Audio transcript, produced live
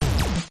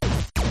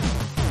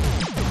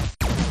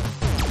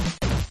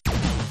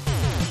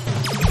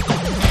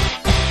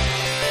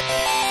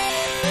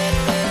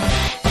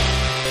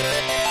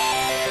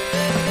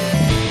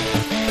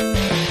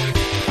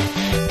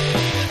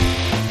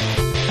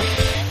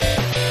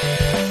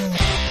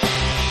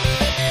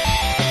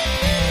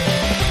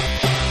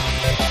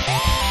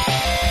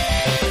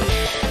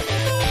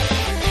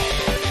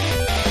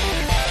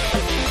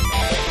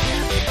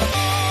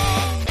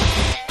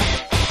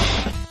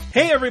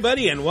Hey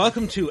everybody, and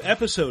welcome to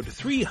episode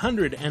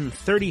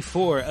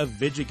 334 of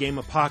Vidya Game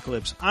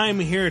Apocalypse. I'm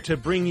here to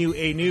bring you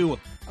a new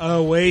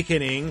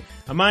awakening.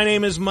 My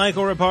name is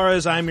Michael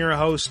Raparez. I'm your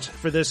host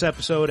for this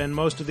episode and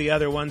most of the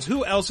other ones.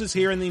 Who else is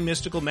here in the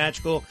mystical,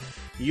 magical,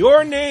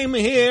 your name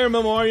here,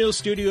 Memorial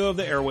Studio of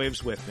the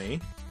Airwaves with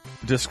me?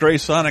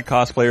 Disgraced Sonic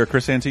cosplayer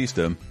Chris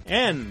Antista.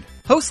 And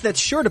host that's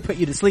sure to put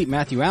you to sleep,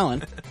 Matthew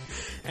Allen.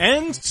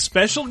 And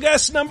special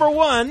guest number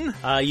one.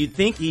 You'd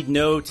think he'd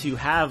know to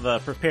have a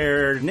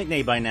prepared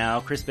nickname by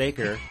now, Chris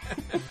Baker.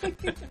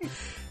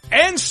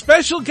 And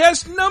special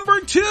guest number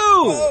two.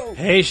 Whoa.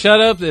 Hey, shut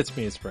up. It's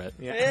me, it's Brett.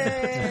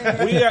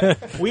 Yeah.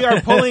 We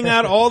are pulling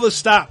out all the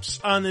stops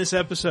on this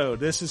episode.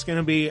 This is going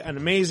to be an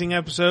amazing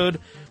episode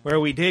where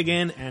we dig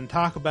in and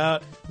talk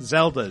about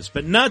Zeldas,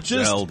 but not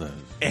just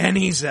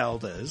any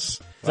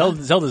Zeldas.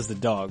 Zelda's the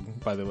dog,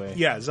 by the way.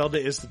 Yeah, Zelda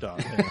is the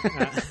dog.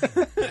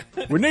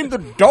 We named the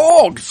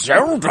dog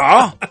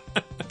Zelda.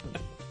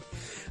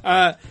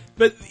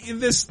 But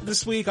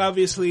this week,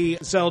 obviously,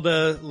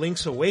 Zelda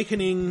Link's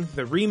Awakening,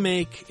 the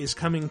remake, is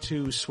coming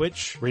to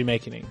Switch.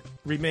 Remaking.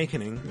 Yeah.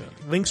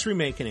 Link's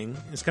Remakening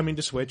is coming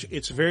to Switch.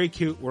 It's very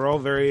cute. We're all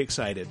very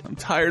excited. I'm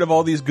tired of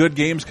all these good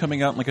games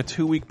coming out in like a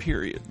 2-week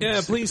period.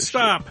 Yeah, please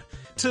stop.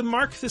 To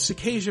mark this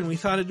occasion, we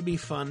thought it'd be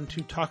fun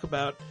to talk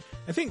about,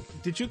 I think,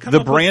 did you come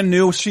the up brand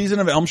new season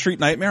of Elm Street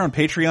Nightmare on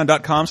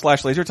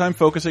patreon.com/lasertime,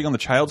 focusing on the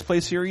Child's Play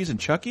series and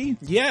Chucky?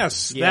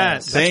 Yes,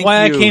 That's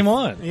why I came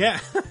on. Yeah.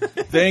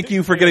 Thank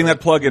you for getting that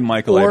plug in,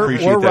 Michael. I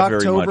appreciate that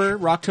very much.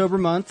 Rocktober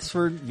months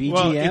for VGM,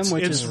 well,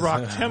 which is is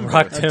Rocktember.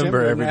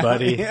 Rocktember,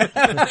 everybody.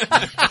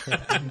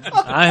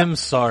 I'm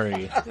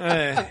sorry.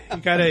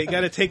 You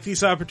gotta take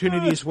these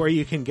opportunities where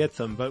you can get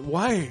them. But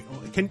why?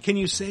 Can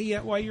you say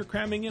yet why you're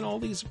cramming in all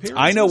these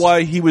appearances? I know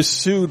why he was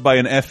sued by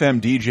an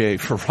FM DJ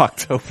for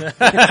Rocktober.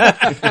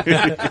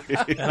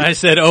 And I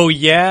said, oh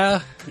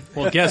yeah?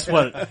 Well, guess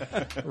what?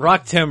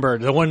 Rocktember,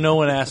 the one no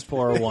one asked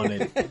for or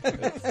wanted.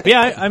 But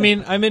yeah, I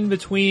mean, I'm in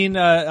between.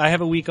 I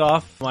have a week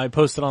off. I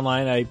posted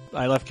online.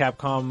 I left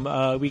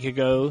Capcom a week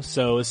ago,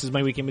 so this is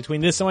my week in between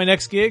this and my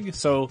next gig.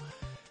 So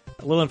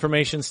a little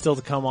information still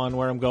to come on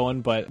where I'm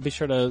going, but be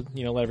sure to,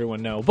 let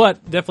everyone know.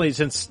 But definitely,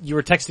 since you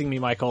were texting me,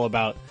 Michael,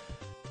 about,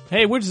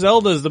 hey, which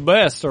Zelda is the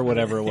best or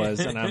whatever it was,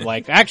 and I'm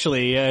like,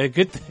 actually,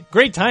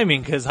 great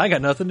timing because I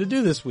got nothing to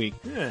do this week.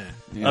 Yeah.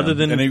 Other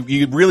than, and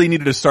you really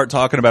needed to start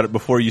talking about it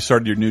before you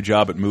started your new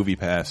job at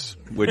MoviePass,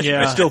 which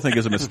I still think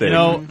is a mistake.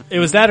 It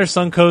was that or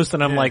Suncoast,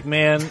 and I'm like,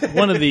 man,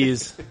 one of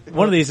these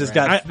has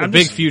got a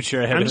big future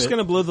ahead of it. I'm just going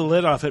to blow the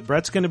lid off it.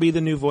 Brett's going to be the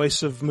new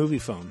voice of Movie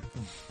Phone.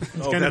 It's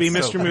going to be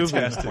Mr. Movie.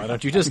 Why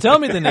don't you just tell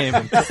me the name?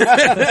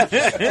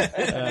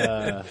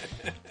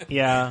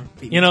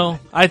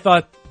 I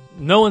thought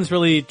no one's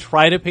really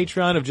tried a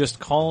Patreon of just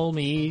call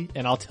me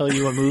and I'll tell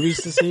you what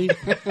movies to see.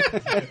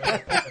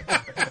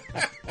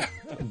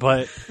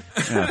 But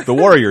the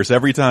Warriors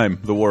every time.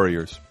 The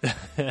Warriors.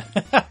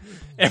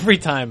 Every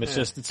time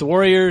it's the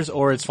Warriors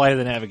or it's Flight of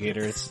the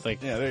Navigator. It's like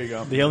there you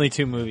go. The only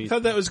two movies. I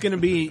thought that was going to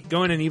be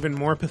going an even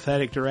more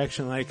pathetic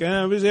direction. Like,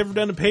 has ever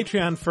done a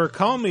Patreon for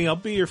call me? I'll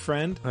be your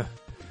friend.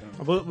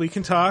 We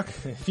can talk.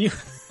 If you.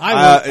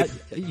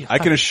 I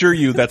can assure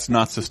you that's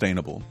not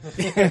sustainable.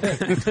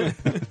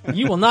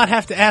 You will not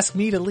have to ask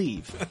me to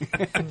leave.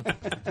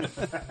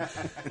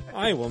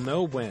 I will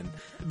know when.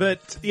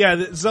 But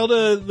yeah,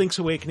 Zelda Link's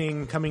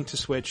Awakening coming to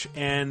Switch,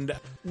 and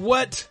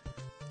what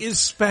is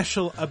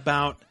special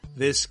about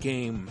this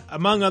game?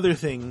 Among other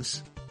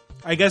things,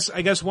 I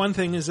guess one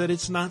thing is that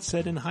it's not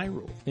set in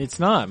Hyrule. It's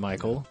not,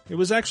 Michael. It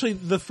was actually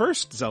the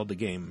first Zelda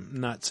game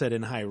not set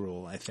in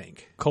Hyrule, I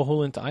think.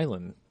 Koholint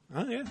Island.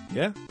 Oh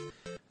yeah.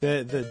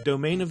 The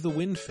domain of the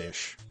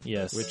windfish.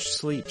 Yes. Which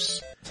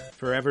sleeps,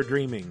 forever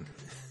dreaming.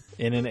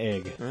 In an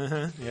egg.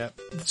 Yeah.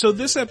 So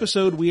this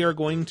episode we are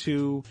going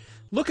to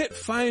look at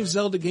 5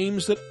 Zelda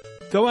games that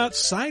go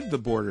outside the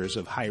borders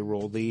of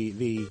Hyrule,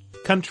 the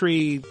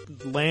country,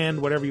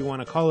 land, whatever you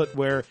want to call it,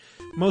 where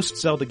most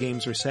Zelda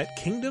games are set.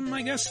 Kingdom,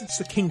 I guess? It's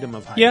the Kingdom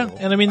of Hyrule. Yeah,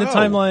 and I mean, the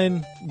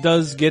timeline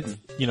does get,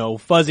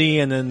 fuzzy,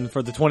 and then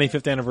for the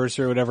 25th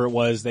anniversary or whatever it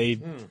was, they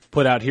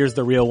put out, here's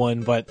the real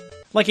one, but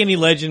like any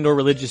legend or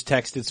religious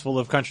text, it's full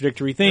of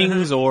contradictory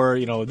things, or,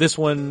 this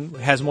one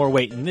has more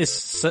weight in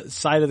this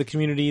side of the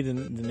community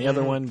than the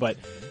other one, but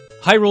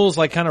Hyrule's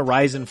like kind of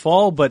rise and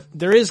fall, but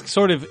there is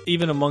sort of,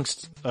 even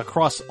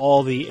across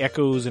all the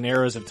echoes and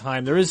eras of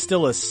time, there is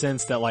still a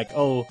sense that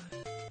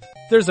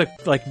there's a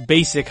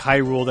basic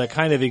Hyrule that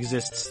kind of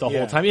exists the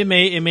whole time. It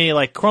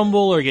may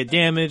crumble or get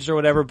damaged or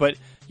whatever, but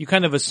you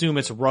kind of assume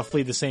it's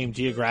roughly the same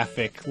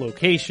geographic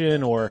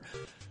location or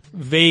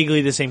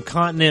vaguely the same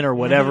continent or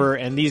whatever.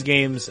 And these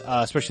games,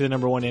 especially the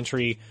number one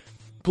entry,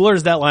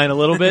 blurs that line a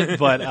little bit.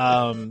 But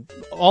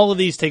all of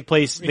these take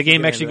place. The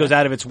game actually goes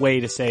out of its way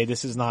to say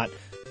this is not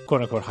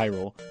quote unquote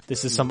Hyrule.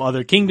 This is some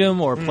other kingdom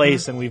or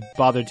place, and we've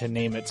bothered to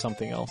name it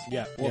something else.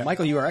 Yeah. Well,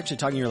 Michael, you were actually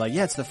talking. You're like,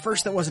 it's the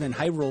first that wasn't in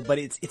Hyrule, but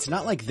it's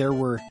not like there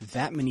were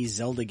that many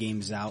Zelda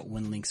games out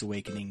when Link's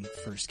Awakening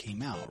first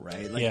came out,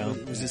 right?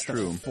 Was this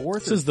the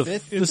fourth? This is the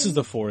fifth. This is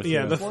the fourth.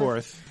 Yeah, the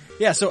fourth.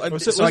 Yeah, so,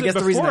 Was so I guess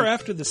the reason before or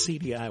after the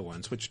CDI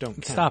ones, which don't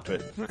count. Stop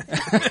it.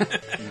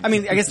 I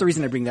mean, I guess the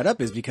reason I bring that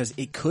up is because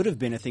it could have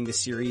been a thing the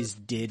series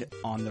did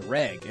on the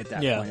reg at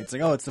that point. It's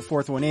like, oh, it's the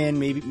fourth one in.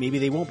 Maybe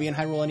they won't be in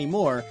Hyrule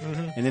anymore.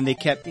 And then they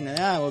kept,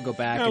 we'll go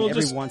back. Yeah, and we'll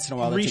every just once in a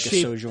while they take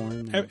a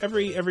sojourn.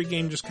 Every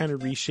game just kind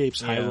of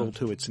reshapes Hyrule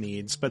to its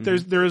needs. But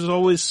there's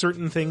always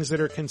certain things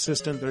that are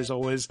consistent. There's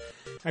always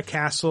a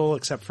castle,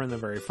 except for in the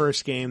very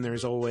first game.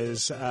 There's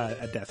always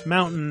a Death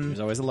Mountain.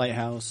 There's always a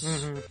lighthouse.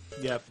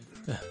 Yep.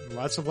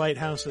 Lots of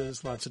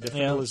lighthouses, lots of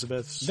different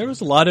Elizabeths. There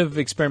was a lot of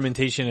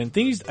experimentation and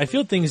things. I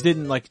feel things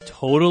didn't like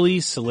totally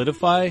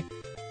solidify.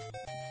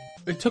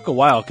 It took a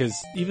while because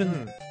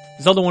even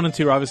Zelda 1 and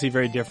 2 are obviously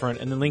very different,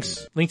 and then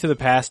Link to the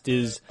Past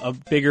is a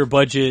bigger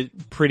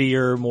budget,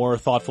 prettier, more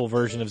thoughtful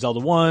version of Zelda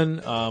 1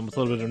 with a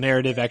little bit of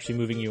narrative actually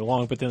moving you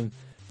along. But then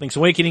Link's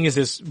Awakening is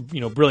this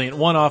brilliant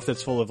one-off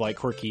that's full of like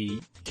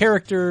quirky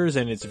characters,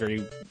 and it's a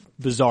very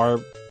bizarre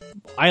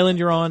island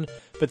you're on.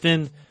 But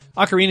then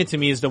Ocarina to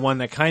me is the one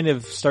that kind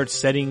of starts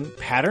setting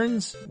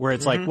patterns where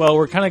it's like, well,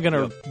 we're kind of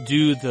going to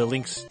do the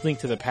Link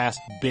to the Past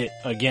bit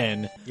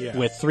again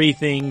with 3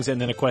 things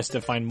and then a quest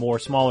to find more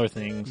smaller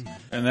things.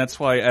 And that's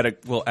why at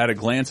a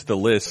glance at the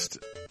list,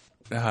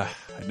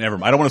 never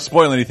mind. I don't want to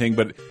spoil anything,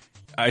 but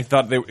I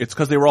thought it's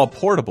because they were all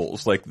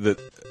portables. Like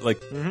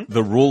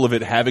the rule of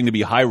it having to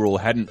be Hyrule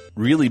hadn't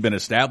really been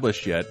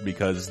established yet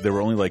because there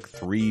were only like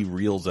 3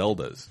 real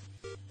Zeldas.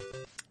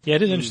 Yeah,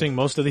 it is interesting.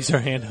 Most of these are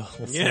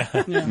handhelds. Yeah.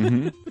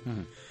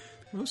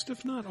 Most,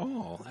 if not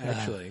all,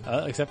 actually.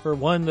 Except for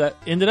one that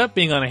ended up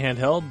being on a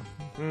handheld.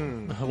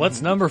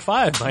 What's number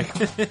 5,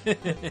 Michael?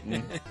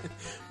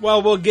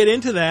 Well, we'll get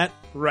into that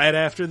right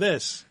after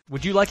this.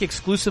 Would you like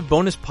exclusive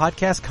bonus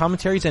podcast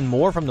commentaries and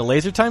more from the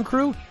LaserTime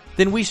crew?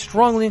 Then we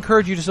strongly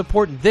encourage you to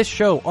support this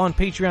show on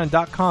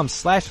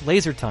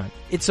patreon.com/lasertime.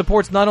 It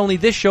supports not only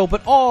this show,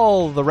 but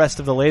all the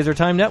rest of the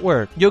LaserTime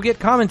network. You'll get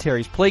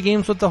commentaries, play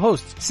games with the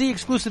hosts, see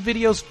exclusive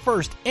videos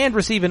first, and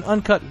receive an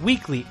uncut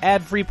weekly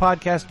ad-free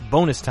podcast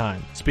bonus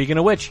time. Speaking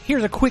of which,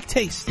 here's a quick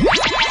taste.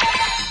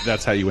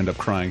 That's how you end up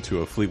crying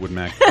to a Fleetwood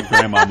Mac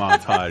grandma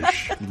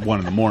montage 1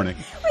 in the morning.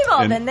 We've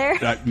all been there.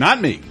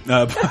 Not me.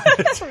 Welcome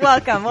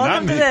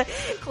to the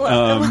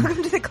club.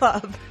 Welcome to the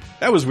club.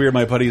 That was weird.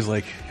 My buddy's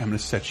like, I'm going to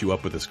set you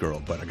up with this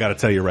girl, but I got to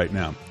tell you right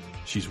now,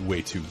 she's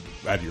way too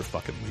out of your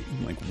fucking league.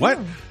 I'm like, what?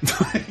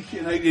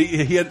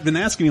 He had been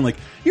asking me, like,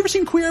 you ever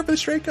seen Queer Eye for the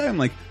Straight Guy? I'm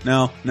like,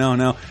 no.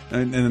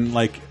 And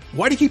like,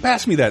 why do you keep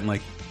asking me that? And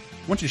like,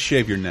 I want you to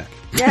shave your neck.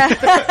 Yeah.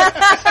 If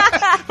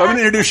I'm going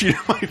to introduce you to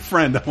my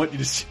friend, I want you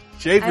to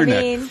shave your neck.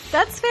 I mean,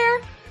 that's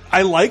fair.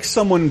 I like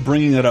someone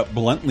bringing it up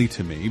bluntly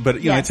to me,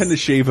 but you know, I tend to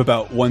shave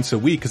about once a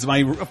week because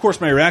of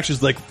course, my reaction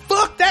is like,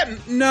 "Fuck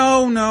that!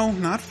 No,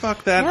 not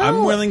fuck that. No,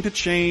 I'm willing to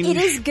change." It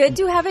is good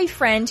to have a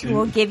friend who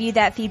will give you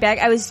that feedback.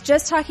 I was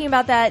just talking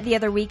about that the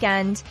other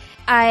weekend.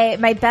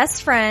 My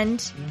best friend,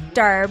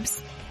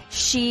 Darbs,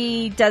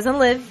 she doesn't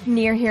live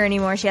near here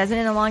anymore. She hasn't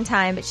in a long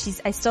time,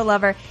 but I still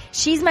love her.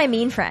 She's my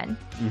mean friend.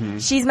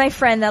 She's my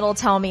friend that'll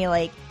tell me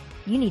like,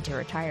 you need to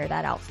retire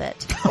that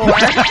outfit. Or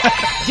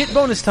Get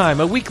Bonus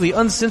Time, a weekly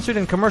uncensored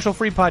and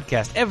commercial-free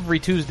podcast every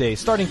Tuesday,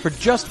 starting for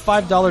just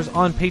 $5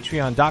 on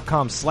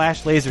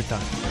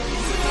patreon.com/lasertime.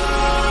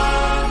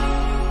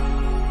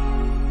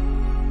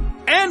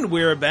 And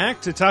we're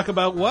back to talk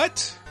about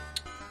what?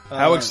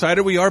 How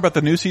excited we are about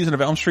the new season of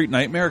Elm Street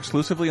Nightmare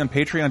exclusively on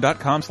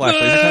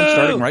patreon.com/lasertime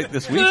starting right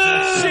this week.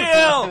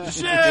 Chill!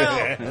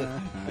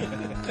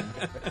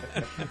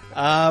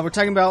 We're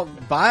talking about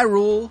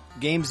Hyrule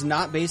games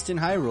not based in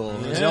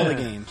Hyrule, Zelda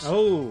games.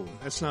 Oh,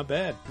 that's not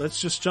bad.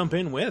 Let's just jump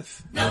in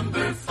with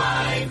number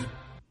 5.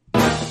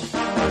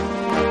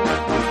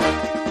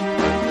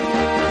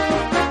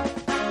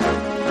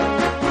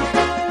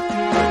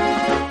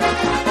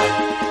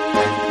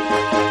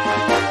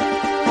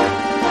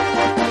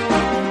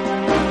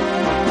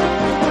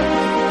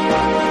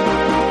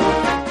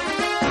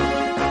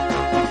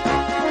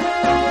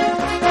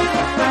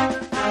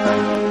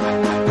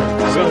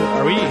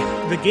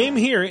 The game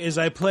here is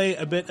I play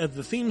a bit of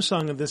the theme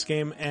song of this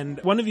game, and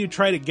one of you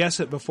try to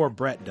guess it before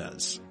Brett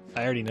does.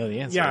 I already know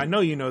the answer. Yeah, I know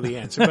you know the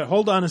answer, but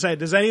hold on a second.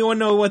 Does anyone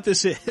know what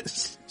this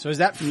is? So is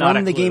that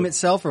from the game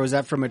itself, or was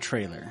that from a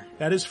trailer?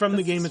 That is from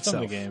the game itself.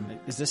 From the game.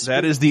 Is this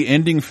That is the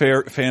ending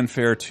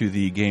fanfare to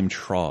the game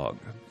Trog.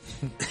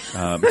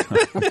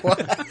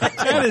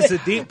 That is a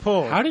deep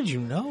pull. How did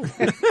you know?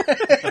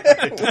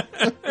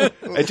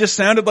 It just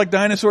sounded like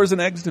dinosaurs and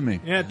eggs to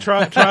me. Yeah,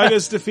 Trog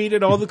has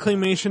defeated all the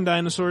claymation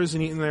dinosaurs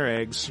and eaten their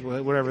eggs.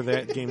 Whatever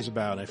that game's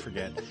about, I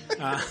forget.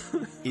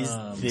 Is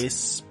this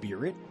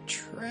Spirit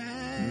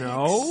Tracks?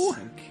 No.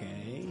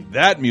 Okay.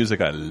 That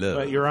music I love.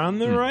 But you're on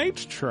the right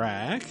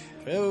track.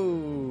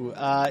 Oh,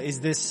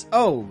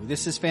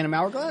 this is Phantom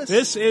Hourglass?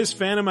 This is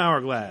Phantom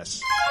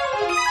Hourglass.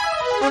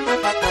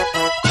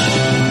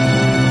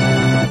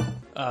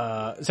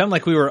 It sounded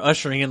like we were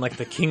ushering in like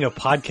the king of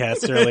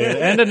podcasts earlier.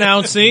 And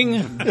announcing.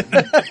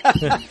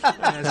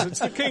 Yes, it's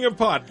the king of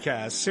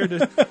podcasts. Here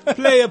to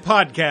play a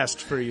podcast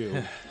for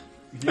you.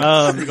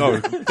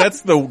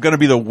 That's going to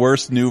be the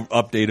worst new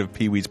update of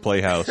Pee-wee's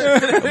Playhouse.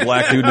 A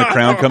black dude in a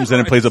crown comes in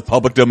and plays a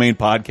public domain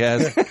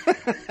podcast.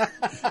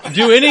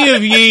 Do any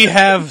of ye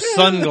have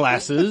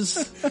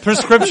sunglasses,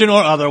 prescription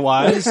or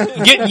otherwise?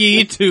 Get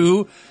ye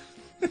to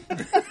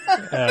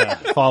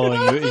following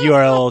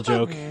URL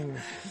joke.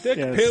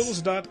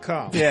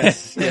 Dickpills.com.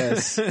 Yes,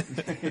 yes.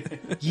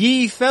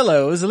 Ye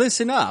fellows,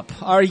 listen up.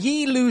 Are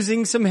ye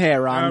losing some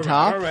hair on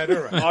top? All right.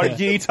 Are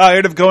ye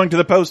tired of going to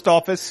the post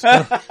office?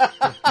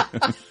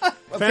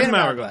 Phantom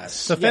Hourglass.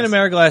 So Phantom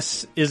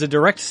Hourglass is a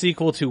direct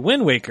sequel to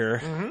Wind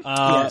Waker.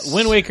 Yes.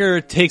 Wind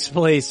Waker takes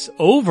place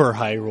over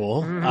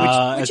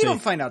Hyrule. Which you don't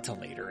find out till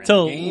later in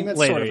Till the game. It's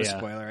later, sort of a yeah.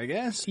 spoiler, I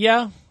guess.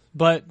 Yeah,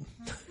 but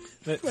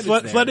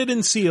Flooded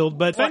and sealed,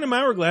 but Phantom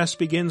Hourglass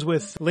begins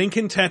with Link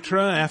and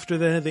Tetra after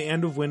the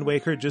end of Wind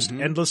Waker, just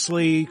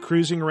endlessly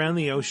cruising around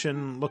the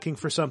ocean looking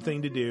for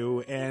something to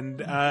do, and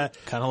kind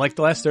of like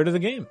the last third of the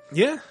game.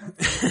 yeah,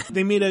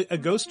 they meet a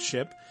ghost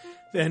ship.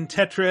 Then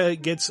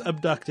Tetra gets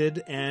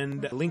abducted,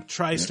 and Link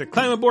tries to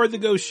climb aboard the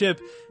ghost ship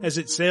as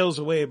it sails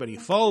away, but he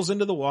falls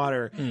into the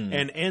water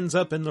and ends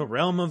up in the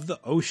realm of the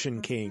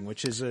Ocean King,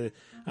 which is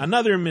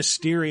another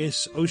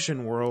mysterious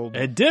ocean world.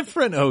 A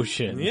different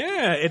ocean.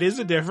 Yeah, it is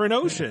a different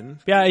ocean.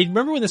 Yeah, I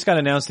remember when this got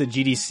announced at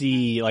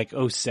GDC like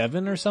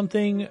 07 or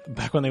something,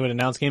 back when they would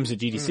announce games at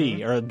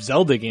GDC, or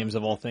Zelda games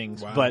of all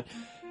things. Wow. But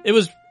it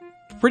was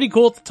pretty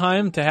cool at the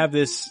time to have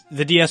this.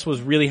 The DS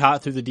was really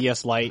hot through the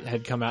DS Lite,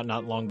 had come out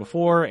not long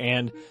before,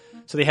 and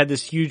so they had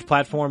this huge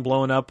platform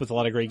blowing up with a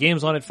lot of great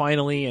games on it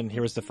finally, and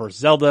here was the first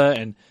Zelda,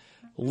 and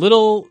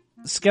little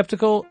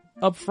skeptical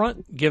up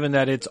front, given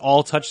that it's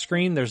all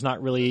touchscreen. There's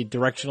not really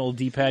directional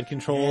D-pad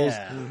controls.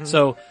 Yeah.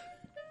 So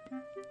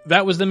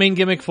that was the main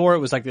gimmick for it,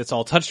 was like it's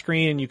all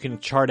touchscreen and you can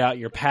chart out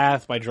your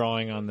path by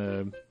drawing on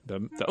the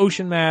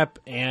ocean map,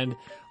 and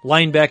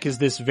Linebeck is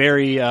this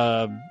very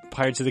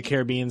Pirates of the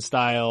Caribbean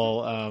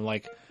style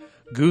like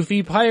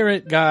goofy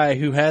pirate guy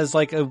who has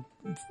like the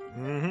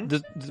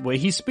way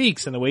he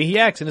speaks and the way he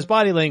acts and his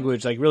body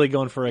language, like really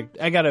going for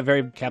I got a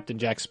very Captain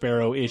Jack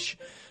Sparrow-ish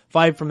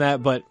vibe from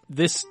that, but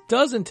this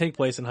doesn't take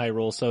place in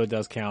Hyrule, so it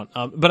does count.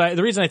 But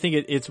the reason I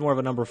think it's more of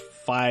a number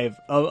 5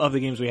 of the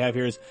games we have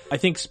here is I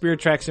think Spirit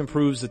Tracks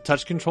improves the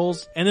touch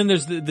controls, and then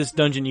there's this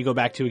dungeon you go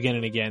back to again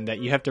and again that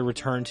you have to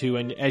return to,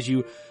 and as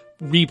you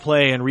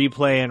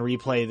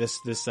replay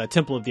this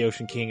Temple of the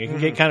Ocean King, it can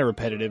get kind of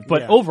repetitive.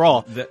 But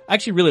overall, I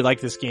actually really like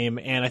this game,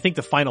 and I think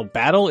the final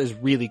battle is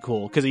really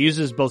cool because it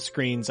uses both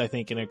screens, I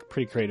think, in a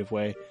pretty creative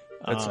way.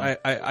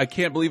 I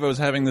can't believe I was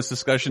having this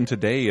discussion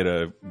today at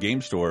a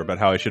game store about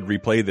how I should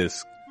replay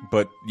this.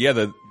 But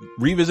yeah,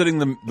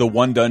 revisiting the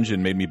one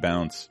dungeon made me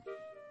bounce.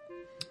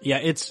 Yeah,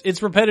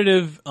 it's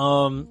repetitive.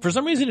 For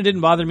some reason it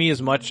didn't bother me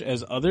as much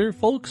as other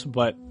folks,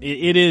 but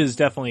it is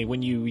definitely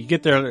when you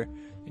get there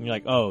and you're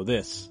like, oh,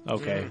 this.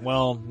 Okay,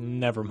 well,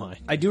 never mind.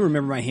 I do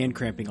remember my hand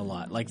cramping a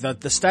lot. Like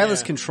the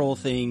stylus control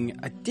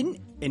thing, I didn't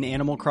an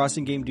Animal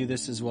Crossing game do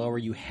this as well, where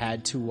you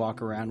had to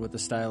walk around with the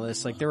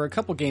stylus. Like there were a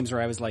couple games where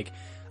I was like,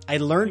 I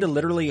learned to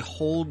literally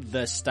hold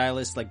the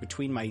stylus like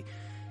between my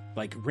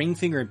like ring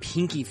finger and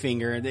pinky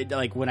finger,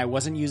 like when I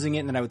wasn't using it,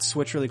 and then I would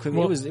switch really quickly.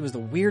 Well, it was the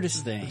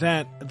weirdest thing.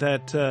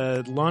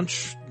 That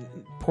launch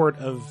port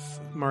of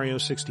Mario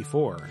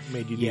 64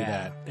 made you do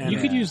that. And you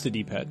could use the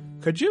D-pad.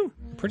 Could you?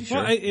 Pretty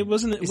sure. Well, it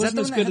wasn't Is that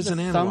the as one good that as had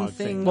an the thumb analog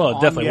thing. Well,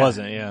 it definitely Yeah.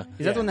 wasn't, yeah.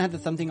 Is that the one that had the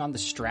thumb thing on the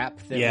strap?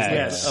 That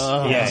Yes.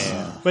 was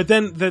Yeah. But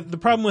then the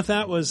problem with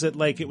that was that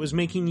like it was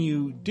making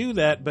you do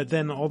that, but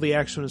then all the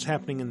action was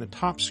happening in the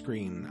top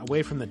screen,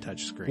 away from the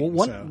touch screen.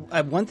 Well,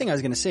 so. one thing I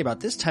was going to say about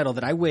this title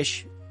that I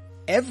wish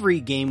every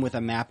game with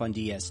a map on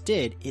DS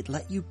did, it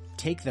let you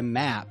take the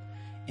map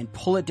and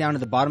pull it down to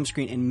the bottom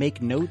screen and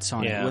make notes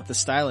on it with the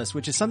stylus,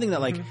 which is something that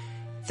like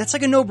that's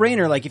like a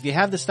no-brainer. Like if you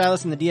have the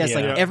stylus and the DS,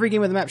 like every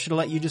game with a map should have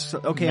let you just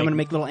I'm going to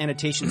make little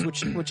annotations,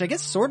 which I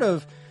guess sort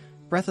of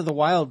Breath of the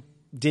Wild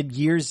did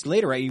years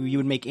later, right? You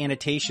would make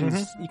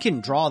annotations. You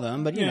can draw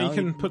them, but you know, you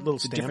can put little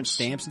different stamps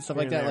stamps and stuff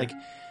here like and that. there. Like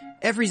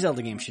every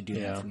Zelda game should do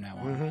that from now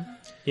on.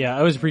 Yeah, I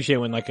always appreciate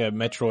when like a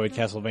Metroid,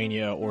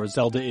 Castlevania, or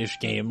Zelda-ish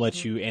game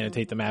lets you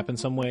annotate the map in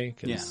some way.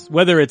 'Cause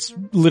whether it's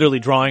literally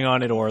drawing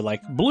on it or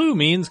like blue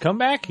means come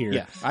back here.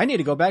 Yeah, I need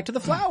to go back to the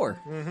flower.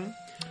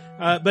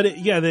 But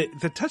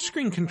the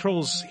touchscreen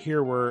controls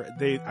here were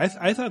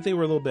I thought they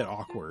were a little bit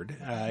awkward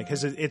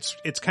because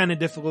it's kind of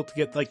difficult to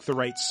get like the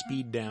right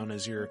speed down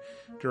as you're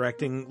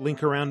directing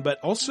Link around. But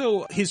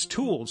also his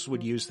tools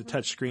would use the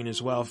touchscreen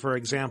as well. For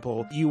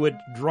example, you would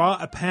draw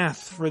a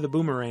path for the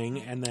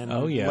boomerang and then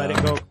let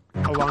it go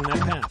along that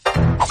path.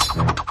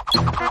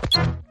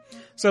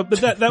 So,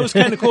 but that was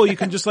kind of cool. You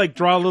can just like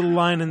draw a little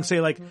line and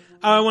say like, oh,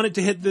 I want it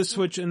to hit this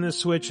switch and this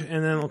switch,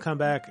 and then it'll come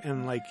back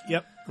and like,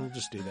 yep, it'll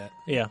just do that.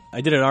 Yeah.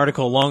 I did an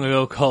article long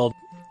ago called,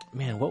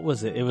 man, what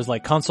was it? It was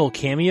like console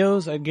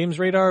cameos at Games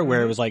Radar,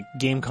 where it was like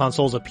game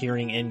consoles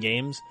appearing in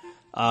games.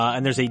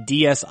 And there's a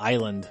DS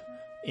island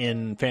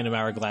in Phantom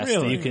Hourglass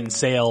that you can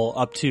sail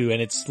up to,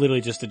 and it's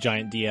literally just a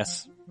giant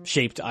DS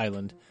shaped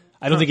island.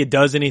 I don't think it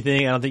does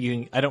anything. I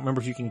don't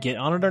remember if you can get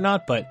on it or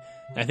not, but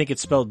I think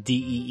it's spelled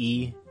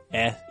DEE.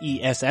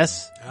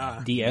 ESS,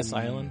 DS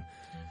Island.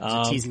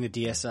 Is it teasing the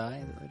DSi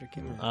that later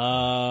came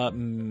out?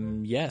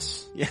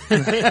 Yes.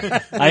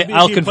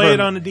 I'll confirm. Play it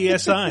on a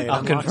DSi. I'll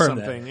unlock confirm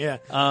something. that.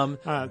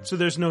 Yeah. So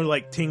there's no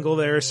like Tingle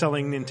there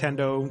selling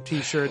Nintendo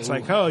T-shirts.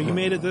 Like, oh, you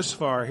made it this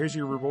far. Here's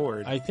your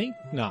reward. I think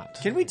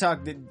not. Can we talk?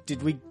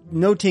 Did we?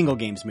 No Tingle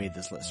games made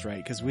this list,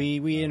 right? Because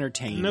we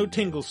entertained. No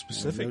Tingle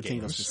specific. No games.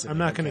 Tingle specific, I'm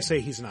not going to okay. say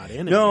he's not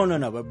in it.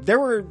 No. But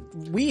there were.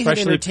 We had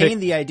Freshly entertained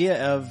picked- the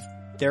idea of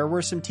there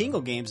were some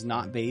Tingle games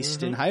not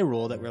based in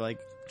Hyrule that were like,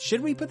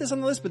 should we put this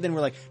on the list? But then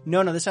we're like,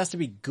 no, this has to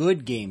be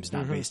good games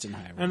not based in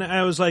Hyrule. And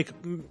I was like,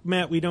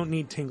 Matt, we don't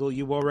need Tingle.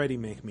 You already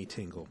make me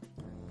tingle.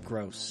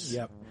 Gross.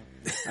 Yep.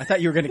 I thought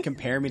you were going to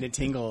compare me to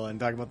Tingle and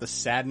talk about the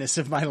sadness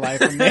of my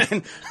life. And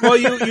then, Well,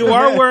 you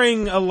are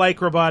wearing a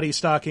Lycra body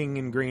stocking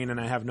in green, and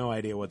I have no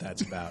idea what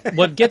that's about.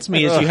 What gets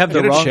me is you have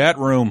the Get a wrong chat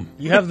room.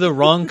 you have the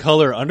wrong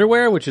color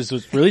underwear, which is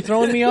what's really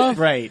throwing me off.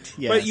 right.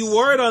 Yes. But you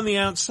wore it on the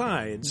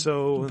outside,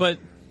 so But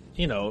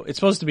you know, it's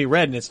supposed to be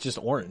red and it's just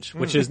orange,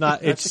 which is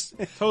not. It's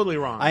totally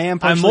wrong. I am. I'm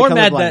partially more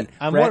mad colorblind. that-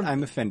 I'm Brett, more-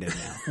 I'm offended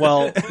now.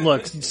 well.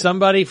 Look,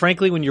 somebody.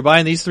 Frankly, when you're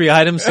buying these 3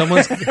 items, someone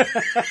at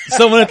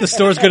the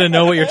store is going to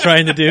know what you're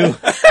trying to do.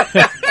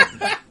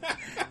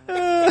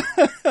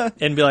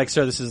 And be like,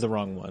 sir, this is the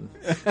wrong one.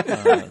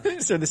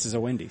 So this is a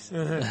Wendy's.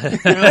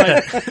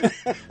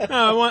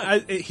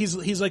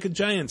 He's like a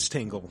Giants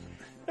tingle.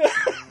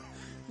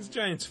 He's a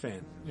Giants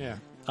fan. Yeah.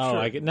 Oh,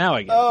 Sure. now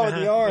I get. Oh, it.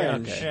 the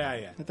orange.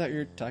 Yeah. I thought you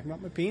were talking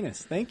about my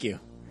penis. Thank you.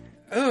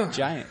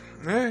 Giant.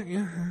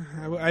 Yeah.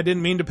 I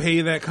didn't mean to pay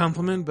you that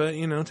compliment, but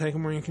take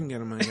them where you can get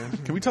them. I guess.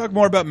 Can we talk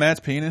more about Matt's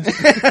penis?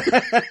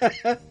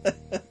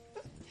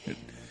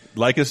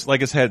 like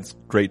his head's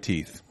great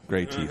teeth.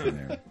 Great teeth in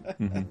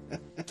there.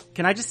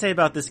 Can I just say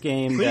about this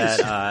game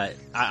that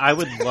I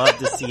would love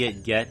to see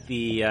it get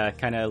the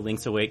kind of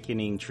Link's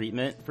Awakening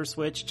treatment for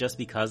Switch just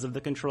because of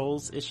the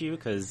controls issue,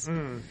 because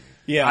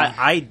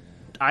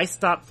I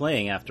stopped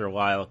playing after a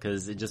while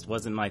because it just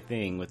wasn't my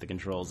thing with the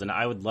controls, and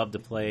I would love to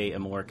play a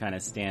more kind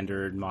of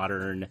standard,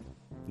 modern,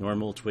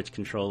 normal Twitch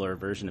controller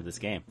version of this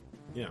game.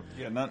 Yeah.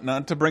 Yeah,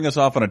 not to bring us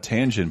off on a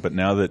tangent, but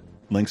now that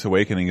Link's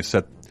Awakening has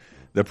set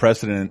the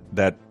precedent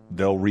that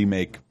they'll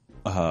remake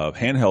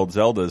handheld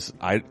Zeldas,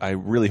 I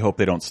really hope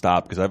they don't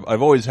stop, because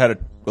I've always had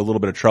a little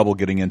bit of trouble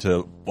getting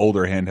into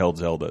older handheld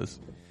Zeldas.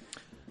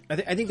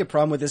 I think the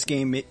problem with this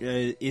game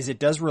is it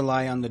does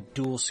rely on the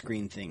dual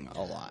screen thing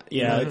a lot.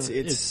 Yeah,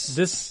 it's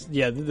this.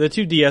 Yeah, the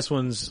 2DS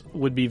ones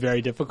would be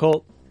very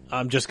difficult.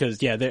 Just because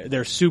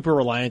they're super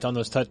reliant on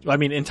those touch. I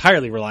mean,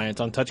 entirely reliant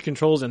on touch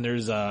controls, and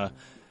there's it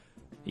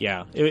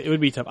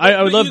would be tough.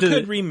 I would love to. You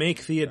could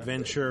remake the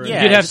adventure.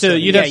 Yeah, You'd have to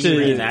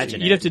reimagine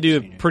it. you'd have to do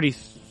a pretty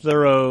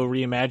thorough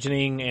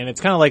reimagining, and it's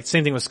kind of like the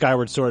same thing with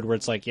Skyward Sword, where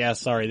it's like,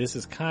 sorry, this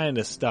is kind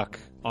of stuck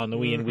on the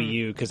Wii and Wii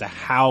U because of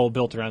how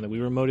built around the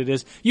Wii remote it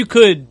is. You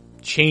could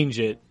change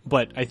it,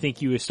 but I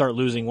think you would start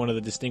losing one of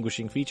the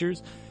distinguishing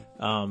features.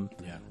 I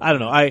don't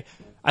know. I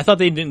thought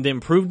they didn't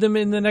improve them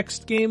in the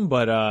next game,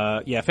 but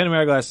Phantom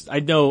Hourglass, I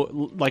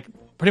know, like,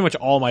 pretty much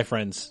all my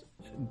friends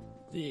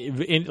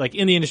in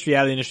the industry,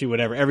 out of the industry,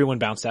 whatever, everyone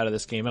bounced out of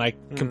this game, and I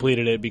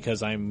completed it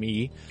because I'm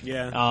me.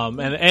 Yeah.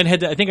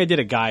 I think I did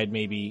a guide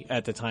maybe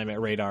at the time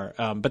at Radar.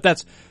 But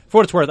that's, for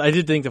what it's worth, I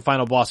did think the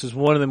final boss was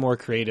one of the more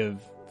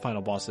creative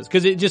final bosses,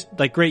 because it just,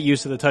 like, great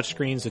use of the touch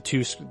screens, the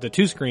two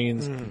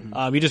screens.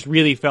 You just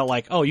really felt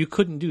like, oh, you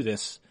couldn't do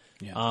this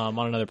on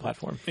another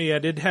platform. Yeah, I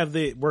did have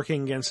the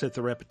working against it,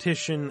 the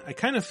repetition. I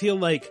kind of feel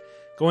like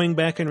going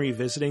back and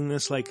revisiting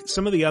this, like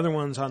some of the other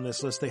ones on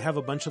this list, they have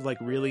a bunch of like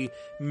really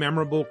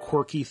memorable,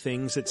 quirky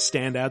things that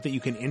stand out that you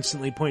can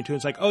instantly point to.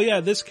 It's like, oh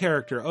yeah, this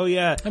character. Oh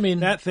yeah, I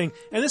mean, that thing.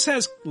 And this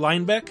has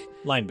Linebeck,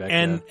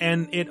 and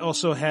and it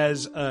also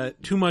has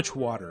Too Much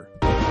Water.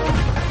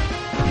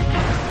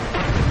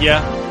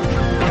 Yeah.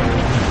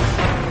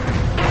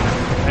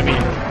 I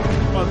mean,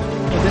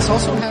 well, this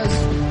also has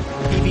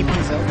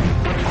PvP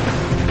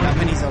Zelda. Not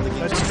many Zelda games.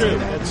 That's true.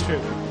 That's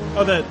true.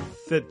 Oh,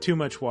 the Too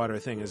Much Water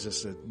thing is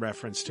just a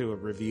reference to a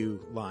review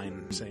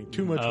line saying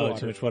too much water.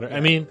 Too much water. Yeah. I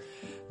mean,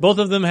 both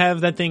of them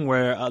have that thing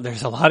where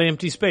there's a lot of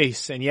empty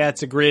space, and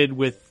it's a grid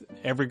with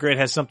every grid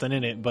has something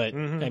in it. But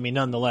I mean,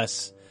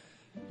 nonetheless,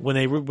 when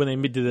they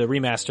did the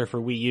remaster for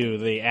Wii U,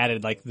 they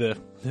added like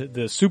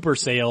the super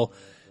sail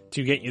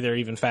to get you there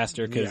even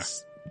faster.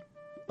 Because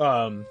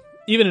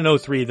even in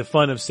 03, the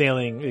fun of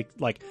sailing,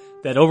 like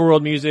that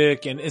overworld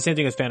music, and same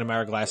thing with Phantom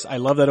Hourglass. I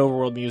love that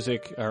overworld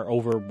music, or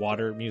over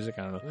water music.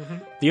 I don't know.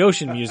 The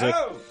ocean music.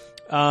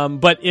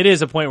 But it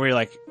is a point where you're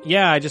like,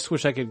 I just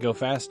wish I could go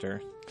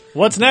faster.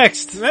 What's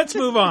next? Let's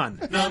move on.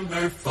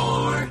 Number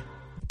 4.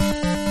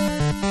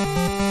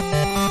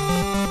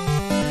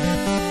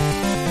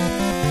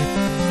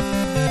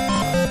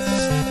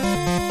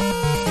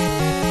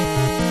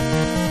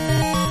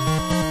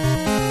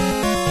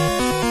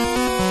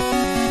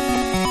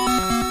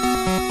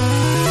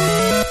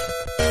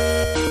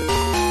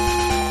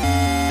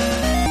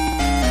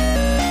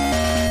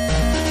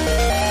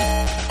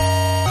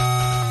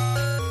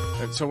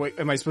 So wait,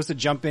 am I supposed to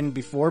jump in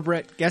before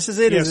Brett guesses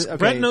it? Yes, Is it okay.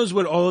 Brett knows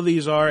what all of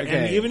these are, and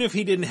Okay. even if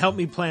he didn't help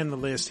me plan the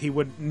list, he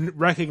would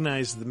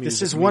recognize the music.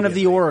 This is one of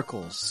the immediately.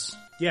 oracles.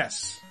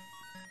 Yes.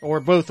 Or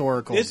both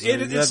oracles. It's Is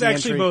that it's the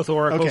actually entry? both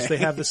oracles. Okay. They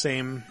have the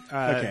same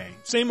Okay.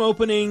 same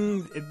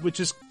opening, which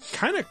is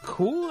kind of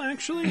cool,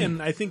 actually.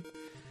 And I think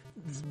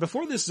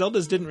before this,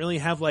 Zeldas didn't really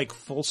have like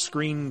full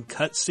screen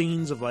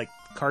cutscenes of like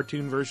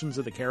cartoon versions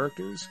of the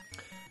characters.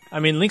 I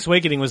mean, Link's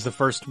Awakening was the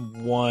first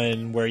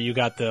one where you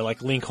got the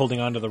like Link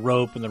holding onto the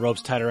rope and the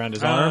rope's tied around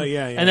his arm.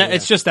 yeah, and that, yeah.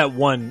 it's just that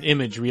one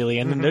image, really.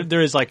 And then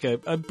there is like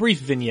a brief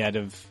vignette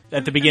of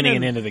at the beginning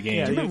and end of the game.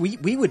 yeah, Remember,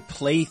 we would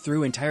play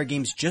through entire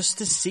games just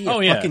to see a Oh,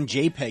 yeah. fucking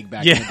JPEG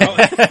back Yeah. in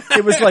the day.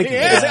 It was like,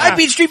 I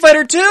beat Street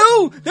Fighter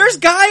 2! There's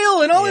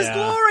Guile in all his Yeah.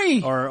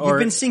 glory! Or- You've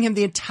been seeing him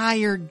the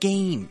entire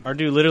game. Or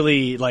do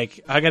literally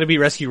like I got to be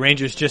Rescue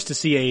Rangers just to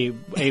see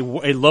a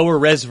lower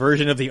res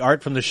version of the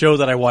art from the show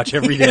that I watch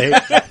every day.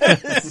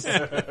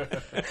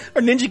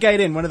 Or Ninja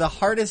Gaiden, one of the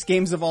hardest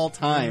games of all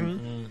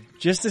time.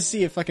 Just to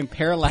see a fucking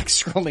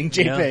parallax scrolling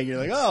JPEG. Yeah. You're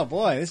like, oh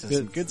boy, this is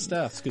some good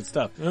stuff. It's good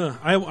stuff.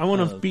 I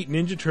want to beat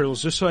Ninja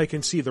Turtles just so I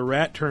can see the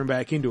rat turn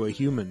back into a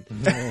human.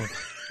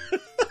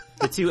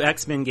 The two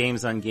X-Men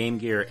games on Game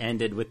Gear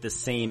ended with the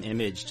same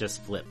image,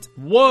 just flipped.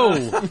 Whoa!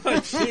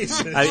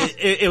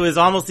 It was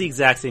almost the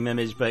exact same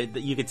image, but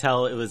you could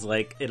tell it was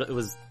like it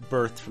was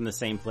birthed from the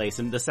same place.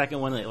 And the second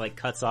one, it like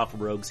cuts off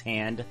Rogue's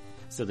hand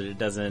so that it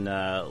doesn't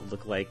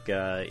look like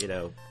awkward.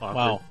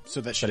 Wow.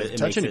 So that But shouldn't it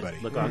touch makes it anybody.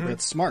 look awkward.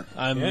 That's smart.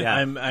 Yeah.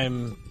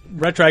 I'm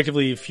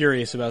retroactively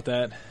furious about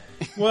that.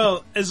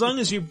 Well, as long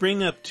as you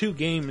bring up two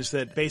games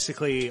that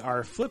basically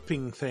are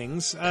flipping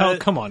things.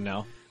 Come on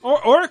now.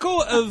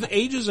 Oracle of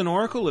Ages and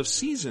Oracle of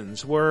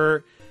Seasons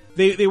were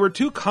they were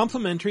two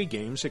complementary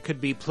games that could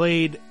be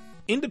played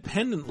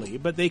independently,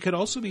 but they could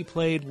also be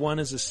played one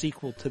as a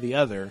sequel to the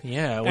other.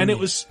 Yeah, when and it you-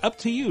 was up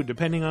to you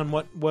depending on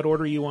what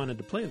order you wanted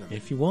to play them.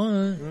 If you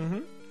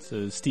want.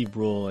 So Steve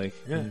Brule, like,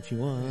 Yeah. if you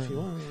want.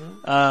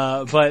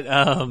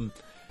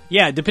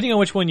 Yeah, depending on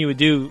which one you would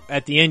do,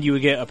 at the end you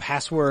would get a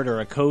password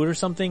or a code or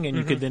something, and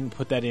you could then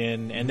put that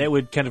in, and that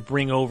would kind of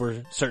bring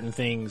over certain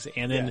things.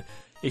 And then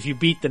if you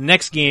beat the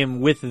next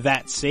game with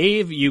that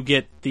save, you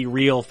get the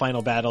real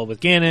final battle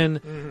with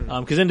Ganon.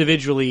 Because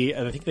individually,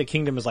 I think the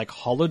kingdom is like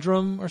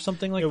Holodrum or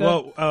something like that.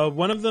 Well,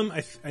 one of them,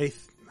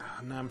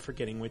 now I'm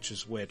forgetting which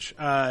is which.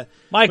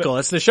 Michael,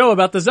 it's the show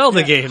about the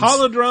Zelda games.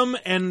 Holodrum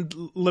and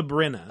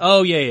Labrina.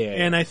 Oh, yeah.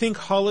 And I think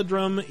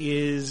Holodrum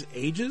is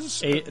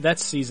Ages.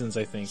 That's Seasons,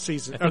 I think.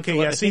 Season. I think Okay, the-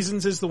 yeah. I think-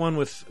 Seasons is the one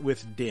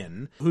with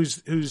Din, who's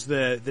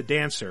the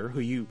dancer who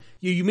you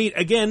meet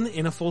again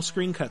in a full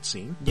screen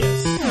cutscene.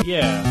 Yes.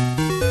 Yeah.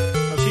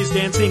 She's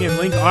dancing and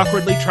Link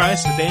awkwardly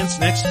tries to dance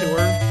next to her.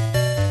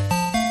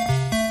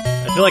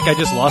 I feel like I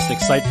just lost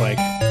Excite Bike.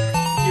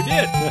 You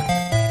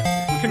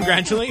did.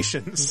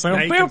 Congratulations. Now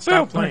you can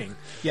stop playing.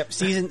 Yep,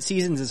 Seasons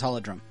is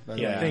Holodrum. by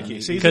the Yeah. way. Thank you.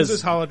 Because- Seasons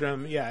is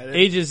Holodrum. Yeah.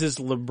 Ages is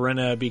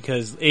Labrina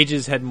because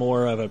Ages had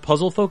more of a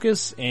puzzle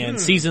focus, and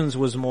Seasons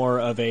was more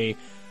of a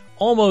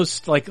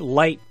almost like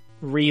light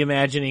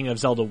reimagining of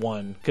Zelda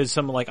 1. Because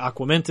something like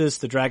Aquamentus,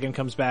 the dragon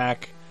comes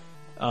back.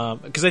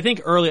 Because I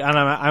think early, and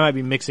I might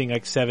be mixing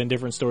like 7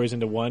 different stories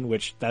into one,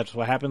 which that's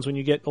what happens when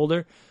you get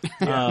older.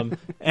 And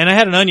I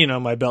had an onion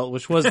on my belt,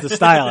 which was the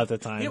style at the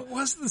time. It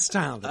was the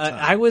style at the time.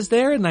 I was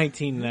there in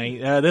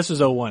 1990. This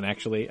was 01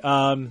 actually.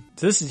 So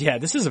this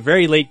is a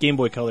very late Game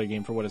Boy Color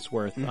game for what it's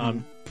worth.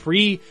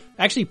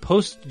 Actually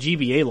post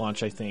GBA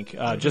launch, I think.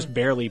 Just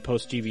barely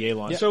post GBA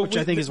launch. Yeah, So which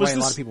I think is was why a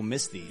this- lot of people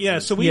miss these. Yeah,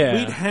 so we'd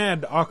Yeah.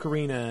 had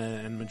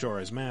Ocarina and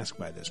Majora's Mask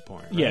by this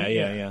point.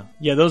 Right?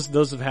 Yeah,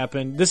 those have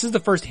happened. This is the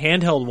first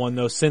handheld one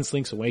though since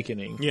Link's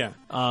Awakening. Yeah.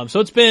 So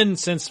it's been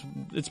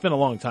a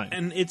long time.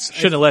 And it's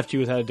Shouldn't have left you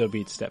without a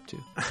Dobeat Step 2.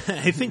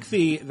 I think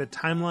the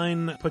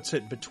timeline puts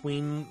it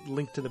between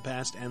Link to the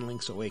Past and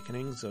Link's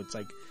Awakening, so it's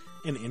like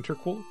an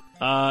interquel.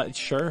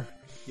 Sure.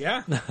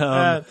 Yeah.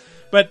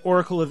 But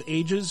Oracle of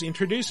Ages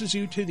introduces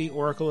you to the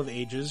Oracle of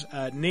Ages.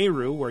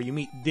 Nehru, where you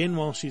meet Din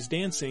while she's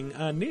dancing.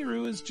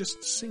 Nehru is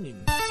just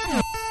singing.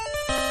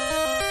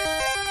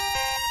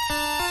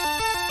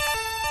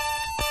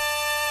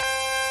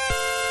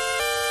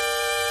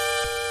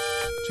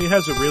 She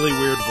has a really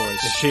weird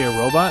voice. Is she a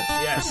robot?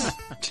 Yes.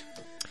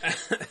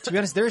 To be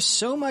honest, there's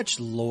so much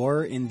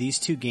lore in these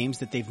two games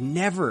that they've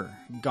never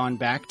gone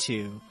back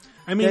to.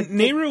 I mean,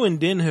 Nehru and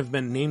Din have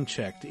been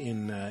name-checked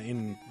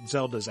in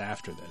Zeldas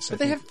after this. But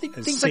they have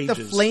as things like the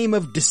sages. Flame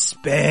of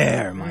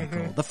Despair,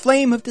 Michael. The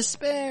Flame of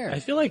Despair. I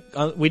feel like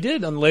we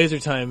did on Laser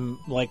Time,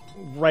 like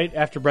right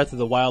after Breath of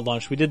the Wild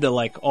launch, we did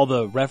all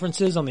the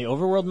references on the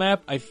overworld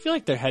map. I feel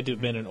like there had to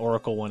have been an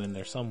Oracle one in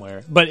there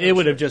somewhere, but it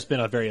would have just been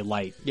a very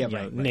light,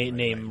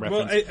 name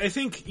Well, reference. I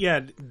think,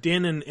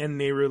 Din and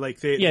Nehru,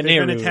 like they've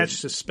Nehru. been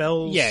attached to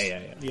spells.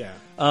 Yeah.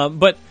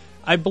 But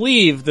I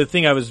believe the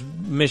thing I was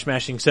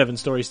mishmashing 7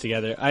 stories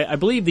together. I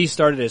believe these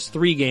started as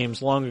 3 games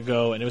long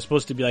ago, and it was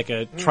supposed to be like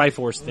a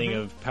Triforce thing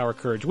of Power,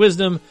 Courage,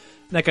 Wisdom. And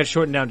that got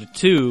shortened down to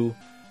 2,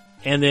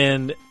 and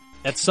then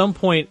at some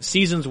point,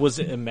 Seasons was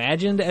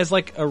imagined as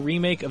like a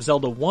remake of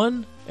Zelda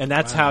 1, and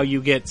that's how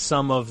you get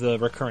some of the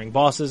recurring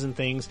bosses and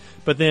things.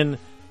 But then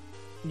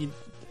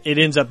it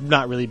ends up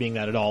not really being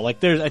that at all.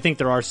 Like I think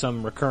there are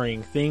some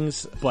recurring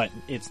things, but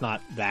it's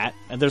not that.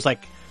 And there's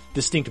like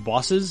distinct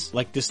bosses,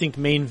 like distinct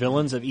main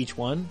villains of each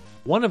one.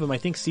 One of them, I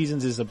think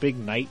Seasons, is a big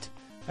knight.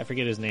 I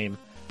forget his name.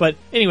 But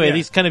anyway,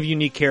 these kind of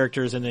unique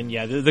characters, and then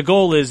the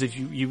goal is if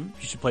you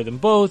should play them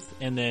both,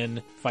 and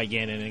then fight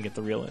Ganon and get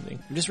the real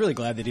ending. I'm just really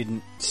glad they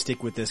didn't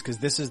stick with this, because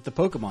this is the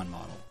Pokemon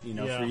model.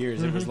 For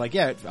years it was like,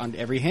 on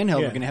every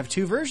handheld we're going to have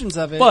 2 versions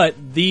of it. But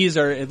these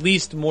are at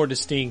least more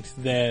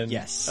distinct than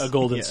a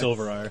Gold and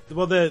Silver are.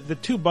 Well, the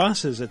 2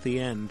 bosses at the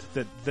end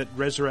that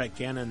resurrect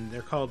Ganon,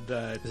 they're called...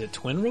 is it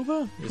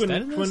Twinrova?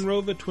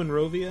 Twinrova,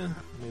 Twinrovia?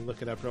 Let me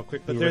look it up real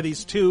quick. But they're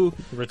these 2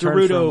 Return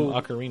Gerudo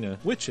from Ocarina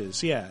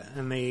witches,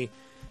 and they...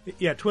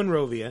 Yeah,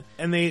 Twinrovia.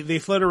 And they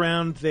float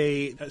around,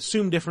 they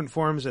assume different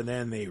forms, and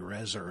then they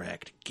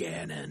resurrect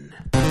Ganon.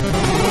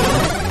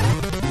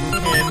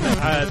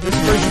 And this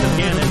version of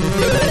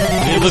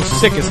Ganon... It looks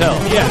sick as hell.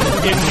 Yeah,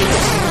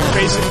 it's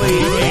basically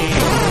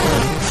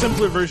a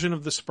simpler version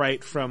of the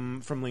sprite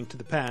from Link to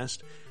the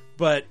Past,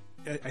 but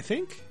I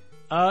think...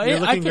 you're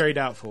looking very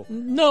doubtful.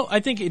 No, I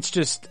think it's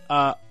just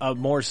a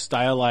more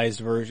stylized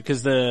version,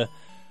 because the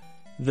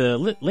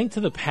Link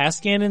to the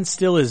Past Ganon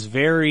still is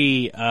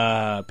very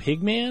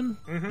Pigman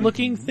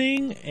looking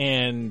thing,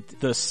 and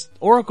the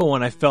Oracle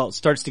one I felt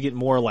starts to get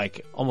more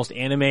like almost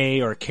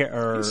anime or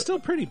he's still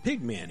pretty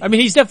Pigman. I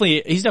mean, he's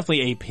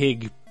definitely a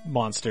pig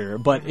monster,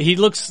 but he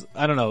looks,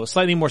 I don't know,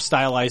 slightly more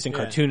stylized and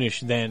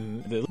cartoonish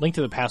than the Link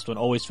to the Past one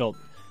always felt.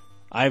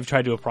 I've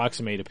tried to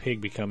approximate a pig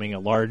becoming a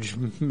large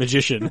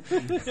magician.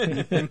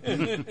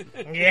 Ganon!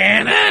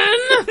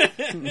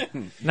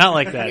 Not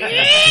like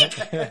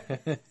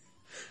that.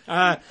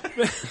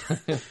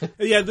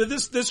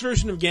 This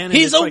version of Ganon...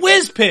 He's a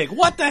whiz pig!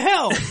 What the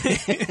hell?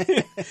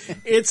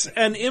 It's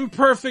an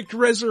imperfect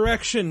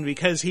resurrection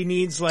because he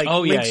needs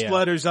Link's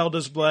blood or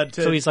Zelda's blood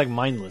to... So he's like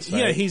mindless,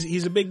 right? Yeah,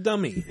 he's a big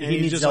dummy. And he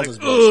he's needs just Zelda's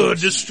like, blood.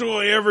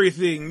 destroy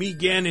everything. Me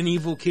Ganon,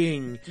 evil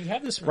king. Do you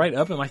have this sprite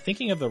up? Am I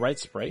thinking of the right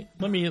sprite?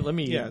 Let me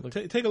look.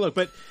 Take a look.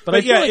 But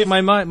I feel like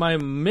my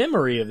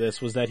memory of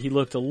this was that he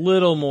looked a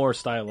little more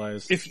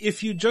stylized.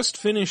 If you just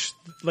finish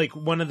like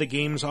one of the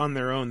games on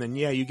their own, then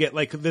you get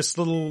like this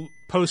little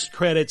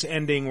post-credits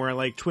ending where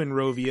like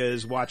Twinrovia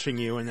is watching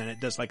you, and then it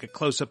does like a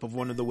close-up of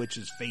one of the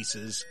witches'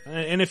 faces.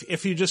 And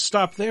if you just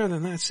stop there,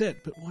 then that's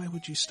it. But why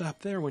would you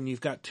stop there when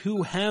you've got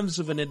 2 halves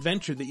of an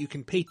adventure that you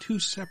can pay 2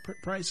 separate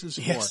prices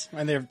for? Yes,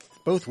 and they're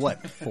both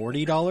what,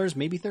 $40,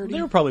 maybe $30?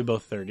 They were probably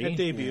both $30 at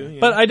debut. Yeah.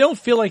 But I don't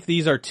feel like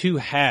these are 2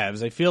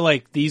 halves. I feel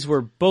like these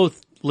were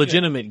both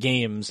legitimate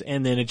games,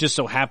 and then it just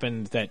so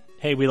happened that,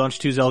 hey, we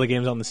launched 2 Zelda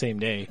games on the same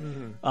day.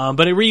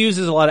 But it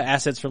reuses a lot of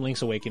assets from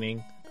Link's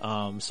Awakening,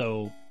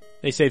 so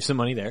they saved some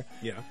money there.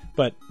 Yeah.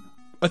 But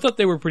I thought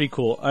they were pretty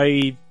cool.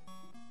 That's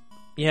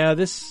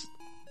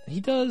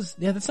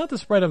not the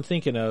sprite I'm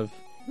thinking of.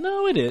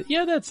 No, it is.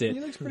 Yeah, that's it.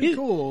 He looks pretty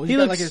cool. He's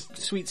got like a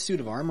sweet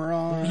suit of armor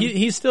on.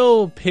 He's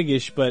still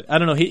piggish, but I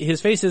don't know. His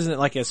face isn't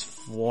like as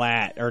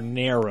flat or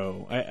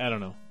narrow. I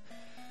don't know.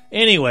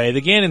 Anyway,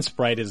 the Ganon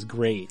sprite is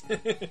great.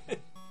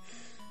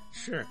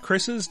 Sure.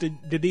 Chris's,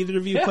 did either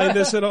of you play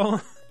this at all?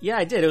 Yeah,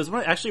 I did. It was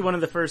actually one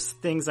of the first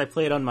things I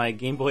played on my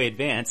Game Boy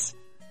Advance,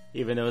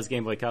 even though it was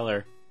Game Boy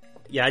Color.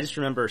 Yeah, I just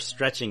remember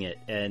stretching it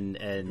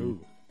and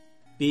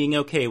being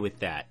okay with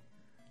that.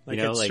 Like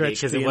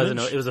because it wasn't.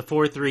 It was a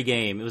 4-3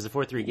 game. It was a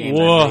 4-3 game.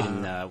 Whoa.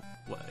 That I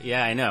played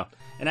yeah, I know,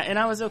 and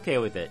I was okay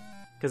with it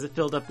because it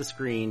filled up the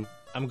screen.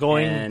 I'm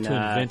going to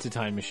invent a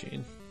time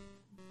machine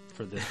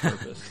for this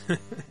purpose.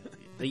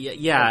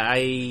 Yeah,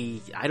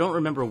 I don't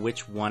remember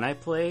which one I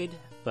played,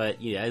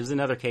 but yeah, it was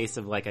another case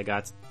of like I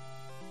got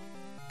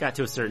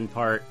to a certain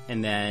part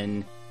and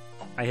then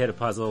I hit a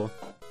puzzle,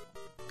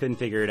 couldn't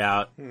figure it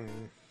out,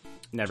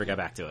 never got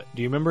back to it.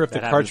 Do you remember if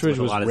the cartridge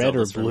was red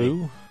or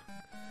blue?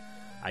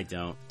 I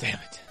don't. Damn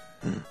it.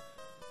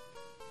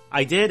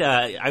 I did,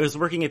 I was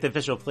working at the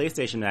official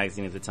PlayStation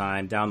magazine at the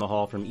time, down the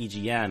hall from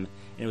EGM, and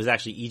it was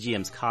actually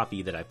EGM's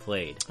copy that I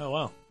played. Oh,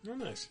 wow. Oh,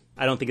 nice.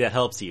 I don't think that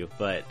helps you,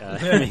 but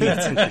maybe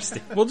it's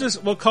interesting.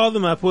 We'll call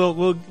them up.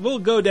 We'll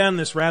go down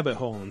this rabbit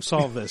hole and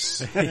solve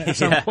this at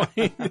some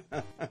point.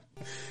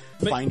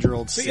 Find your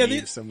old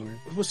save somewhere.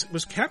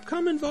 Was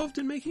Capcom involved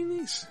in making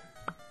these?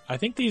 I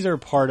think these are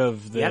part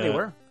of the... Yeah, they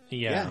were.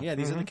 Yeah,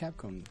 these are the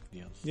Capcom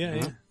deals.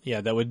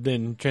 Yeah, that would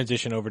then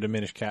transition over to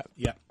Minish Cap.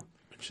 Yeah.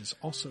 Which is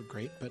also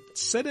great, but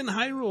set in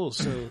Hyrule,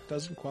 so it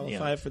doesn't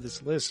qualify for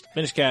this list.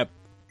 Minish Cap,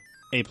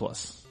 A+.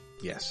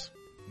 Yes,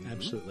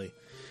 absolutely.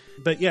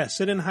 But yeah,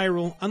 set in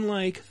Hyrule,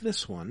 unlike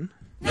this one.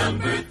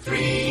 Number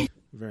 3.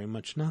 Very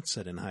much not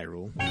set in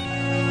Hyrule.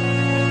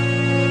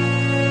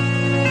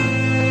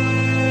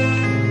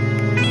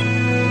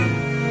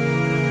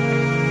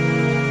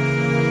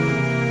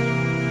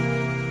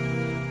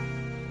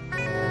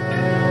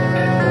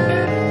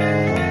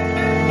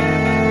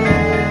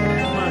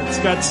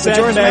 Got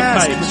sad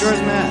bagpipes.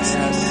 Majora's Mask.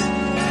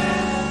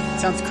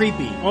 sounds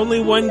creepy. Only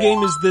one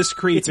game is this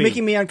creepy. It's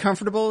making me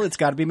uncomfortable. It's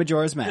got to be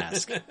Majora's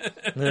Mask.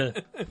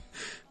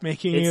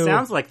 making It you.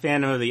 sounds like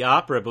Phantom of the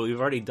Opera, but we've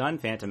already done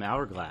Phantom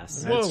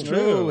Hourglass. That's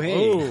true. Hey.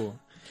 Oh.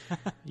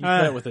 You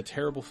met with a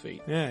terrible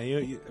fate.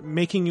 Yeah,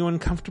 making you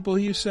uncomfortable.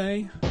 You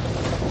say.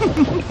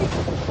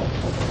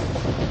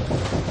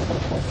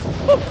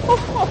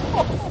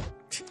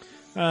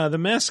 The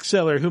mask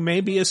seller, who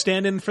may be a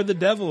stand-in for the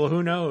devil,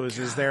 who knows,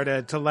 is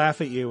there to laugh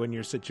at you in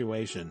your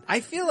situation. I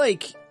feel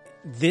like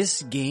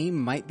this game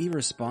might be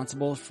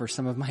responsible for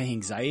some of my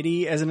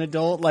anxiety as an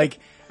adult. Like,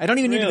 I don't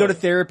even need to go to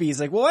therapy. He's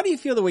like, well, why do you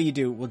feel the way you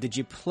do? Well, did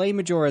you play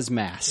Majora's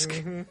Mask?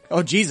 Mm-hmm.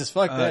 Oh, Jesus,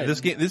 fuck that. This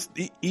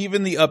game,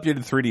 even the updated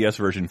 3DS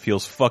version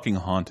feels fucking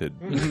haunted.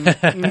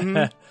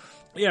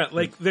 Yeah,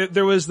 like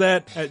there was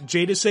that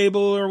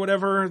J-Disable or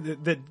whatever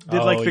that did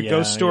like the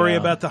ghost story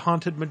about the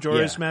haunted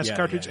Majora's Mask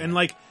cartridge, and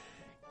like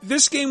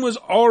this game was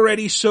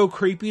already so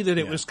creepy that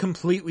it was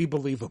completely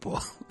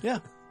believable. Yeah.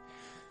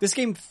 This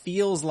game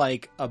feels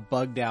like a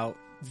bugged out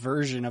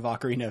version of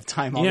Ocarina of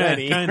Time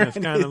already. Yeah,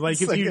 kind of. Like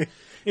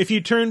if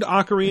you turned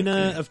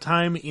Ocarina of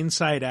Time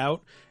inside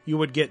out, you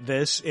would get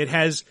this. It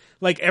has,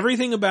 like,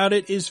 everything about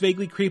it is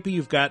vaguely creepy.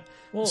 You've got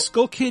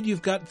Skull Kid,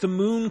 you've got the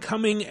moon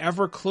coming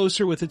ever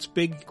closer with its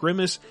big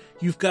grimace.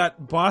 You've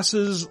got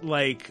bosses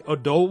like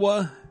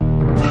Odolwa.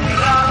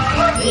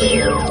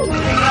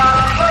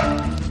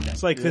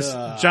 It's like this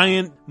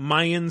giant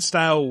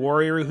Mayan-style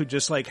warrior who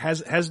just, like,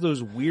 has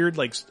those weird,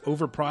 like,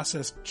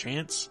 over-processed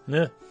chants.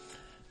 Yeah.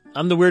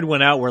 I'm the weird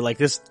one out where, like,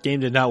 this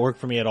game did not work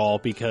for me at all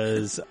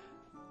because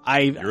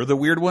You're the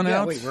weird one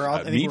out? Wait, we're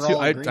all, Me too.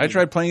 I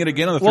tried playing it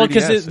again on the 3DS. Well,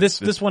 because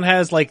this one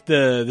has, like,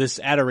 this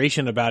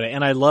adoration about it,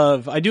 and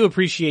I do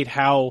appreciate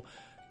how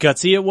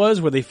gutsy it was,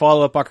 where they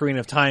follow up Ocarina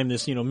of Time,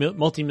 this, you know,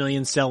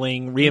 multi-million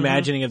selling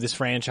reimagining of this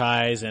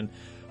franchise, and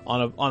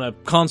on a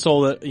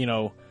console that, you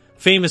know,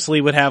 famously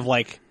would have,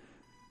 like,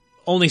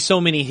 only so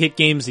many hit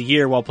games a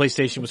year, while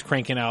PlayStation was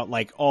cranking out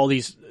like all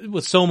these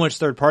with so much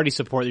third-party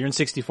support. Your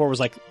N64 was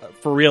like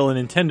for real a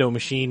Nintendo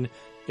machine.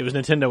 It was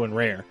Nintendo and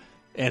Rare,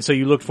 and so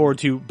you looked forward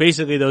to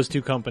basically those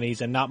two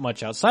companies and not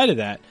much outside of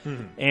that.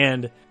 Mm-hmm.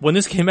 And when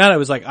this came out, I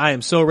was like, I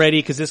am so ready,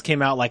 because this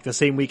came out like the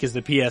same week as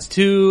the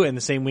PS2 and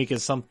the same week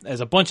as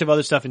a bunch of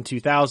other stuff in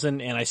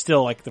 2000. And I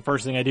still, like, the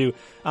first thing I do,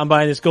 I'm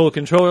buying this gold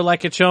controller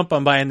like a chump.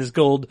 I'm buying this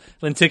gold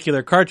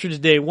lenticular cartridge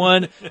day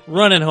one,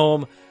 running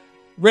home,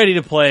 ready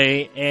to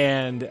play,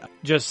 and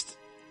just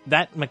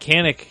that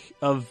mechanic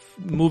of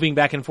moving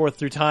back and forth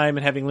through time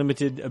and having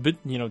limited, a bit,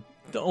 you know,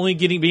 only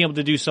being able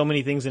to do so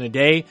many things in a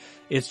day.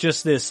 It's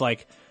just this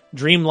like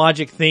dream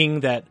logic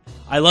thing that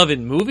I love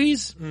in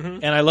movies,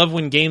 and I love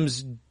when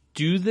games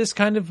do this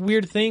kind of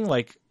weird thing,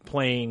 like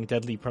playing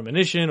Deadly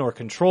Premonition or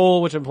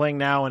Control, which I'm playing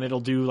now, and it'll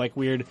do like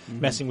weird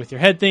messing with your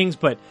head things.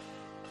 But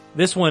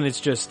this one,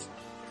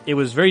 it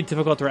was very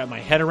difficult to wrap my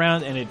head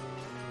around,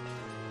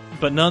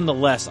 but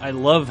nonetheless, I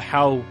love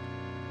how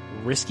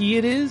risky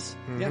it is.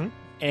 Mm-hmm.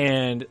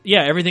 And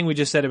yeah, everything we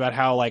just said about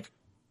how like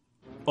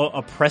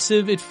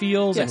oppressive it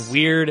feels and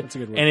weird. That's a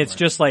good word and it's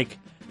just like,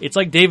 it's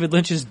like David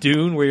Lynch's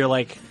Dune, where you're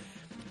like,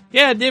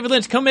 yeah, David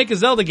Lynch, come make a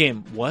Zelda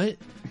game. What?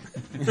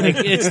 Like,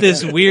 it's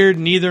this weird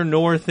neither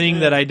nor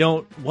thing that I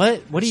don't,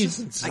 what do you,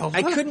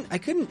 I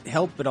couldn't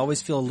help but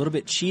always feel a little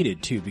bit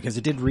cheated too, because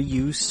it did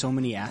reuse so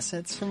many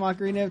assets from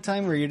Ocarina of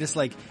Time, where you're just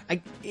like,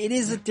 it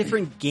is a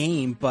different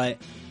game, but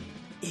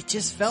it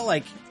just felt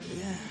like,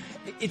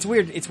 it's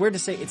weird. It's weird to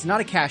say it's not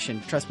a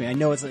cash-in. Trust me, I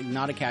know it's like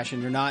not a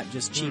cash-in. They're not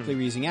just cheaply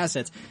reusing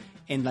assets.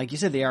 And like you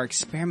said, they are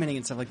experimenting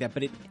and stuff like that.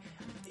 But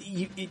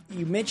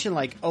you mentioned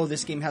like, oh,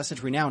 this game has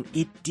such renown.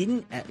 It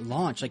didn't at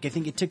launch. Like, I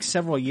think it took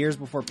several years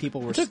before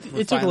people were.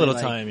 It took a little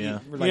time, yeah.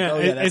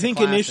 I think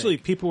initially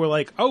people were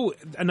like, "Oh,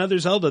 another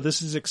Zelda.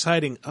 This is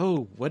exciting.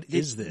 Oh, what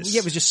is this?"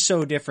 Yeah, it was just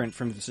so different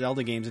from the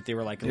Zelda games that they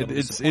were like,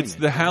 it's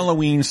the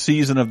Halloween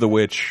season of the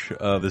witch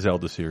of the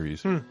Zelda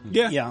series.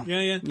 Yeah.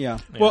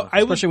 Well,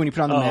 especially when you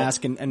put on the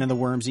mask and then the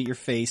worms eat your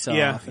face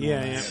off.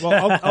 Yeah.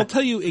 Well, I'll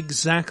tell you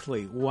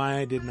exactly why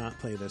I did not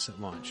play this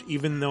at launch,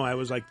 even though I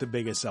was like the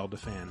biggest Zelda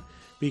fan.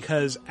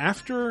 Because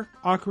after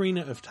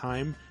Ocarina of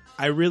Time,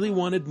 I really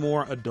wanted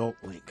more adult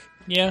Link.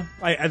 Yeah.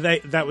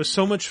 That was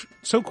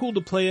so cool to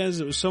play as.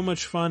 It was so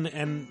much fun.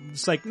 And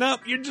it's like,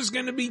 nope, you're just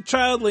going to be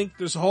Child Link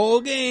this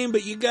whole game,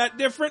 but you got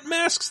different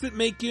masks that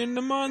make you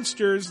into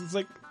monsters. It's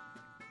like,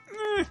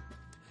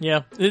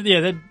 Yeah,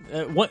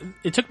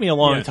 it took me a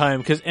long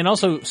time, and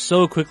also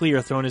so quickly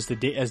you're thrown as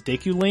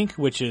Deku Link,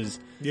 which is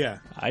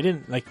I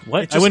didn't like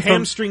what it just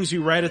hamstrings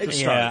you right at the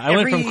start. Yeah, I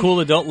went from cool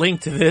adult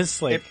Link to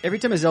this. Like every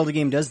time a Zelda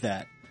game does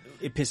that,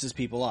 it pisses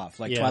people off.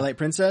 Like Twilight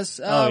Princess,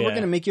 we're going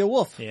to make you a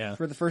wolf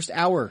for the first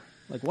hour.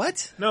 Like,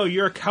 what? No,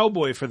 you're a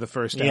cowboy for the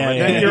first hour. Yeah,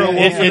 then you're a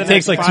wolf. It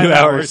takes like 2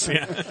 hours.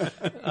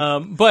 Yeah.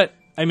 But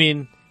I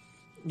mean,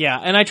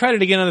 and I tried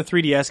it again on the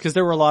 3DS because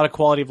there were a lot of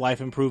quality of life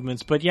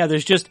improvements. But yeah,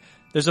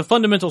 there's a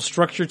fundamental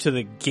structure to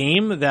the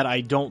game that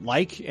I don't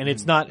like, and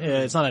it's not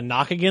a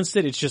knock against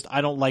it. It's just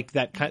I don't like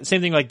that kind.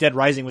 Same thing like Dead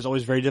Rising was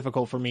always very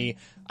difficult for me.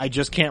 I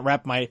just can't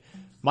wrap my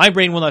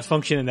brain will not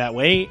function in that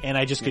way, and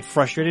I just get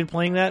frustrated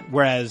playing that.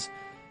 Whereas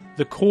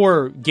the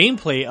core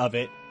gameplay of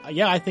it,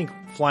 yeah, I think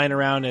flying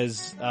around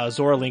as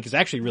Zora Link is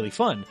actually really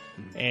fun.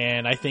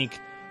 And I think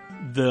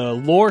the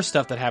lore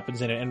stuff that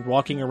happens in it and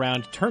walking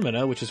around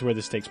Termina, which is where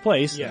this takes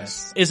place,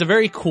 is a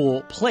very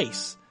cool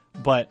place.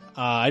 But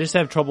I just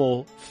have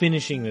trouble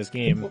finishing this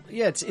game. Well,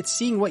 yeah, it's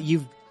seeing what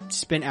you've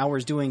spent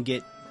hours doing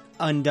get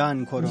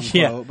undone, quote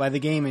unquote, by the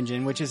game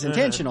engine, which is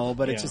intentional,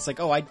 but it's just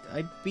like, oh, I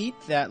beat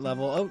that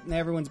level. Oh, now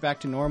everyone's back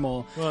to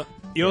normal. Well,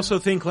 you also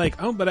think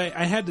like, oh, but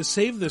I had to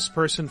save this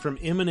person from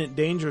imminent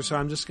danger, so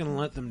I'm just going to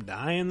let them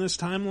die in this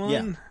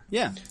timeline?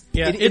 Yeah.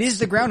 It is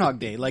the Groundhog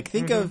Day. Like,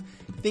 think of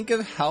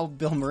how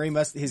Bill Murray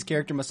his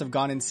character must have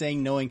gone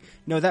insane knowing,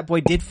 no, that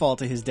boy did fall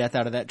to his death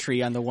out of that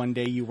tree on the one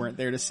day you weren't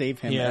there to save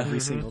him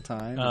every single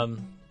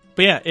time.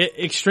 But yeah,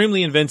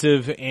 extremely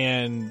inventive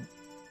and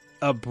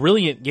a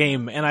brilliant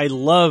game, and I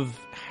love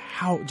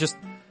how just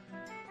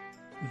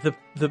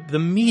the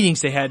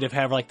meetings they had to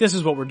have, like, this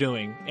is what we're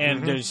doing,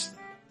 and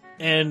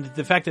and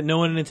the fact that no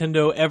one at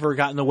Nintendo ever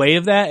got in the way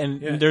of that,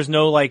 and there's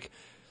no like,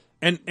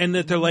 and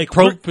that they're like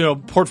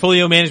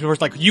portfolio management where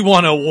it's like, you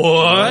want to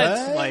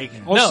what? Like,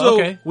 also,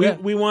 no, okay,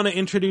 we want to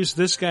introduce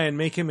this guy and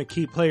make him a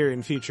key player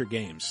in future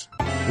games.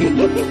 There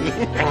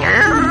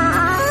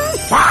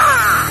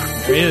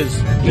he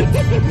is.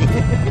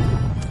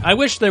 I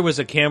wish there was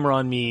a camera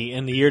on me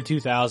in the year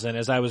 2000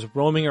 as I was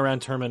roaming around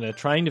Termina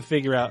trying to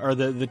figure out, or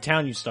the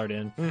town you start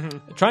in,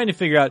 trying to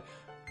figure out,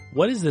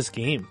 what is this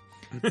game?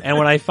 And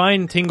when I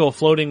find Tingle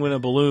floating with a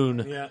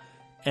balloon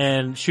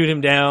and shoot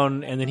him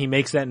down and then he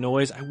makes that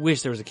noise, I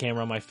wish there was a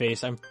camera on my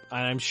face.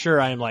 I'm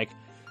sure I'm like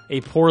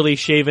a poorly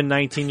shaven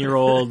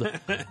 19-year-old,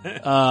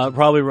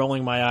 probably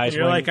rolling my eyes.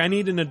 You're like, I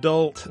need an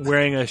adult.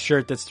 Wearing a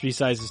shirt that's 3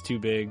 sizes too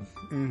big.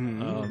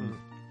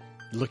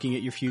 Looking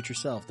at your future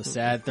self, the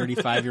sad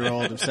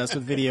 35-year-old obsessed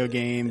with video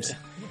games.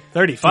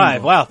 35.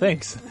 Tingle. Wow,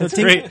 thanks. That's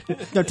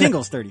great. No,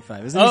 Tingle's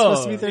 35. Isn't he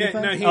supposed to be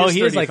 35? Yeah, no,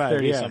 he is like 35,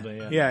 30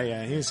 something.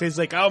 Yeah. He's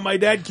like, oh, my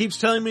dad keeps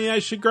telling me I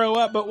should grow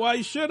up, but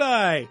why should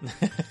I?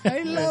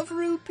 I love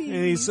rupees.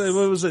 And he said,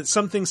 what was it?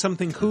 Something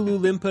Hulu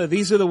Limpa.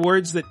 These are the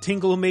words that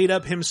Tingle made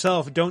up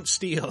himself. Don't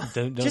steal.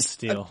 Don't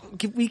steal.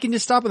 We can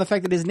just stop on the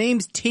fact that his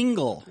name's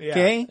Tingle.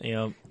 Okay.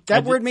 Yeah.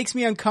 That word makes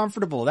me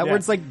uncomfortable. That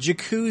word's like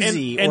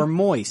jacuzzi or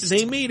moist.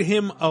 They made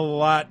him a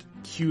lot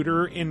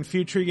cuter in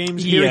future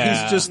games. Here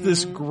he's just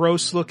this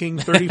gross-looking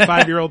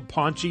 35-year-old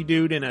paunchy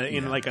dude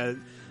in like a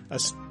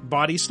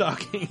body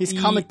stocking. He's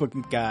comic book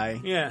guy.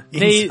 Yeah.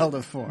 In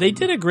Zelda form. They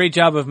did a great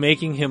job of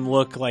making him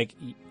look like,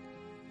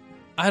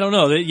 I don't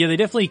know. They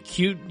definitely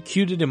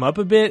cuted him up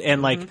a bit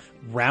and like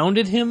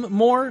rounded him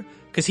more.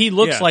 Because he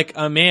looks like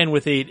a man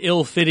with a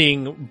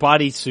ill-fitting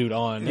bodysuit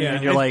on,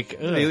 and you're like,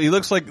 ugh. He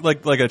looks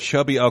like a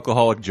chubby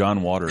alcoholic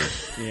John Waters.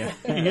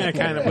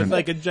 Kind of with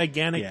like a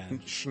gigantic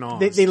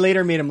schnoz. They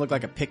later made him look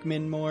like a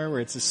Pikmin more, where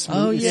it's a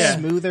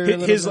smoother.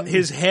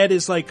 His head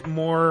is like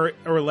more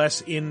or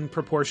less in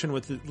proportion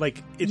with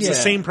it's the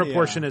same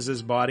proportion as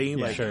his body. Yeah,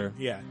 like, sure.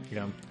 Yeah.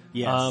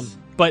 Yes.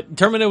 But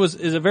Termina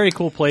is a very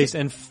cool place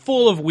and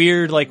full of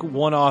weird, like,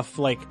 one-off,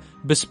 like,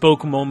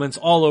 bespoke moments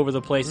all over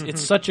the place.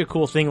 It's such a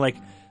cool thing. Like,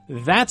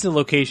 that's a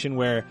location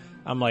where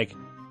I'm like,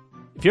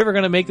 if you're ever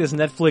going to make this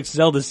Netflix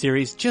Zelda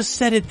series, just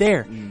set it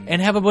there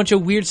and have a bunch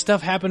of weird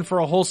stuff happen for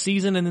a whole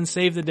season and then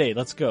save the day.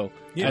 Let's go.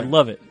 Yeah. I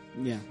love it.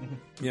 Yeah.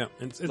 Yeah.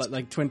 It's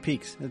like Twin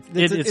Peaks.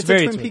 It's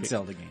very a Twin Peaks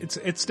Zelda game.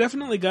 It's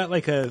definitely got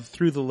like a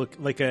through the look,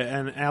 like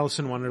an Alice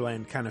in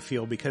Wonderland kind of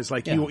feel, because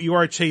like you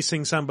are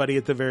chasing somebody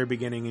at the very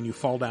beginning and you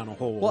fall down a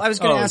hole. Well, I was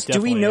going to ask,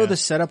 do we know the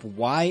setup?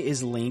 Why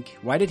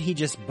did he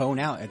just bone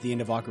out at the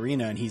end of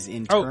Ocarina and he's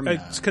in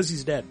Termina? It's because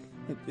he's dead.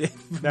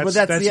 That's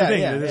the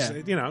thing. Yeah.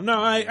 You know,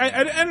 no,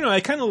 I don't know. I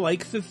kind of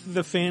like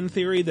the fan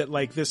theory that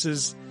like this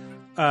is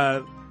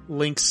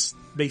Link's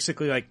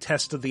basically like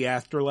test of the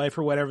afterlife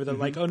or whatever. That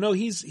like, oh no,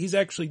 he's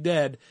actually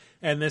dead,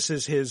 and this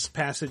is his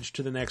passage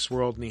to the next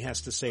world, and he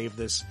has to save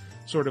this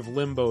sort of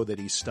limbo that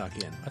he's stuck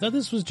in. I thought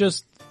this was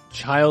just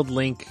Child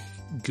Link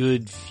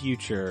good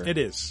future. It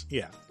is,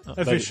 yeah.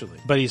 Officially,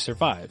 but he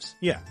survives.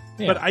 Yeah.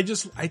 But I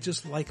just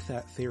like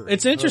that theory.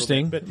 It's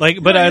interesting. But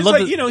I love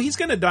like, he's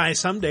going to die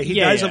someday. He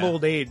dies of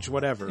old age,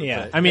 whatever.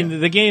 Yeah. But, I mean,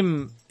 the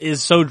game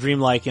is so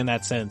dreamlike in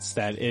that sense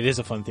that it is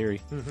a fun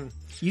theory.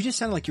 You just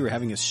sound like you were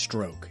having a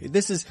stroke.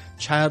 This is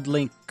Child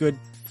Link good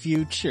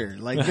future.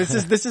 Like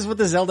this is what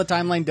the Zelda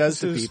timeline does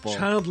to people.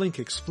 Child Link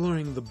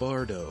exploring the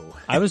Bardo.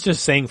 I was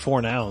just saying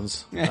 4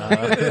 nouns.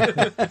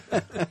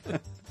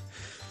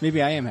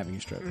 Maybe I am having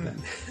a stroke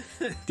then.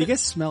 Do you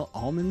guys smell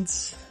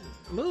almonds?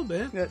 A little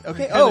bit.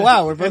 Okay. Oh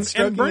wow, we're both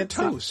stroking and burnt at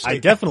toast. I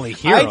definitely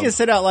hear I just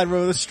said out loud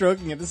we're both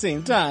stroking at the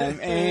same time.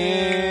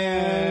 And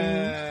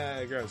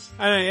gross.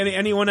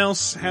 Anyone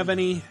else have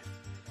any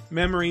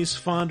memories,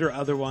 fond or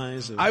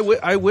otherwise? I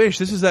wish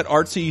this is that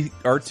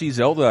artsy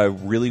Zelda. I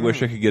really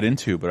wish I could get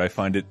into, but I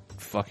find it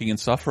fucking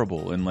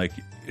insufferable and like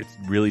it's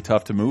really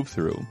tough to move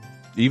through.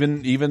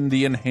 Even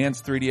the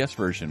enhanced 3DS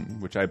version,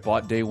 which I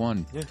bought day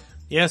one.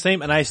 Yeah,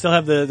 same. And I still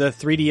have the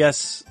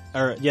 3DS,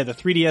 the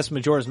 3DS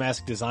Majora's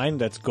Mask design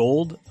that's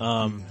gold,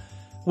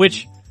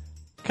 which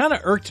kind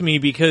of irked me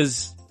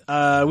because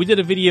we did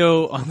a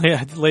video on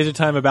Laser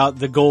Time about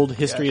the gold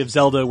history of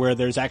Zelda, where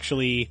there's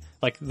actually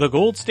like the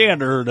gold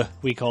standard,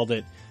 we called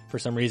it for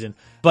some reason.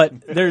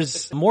 But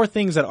there's more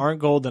things that aren't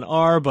gold than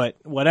are, but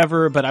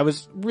whatever. But I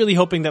was really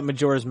hoping that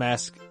Majora's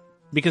Mask,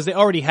 because they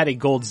already had a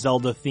gold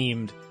Zelda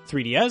themed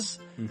 3DS,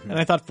 and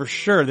I thought for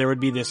sure there would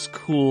be this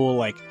cool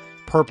like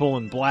purple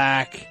and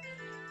black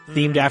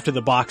themed after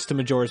the box to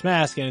Majora's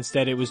Mask, and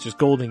instead it was just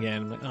gold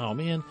again. I'm like, oh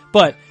man.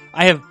 But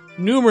I have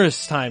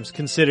numerous times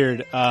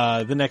considered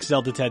the next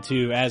Zelda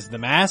tattoo as the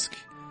mask.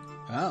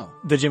 Oh.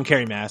 The Jim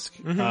Carrey mask.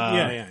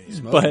 Yeah.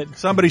 But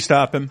Somebody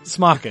stop him.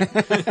 Smokin'.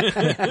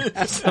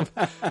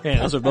 Man,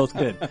 those are both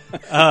good.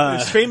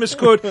 His famous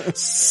quote,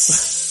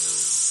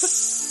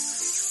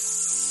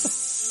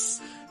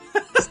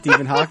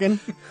 Stephen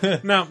Hawking?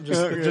 no,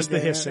 just the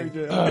hissing.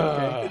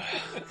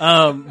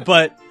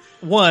 But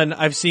one,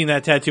 I've seen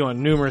that tattoo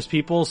on numerous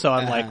people, so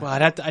I'm like,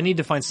 well, I need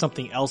to find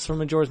something else from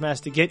Majora's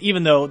Mask to get,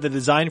 even though the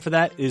design for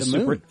that is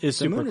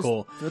super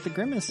cool. With the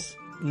grimace.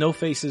 No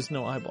faces,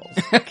 no eyeballs.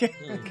 Okay.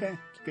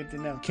 Good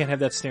to know. Can't have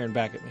that staring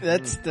back at me.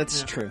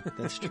 That's true.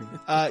 That's true.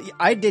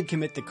 I did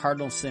commit the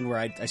cardinal sin where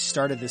I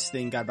started this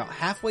thing, got about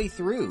halfway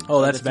through.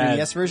 Oh, that's the 3DS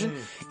bad. version.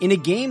 In a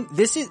game,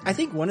 this is, I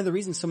think one of the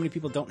reasons so many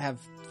people don't have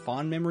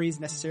fond memories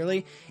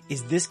necessarily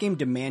is this game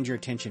demands your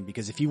attention,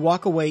 because if you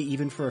walk away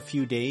even for a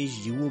few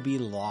days, you will be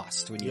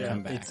lost when you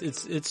come back.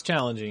 It's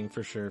challenging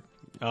for sure.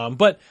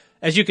 But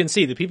as you can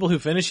see, the people who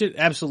finish it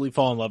absolutely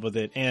fall in love with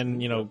it,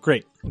 and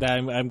great.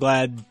 I'm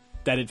glad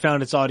that it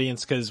found its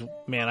audience, because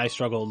man, I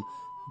struggled.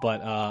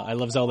 But I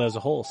love Zelda as a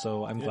whole,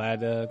 so I'm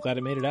glad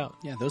it made it out.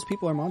 Yeah, those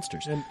people are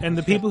monsters. And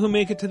the people who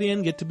make it to the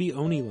end get to be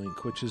Oni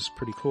Link, which is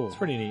pretty cool. It's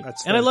pretty neat.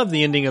 I love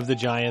the ending of the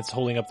giants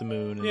holding up the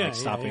moon and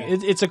stopping. Yeah.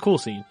 It's a cool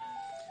scene.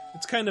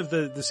 It's kind of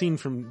the scene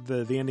from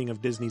the ending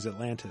of Disney's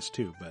Atlantis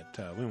too, but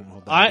we won't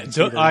hold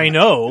that. I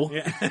know.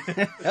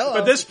 Yeah.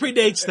 But this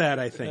predates that,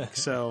 I think.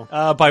 So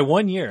by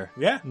 1 year.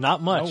 Yeah,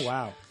 not much. Oh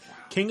wow,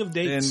 King of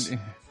Dates.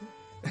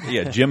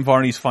 Yeah, Jim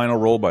Varney's final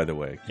role, by the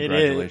way.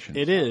 Congratulations.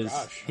 It is.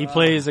 He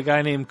plays a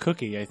guy named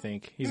Cookie, I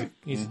think. He's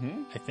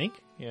I think.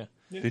 Yeah.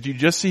 Did you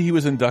just see he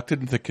was inducted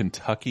into the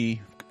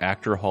Kentucky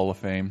Actor Hall of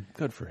Fame?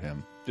 Good for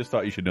him. Just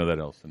thought you should know that,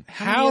 Elson.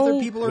 How many other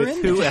people are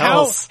in there?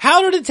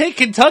 How did it take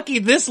Kentucky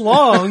this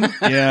long?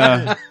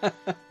 Yeah.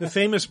 The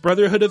famous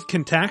Brotherhood of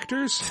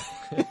Contactors?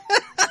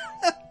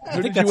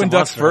 Who did you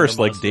induct first?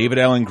 Like David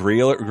Allen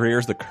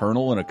Greer's the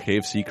Colonel in a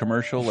KFC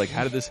commercial? Like,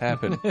 how did this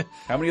happen?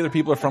 How many other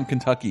people are from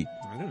Kentucky?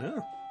 I don't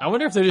know. I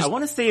wonder if they're just... I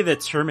want to say the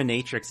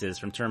Terminatrix is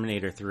from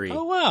Terminator 3.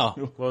 Oh, wow.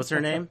 What was her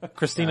name?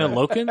 Christina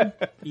Loken?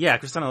 Yeah,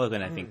 Christina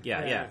Loken, I think.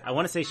 Yeah. I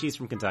want to say she's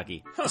from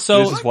Kentucky. So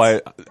this is why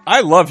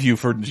I love you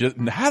for just...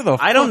 How the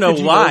fuck I don't know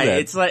did you why. know that?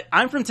 It's like,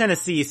 I'm from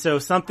Tennessee, so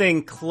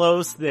something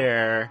close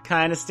there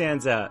kind of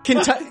stands out.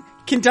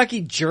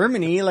 Kentucky,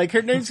 Germany. Like,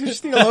 her name's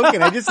Christina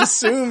Loken. I just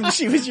assumed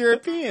she was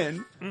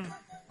European.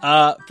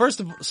 First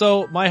of all,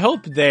 so my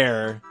hope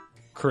there,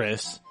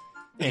 Chris,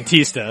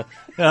 Antista,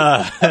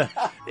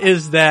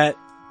 is that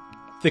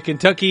the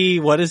Kentucky,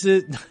 what is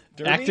it?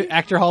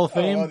 Actor Hall of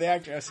Fame? Oh, the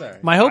actor. Sorry.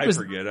 My hope I is...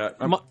 forget it.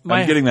 I'm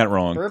getting that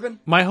wrong. Bourbon?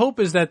 My hope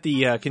is that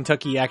the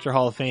Kentucky Actor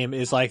Hall of Fame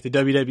is like the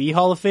WWE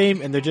Hall of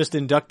Fame, and they're just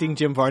inducting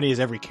Jim Varney as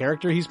every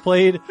character he's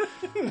played.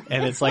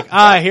 And it's like,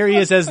 here he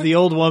is as the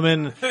old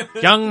woman.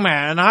 Young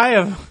man,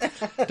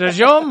 does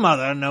your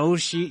mother know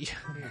she...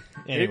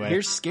 Anyway.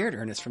 Here's Scared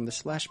Ernest from the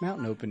Splash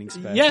Mountain opening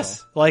special.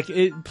 Yes,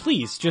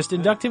 please, just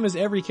induct him as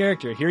every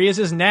character. Here he is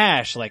as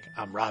Nash, like,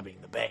 I'm robbing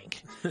the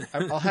bank.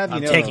 I'll have you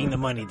I'm know, taking the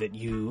money that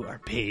you are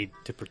paid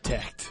to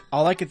protect.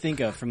 All I could think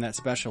of from that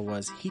special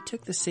was he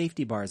took the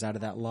safety bars out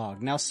of that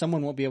log. Now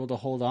someone won't be able to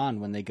hold on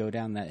when they go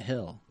down that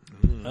hill.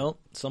 Well,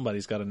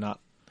 somebody's got to not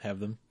have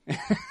them.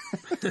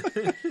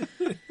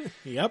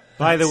 Yep.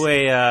 By the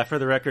way, for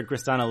the record,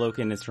 Christina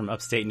Loken is from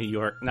upstate New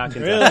York, not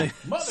Kentucky.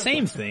 Really?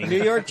 Same thing.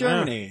 New York,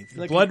 Germany.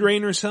 Like Blood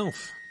Rain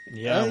herself.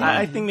 Yeah.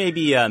 I think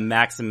maybe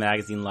Maxim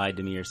Magazine lied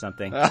to me or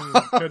something.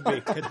 Could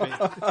be.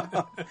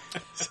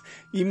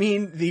 You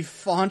mean the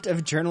font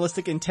of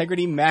journalistic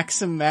integrity,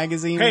 Maxim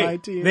Magazine, Hey,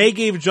 lied to you? they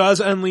gave Jaws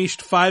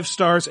Unleashed 5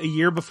 stars a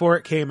year before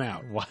it came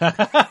out. Well,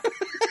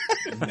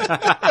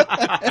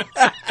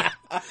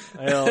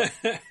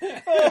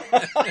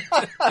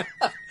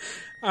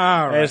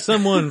 All right. as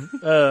someone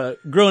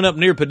growing up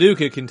near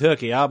Paducah,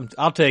 Kentucky,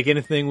 I'll take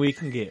anything we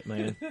can get,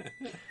 man.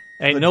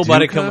 Ain't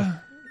nobody coming.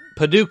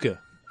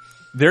 Paducah.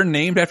 They're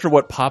named after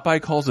what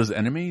Popeye calls his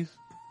enemies?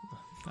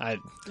 Never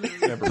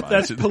mind.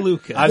 That's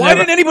Palooka. Why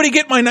didn't anybody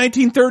get my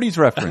 1930s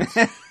reference?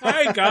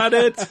 I got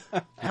it.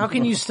 How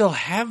can you still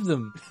have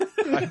them?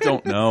 I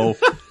don't know.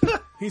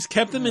 He's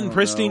kept them in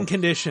pristine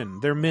condition.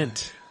 They're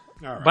mint.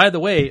 All right. By the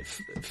way,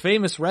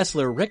 famous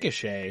wrestler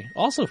Ricochet,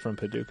 also from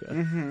Paducah.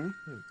 Mm-hmm.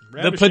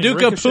 The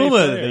Paducah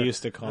Puma, they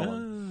used to call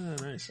him.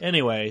 Nice.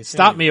 Anyway,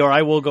 stop me or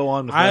I will go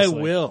on with I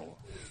wrestling. will.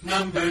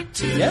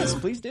 Yes,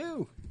 please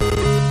do.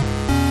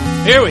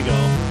 Here we go.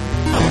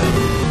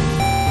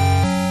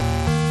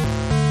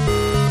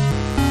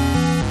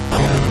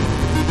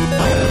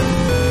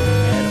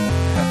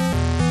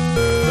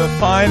 The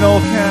final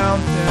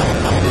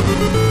countdown.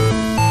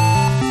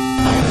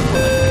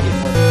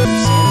 ready for the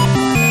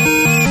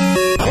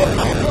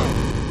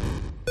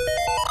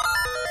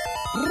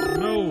Sandman.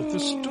 No, the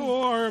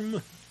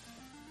storm.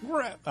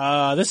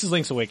 This is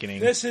Link's Awakening.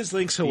 This is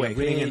Link's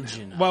Awakening. And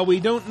original. while we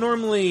don't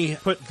normally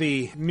put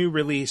the new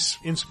release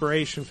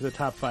inspiration for the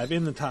top 5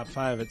 in the top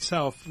 5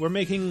 itself, we're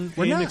making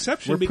an not.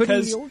 exception We're putting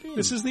because the old game.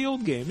 this is the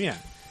old game, yeah.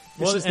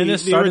 This Well, is and the,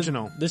 this the started-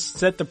 original. This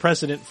set the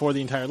precedent for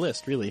the entire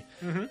list, really.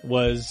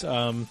 Was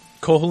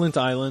Koholint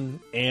Island,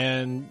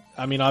 and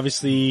I mean,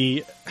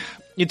 obviously,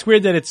 it's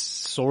weird that it's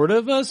sort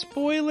of a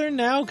spoiler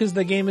now because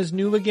the game is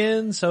new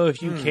again. So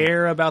if you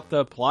care about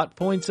the plot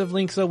points of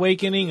Link's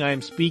Awakening,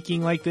 I'm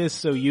speaking like this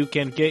so you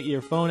can get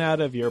your phone out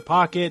of your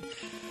pocket.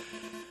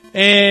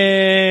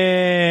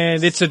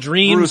 And it's a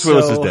dream. Bruce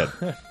Willis so- is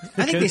dead.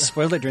 I think they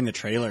spoiled it during the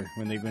trailer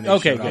when they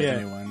Okay, showed off good.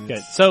 the new one.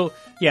 Good. So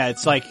yeah,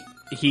 it's like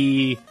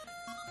his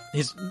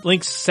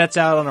Link sets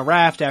out on a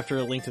raft after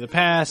A Link to the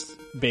Past.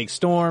 Big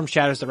storm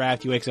shatters the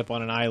raft. He wakes up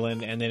on an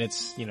island, and then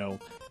it's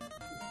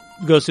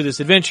goes through this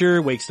adventure,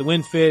 wakes the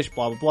windfish,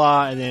 blah blah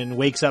blah, and then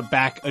wakes up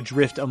back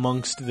adrift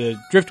amongst the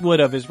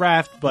driftwood of his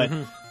raft, but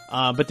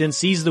then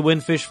sees the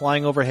windfish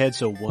flying overhead.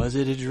 So was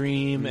it a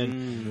dream?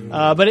 And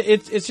but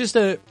it's just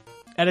at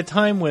a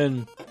time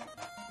when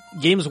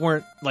games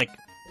weren't like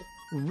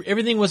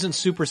everything wasn't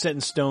super set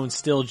in stone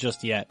still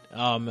just yet.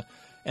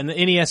 And the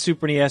NES,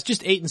 Super NES,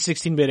 just 8 and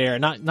 16-bit era,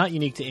 not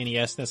unique to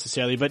NES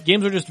necessarily, but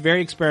games were just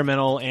very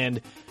experimental and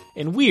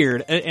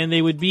weird, and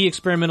they would be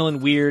experimental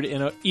and weird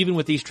even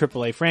with these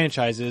AAA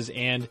franchises.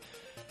 And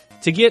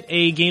to get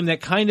a game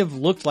that kind of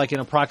looked like an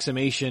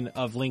approximation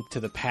of Link to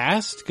the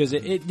Past, because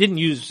it didn't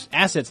use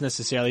assets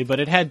necessarily,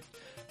 but it had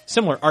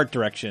similar art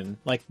direction,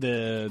 like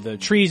the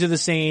trees are the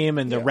same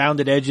and the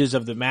rounded edges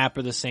of the map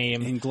are the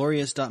same.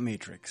 Inglorious dot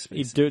matrix.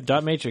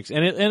 Dot matrix,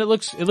 and it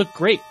looked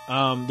great. The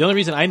only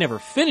reason I never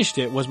finished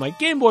it was my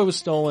Game Boy was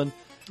stolen,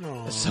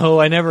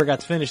 so I never got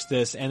to finish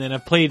this. And then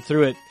I've played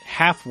through it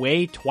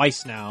halfway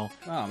twice now,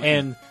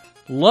 and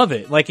love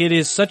it. Like it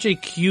is such a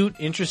cute,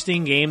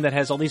 interesting game that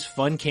has all these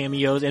fun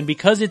cameos, and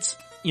because it's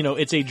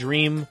it's a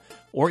dream,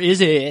 or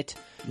is it?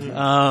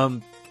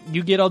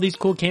 You get all these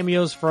cool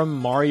cameos from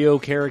Mario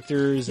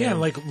characters. Yeah,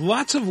 and like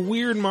lots of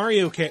weird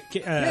Mario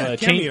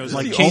cameos.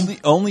 like the chain-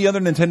 only other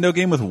Nintendo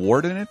game with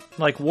Wart in it?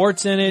 like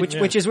warts in it.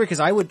 Which is weird because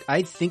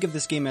I think of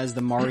this game as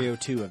the Mario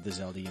 2 of the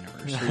Zelda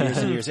universe for years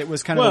and years. It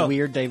was kind of a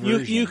weird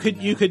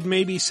diversion. You could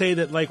maybe say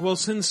that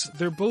since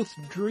they're both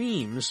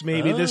dreams,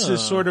 maybe this is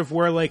sort of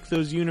where like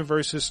those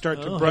universes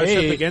start to brush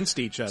up against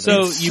each other.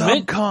 So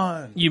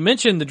Subcon. you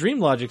mentioned the Dream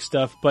Logic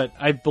stuff, but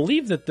I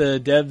believe that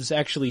the devs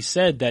actually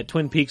said that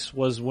Twin Peaks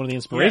was one of the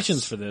inspirations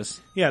for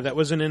this. yeah, that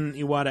was in an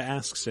Iwata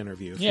Asks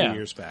interview a few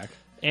years back.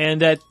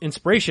 And that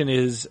inspiration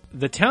is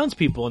the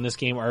townspeople in this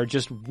game are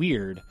just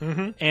weird,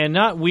 and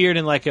not weird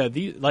in like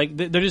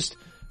they're just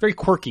very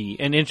quirky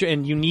and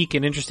unique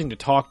and interesting to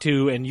talk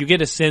to, and you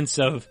get a sense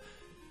of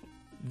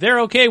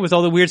they're okay with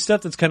all the weird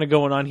stuff that's kind of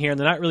going on here, and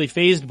they're not really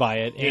fazed by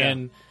it,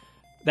 and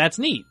that's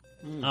neat.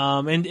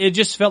 And it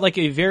just felt like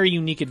a very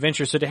unique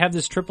adventure. So to have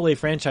this AAA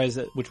franchise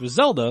which was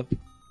Zelda,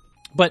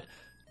 but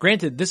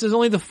granted, this is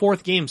only the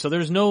 4th game, so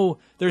there's no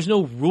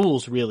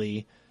rules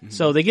really.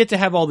 So they get to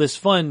have all this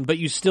fun, but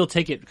you still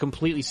take it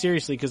completely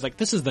seriously because like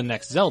this is the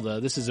next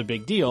Zelda, this is a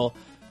big deal.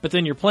 But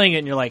then you're playing it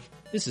and you're like,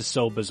 this is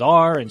so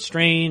bizarre and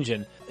strange,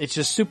 and it's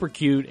just super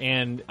cute.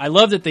 And I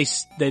love that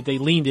they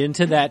leaned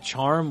into that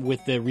charm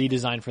with the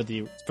redesign for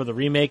the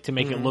remake to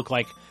make it look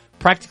like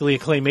practically a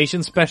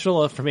claymation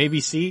special from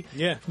ABC.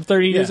 Yeah. From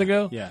 30 years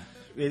ago. Yeah.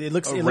 It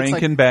looks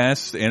Rankin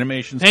Bass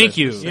animation. Thank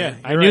you. special. Yeah,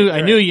 I you're knew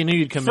right.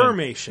 you'd come in.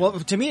 Formation. Well,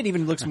 to me, it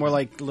even looks more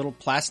like little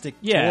plastic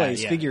Yeah,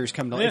 toys, yeah. figures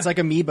come to life. Yeah. It's like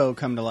Amiibo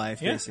come to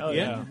life, Yeah.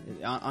 basically. Oh,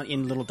 yeah.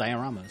 In little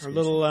dioramas. Or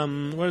little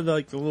what are the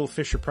little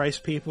Fisher Price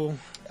people?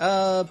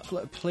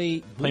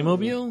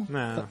 Playmobil?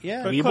 Nah,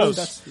 Yeah. but Weebles?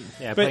 close.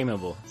 Yeah, But-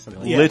 Playmobil.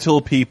 Something like Yeah.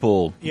 Little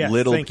people. Yeah,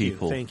 little thank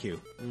people. You, thank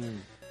you.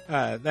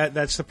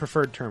 That's the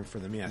preferred term for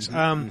them. Yes.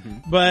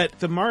 But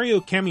the Mario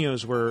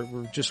cameos were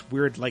just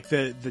weird. Like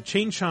the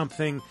Chain Chomp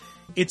thing.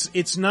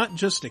 It's not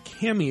just a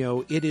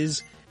cameo. It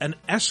is an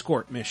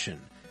escort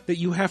mission that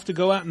you have to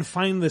go out and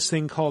find this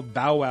thing called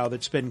Bow Wow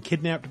that's been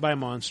kidnapped by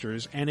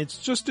monsters, and it's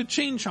just a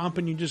chain chomp,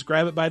 and you just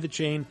grab it by the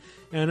chain,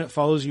 and it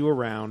follows you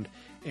around,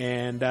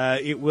 and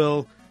it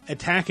will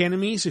attack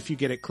enemies if you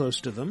get it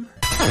close to them.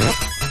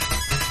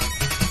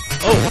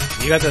 Oh,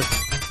 you got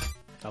the...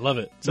 I love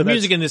it. So The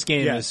music that's- in this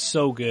game yeah. is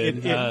so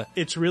good.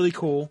 It's really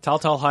cool.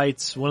 Tal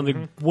Heights, one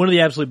of the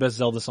absolute best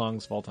Zelda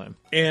songs of all time.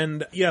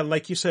 And yeah,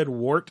 like you said,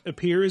 Wart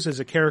appears as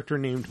a character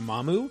named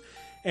Mamu,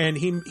 and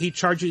he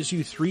charges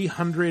you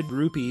 300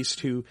 rupees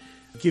to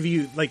give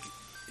you, like,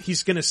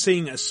 he's gonna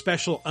sing a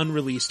special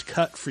unreleased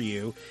cut for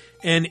you,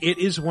 and it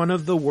is one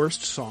of the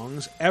worst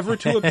songs ever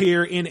to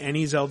appear in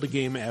any Zelda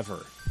game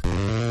ever.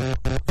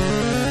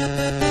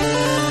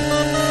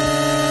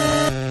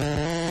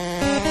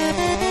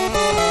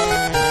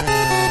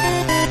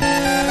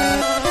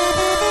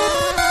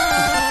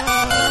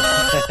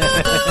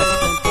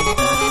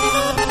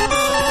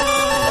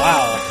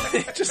 Wow.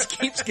 It just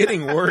keeps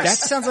getting worse. That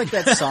sounds like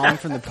that song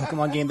from the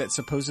Pokemon game that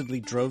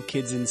supposedly drove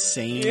kids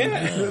insane.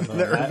 Yeah.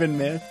 The urban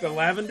myth. The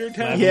Lavender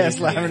Town? Yes,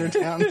 Lavender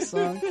Town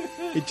song.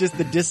 It just,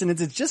 the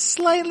dissonance is just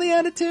slightly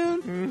out of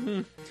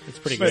tune. It's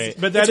pretty great.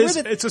 But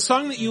it's a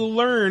song that you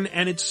learn,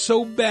 and it's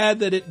so bad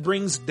that it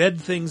brings dead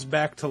things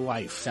back to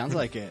life. Sounds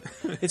like it.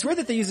 It's weird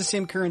that they use the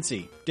same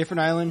currency.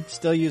 Different island,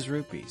 still use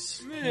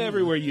rupees.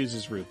 Everywhere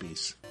uses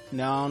rupees.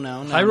 No.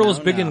 Hyrule's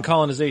big in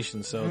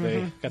colonization, so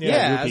they got that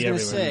Yeah, rupee I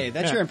was going to everywhere. say,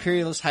 that's your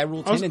imperialist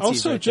Hyrule tendencies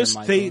Also, right just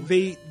there,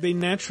 Michael. they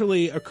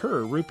naturally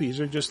occur. Rupees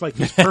are just like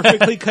these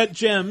perfectly cut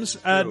gems.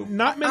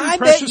 Not many I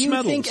precious bet you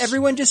metals. think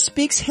everyone just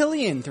speaks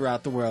Hylian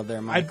throughout the world there,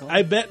 Michael.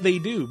 I bet they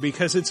do,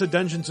 because it's a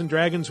Dungeons and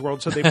Dragons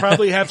world, so they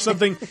probably have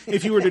something,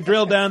 if you were to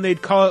drill down,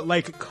 they'd call it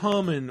like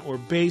common or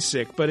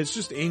basic, but it's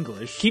just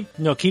English.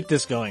 Keep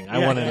this going.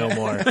 I want to know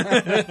more.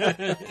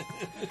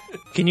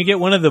 Can you get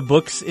one of the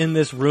books in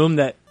this room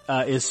that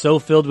is so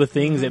filled with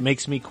things it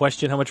makes me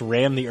question how much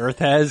RAM the Earth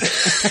has?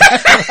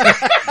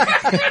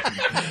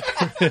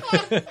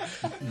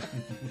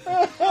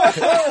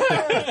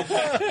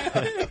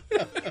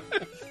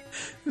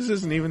 This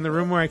isn't even the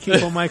room where I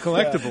keep all my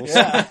collectibles.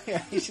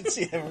 yeah, you should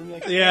see that room.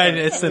 Yeah,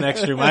 it's the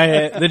next room.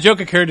 The joke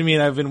occurred to me,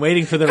 and I've been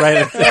waiting for the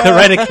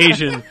right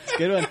occasion. It's a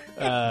good one.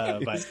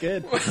 But It's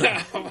good.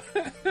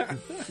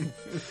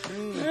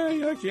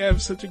 You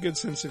have such a good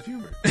sense of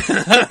humor.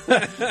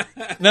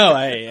 no,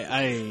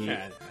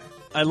 I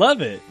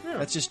love it.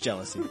 That's just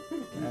jealousy.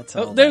 That's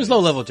all. There's that low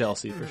is. level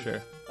jealousy for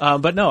sure.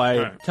 But no,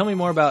 right. Tell me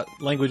more about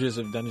languages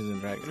of Dungeons and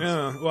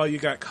Dragons. Well, you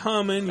got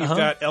Common, you've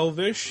got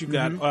Elvish, you've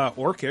got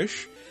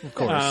Orcish. Of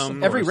course.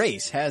 Every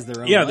race has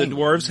their own. Yeah, language. the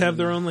dwarves have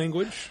their own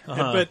language.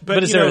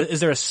 But is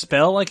there a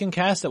spell I can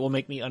cast that will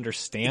make me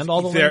understand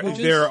all the languages?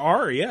 There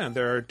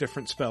are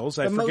different spells.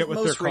 I forget what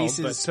they're most called.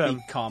 races But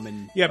speak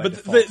common. yeah, by but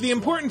default the as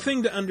important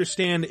thing to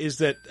understand is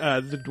that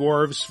the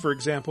dwarves, for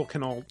example,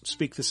 can all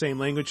speak the same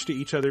language to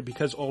each other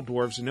because all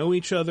dwarves know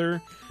each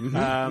other.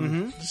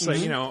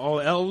 So all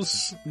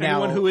elves, Now,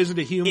 anyone who isn't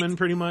a human,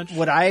 pretty much.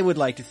 What I would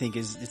like to think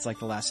is it's like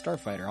the Last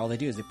Starfighter. All they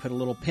do is they put a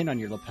little pin on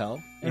your lapel,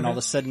 and all of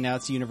a sudden now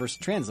it's a universal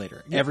translator.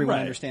 Everyone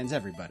understands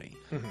everybody.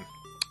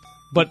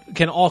 But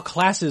can all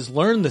classes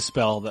learn the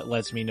spell that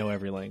lets me know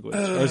every language?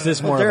 Or is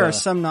this more There of are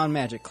some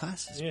non-magic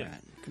classes, Yeah.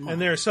 Brad. Come on.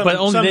 And there are some, But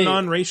only some they-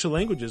 non-racial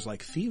languages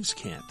like thieves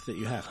can't that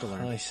you have to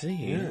learn. I see.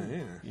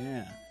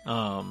 Yeah.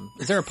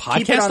 Is there a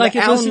Keep it podcast on I the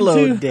can listen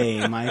download to?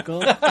 day,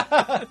 Michael.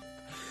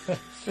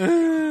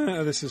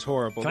 This is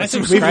horrible. Can I That's-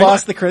 subscribe? We've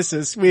lost the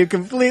Chris's. We've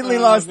completely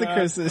lost the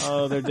Chris's.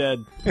 Oh, they're dead.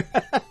 You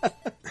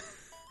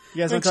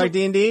guys want to talk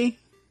D&D?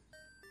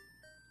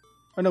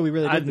 Oh no, we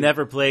really I've did.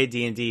 never played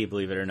D&D,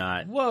 believe it or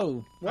not.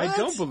 Whoa. I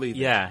don't believe it.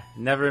 Yeah,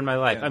 never in my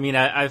life. Yeah. I mean,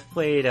 I've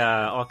played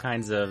all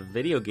kinds of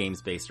video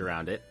games based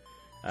around it.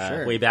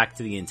 Sure. Way back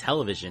to the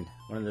Intellivision.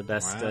 One of the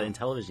best Wow.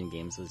 Intellivision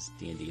games was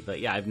D&D. But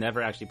yeah, I've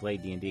never actually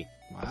played D&D.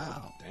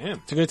 Wow. Damn.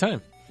 It's a good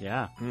time.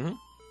 Yeah.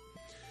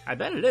 I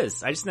bet it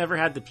is. I just never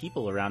had the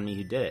people around me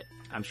who did it.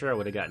 I'm sure I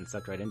would have gotten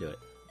sucked right into it.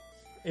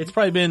 It's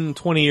probably been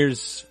 20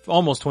 years,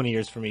 almost 20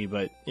 years for me,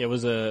 but it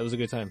was a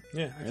good time.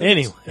 Yeah.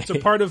 Anyway. It's a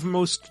part of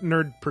most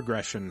nerd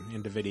progression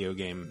into video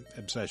game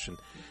obsession.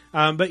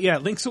 But yeah,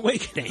 Link's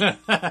Awakening.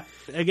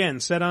 Again,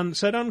 set on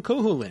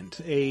Koholint,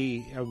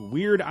 a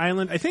weird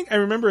island. I think I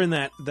remember in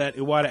that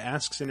Iwata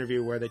Asks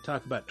interview where they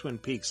talk about Twin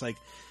Peaks, like,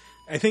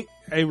 I think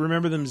I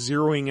remember them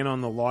zeroing in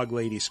on the log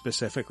lady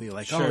specifically,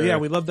 like, oh yeah,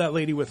 we love that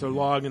lady with her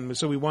log, and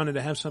so we wanted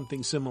to have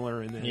something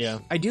similar in this. Yeah.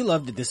 I do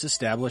love that this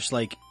established,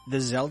 like, the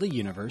Zelda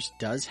universe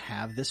does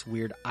have this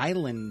weird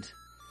island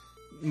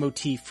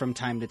motif from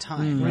time to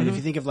time, right? If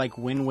you think of, like,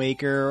 Wind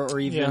Waker or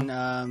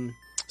even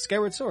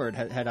Skyward Sword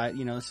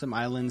had some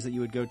islands that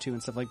you would go to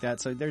and stuff like that.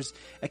 So there's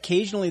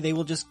occasionally they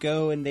will just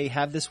go and they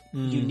have this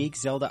unique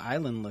Zelda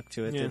island look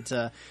to it. Yeah.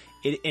 That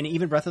and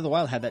even Breath of the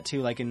Wild had that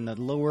too, like in the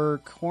lower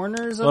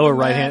corners. Of Lower the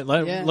right map.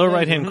 hand, lower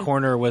right hand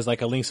corner was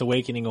like a Link's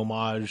Awakening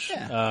homage,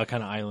 Yeah.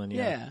 kind of island.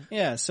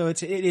 Yeah. So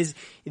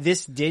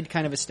this did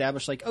kind of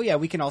establish like, oh yeah,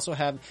 we can also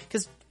have,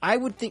 because I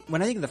would think,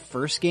 when I think of the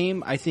first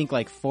game, I think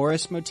like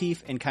forest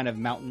motif and kind of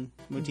mountain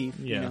motif,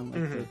 Yeah.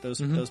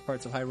 those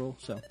parts of Hyrule.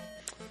 So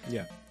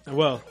Yeah.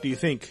 Well, do you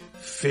think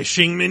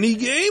fishing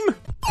minigame?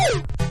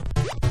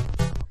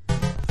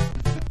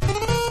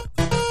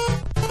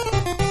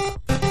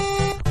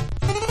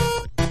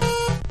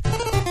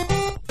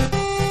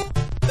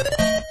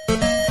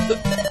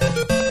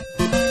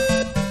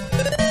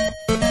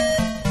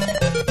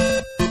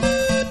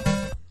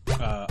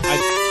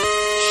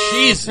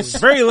 Jesus,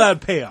 very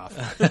loud payoff.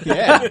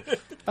 yeah,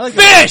 I like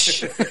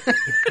Fish!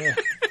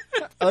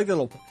 I like the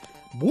little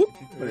whoop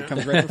when it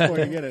comes right before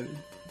you get it.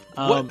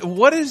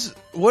 What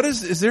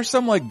is there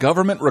some like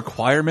government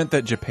requirement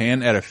that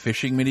Japan add a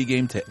fishing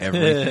minigame to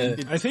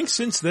everything? I think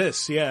since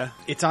this, yeah.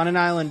 It's on an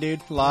island,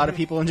 dude. A lot of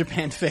people in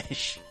Japan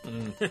fish.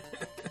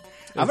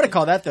 I'm gonna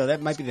call that though.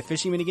 That might be the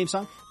fishing minigame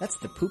song. That's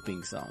the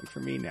pooping song for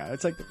me now.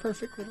 It's like the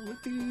perfect little.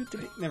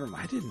 Never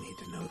mind. I didn't need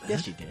to know that.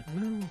 Yes, you did.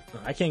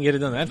 I can't get it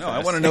done that No, fast.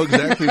 I want to know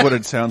exactly what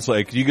it sounds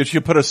like. You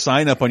should put a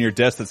sign up on your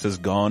desk that says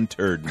 "Gone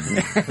Turd."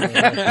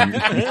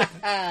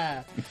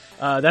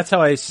 That's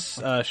how I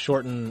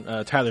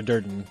shorten Tyler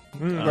Durden.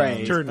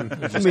 Right.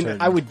 Turden. I mean,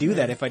 I would do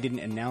that if I didn't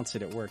announce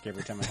it at work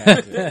every time I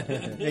had to.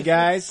 Hey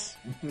guys,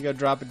 I'm gonna go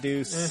drop a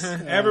deuce.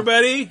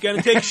 Everybody,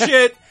 gonna take a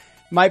shit.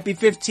 Might be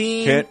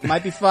 15, Can't-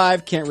 might be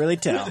 5, can't really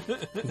tell.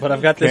 But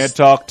I've got this. Can't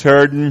talk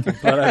turdin.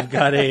 But I've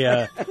got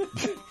a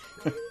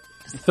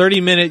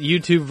 30-minute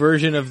YouTube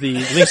version of the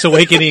Link's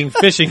Awakening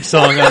fishing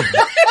song.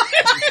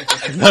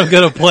 I'm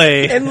gonna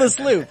play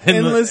Endless loop.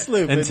 Endless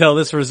loop. until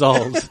this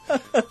resolves.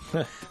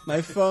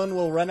 My phone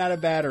will run out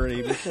of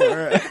battery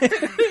before.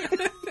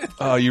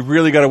 Oh, you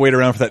really got to wait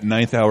around for that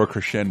 9th hour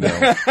crescendo.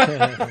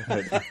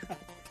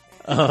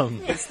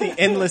 It's the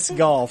endless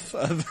golf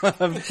of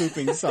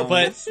pooping songs.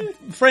 But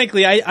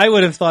frankly, I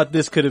would have thought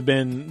this could have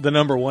been the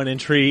number one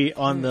entry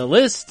on the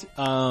list.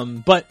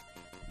 But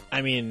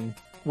I mean,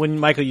 when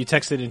Michael, you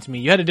texted it to me,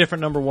 you had a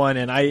different number one,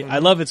 and I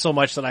love it so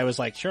much that I was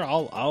like, sure,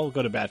 I'll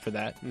go to bat for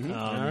that. All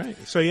right.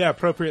 So yeah,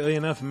 appropriately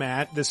enough,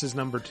 Matt, this is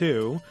number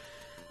 2.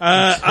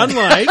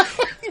 Unlike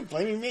You're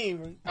blaming me.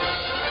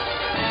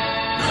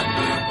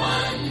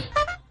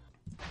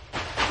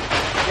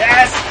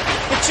 Yes!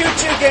 The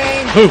choo-choo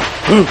game!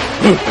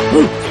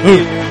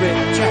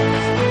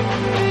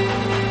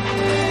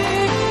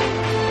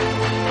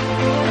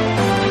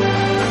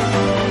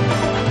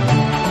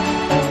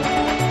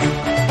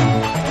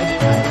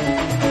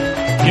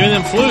 Give me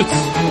them flutes.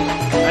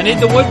 I need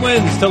the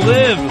woodwinds to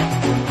live.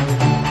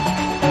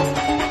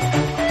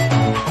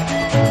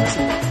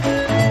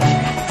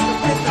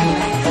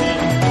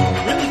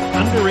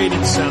 underrated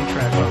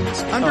soundtrack on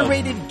this game.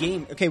 Underrated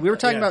game. Okay, we were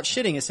talking Yeah. about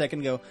shitting a second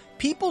ago.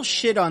 People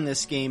shit on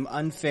this game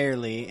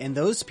unfairly, and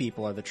those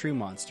people are the true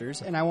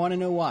monsters, and I want to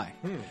know why.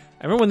 I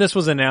remember when this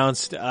was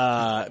announced,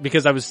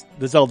 because I was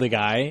the Zelda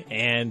guy,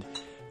 and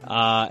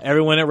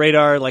everyone at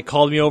Radar like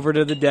called me over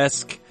to the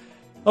desk.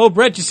 Oh,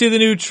 Brett, you see the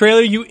new trailer,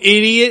 you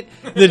idiot?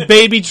 The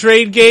baby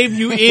trade game,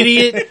 you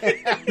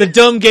idiot? The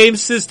dumb game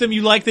system,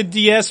 you like the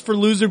DS for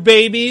loser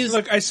babies?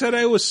 Look, I said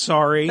I was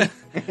sorry.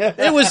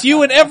 It was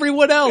you and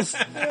everyone else.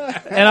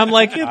 And I'm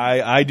like,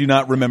 I do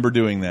not remember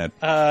doing that.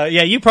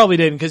 yeah, you probably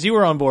didn't because you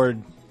were on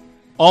board,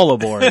 all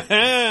aboard,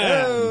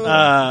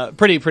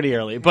 pretty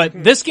early.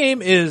 But this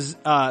game is,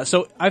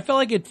 so I feel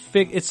like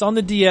it's on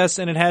the DS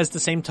and it has the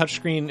same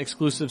touchscreen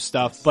exclusive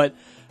stuff, but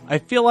I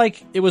feel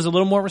like it was a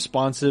little more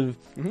responsive,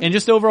 and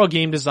just the overall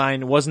game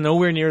design was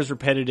nowhere near as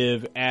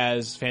repetitive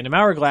as Phantom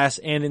Hourglass,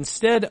 and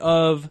instead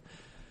of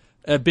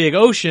a big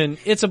ocean,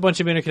 it's a bunch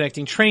of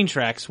interconnecting train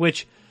tracks,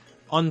 which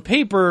on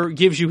paper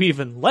gives you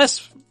even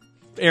less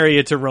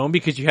area to roam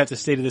because you have to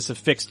stay to this a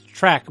fixed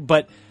track,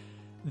 but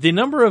the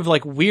number of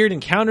like weird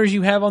encounters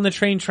you have on the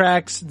train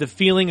tracks, the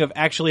feeling of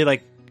actually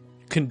like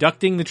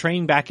conducting the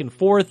train back and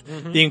forth,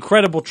 the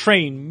incredible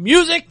train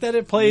music that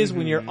it plays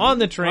when you're on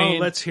the train. Oh,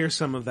 let's hear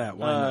some of that.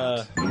 Why not?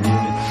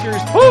 It's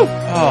serious. Woo!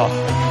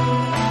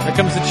 Oh, here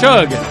comes the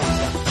chug.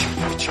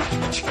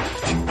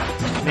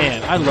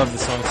 Man, I love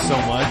this song so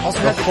much. Also,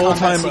 The whole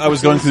time I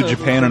was going through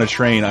Japan on a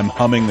train, I'm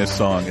humming this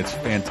song. It's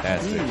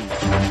fantastic.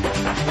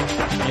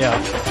 Yeah.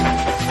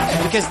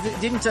 Because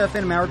didn't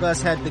Phantom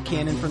Hourglass had the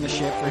cannon from the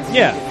ship? Where you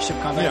Yeah. get the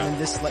ship combat, Yeah.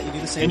 and this let you do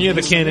the same. And you have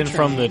a thing cannon with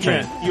from the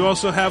train. Yeah. You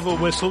also have a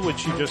whistle,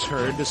 which you just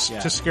heard, to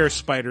scare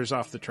spiders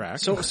off the track.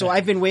 So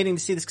I've been waiting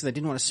to see this because I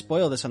didn't want to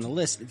spoil this on the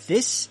list.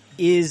 This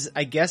is,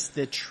 I guess,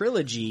 the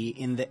trilogy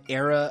in the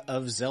era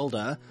of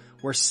Zelda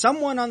where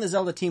someone on the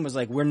Zelda team was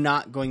like, we're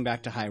not going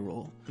back to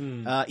Hyrule.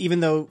 Even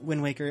though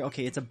Wind Waker,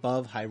 okay, it's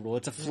above Hyrule.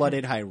 It's a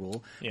flooded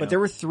Hyrule. Yeah. But there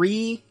were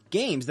 3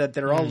 games that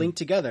are all linked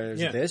together.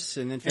 There's Yeah. this,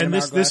 and then and Phantom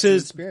this Hourglass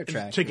is and Spirit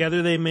Tracks.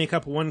 together they make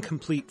up one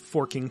complete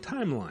forking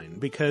timeline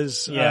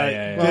because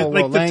Yeah. the Well,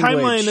 the language.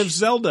 timeline of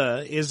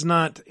Zelda is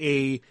not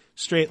a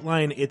straight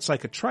line; it's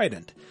like a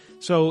trident.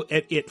 So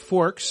it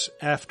forks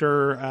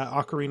after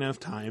Ocarina of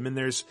Time, and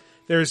there's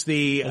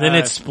the And then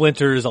it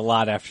splinters a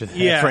lot after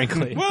that,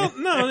 frankly. Well,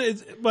 no,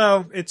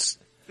 it's.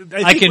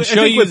 I can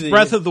show you with the-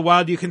 Breath of the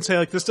Wild. You can say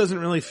like this doesn't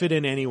really fit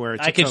in anywhere.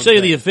 It's I its can own show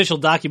you the thing. official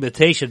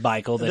documentation,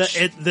 Michael.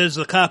 There's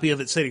a copy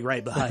of it sitting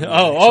right behind. me,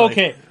 Oh,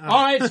 actually. okay.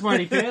 All right,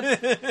 Smarty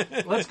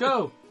Pants. Let's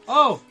go.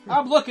 Oh,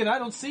 I'm looking. I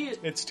don't see it.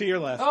 It's to your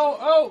left.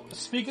 Oh,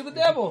 speak of the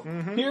devil.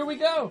 Here we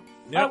go.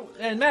 Yep.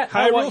 And Matt,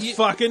 I want Hyrule you,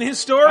 fucking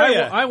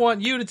Historia. I want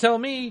you to tell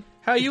me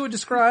how you would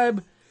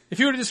describe, if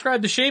you were to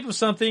describe the shape of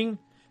something,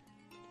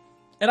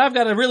 and I've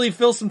got to really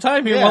fill some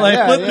time here while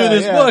I flip through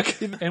this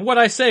book, and what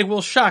I say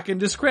will shock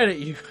and discredit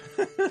you.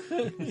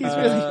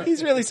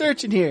 He's really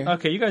searching here.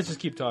 Okay, you guys just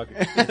keep talking.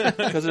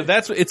 Because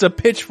it's a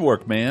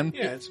pitchfork, man.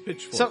 Yeah, it's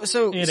pitchfork.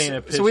 So It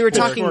ain't a so we were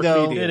pitchfork. talking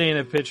though. It ain't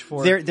a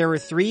pitchfork. There were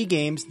 3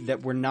 games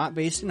that were not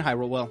based in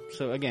Hyrule. Well,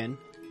 so again,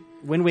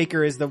 Wind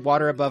Waker is the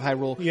water above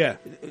Hyrule. Yeah.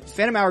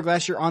 Phantom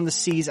Hourglass, you're on the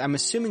seas. I'm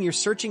assuming you're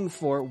searching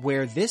for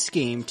where this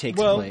game takes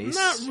place.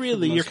 Well, not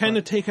really. You're kind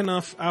of taken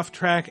off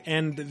track,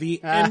 and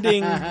the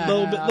ending,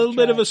 little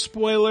bit of a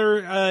spoiler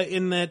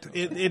in that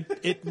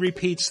it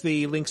repeats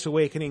the Link's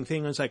Awakening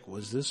thing. I was like,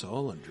 was this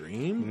all a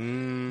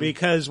dream?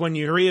 Because when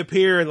you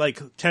reappear, like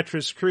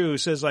Tetris Crew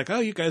says, like, oh,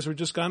 you guys were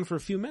just gone for a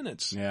few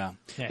minutes. Yeah.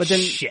 But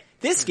then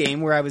this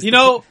game where I was... we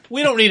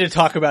don't need to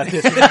talk about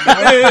this anymore.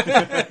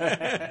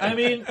 I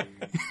mean...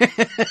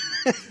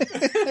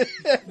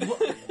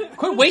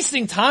 quit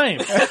wasting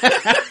time.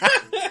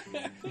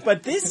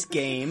 But this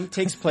game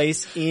takes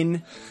place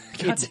in...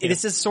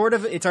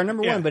 It's our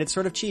number one, but it's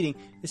sort of cheating.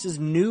 This is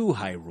New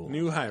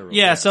Hyrule.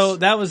 Yeah, yes. so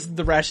that was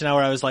the rationale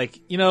where I was like,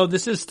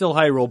 this is still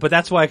Hyrule, but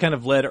that's why I kind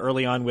of led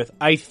early on with,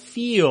 I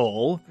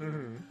feel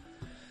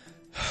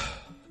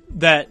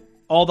that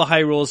all the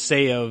Hyrules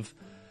say of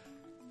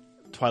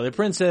Twilight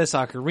Princess,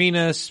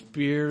 Ocarina,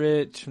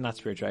 not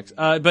Spirit Tracks,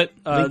 but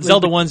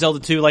Zelda 1, Zelda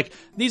 2, like,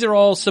 these are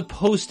all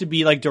supposed to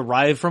be, like,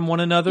 derived from one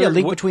another. Yeah,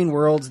 Link Between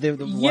Worlds, the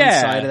one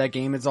side of that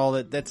game is all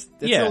that's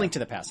a Link to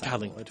the Past.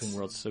 God, Link Between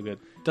Worlds is so good.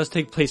 It does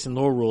take place in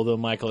Lorule, though,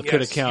 Michael. It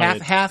could have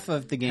counted. Half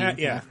of the game.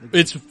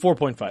 It's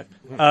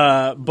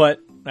 4.5. But,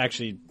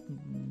 actually,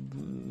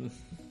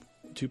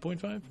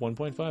 2.5?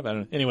 1.5? I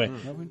don't know. Anyway,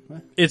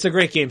 it's a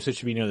great game, so it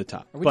should be near the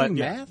top. Are we doing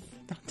math?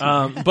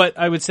 But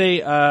I would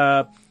say,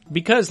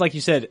 because, like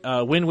you said,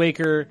 Wind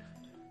Waker,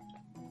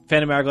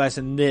 Phantom Hourglass,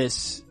 and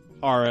this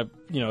are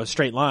a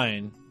straight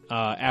line.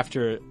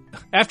 After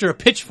a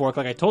pitchfork,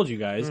 like I told you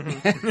guys,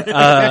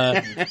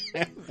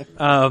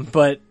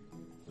 but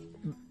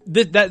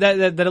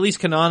that at least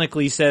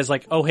canonically says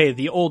like, oh hey,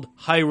 the old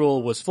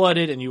Hyrule was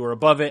flooded and you were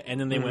above it, and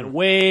then they went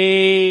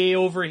way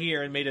over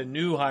here and made a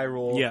new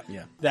Hyrule.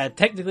 Yeah. That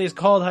technically is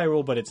called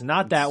Hyrule, but it's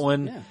not that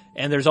one. Yeah.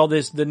 And there's all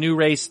the new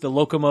race, the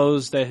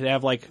Locomos that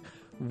have like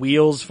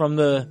wheels from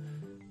the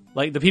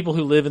people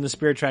who live in the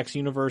Spirit Tracks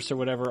universe or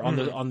whatever on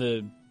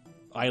the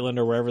island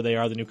or wherever they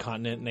are, the new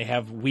continent, and they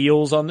have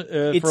wheels on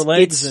for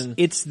legs.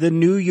 It's the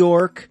New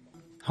York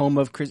home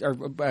of, or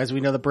as we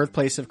know, the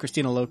birthplace of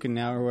Christina Loken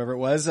now, or whoever it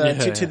was,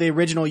 to the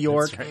original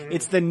York. Right.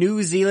 It's the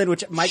New Zealand,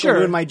 which Michael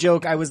ruined my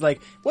joke. I was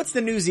like, what's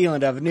the New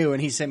Zealand of new?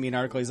 And he sent me an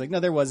article. He's like,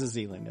 no, there was a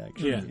Zealand,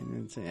 actually.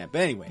 Yeah.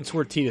 But anyway. It's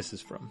where Titus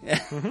is from.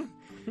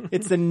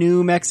 It's the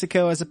New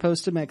Mexico as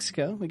opposed to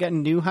Mexico. We got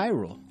New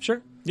Hyrule.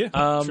 Sure. Yeah.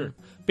 Sure.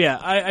 But yeah,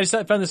 I just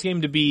found this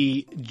game to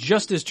be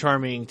just as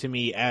charming to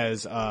me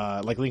as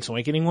like Link's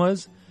Awakening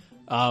was.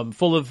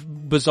 Full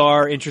of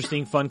bizarre,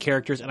 interesting, fun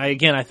characters. And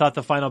I thought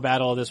the final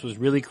battle of this was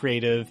really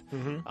creative.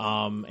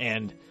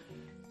 And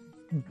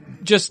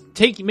just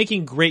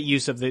making great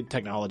use of the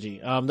technology.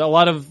 A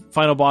lot of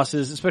final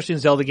bosses, especially in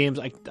Zelda games,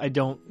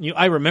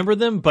 I remember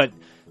them, but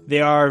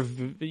they are,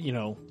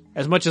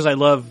 as much as I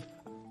love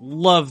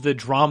the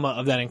drama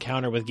of that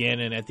encounter with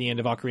Ganon at the end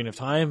of Ocarina of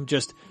Time,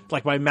 just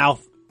like my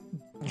mouth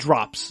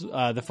drops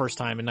the first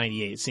time in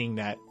 98, seeing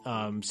that,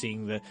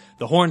 seeing the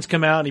horns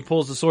come out and he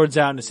pulls the swords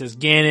out and it says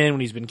Ganon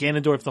when he's been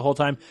Ganondorf the whole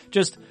time.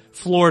 Just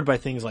floored by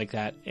things like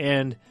that.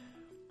 And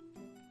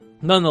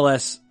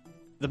nonetheless,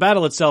 the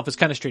battle itself is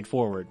kind of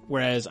straightforward,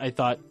 whereas I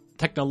thought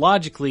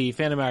technologically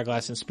Phantom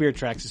Hourglass and Spirit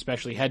Tracks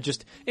especially had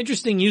just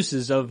interesting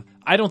uses of,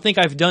 I don't think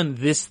I've done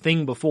this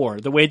thing before.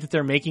 The way that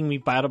they're making me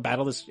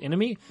battle this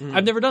enemy,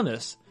 I've never done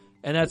this.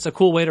 And that's a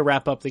cool way to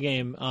wrap up the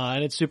game.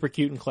 And it's super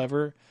cute and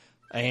clever.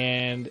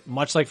 And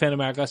much like Phantom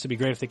Hourglass, it'd be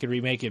great if they could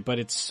remake it, but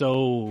it's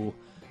so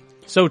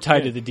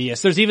tied to the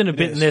DS. There's even a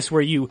bit in this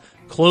where you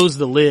close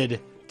the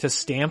lid to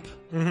stamp.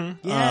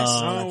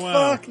 Yes.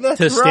 Fuck, that's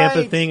to stamp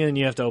a thing, and then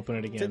you have to open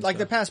it again. Like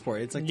the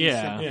passport. It's like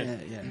yeah.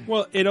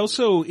 Well, it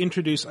also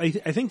introduced. I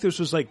think this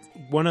was like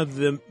one of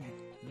the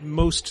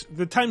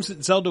times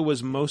that Zelda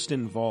was most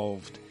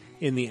involved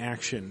in the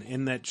action,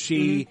 in that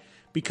she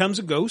becomes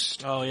a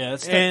ghost. Oh yeah,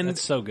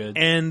 that's so good.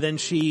 And then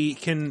she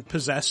can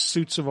possess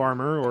suits of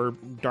armor or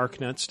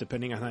dark nuts,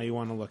 depending on how you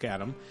want to look at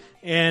them.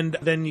 And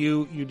then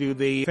you do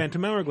the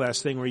Phantom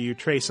Hourglass thing where you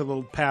trace a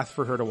little path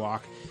for her to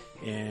walk,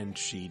 and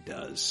she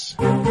does.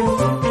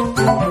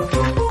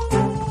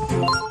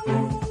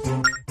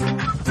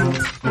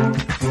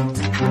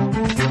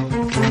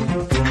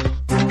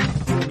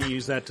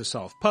 Use that to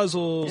solve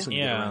puzzles and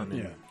get around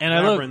and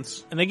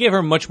labyrinths. And they gave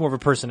her much more of a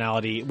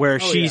personality where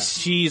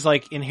she's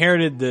like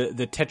inherited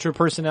the Tetra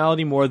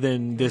personality more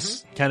than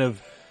this kind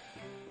of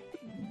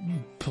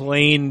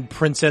plain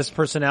princess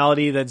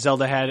personality that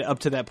Zelda had up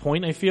to that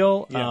point, I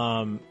feel.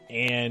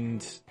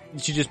 And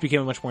she just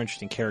became a much more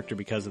interesting character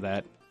because of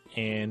that,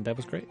 and that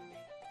was great.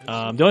 The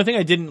only thing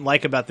I didn't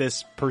like about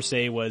this per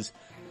se was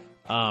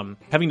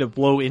having to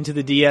blow into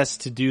the DS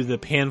to do the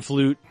pan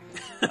flute.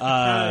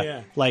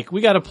 Like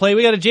we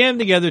gotta jam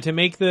together to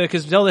make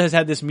because Zelda has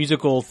had this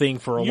musical thing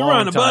for a long time. You're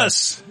on a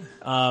bus.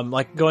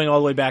 Like going all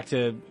the way back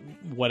to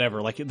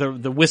whatever, like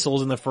the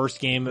whistles in the first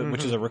game,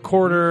 which is a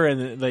recorder,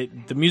 and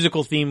the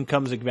musical theme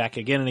comes back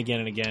again and again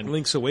and again.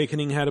 Link's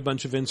Awakening had a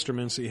bunch of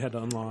instruments that you had to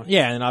unlock.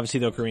 Yeah, and obviously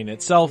the ocarina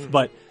itself,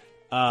 but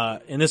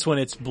In this one,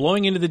 it's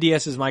blowing into the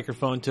DS's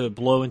microphone to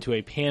blow into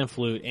a pan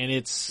flute, and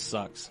it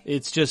sucks.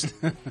 It's just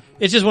one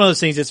of those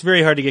things. It's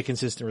very hard to get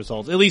consistent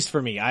results, at least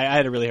for me. I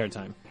had a really hard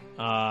time.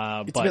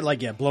 It's a bit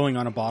like, blowing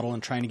on a bottle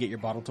and trying to get your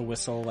bottle to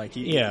whistle. Like,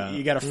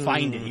 you got to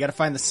find it. You got to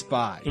find the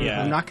spot.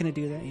 Yeah. I'm not going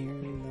to do that here.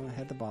 Even though I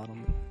had the bottle.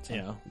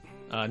 So.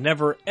 Yeah.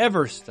 Never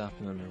ever stop.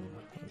 No.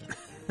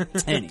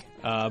 Anyway.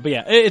 But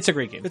yeah, it's a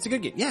great game. It's a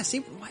good game. Yeah, see,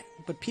 what?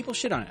 But people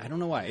shit on it. I don't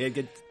know why.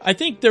 I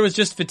think there was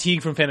just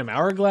fatigue from Phantom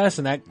Hourglass,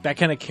 and that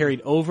kind of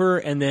carried over.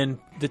 And then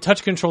the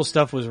touch control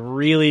stuff was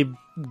really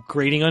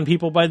grating on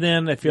people by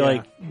then. I feel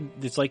like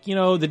it's like,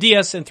 the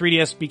DS and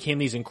 3DS became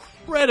these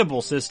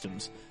incredible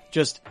systems.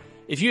 Just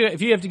if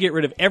you have to get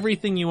rid of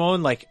everything you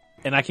own,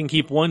 and I can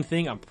keep one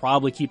thing, I'm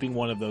probably keeping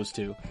one of those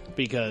two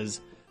because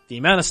the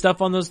amount of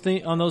stuff on those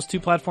two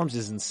platforms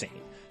is insane.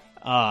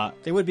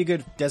 They would be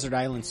good desert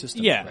island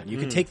systems. Yeah. Right? You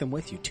could take them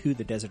with you to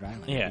the desert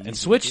island. Yeah, and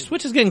Switch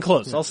is getting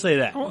close. I'll say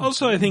that.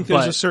 Also, I think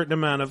there's a certain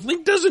amount of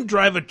Link doesn't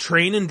drive a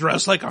train and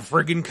dress like a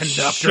friggin'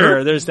 conductor.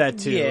 Sure, there's that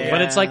too. Yeah.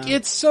 But it's like,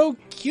 it's so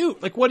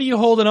cute. Like, what are you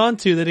holding on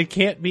to that it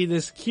can't be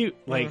this cute?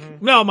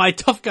 Like, no, my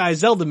tough guy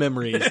Zelda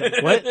memories.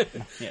 Like,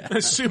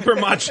 what? Super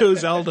macho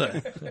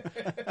Zelda.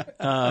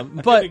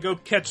 But Go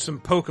catch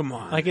some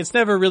Pokemon. like, it's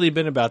never really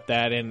been about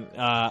that. And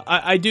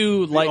I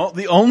do like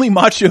The only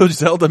macho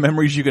Zelda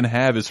memories you can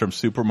have is from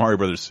Super Mario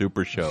Brothers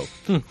Super Show.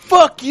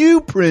 Fuck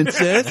you,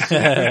 princess.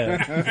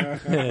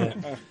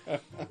 and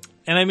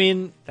I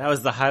mean, That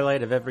was the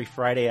highlight of every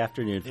Friday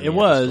afternoon. For me. it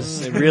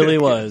was. It really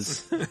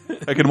was.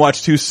 I can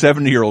watch two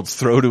 70-year-olds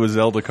throw to a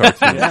Zelda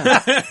cartoon.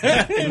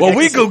 Well,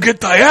 we go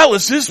get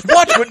dialysis.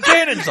 Watch what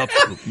Ganon's up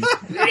to.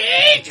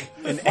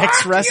 An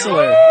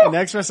ex-wrestler who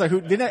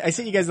I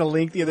sent you guys a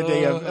link the other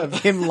day of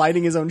him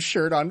lighting his own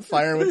shirt on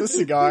fire with a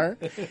cigar.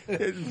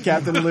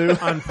 Captain Lou.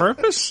 on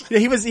purpose? Yeah,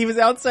 he was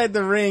outside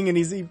the ring and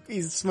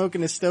he's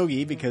smoking a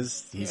stogie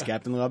because he's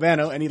Captain Lou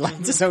Albano and he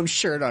lights his own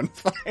shirt on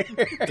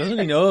fire. Doesn't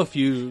he know if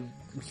you'll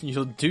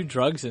do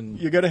drugs and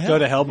You go to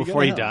hell.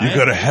 before you die? You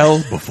go to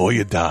hell before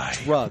you die.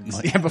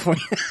 Drugs. Yeah, before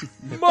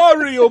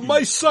Mario,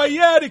 my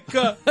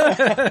sciatica!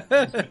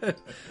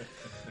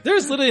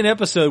 There's literally an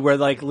episode where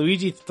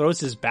Luigi throws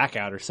his back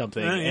out or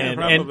something, yeah,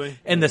 probably.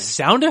 and the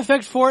sound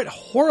effect for it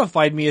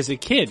horrified me as a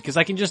kid because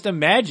I can just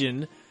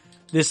imagine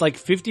this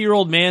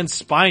 50-year-old man's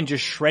spine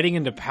just shredding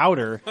into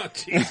powder. Oh,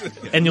 Jesus.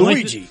 And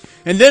Luigi.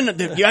 And then,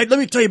 let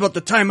me tell you about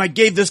the time I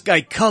gave this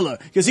guy color,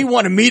 because he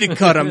wanted me to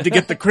cut him to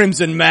get the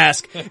Crimson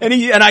Mask. And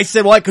I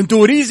said, well, I can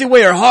do it easy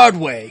way or hard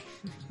way.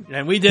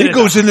 And we did He it.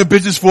 goes into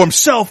business for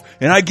himself,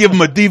 and I give him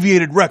a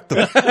deviated rectum.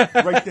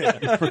 Right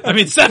there. I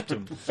mean,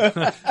 septum.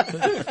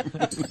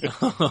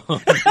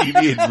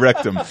 Deviated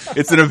rectum.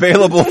 It's an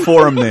available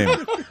forum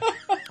name.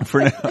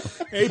 For now.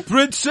 Hey,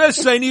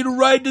 princess, I need a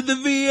ride to the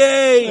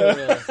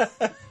VA.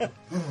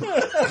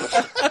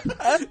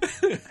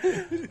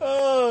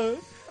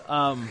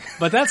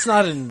 But that's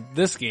not in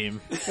this game.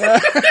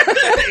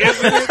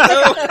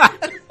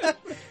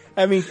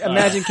 I mean,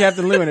 imagine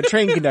Captain Lou in a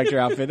train conductor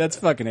outfit. That's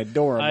fucking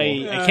adorable.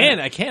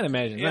 I can't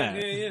imagine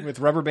that. With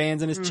rubber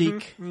bands in his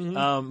cheek.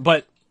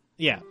 But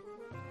yeah,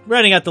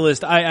 rounding out the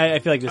list, I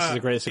feel like this is a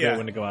great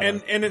one to go out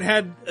on. And it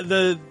had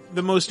the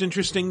most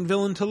interesting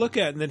villain to look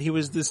at, and that he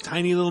was this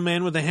tiny little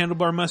man with a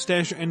handlebar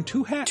mustache and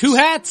two hats. Two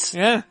hats?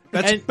 Yeah,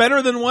 that's And-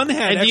 better than one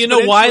hat. And do you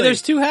know why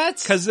there's two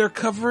hats? Because they're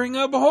covering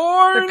up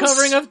horns. They're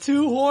covering up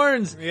two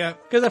horns. Yeah.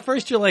 Because at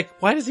first you're like,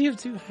 why does he have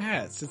two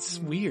hats? It's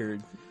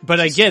weird. But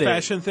I get it.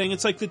 Fashion thing.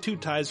 It's like the two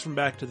ties from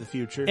Back to the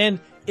Future. And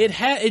it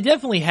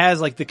definitely has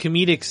the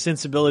comedic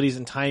sensibilities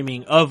and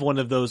timing of one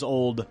of those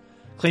old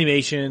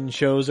claymation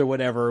shows or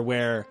whatever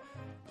where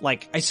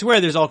I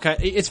swear there's all kind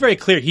it's very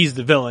clear he's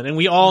the villain and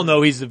we all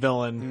know he's the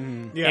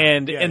villain. Yeah,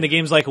 and yeah. the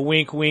game's like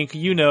wink wink,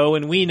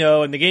 and we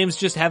know, and the game's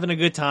just having a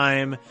good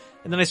time.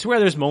 And then I swear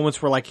there's moments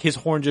where his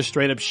horn just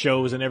straight up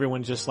shows and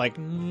everyone's just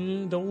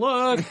don't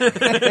look.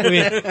 I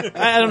mean,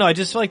 I don't know. I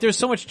just feel like there's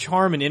so much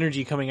charm and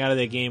energy coming out of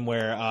that game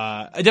where,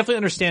 I definitely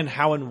understand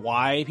how and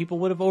why people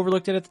would have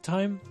overlooked it at the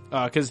time.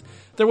 Cause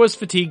there was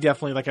fatigue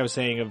definitely, like I was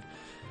saying, of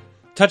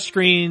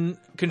touchscreen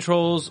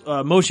controls,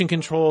 motion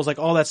controls,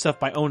 all that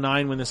stuff by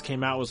 2009 when this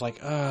came out was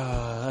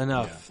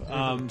enough.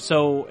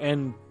 Yeah.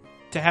 And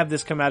to have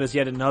this come out as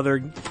yet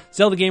another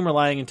Zelda game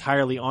relying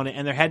entirely on it,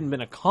 and there hadn't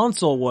been a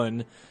console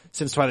one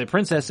since Twilight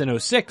Princess in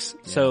 2006,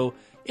 so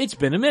it's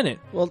been a minute.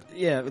 Well,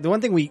 yeah, the one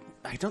thing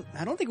I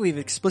don't think we've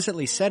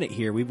explicitly said it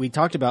here. We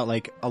talked about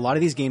a lot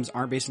of these games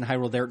aren't based in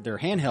Hyrule, they're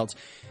handhelds.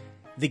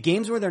 The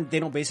games where they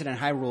don't base it in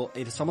Hyrule,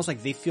 it's almost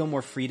like they feel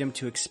more freedom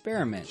to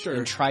experiment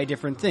and try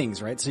different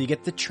things, right? So you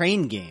get the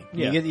train game,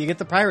 you get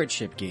the pirate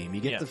ship game,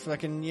 you get the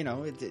fucking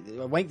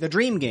the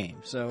dream game.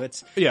 So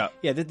it's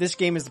this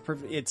game is the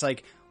perfect. It's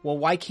like, well,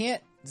 why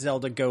can't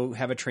Zelda go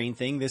have a train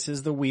thing? This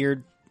is the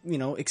weird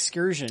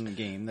excursion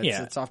game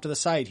that's off to the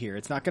side here.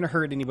 It's not going to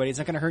hurt anybody. It's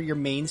not going to hurt your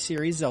main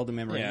series Zelda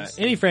memories. Yeah.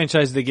 Any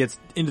franchise that gets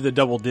into the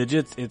double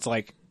digits, it's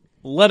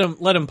let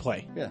them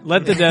play. Yeah.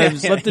 Let the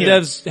devs Yeah.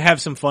 devs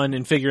have some fun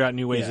and figure out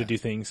new ways to do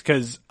things.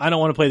 Because I don't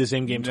want to play the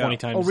same game 20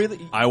 times. Oh, really?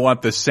 I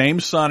want the same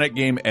Sonic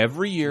game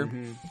every year.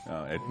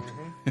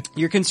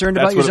 You're concerned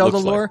That's about your what it Zelda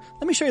looks like. lore?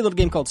 Let me show you a little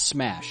game called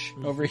Smash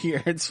over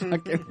here. It's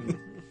fucking...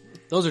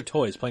 Those are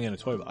toys playing in a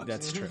toy box.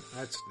 That's true.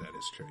 That is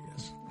true.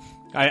 Yes.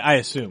 I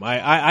assume.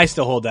 I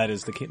still hold that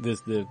as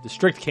the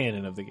strict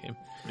canon of the game.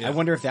 I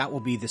wonder if that will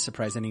be the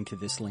surprise ending to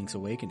this Link's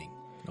Awakening.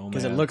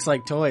 Because it man. looks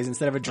like toys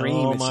instead of a dream.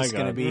 Oh, it's my just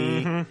going to God. be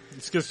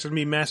It's just going to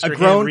be Master A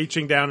grown- Hand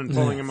reaching down and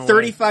pulling him away.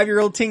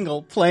 35-year-old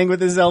Tingle playing with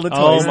his Zelda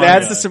Oh, toys. my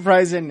That's God. the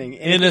surprise ending.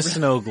 In a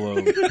snow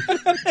globe.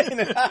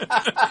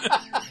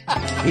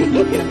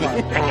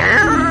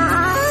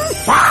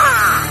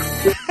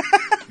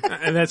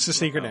 And that's the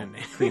secret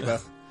ending.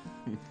 Creepo.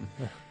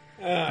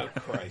 Oh,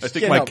 Christ. I think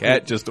Can't my help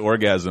cat just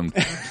orgasmed.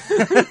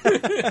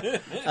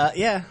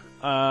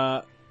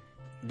 Yeah.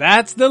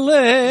 That's the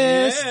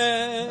list.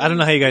 Yeah. I don't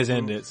know how you guys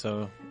end it,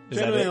 so is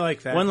that Generally it?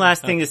 like that. One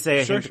last thing to say,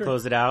 I Sure, think, to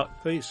close it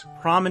out. Please.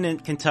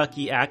 Prominent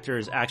Kentucky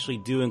actors actually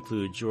do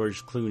include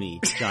George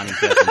Clooney, Johnny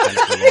Depp, and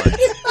Jennifer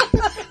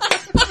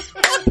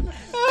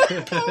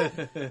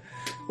Lawrence.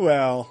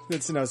 Well,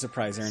 it's no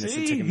surprise, Ernest.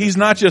 It took him He's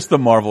not just the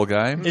Marvel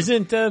guy.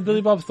 Isn't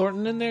Billy Bob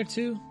Thornton in there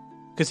too?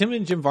 Because him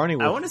and Jim Varney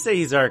were. I want to say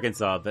he's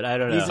Arkansas, but I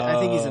don't know. I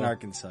think he's in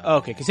Arkansas. Oh,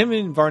 okay, because him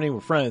and Varney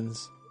were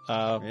friends.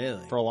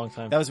 Really? For a long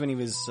time. That was when he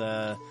was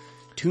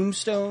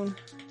Tombstone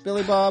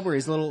Billy Bob, where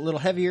he's a little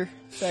heavier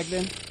back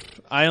then.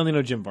 I only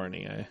know Jim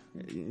Varney. Yeah.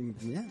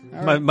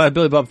 All right. My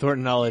Billy Bob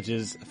Thornton knowledge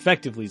is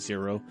effectively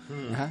zero.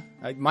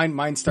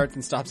 Mine starts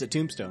and stops at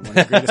Tombstone, one of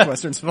the greatest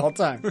westerns of all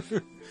time.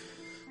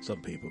 Some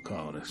people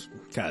call it a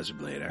Kaiser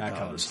Blade. I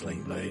call it a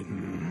Sling Blade.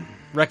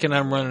 Reckon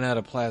I'm running out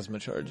of plasma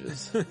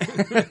charges.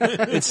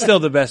 It's still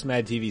the best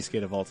Mad TV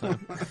skit of all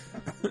time.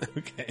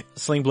 Okay.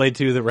 Sling Blade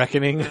 2, The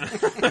Reckoning.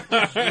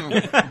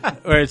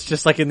 Where it's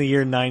just like in the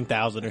year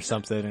 9000 or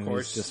something. And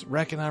it's just,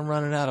 reckon I'm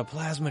running out of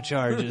plasma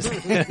charges.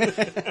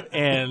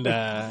 And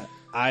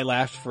I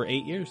laughed for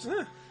 8 years.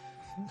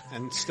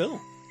 And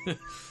still.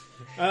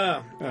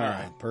 All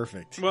right,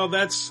 perfect. Well,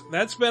 that's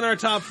been our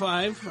top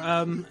 5.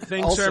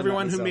 Thanks Also to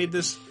everyone not who so. made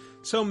this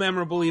so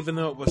memorable, even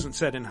though it wasn't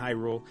set in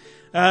Hyrule.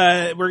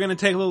 We're going to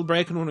take a little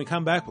break, and when we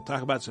come back, we'll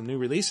talk about some new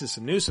releases,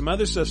 some news, some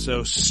other stuff,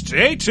 so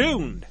stay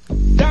tuned.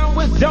 Down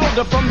with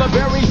Zelda from the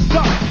very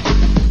start.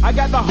 I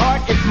got the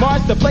heart and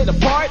smarts to play the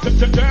part.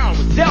 Down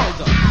with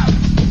Zelda.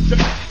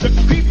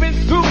 Creeping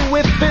through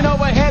with an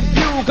overhead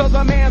view, cause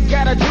a man's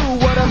gotta do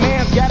what a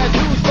man's gotta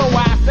do. So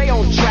I stay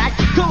on track,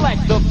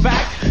 collect the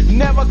fact,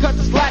 never cut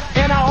slack,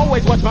 and I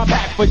always watch my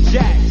back for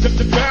Jack.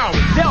 Down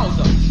with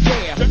Zelda,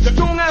 yeah.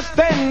 Strong I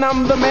stand,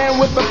 I'm the man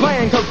with the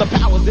plan, cause the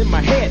power's in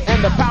my head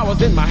and the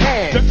power's in my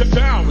hand.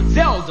 Down with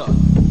Zelda.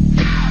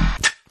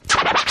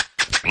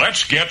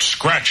 Let's get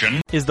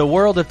scratching. Is the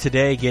world of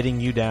today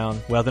getting you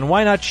down? Well, then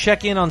why not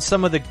check in on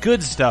some of the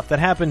good stuff that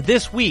happened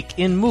this week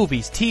in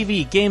movies,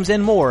 TV, games,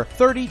 and more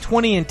 30,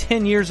 20, and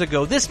 10 years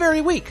ago this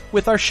very week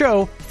with our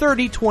show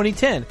 30, 20,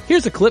 10.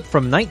 Here's a clip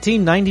from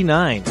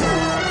 1999.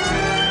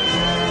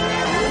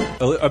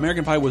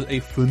 American Pie was a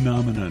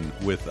phenomenon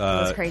with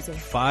That's crazy.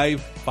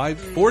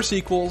 4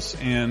 sequels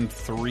and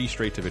 3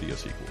 straight-to-video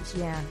sequels.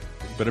 Yeah.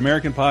 But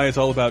American Pie is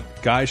all about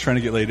guys trying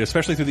to get laid,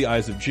 especially through the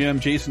eyes of Jim,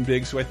 Jason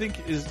Biggs, who I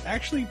think is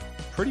actually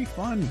pretty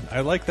fun. I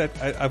like that.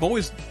 I've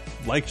always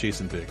liked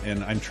Jason Biggs,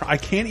 and I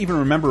can't even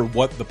remember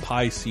what the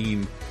pie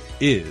scene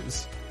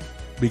is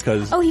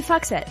because Oh, he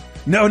fucks it.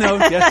 no,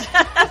 yes,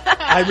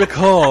 I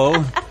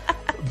recall.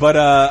 But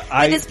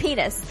With his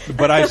penis.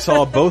 but I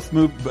saw both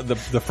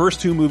the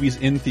first 2 movies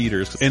in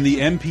theaters, and the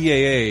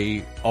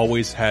MPAA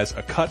always has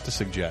a cut to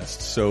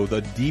suggest. So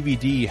the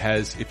DVD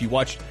has, if you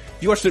watched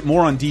it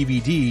more on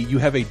DVD, you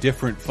have a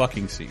different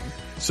fucking scene.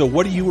 So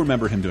what do you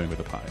remember him doing with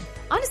the pie?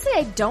 Honestly,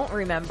 I don't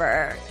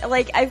remember.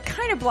 Like, I've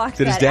kind of blocked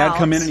that Did his dad out.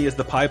 come in and he has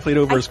the pie plate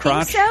over his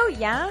crotch? I think so,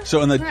 yeah.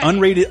 So on the Right.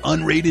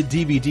 unrated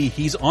DVD,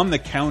 he's on the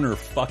counter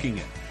fucking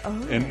it. Oh.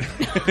 And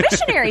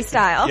Missionary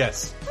style.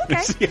 yes,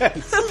 Okay.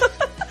 yes.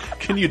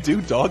 Can you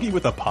do doggy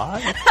with a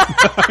pie?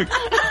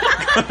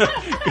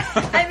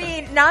 I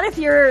mean, not if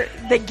you're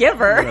the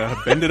giver,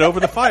 Bend it over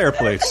the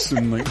fireplace.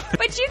 And like,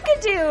 but you could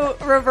do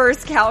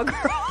reverse cowgirl.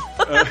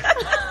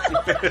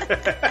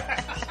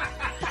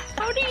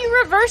 How do you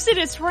reverse it?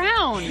 It's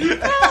round.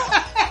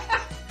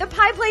 The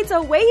pie plate's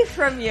away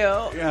from you.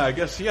 yeah, I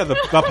guess,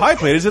 the pie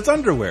plate is its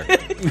underwear.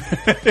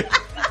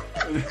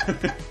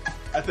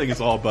 I think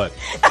it's all but.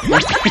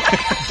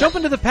 Jump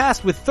into the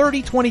past with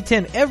 30, 20,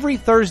 10 every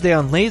Thursday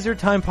on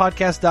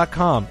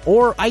LaserTimePodcast.com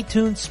or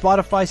iTunes,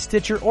 Spotify,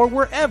 Stitcher, or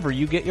wherever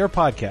you get your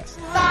podcasts.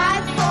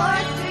 5, 4,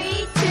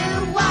 3,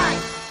 2, 1.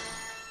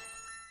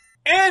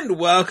 And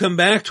welcome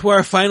back to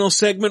our final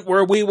segment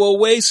where we will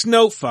waste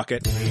no fuck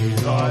it.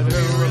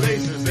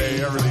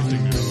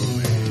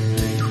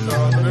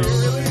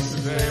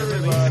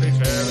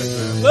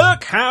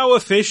 Look how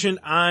efficient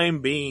I'm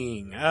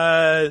being.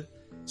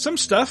 Some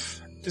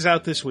stuff is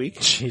out this week.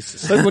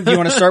 Jesus. Do you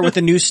want to start with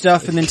the new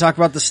stuff and then talk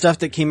about the stuff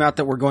that came out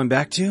that we're going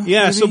back to?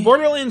 Yeah, maybe? so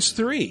Borderlands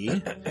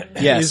 3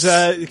 Yes.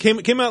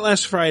 came out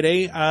last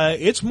Friday.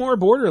 It's more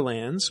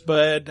Borderlands,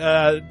 but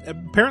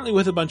apparently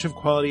with a bunch of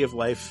quality of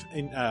life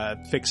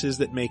fixes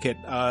that make it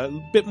a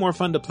bit more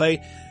fun to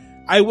play.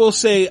 I will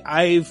say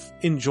I've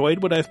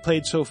enjoyed what I've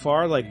played so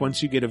far. Like,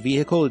 once you get a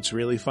vehicle, it's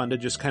really fun to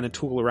just kind of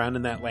tool around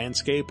in that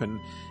landscape and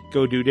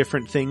go do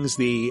different things.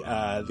 The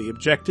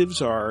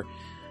objectives are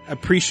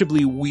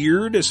appreciably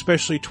weird,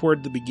 especially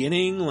toward the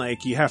beginning.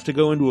 Like, you have to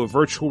go into a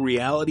virtual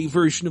reality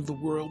version of the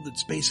world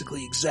that's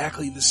basically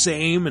exactly the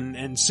same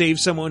and save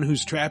someone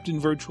who's trapped in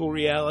virtual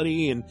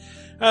reality, and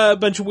a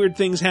bunch of weird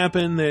things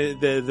happen.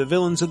 The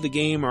villains of the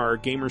game are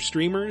gamer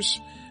streamers,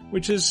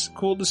 which is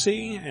cool to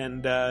see,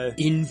 and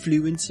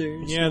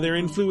influencers. Yeah, they're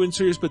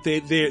influencers, but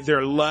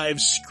they're live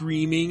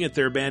streaming at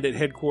their bandit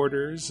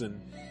headquarters, and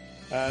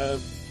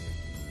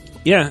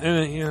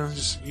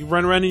just you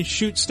run around and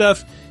shoot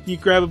stuff. You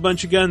grab a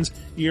bunch of guns,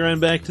 you run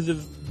back to the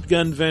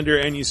gun vendor,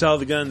 and you sell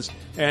the guns,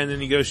 and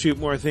then you go shoot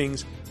more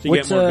things to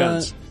get more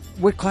guns.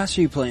 What class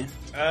are you playing?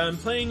 I'm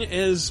playing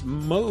as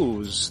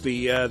Mose,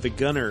 the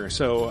gunner.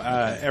 So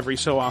every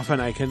so often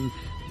I can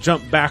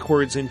jump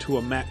backwards into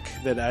a mech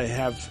that I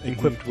have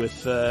equipped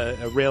with a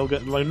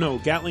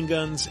railgun, Gatling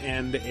guns,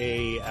 and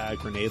a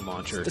grenade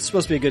launcher. It's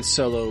supposed to be a good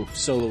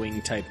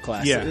soloing type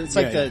class. Yeah, it's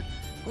like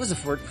what was the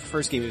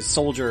first game? It was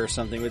Soldier or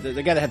something. With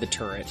the guy that had the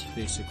turret,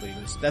 basically.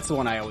 That's the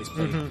one I always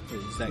played.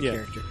 Was that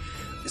character.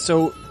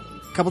 So,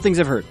 a couple things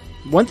I've heard.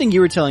 One thing you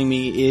were telling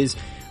me is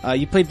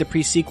you played the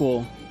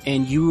pre-sequel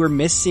and you were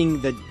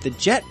missing the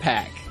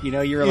jetpack. You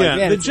know, you were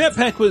like, the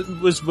jetpack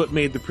was what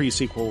made the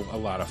pre-sequel a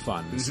lot of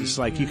fun. It's just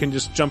like you can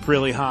just jump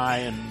really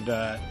high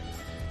and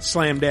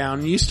slam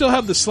down. You still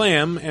have the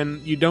slam,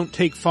 and you don't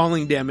take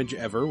falling damage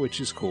ever, which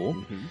is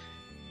cool.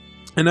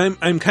 And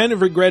I'm kind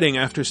of regretting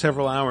after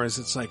several hours.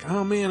 It's like,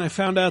 oh man, I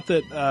found out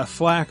that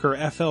Flak, or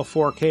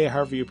FL4K,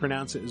 however you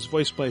pronounce it, is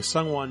voiced by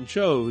Sungwon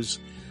Cho's.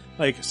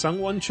 Like,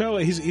 Sungwon Cho,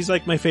 he's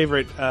like my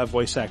favorite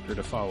voice actor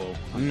to follow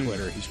on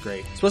Twitter. He's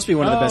great. It's supposed to be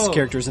one of the best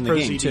characters in the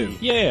game, too.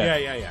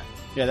 Yeah.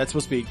 Yeah, that's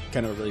supposed to be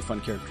kind of a really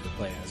fun character to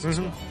play as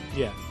well.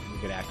 Yeah.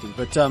 Good acting.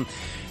 But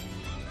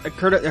I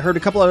heard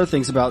a couple other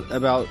things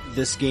about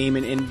this game,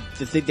 and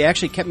they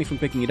actually kept me from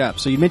picking it up.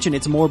 So you mentioned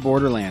it's more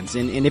Borderlands,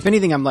 and if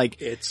anything, I'm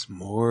like... It's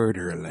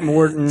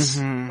Morderlands.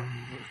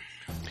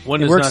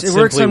 One does not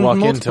simply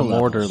walk into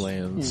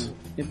Morderlands.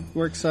 It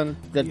works on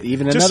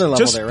even another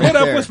level there, right? Just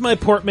put up with my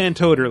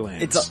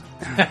portmanteauderlands.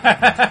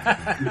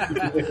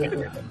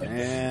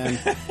 And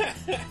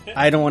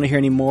I don't want to hear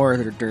any more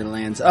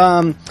Borderlands.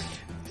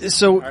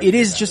 So it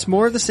is just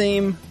more of the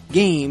same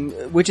game,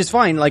 which is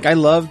fine. Like, I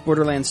love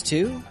Borderlands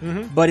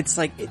 2, but it's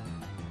like,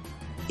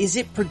 is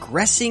it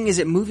progressing? Is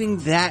it moving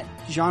that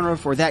genre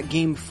for that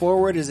game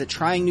forward? Is it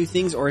trying new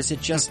things, or is it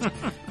just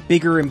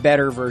bigger and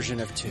better version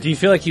of 2? Do you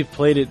feel like you've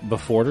played it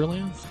before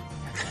Borderlands?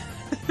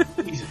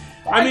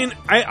 I mean,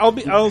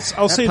 I'll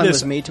say this.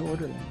 Was made to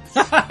Borderlands.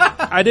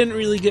 I didn't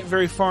really get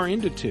very far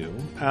into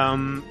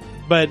 2.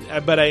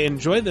 But I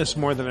enjoy this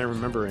more than I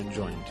remember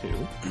enjoying 2.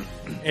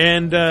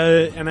 And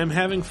I'm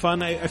having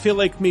fun. I feel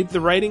like maybe the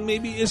writing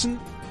maybe isn't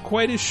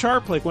quite as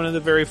sharp. Like, one of the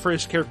very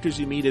first characters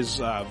you meet is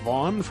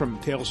Vaughn from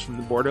Tales from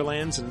the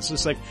Borderlands, and it's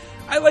just like,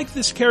 I like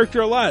this character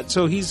a lot,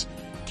 so he's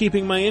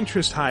keeping my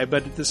interest high,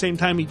 but at the same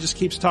time he just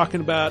keeps talking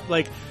about,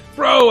 like,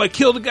 bro, I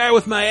killed a guy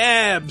with my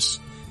abs!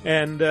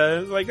 And,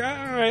 like,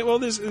 alright,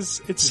 well,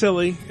 it's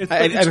silly.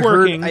 It's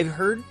working. I've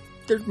heard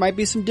there might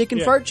be some dick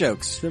and fart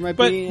jokes. There might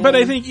be, but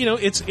I think,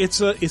 it's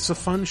a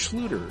fun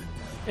Schluter.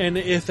 And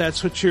if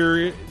that's what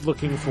you're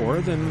looking for,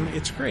 then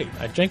it's great.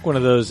 I drank one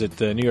of those at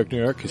the New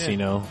York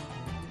Casino.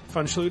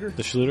 Fun Schluter?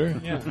 The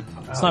Schluter? Yeah.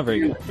 It's not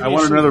very good. I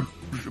want another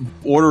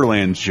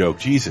Borderlands joke.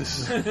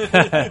 Jesus.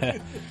 I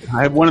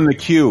have one in the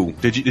queue.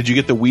 Did you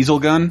get the Weasel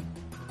gun?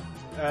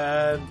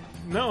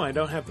 No, I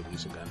don't have the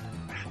Weasel gun.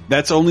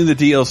 That's only the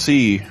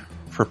DLC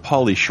for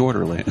Polly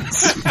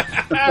Shorterlands.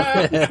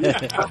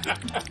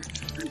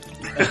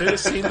 I should have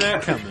seen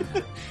that coming.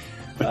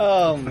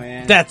 Oh,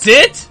 man. That's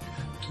it?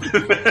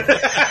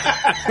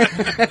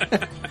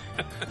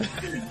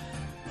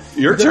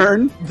 Your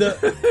turn.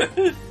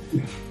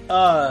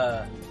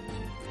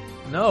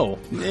 No.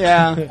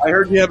 Yeah. I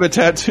heard you have a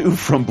tattoo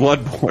from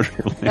Blood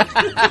Borderlands.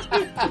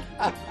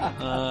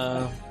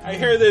 I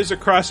hear there's a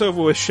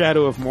crossover with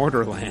Shadow of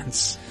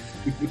Morderlands.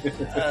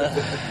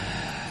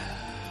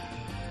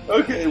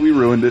 Okay, we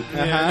ruined it.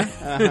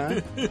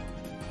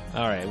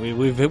 All right,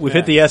 we've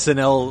hit the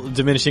SNL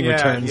diminishing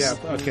returns. Yeah,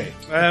 okay.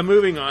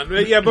 Moving on.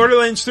 But yeah,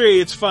 Borderlands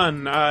 3, it's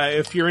fun.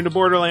 If you're into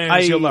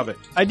Borderlands, you'll love it.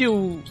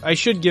 I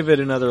should give it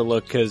another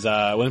look, because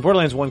when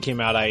Borderlands 1 came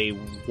out,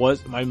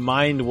 my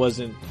mind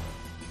wasn't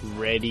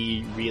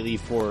ready really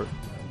for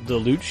the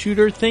loot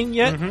shooter thing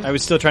yet. I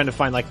was still trying to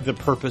find, like, the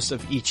purpose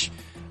of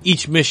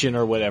each mission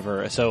or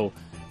whatever. So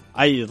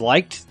I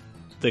liked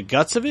the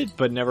guts of it,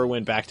 but never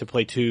went back to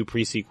play 2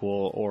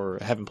 pre-sequel, or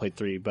haven't played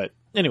 3. But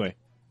anyway,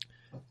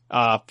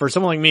 for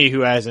someone like me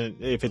who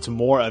hasn't, if it's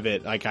more of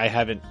it, like, I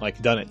haven't,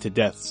 like, done it to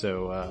death.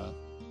 So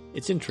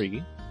It's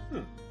intriguing.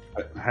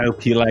 I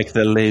hope you like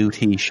the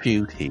looty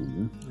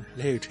shooting.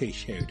 Looty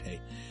shooty.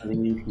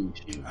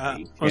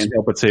 Can't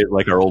help but say it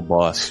like our old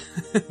boss.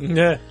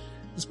 Yeah.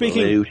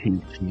 Speaking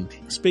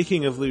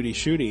Looty of Looty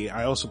Shooty,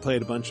 I also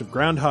played a bunch of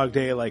Groundhog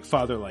Day like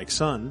Father Like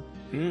Son,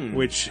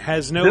 which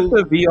has no Is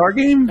this a VR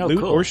game?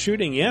 loot or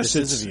shooting. Yes,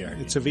 it's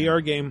a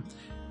VR game.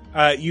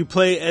 You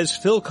play as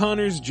Phil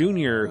Connors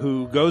Jr.,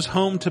 who goes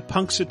home to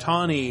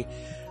Punxsutawney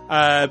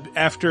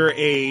after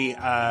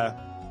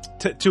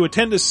to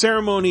attend a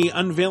ceremony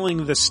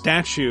unveiling the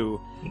statue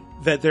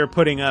that they're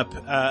putting up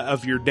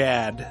of your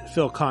dad,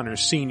 Phil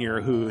Connors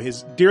Sr., who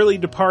is dearly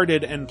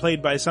departed and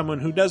played by someone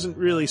who doesn't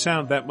really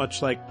sound that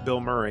much like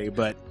Bill Murray,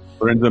 but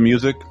Lorenzo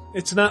Music?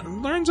 it's not.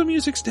 Lorenzo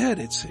Music's dead.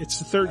 It's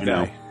the third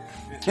know. guy.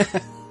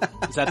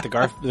 Is that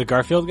the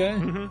Garfield guy?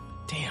 Mhm.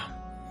 Damn.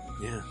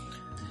 Yeah.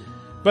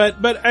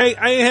 But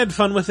I had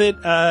fun with it.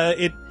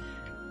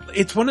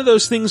 It's one of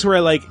those things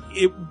where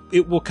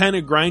it will kind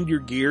of grind your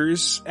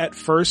gears at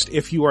first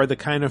if you are the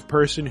kind of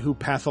person who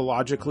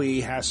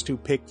pathologically has to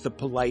pick the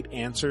polite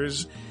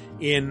answers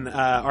in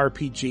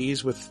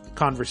RPGs with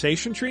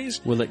conversation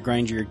trees. Will it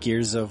grind your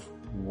gears of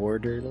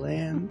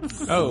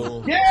Borderlands?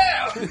 Oh.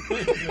 Yeah!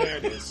 There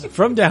it is.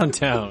 From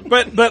downtown.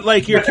 But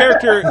like your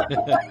character,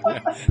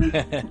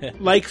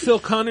 like Phil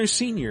Connors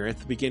Sr. at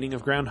the beginning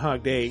of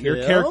Groundhog Day,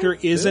 your character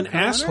is an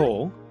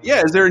asshole.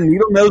 Yeah, is there a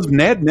needle-nosed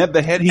Ned? Ned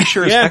the Head? He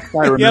sure as heck I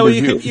remember yeah. Well,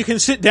 you. you can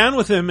sit down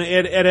with him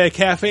at a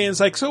cafe and it's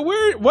like, so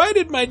why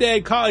did my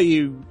dad call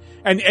you?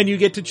 And you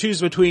get to choose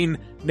between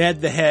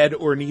Ned the Head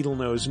or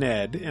Needle-Nosed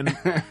Ned.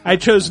 And I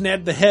chose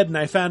Ned the Head, and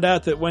I found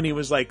out that when he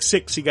was like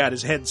 6, he got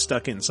his head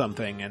stuck in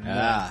something.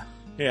 And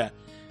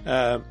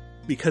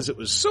because it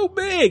was so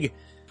big.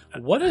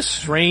 What a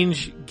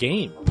strange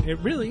game. It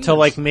really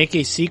to is. make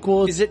a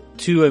sequel Is it?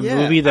 to a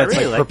movie that's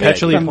really like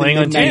perpetually it. playing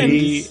From on the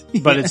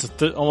TV, but it's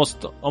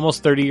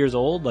almost 30 years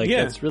old.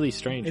 Yeah. That's really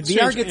strange. It's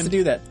VR strange. gets to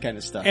do that kind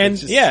of stuff. and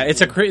It's just-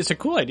 it's a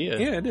cool idea.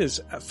 Yeah, it is.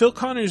 Phil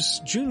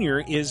Connors Jr.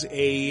 he's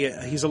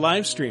a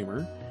live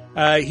streamer.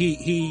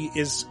 He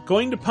is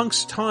going to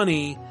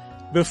Punxsutawney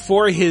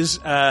before his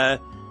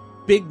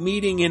big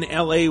meeting in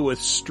LA with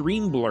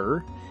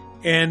Streamblr,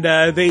 and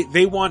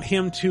they want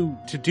him to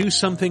do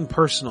something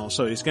personal.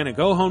 So he's going to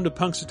go home to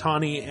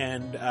Punxsutawney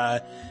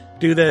and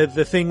do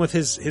the thing with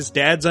his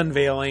dad's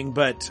unveiling,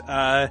 but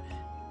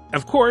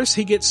of course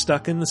he gets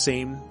stuck in the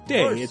same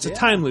day. It's a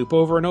time loop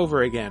over and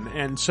over again,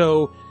 and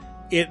so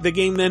the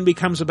game then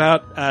becomes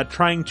about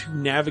trying to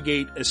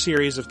navigate a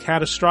series of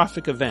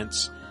catastrophic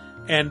events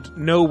and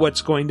know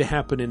what's going to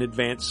happen in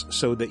advance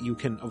so that you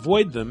can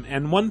avoid them.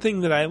 And one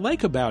thing that I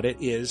like about it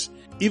is,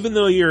 even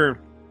though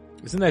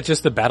Isn't that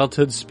just the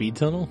Battletoads speed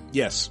tunnel?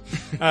 yes,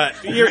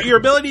 your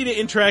ability to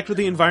interact with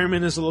the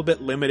environment is a little bit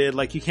limited.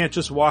 Like, you can't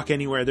just walk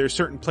anywhere. There's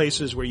certain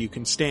places where you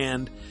can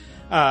stand,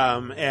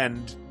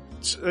 and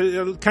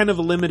kind of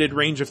a limited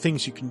range of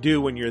things you can do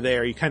when you're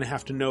there. You kind of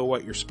have to know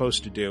what you're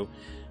supposed to do.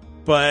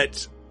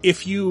 But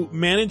if you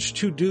manage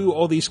to do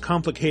all these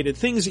complicated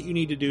things that you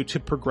need to do to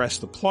progress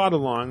the plot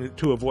along,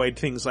 to avoid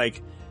things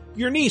like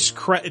your niece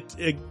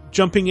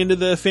jumping into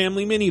the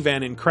family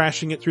minivan and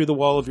crashing it through the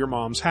wall of your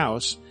mom's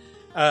house,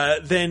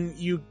 then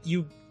you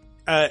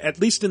at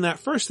least in that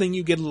first thing,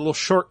 you get a little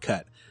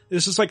shortcut.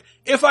 This is like,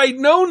 if I'd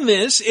known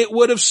this, it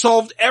would have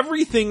solved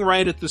everything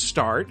right at the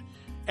start.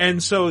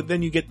 And so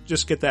then you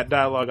just get that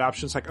dialogue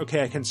option. It's like,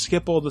 okay, I can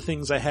skip all the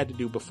things I had to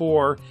do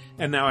before,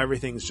 and now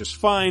everything's just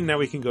fine. Now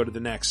we can go to the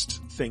next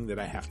thing that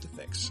I have to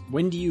fix.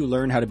 When do you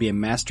learn how to be a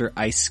master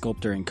ice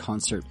sculptor and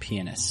concert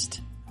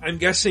pianist? I'm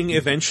guessing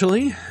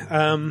eventually.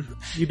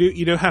 You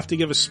do have to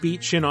give a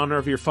speech in honor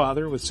of your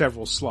father with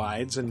several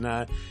slides,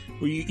 and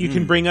you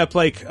can bring up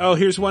like, oh,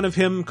 here's one of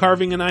him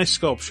carving an ice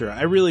sculpture.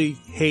 I really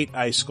hate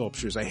ice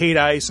sculptures. I hate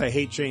ice. I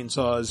hate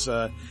chainsaws.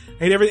 I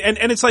hate everything.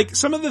 And it's like,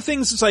 some of the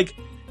things, it's like,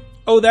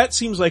 oh, that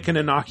seems like an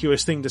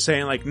innocuous thing to say.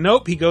 And like,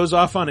 nope, he goes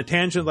off on a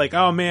tangent like,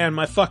 oh man,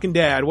 my fucking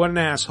dad, what an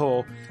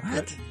asshole.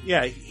 What?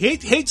 Yeah, he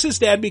hates his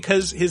dad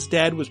because his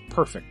dad was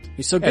perfect.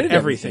 He's so good at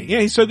everything.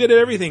 Yeah, he's so good at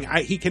everything.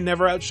 He can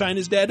never outshine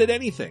his dad at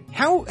anything.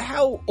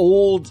 How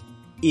old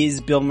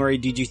is Bill Murray,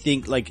 did you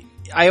think? Like,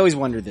 I always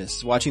wonder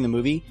this, watching the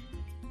movie.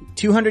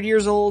 200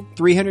 years old?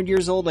 300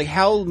 years old? Like,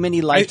 how many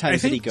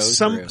lifetimes did he go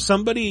through?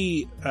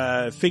 Somebody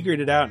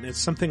figured it out, and it's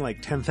something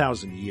like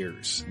 10,000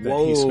 years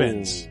that he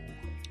spends.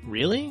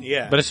 Really?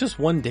 Yeah. But it's just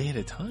one day at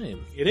a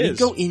time. It He'd is.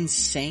 go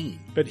insane.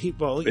 But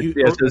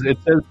it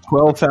says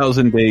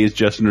 12,000 days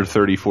just under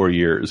 34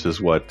 years is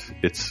what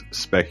it's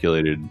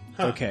speculated.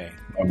 Okay.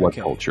 On what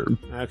culture?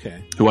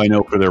 Okay. Who I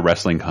know for their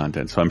wrestling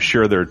content, so I'm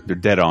sure they're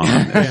dead on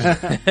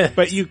this.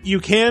 But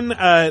you can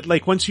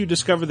like, once you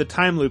discover the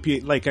time loop,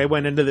 like, I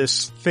went into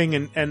this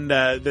thing and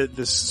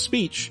this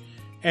speech,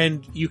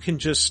 and you can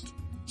just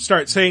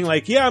start saying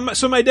like, yeah,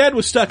 so my dad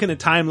was stuck in a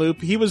time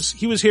loop. He was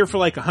here for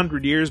like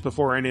 100 years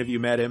before any of you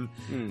met him.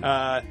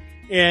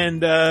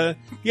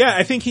 Yeah,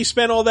 I think he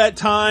spent all that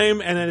time,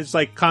 and then it's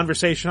like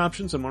conversation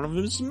options, and one of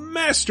them is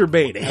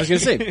masturbating. I was going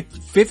to say,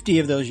 50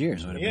 of those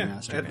years would have been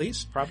masturbating. At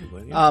least,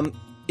 probably. Yeah.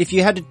 If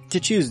you had to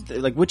choose,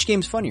 like, which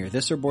game's funnier,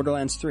 this or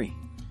Borderlands 3?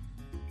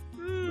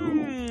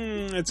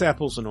 It's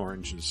apples and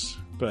oranges,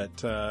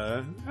 but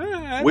I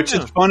don't Which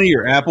know. is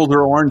funnier, apples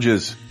or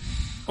oranges?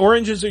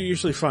 Oranges are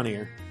usually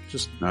funnier.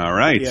 Just All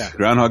right, Yeah.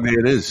 Groundhog Day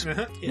it is.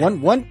 yeah.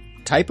 One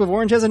type of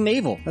orange has a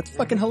navel. That's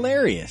fucking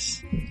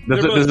hilarious. Does They're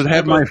it both-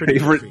 have they're my both pretty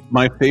favorite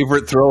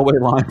goofy. throwaway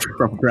line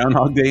from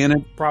Groundhog Day in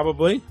it?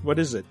 Probably. What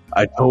is it?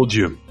 I told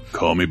you,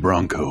 call me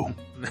Bronco.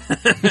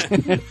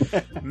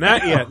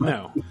 Not yet,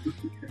 no.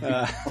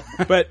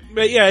 But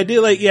yeah, I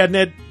do like,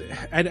 Ned,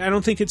 I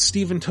don't think it's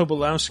Stephen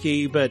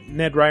Tobolowsky, but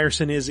Ned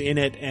Ryerson is in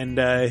it, and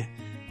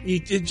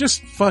it's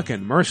just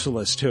fucking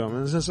merciless to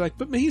him. It's just like,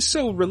 but he's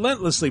so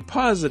relentlessly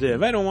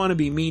positive. I don't want to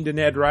be mean to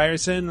Ned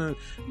Ryerson. I'm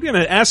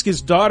gonna ask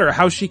his daughter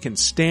how she can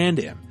stand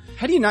him.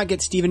 How do you not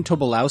get Stephen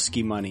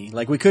Tobolowsky money?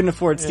 Like, we couldn't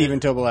afford Stephen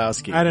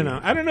Tobolowsky. I don't know.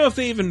 I don't know if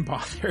they even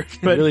bothered,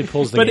 but It really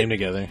pulls the but game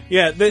together.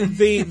 Yeah,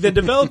 the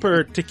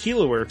developer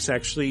Tequila Works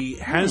actually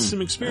has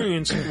some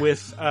experience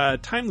with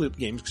time loop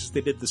games because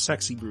they did the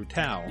Sexy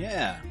Brutale.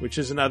 Yeah. Which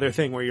is another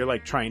thing where you're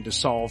like trying to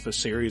solve a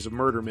series of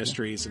murder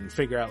mysteries and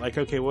figure out like,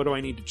 okay, what do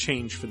I need to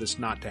change for this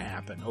not to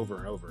happen over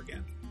and over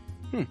again?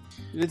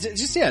 It's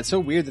just, it's so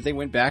weird that they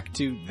went back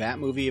to that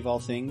movie of all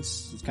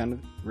things. It's kind of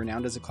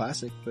renowned as a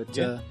classic, but,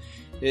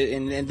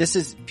 and this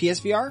is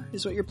PSVR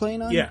is what you're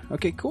playing on? Yeah.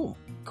 Okay, cool.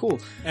 Cool.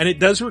 And it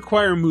does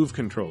require Move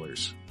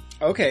controllers.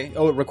 Okay.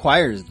 Oh, it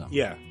requires them.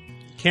 Yeah.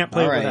 Can't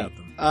play All right. without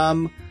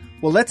them.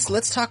 Well,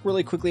 let's talk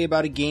really quickly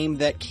about a game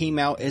that came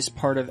out as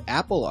part of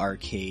Apple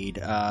Arcade,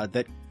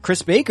 that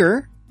Chris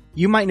Baker,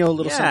 you might know a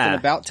little something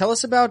about. Tell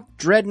us about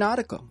Dread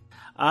Nautical.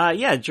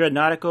 Dread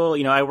Nautical.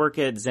 You know, I work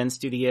at Zen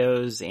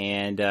Studios,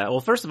 and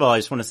well, first of all, I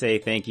just want to say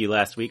thank you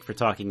last week for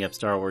talking up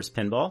Star Wars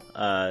Pinball.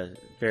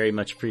 Very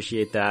much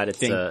appreciate that. It's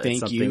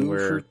Thank something you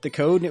where for the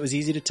code, and it was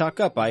easy to talk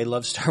up. I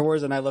love Star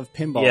Wars and I love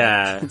pinball.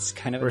 Yeah, it's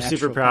kind of we're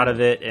super proud of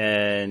it,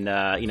 and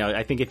you know,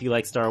 I think if you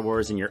like Star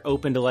Wars and you're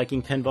open to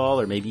liking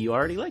pinball, or maybe you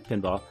already like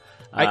pinball.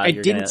 I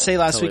you're didn't gonna say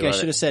last totally week. I love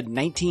should it. have said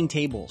 19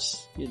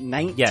 tables.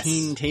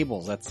 19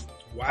 tables. That's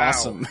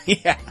awesome.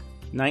 Yeah.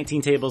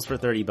 19 tables for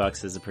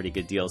 $30 is a pretty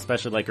good deal,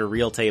 especially like a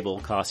real table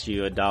costs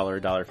you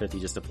 $1.50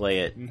 just to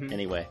play it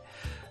anyway.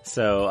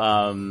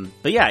 So,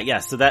 but yeah,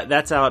 so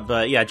that's out.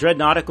 But yeah, Dread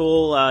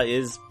Nautical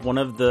is one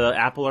of the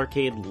Apple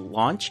Arcade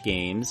launch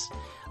games,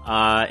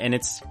 and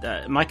it's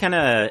my kind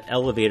of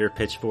elevator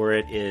pitch for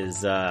it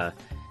is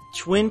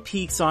Twin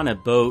Peaks on a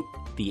boat.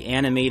 The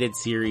animated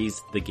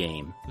series, the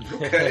game,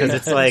 because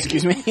it's like,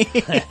 Excuse me.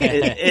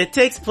 it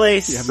takes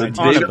place on a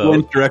David boat.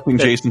 Lynch directing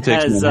that Jason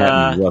Takes has,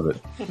 Manhattan. Love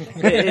it.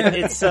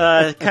 It's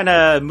kind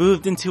of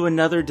moved into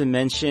another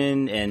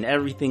dimension, and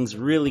everything's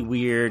really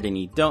weird, and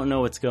you don't know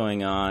what's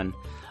going on.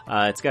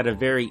 It's got a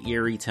very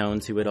eerie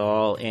tone to it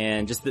all,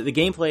 and just the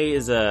gameplay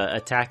is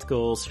a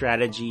tactical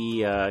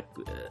strategy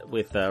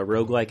with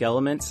roguelike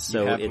elements.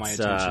 So you have it's my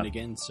attention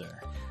again, sir.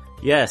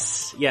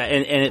 Yes, yeah,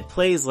 and it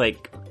plays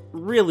like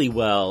really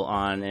well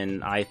on an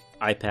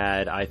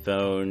iPad,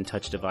 iPhone,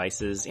 touch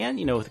devices, and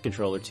you know, with a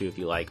controller too if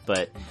you like.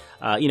 But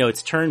you know,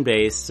 it's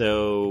turn-based,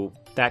 so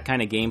that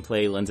kind of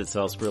gameplay lends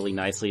itself really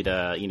nicely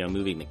to, you know,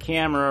 moving the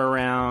camera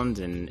around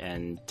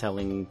and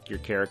telling your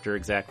character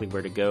exactly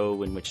where to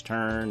go in which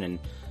turn and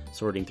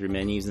sorting through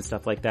menus and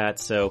stuff like that.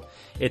 So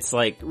it's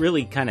like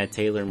really kind of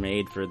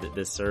tailor-made for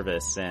this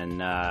service, and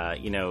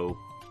you know,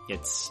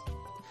 it's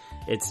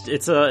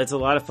a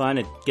lot of fun.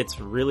 It gets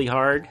really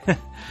hard,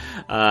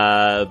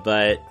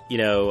 but you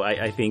know,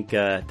 I think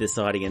this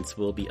audience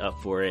will be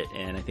up for it,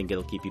 and I think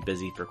it'll keep you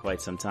busy for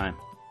quite some time.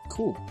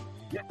 Cool.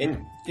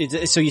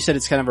 So you said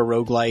it's kind of a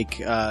roguelike,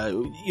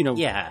 you know.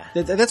 Yeah.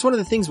 That's one of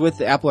the things with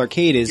the Apple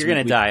Arcade is You're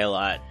gonna die a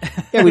lot.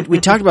 Yeah, we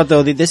talked about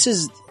though that this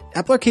is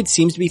Apple Arcade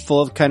seems to be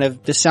full of kind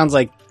of, this sounds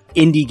like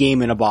indie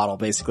game in a bottle,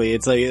 basically.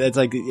 It's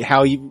like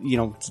how you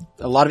know,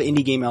 a lot of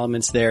indie game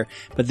elements there,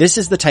 but this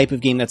is the type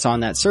of game that's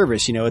on that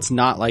service. You know, it's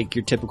not like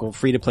your typical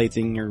free to play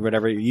thing or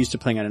whatever you're used to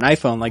playing on an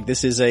iPhone. Like,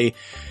 this is a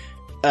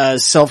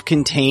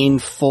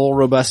self-contained, full,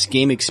 robust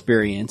game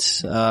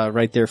experience,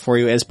 right there for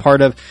you as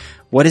part of,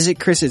 what is it,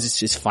 Chris? Is it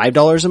just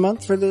 $5 a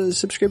month for the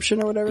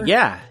subscription or whatever?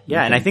 Yeah,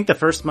 and I think the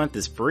first month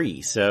is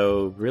free,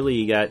 so really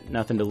you got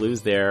nothing to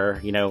lose there.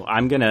 You know,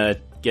 I'm gonna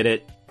get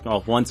it,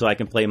 well, one, so I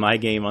can play my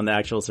game on the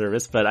actual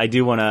service, but I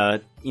do want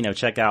to, you know,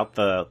 check out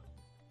the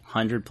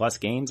 100+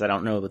 games. I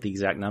don't know what the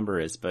exact number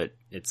is, but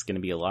it's going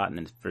to be a lot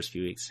in the first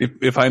few weeks.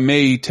 If I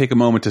may take a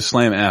moment to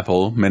slam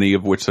Apple, many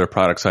of which their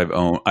products I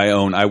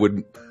own, I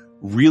would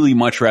really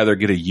much rather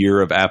get a year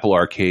of Apple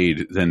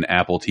Arcade than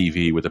Apple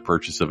TV with the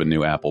purchase of a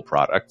new Apple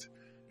product.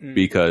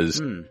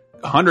 Because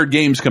 100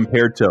 games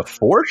compared to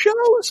 4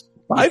 shows?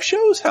 5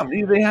 shows? How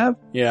many do they have?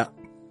 Yeah.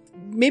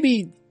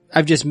 Maybe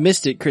I've just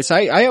missed it, Chris.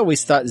 I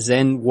always thought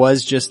Zen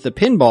was just the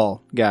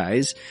pinball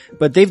guys,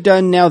 but they've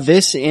done now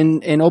this in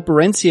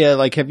Operencia.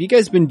 Like, have you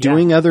guys been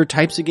doing other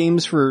types of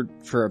games for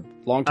a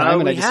long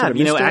time? We have.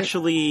 You know,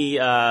 actually,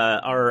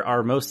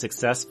 our most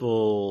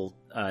successful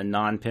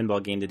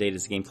non-pinball game to date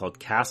is a game called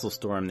Castle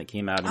Storm that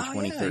came out in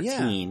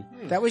 2013.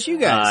 Yeah. That was you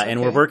guys.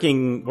 And we're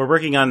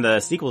working on the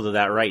sequel to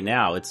that right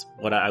now. It's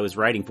what I was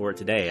writing for it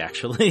today,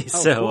 actually.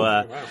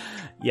 Cool.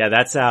 Yeah,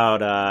 that's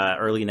out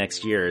early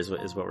next year is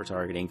what we're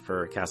targeting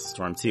for Castle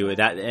Storm 2.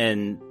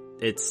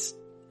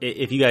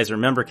 If you guys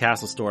remember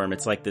Castle Storm,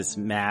 it's like this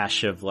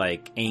mash of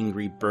like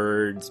Angry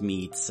Birds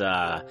meets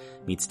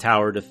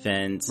tower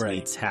defense,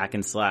 meets hack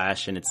and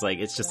slash, and it's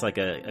just like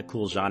a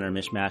cool genre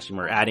mishmash, and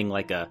we're adding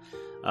like a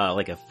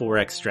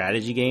 4X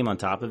strategy game on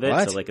top of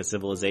it, so like a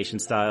Civilization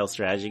style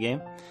strategy game.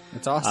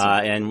 That's awesome.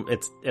 And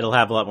it'll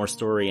have a lot more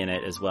story in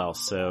it as well.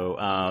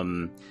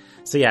 So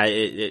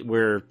yeah,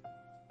 we're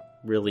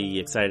really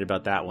excited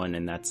about that one,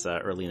 and that's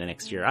early in the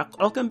next year.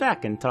 I'll come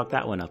back and talk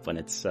that one up when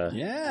it's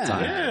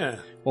Yeah.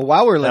 Well,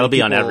 while we're letting that'll be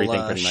people, on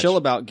everything pretty much. Shill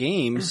about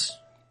games,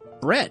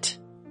 Brett.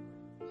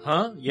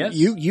 Huh? Yes.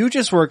 You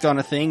just worked on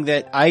a thing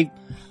that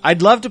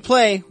I'd love to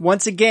play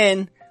once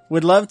again.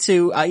 Would love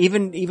to. I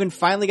even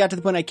finally got to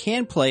the point I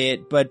can play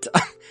it, but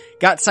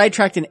got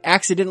sidetracked and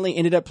accidentally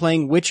ended up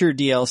playing Witcher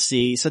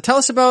DLC. So tell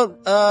us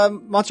about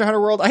Monster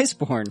Hunter World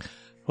Iceborne.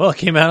 Well, it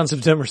came out on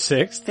September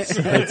 6th.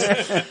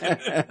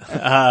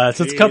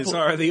 So it's a couple. These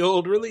are the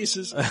old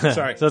releases.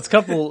 Sorry. So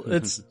by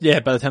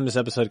the time this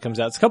episode comes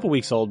out, it's a couple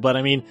weeks old, but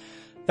I mean,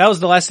 that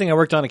was the last thing I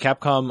worked on at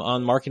Capcom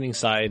on marketing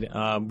side.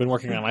 Been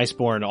working on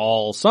Iceborne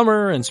all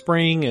summer and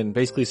spring and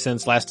basically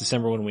since last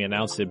December when we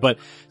announced it, but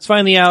it's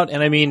finally out.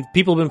 And I mean,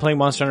 people have been playing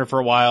Monster Hunter for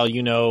a while,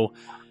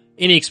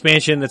 any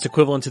expansion that's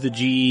equivalent to the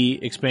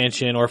GE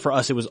expansion, or for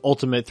us it was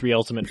Ultimate, 3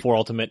 Ultimate, 4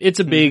 Ultimate. It's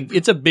a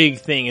big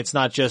thing. It's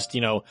not just,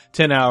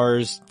 10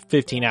 hours,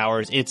 15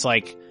 hours. It's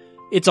like,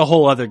 it's a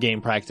whole other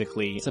game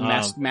practically. It's a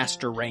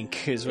master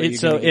rank is what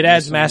it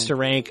adds master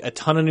rank, a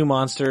ton of new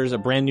monsters, a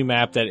brand new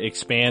map that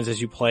expands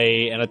as you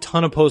play, and a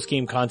ton of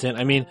post-game content.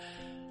 I mean,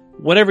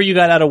 whatever you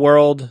got out of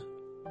World,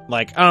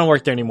 like, I don't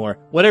work there anymore.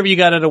 Whatever you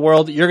got out of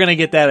World, you're gonna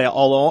get that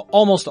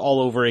almost all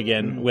over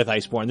again with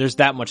Iceborne. There's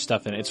that much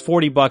stuff in it. It's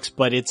 $40,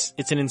 but it's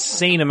an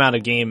insane amount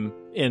of game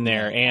in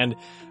there, and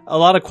a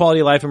lot of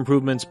quality of life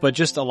improvements, but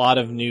just a lot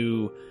of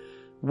new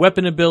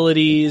weapon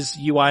abilities,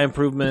 UI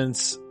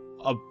improvements.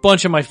 A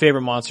bunch of my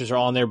favorite monsters are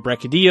on there.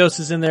 Brachydios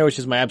is in there, which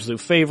is my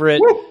absolute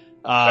favorite.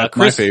 That's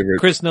Chris, my favorite.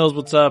 Chris knows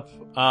what's up.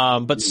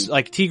 But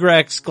like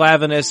Tigrex,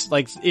 Glavenus,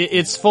 like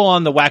it's full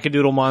on the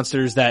wackadoodle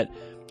monsters that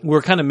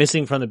we're kind of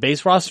missing from the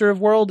base roster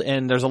of World,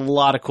 and there's a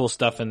lot of cool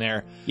stuff in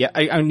there. Yeah,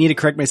 I need to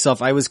correct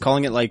myself. I was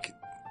calling it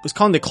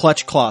calling the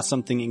Clutch Claw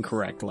something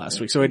incorrect last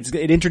week. So it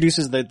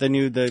introduces the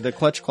new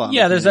Clutch Claw.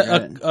 Yeah, there's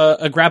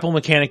a grapple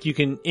mechanic.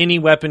 Any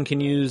weapon can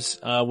use,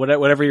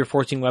 whatever your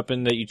 14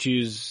 weapon that you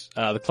choose,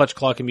 the Clutch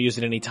Claw can be used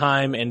at any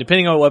time, and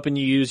depending on what weapon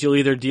you use, you'll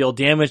either deal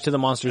damage to the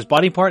monster's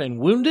body part and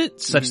wound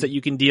it, such that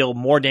you can deal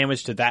more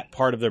damage to that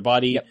part of their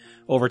body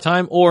over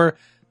time, or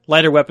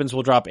lighter weapons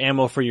will drop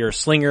ammo for your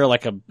slinger,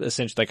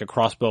 essentially like a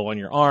crossbow on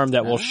your arm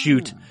that will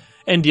shoot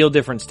and deal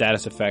different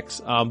status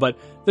effects. But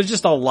there's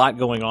just a lot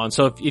going on.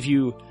 So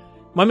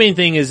my main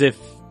thing is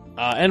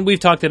and we've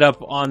talked it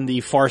up on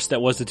the farce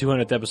that was the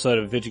 200th episode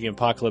of Video Game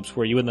Apocalypse,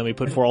 where you wouldn't let me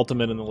put 4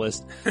 Ultimate on the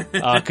list,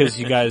 cause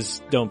you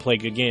guys don't play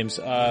good games.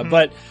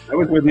 But I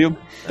was with you.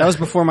 That was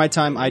before my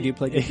time. I do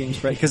play good games,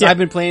 Brett, cause I've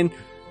been playing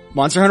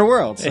Monster Hunter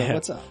World. So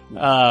what's up?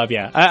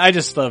 I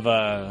just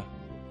love,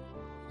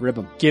 Rib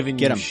 'em. Giving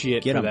Get you 'em.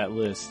 shit Get for 'em. that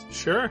list.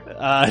 Sure.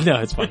 No,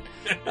 it's fine.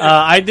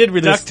 I did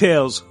read this.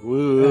 DuckTales.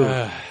 Woo.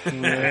 Yeah,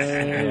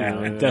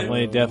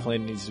 it definitely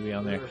needs to be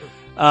on there.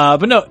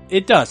 But no,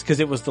 it does, because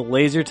it was the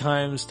Laser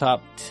Times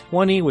Top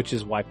 20, which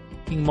is why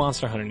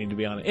Monster Hunter need to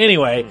be on it.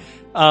 Anyway,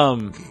 I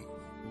don't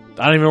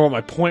even remember what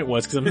my point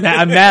was, because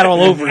I'm mad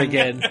all over it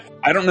again.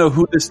 I don't know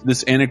who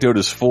this anecdote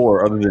is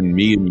for other than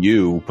me and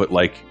you, but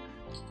like,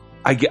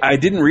 I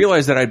didn't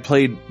realize that I'd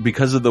played,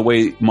 because of the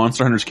way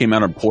Monster Hunters came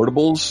out on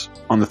portables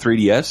on the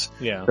 3DS,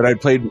 that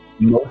I'd played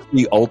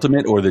mostly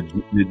Ultimate or the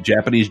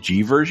Japanese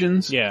G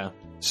versions. Yeah.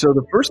 So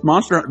the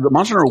Monster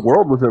Hunter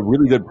World was a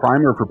really good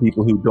primer for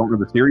people who don't know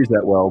the series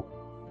that well.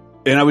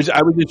 And I was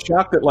just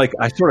shocked that, like,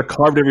 I sort of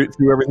carved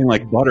through everything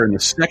like butter. And the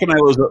second I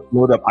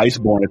load up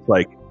Iceborne, it's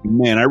like,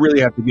 man, I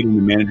really have to get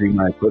into managing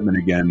my equipment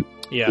again.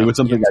 Yeah. It was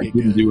something I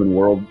didn't do in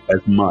World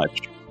as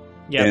much.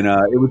 Yeah. And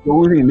it was the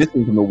only thing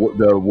missing from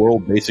the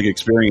World basic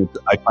experience.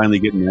 I finally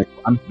get in.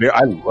 I'm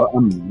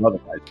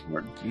loving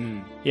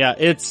Iceborne. Yeah,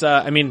 it's.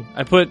 I mean,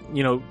 I put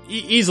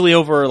easily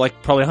over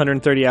like probably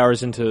 130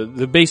 hours into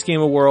the base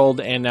game of World,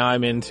 and now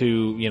I'm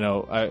into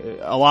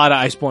a lot of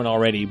Iceborne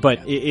already.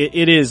 But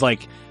it is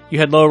like you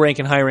had low rank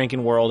and high rank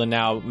in World, and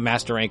now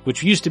Master Rank,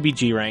 which used to be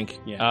G rank,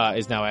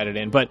 is now added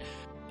in. But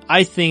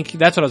I think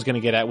that's what I was going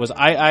to get at. Was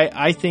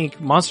I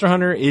think Monster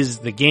Hunter is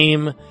the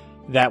game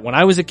that when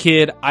I was a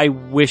kid, I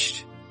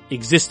wished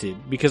existed,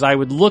 because I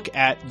would look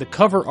at the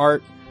cover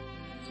art,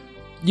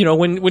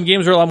 when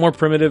games were a lot more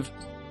primitive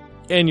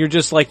and you're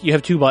just like, you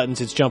have two buttons,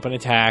 it's jump and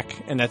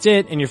attack, and that's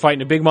it, and you're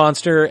fighting a big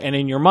monster, and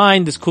in your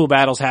mind, this cool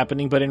battle's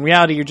happening, but in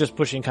reality, you're just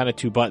pushing kind of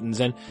two buttons,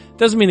 and it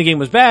doesn't mean the game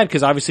was bad,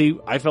 because obviously,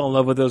 I fell in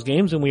love with those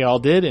games, and we all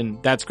did,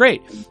 and that's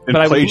great. And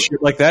but played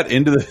shit like that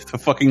into the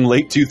fucking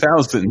late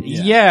 2000s.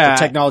 Yeah. The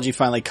technology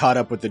finally caught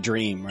up with the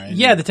dream, right?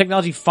 Yeah, the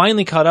technology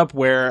finally caught up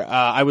where,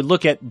 I would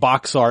look at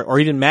box art, or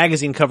even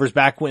magazine covers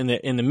back in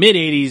the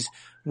mid-80s,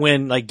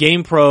 when like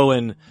GamePro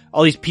and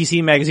all these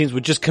PC magazines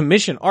would just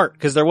commission art,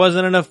 because there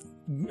wasn't enough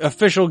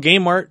official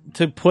game art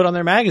to put on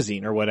their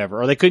magazine or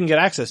whatever, or they couldn't get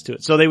access to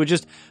it. So they would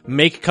just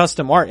make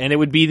custom art, and it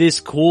would be this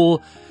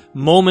cool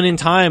moment in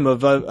time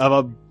of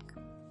a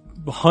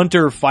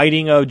hunter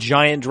fighting a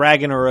giant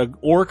dragon or an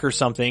orc or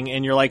something,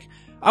 and you're like,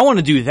 I want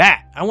to do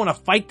that. I want to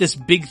fight this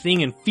big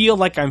thing and feel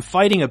like I'm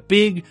fighting a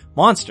big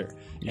monster.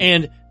 Yeah.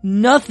 And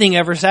nothing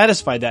ever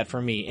satisfied that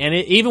for me. And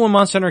even when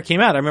Monster Hunter came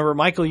out, I remember,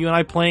 Michael, you and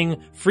I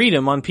playing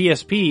Freedom on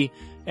PSP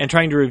and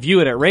trying to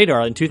review it at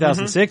Radar in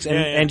 2006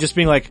 and just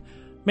being like,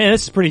 man,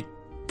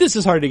 this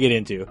is hard to get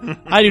into.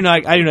 I do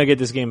not get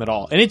this game at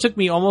all. And it took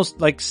me almost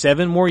like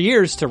 7 more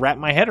years to wrap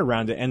my head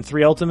around it. And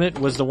 3 Ultimate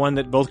was the one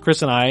that both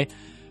Chris and I,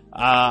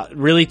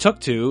 really took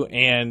to.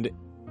 And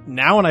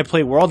now when I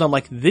play World, I'm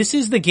like, this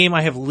is the game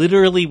I have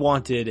literally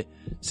wanted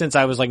since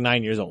I was like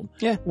 9 years old.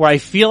 Yeah. Where I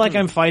feel like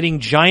I'm fighting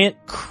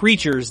giant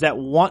creatures that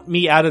want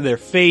me out of their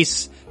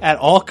face at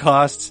all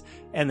costs,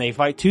 and they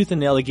fight tooth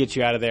and nail to get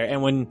you out of there.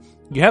 And when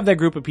you have that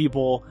group of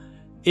people,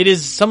 it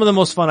is some of the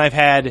most fun I've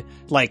had.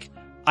 Like,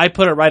 I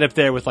put it right up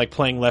there with like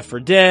playing Left 4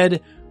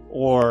 Dead,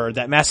 or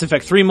that Mass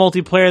Effect 3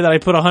 multiplayer that I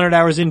put 100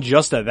 hours in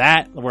just to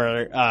that,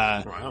 where,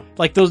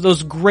 like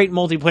those great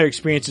multiplayer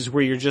experiences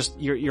where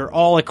you're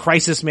all a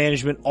crisis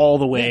management all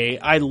the way.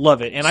 I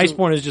love it. And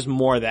Iceborne is just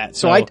more of that.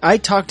 So I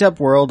talked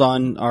up World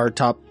on our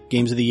top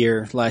games of the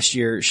year last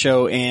year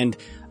show, and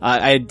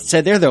I had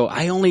said there though,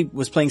 I only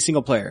was playing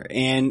single player,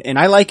 and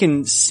I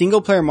liken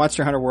single player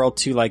Monster Hunter World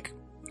to like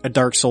a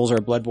Dark Souls or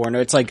a Bloodborne.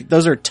 It's like,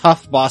 those are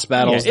tough boss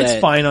battles. Yeah, it's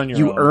fine on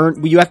your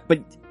own.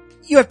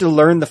 You have to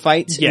learn the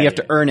fights, and you have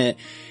to earn it.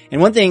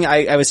 And one thing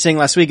I was saying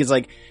last week is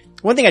like,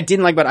 one thing I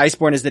didn't like about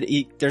Iceborne is that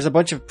there's a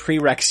bunch of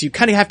prereqs. You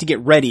kind of have to get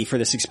ready for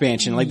this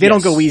expansion. Like, they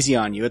don't go easy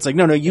on you. It's like,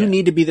 no, you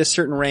need to be this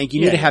certain rank.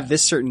 You need to have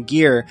this certain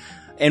gear.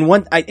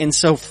 And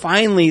so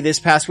finally this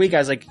past week I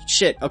was like,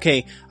 shit,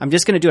 okay, I'm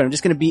just gonna do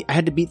it. I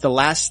had to beat the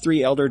last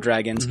 3 Elder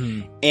Dragons.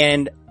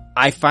 And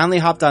I finally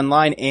hopped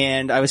online,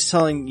 and I was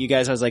telling you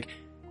guys, I was like,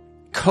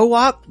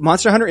 co-op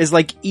Monster Hunter is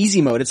like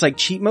easy mode. It's like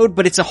cheat mode,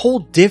 but it's a whole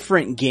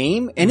different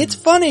game, and it's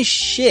fun as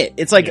shit.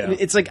 It's like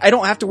I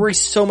don't have to worry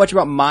so much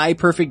about my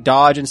perfect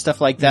dodge and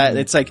stuff like that.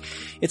 It's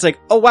like,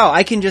 oh wow,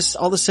 I can just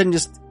all of a sudden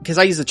cause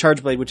I use the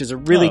Charge Blade, which is a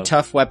really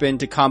tough weapon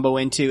to combo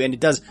into, and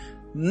it does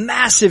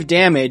massive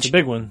damage. It's a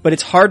big one. But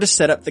it's hard to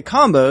set up the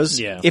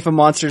combos if a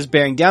monster's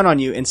bearing down on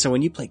you. And so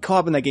when you play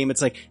co-op in that game,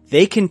 it's like,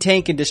 they can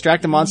tank and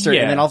distract the monster,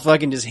 and then I'll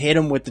fucking just hit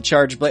him with the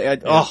Charge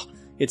Blade.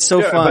 It's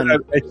so fun.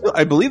 But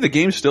I believe the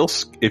game still,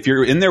 if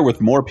you're in there with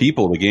more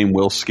people, the game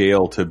will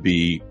scale to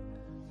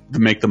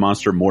make the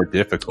monster more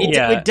difficult.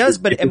 It does,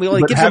 but it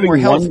gives them more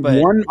health.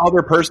 One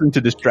other person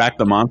to distract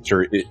the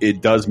monster,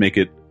 it does make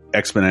it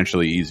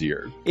exponentially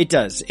easier. It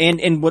does.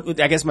 And what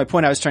I guess my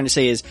point I was trying to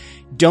say is,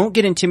 don't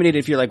get intimidated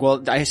if you're like,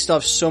 well, I still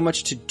have so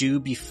much to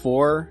do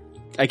before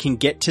I can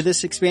get to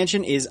this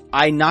expansion. Is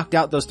I knocked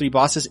out those 3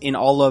 bosses in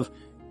all of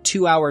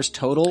 2 hours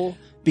total.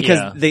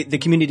 Because the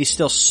community's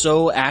still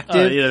so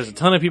active. There's a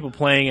ton of people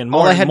playing, and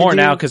more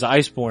now because of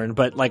Iceborne.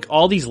 But like,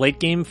 all these late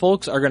game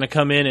folks are going to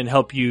come in and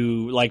help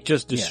you, like,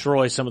 just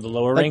destroy some of the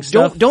lower rank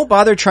stuff. Don't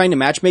bother trying to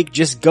matchmake.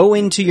 Just go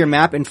into your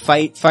map and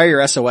fire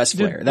your SOS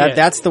flare.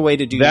 That's the way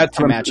to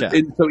match up.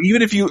 So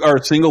even if you are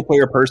a single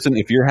player person,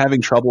 if you're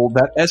having trouble,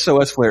 that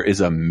SOS flare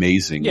is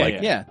amazing.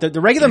 The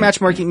regular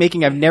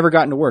matchmaking I've never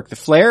gotten to work. The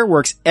flare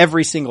works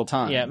every single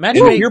time. Yeah,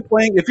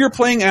 if you're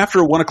playing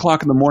after 1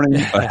 o'clock in the morning,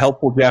 a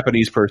helpful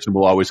Japanese person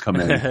will always come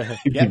in and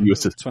give you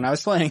assistance. That's when I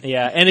was playing.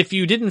 Yeah, and if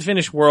you didn't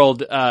finish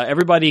World,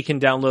 everybody can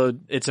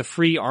download, it's a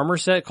free armor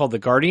set called the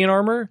Guardian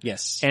Armor.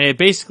 Yes. And it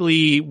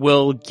basically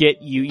will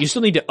get you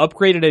still need to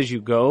upgrade it as you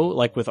go,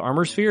 like with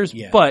armor spheres,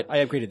 but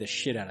I upgraded the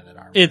shit out of that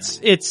armor.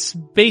 Its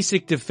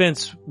basic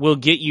defense will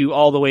get you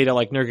all the way to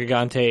like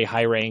Nergigante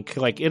high rank.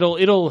 Like,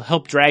 it'll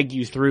help drag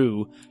you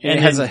through. And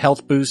it has a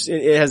health boost.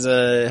 It has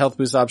a health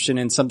boost option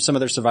and some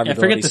other survivability. I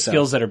forget the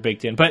skills that are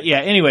baked in. But yeah,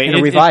 anyway. And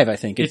a revive, I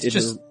think.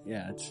 It's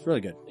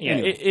really good. Yeah,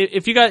 anyway.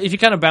 If you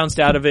kind of bounced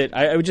out of it,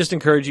 I would just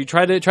encourage you,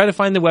 try to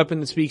find the weapon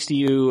that speaks to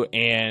you,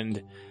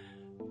 and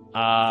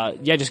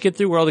just get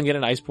through World and get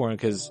an Iceborne,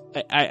 because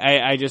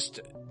I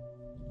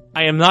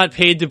am not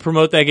paid to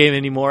promote that game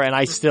anymore, and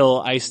I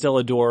still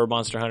adore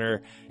Monster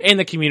Hunter, and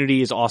the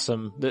community is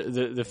awesome.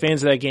 The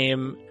fans of that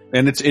game.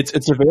 And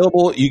it's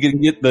available. You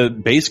can get the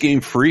base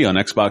game free on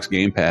Xbox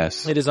Game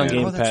Pass. It is on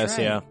Game Pass,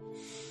 right. yeah.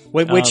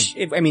 Which,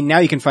 now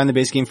you can find the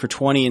base game for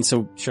 $20, and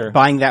so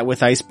buying that with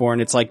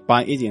Iceborne, it's like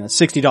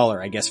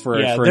 $60, I guess, for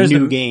a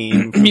new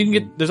game. You can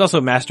get. There's also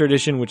a Master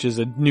Edition, which is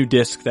a new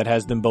disc that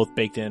has them both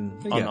baked in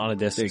on a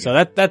disc.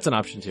 So that's an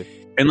option too.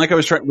 And like I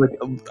was trying,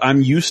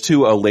 I'm used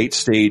to a late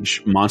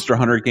stage Monster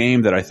Hunter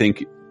game that I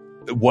think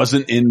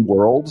wasn't in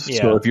Worlds.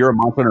 Yeah. So if you're a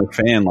Monster Hunter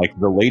fan, like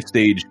the late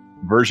stage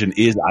version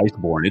is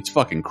Iceborne. It's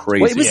fucking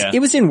crazy. Well, it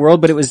was in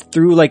World, but it was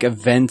through like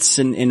events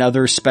and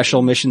other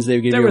special missions they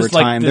would give you over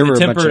time. There were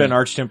tempered and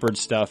arch-tempered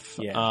stuff.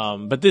 Yeah.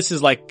 But this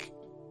is like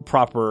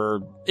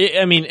proper.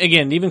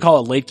 Again, even call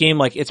it late game,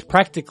 like it's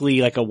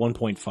practically like a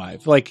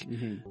 1.5. Like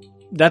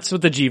that's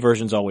what the G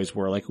versions always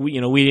were. Like we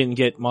didn't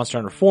get Monster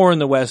Hunter 4 in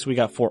the West. We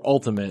got 4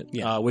 Ultimate,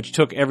 which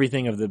took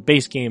everything of the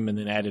base game and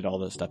then added all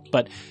this stuff.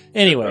 But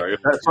anyway,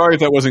 sorry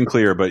if that wasn't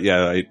clear. But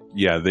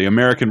the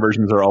American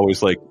versions are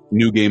always like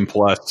New Game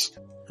Plus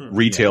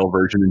retail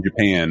version in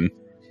Japan.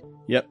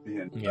 Yep.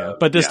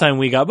 But this time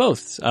we got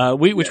both.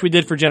 Which we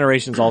did for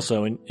Generations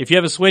also. And if you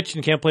have a Switch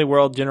and can't play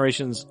World,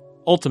 Generations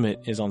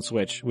Ultimate is on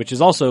Switch, which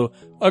is also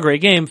a great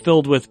game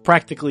filled with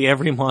practically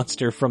every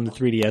monster from the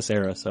 3DS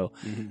era. So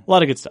a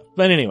lot of good stuff.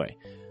 But anyway,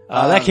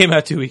 that came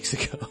out 2 weeks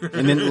ago.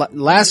 And then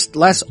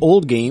last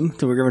old game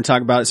that we're going to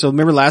talk about. So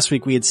remember last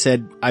week we had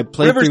said I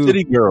played River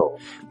City Girl.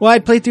 Well, I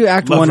played through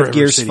Act 1 of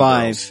Gears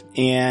 5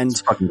 and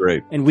it's fucking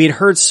great. And we had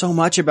heard so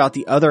much about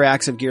the other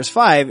acts of Gears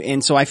 5.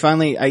 And so I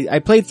finally, I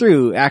played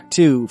through Act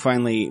 2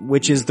 finally,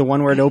 which is the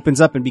one where it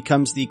opens up and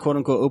becomes the quote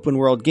unquote open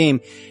world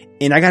game.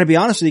 And I got to be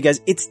honest with you guys,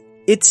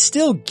 it's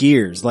still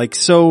Gears. Like,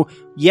 so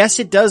yes,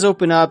 it does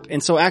open up.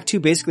 And so Act 2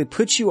 basically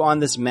puts you on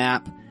this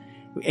map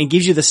and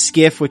gives you the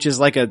skiff, which is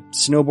like a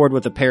snowboard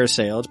with a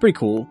parasail. It's pretty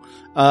cool.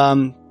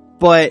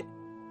 But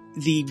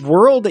the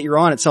world that you're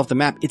on itself, the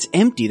map, it's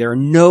empty. There are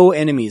no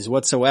enemies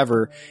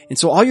whatsoever. And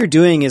so all you're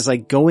doing is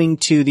like going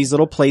to these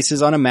little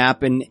places on a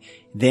map, and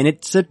then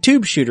it's a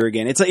tube shooter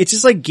again. It's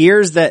just like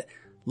Gears that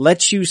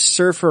lets you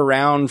surf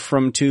around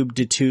from tube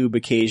to tube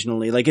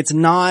occasionally. Like, it's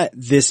not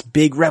this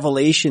big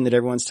revelation that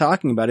everyone's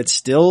talking about. It's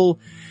still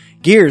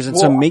Gears. And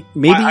so maybe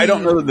I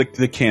don't know that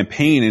the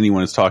campaign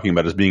anyone is talking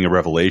about as being a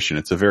revelation.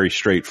 It's a very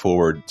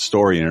straightforward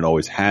story, and it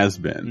always has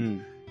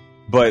been.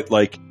 But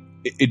like,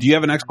 do you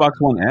have an Xbox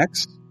One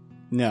X?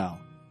 No.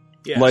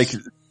 Yes. Like,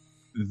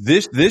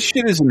 this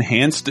shit is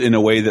enhanced in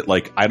a way that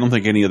like I don't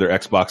think any other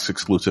Xbox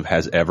exclusive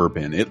has ever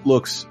been. It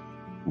looks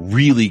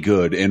really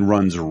good and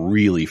runs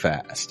really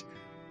fast.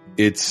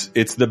 It's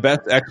the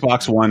best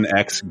Xbox One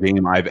X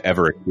game I've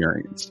ever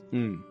experienced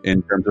in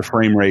terms of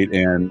frame rate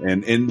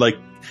and like,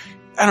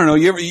 I don't know,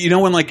 you know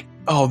when like,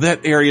 oh,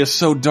 that area is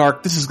so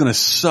dark, this is gonna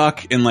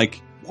suck, and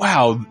like,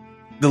 wow,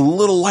 the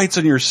little lights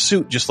on your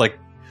suit just like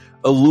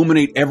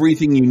illuminate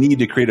everything you need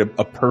to create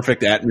a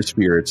perfect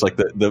atmosphere. It's like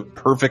the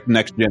perfect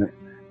next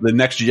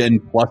gen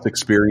plus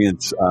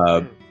experience.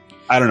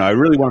 I don't know. I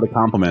really wanted to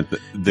compliment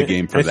the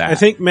game for that. I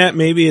think, Matt,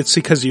 maybe it's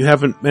because you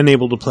haven't been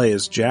able to play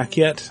as Jack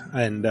yet,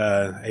 and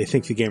I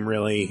think the game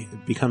really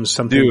becomes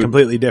something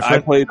completely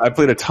different. I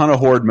played a ton of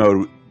Horde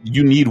mode.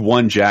 You need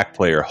one Jack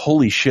player.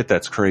 Holy shit,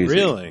 that's crazy.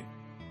 Really?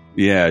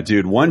 Yeah,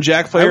 dude. One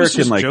Jack player I was can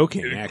just like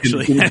joking.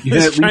 Actually, I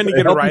was trying to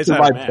get a rise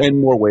out of Matt. 10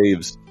 more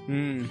waves.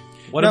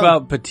 What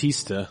about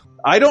Batista?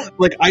 I don't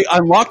like. I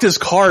unlocked his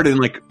card and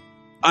like.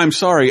 I'm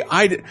sorry.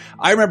 I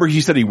remember he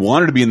said he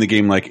wanted to be in the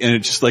game, like, and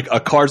it's just like a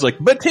card's like,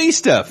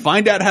 Batista,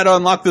 find out how to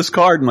unlock this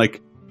card. And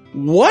like,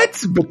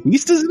 what?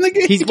 Batista's in the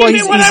game? Give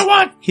me what I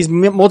want. He's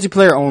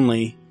multiplayer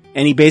only,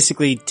 and he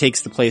basically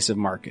takes the place of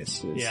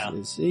Marcus.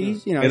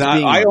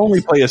 I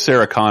only play as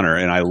Sarah Connor,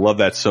 and I love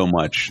that so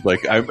much.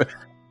 Like, I've been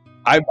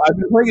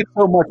playing it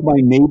so much, my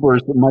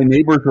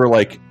neighbors are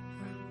like,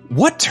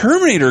 what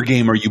Terminator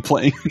game are you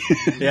playing?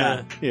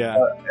 Yeah.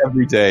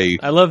 Every day.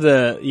 I love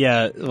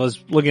I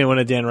was looking at one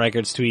of Dan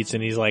Reichert's tweets,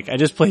 and he's like, I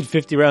just played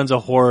 50 rounds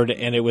of Horde,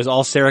 and it was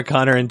all Sarah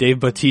Connor and Dave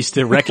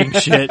Bautista wrecking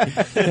shit.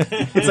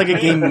 It's like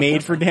a game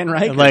made for Dan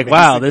Reichert. I'm like,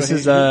 wow,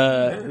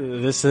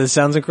 this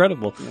sounds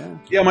incredible.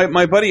 Yeah,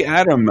 my buddy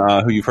Adam,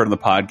 who you've heard on the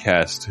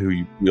podcast,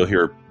 who you'll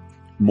hear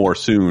more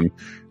soon,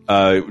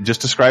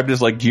 just described it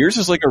as like, Gears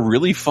is like a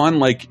really fun,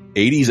 like,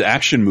 80s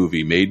action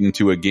movie made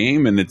into a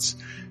game, and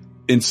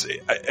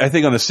I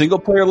think on a single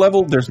player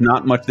level, there's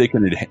not much they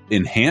can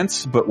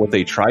enhance, but what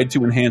they tried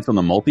to enhance on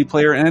the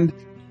multiplayer end,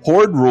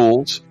 Horde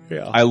rules.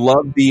 Yeah. I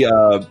love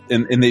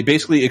and they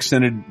basically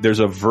extended, there's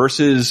a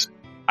versus,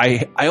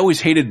 I always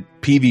hated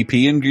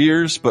PvP in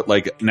Gears, but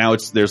like now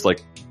there's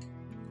like,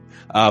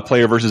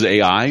 player versus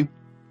AI.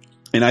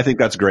 And I think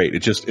that's great.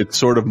 It's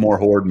sort of more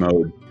Horde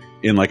mode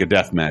in like a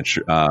deathmatch,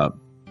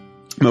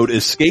 mode.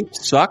 Escape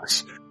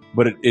sucks,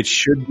 but it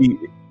should be,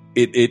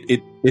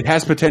 it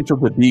has potential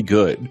to be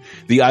good.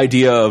 The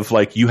idea of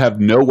like, you have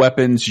no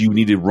weapons, you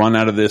need to run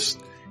out of this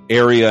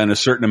area in a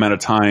certain amount of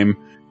time,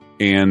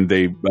 and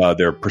they're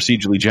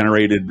procedurally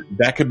generated.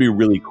 That could be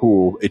really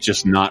cool. It's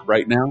just not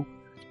right now.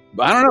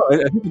 But I don't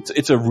know. I think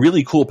it's a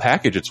really cool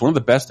package. It's one of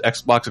the best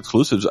Xbox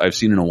exclusives I've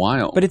seen in a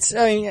while. But I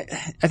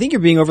think you're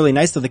being overly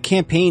nice though. The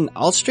campaign,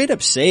 I'll straight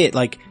up say it,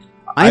 like,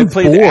 I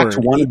played Act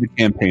 1 of the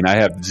campaign.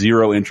 I have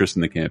zero interest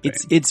in the campaign.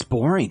 It's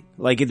boring.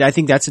 Like, I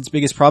think that's its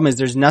biggest problem is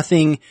there's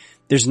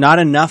not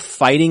enough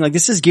fighting. Like,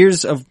 this is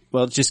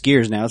it's just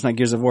Gears now. It's not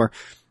Gears of War.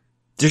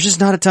 There's just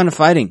not a ton of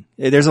fighting.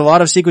 There's a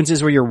lot of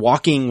sequences where you're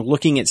walking,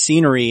 looking at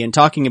scenery and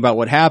talking about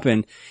what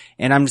happened.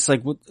 And I'm just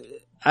like,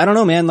 I don't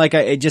know, man. Like,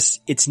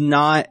 it's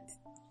not,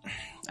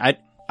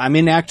 I'm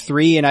in Act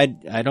 3 and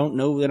I don't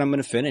know that I'm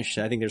going to finish.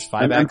 I think there's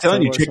 5 acts. I'm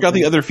telling you, check out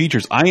the other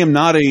features. I am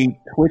not a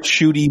Twitch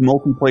shooty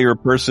multiplayer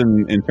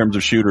person in terms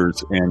of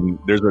shooters, and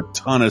there's a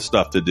ton of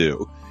stuff to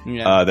do.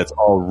 Yeah. That's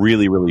all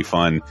really, really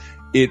fun.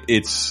 It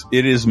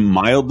is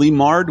mildly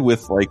marred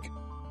with like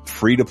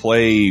free to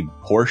play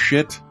horse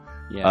shit.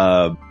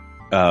 Yeah.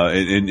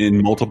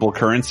 In multiple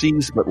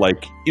currencies, but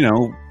like, you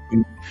know,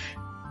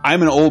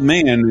 I'm an old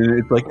man and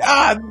it's like,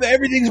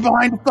 everything's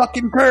behind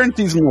fucking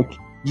currencies. I'm like,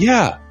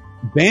 yeah.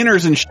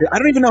 Banners and shit. I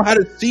don't even know how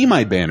to see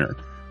my banner.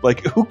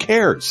 Like, who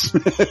cares?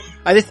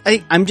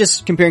 I'm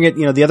just comparing it,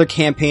 you know, the other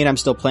campaign I'm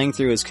still playing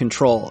through is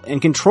Control.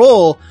 And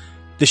Control,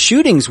 the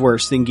shooting's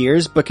worse than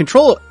Gears, but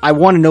Control, I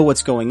want to know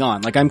what's going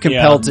on. Like, I'm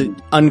compelled to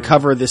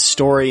uncover this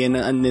story and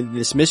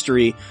this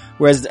mystery,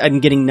 whereas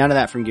I'm getting none of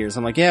that from Gears.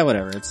 I'm like, yeah,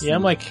 whatever.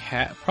 I'm like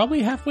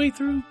probably halfway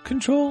through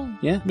Control.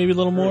 Yeah. Maybe a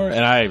little more,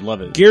 and I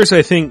love it. Gears,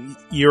 I think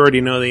you already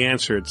know the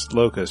answer. It's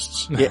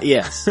locusts.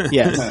 Yes.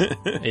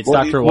 It's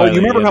Dr. Wily. Well,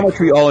 you remember how much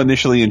we all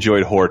initially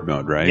enjoyed Horde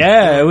mode, right?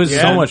 Yeah, it was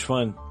so much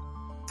fun.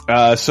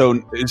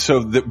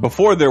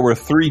 Before there were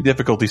 3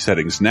 difficulty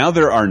settings. Now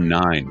there are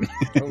 9.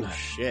 Oh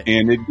shit.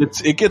 And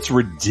it gets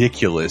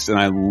ridiculous, and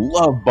I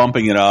love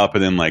bumping it up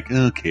and then like,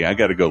 okay, I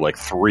gotta go like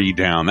 3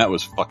 down. That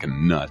was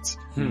fucking nuts.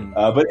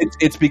 But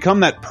it's become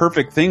that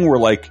perfect thing where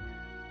like,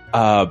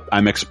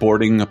 I'm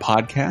exporting a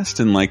podcast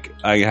and like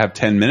I have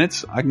 10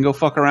 minutes. I can go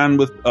fuck around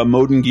with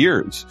mode and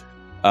Gears,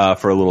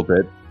 for a little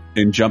bit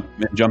and jump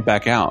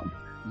back out.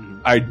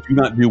 I do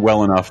not do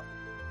well enough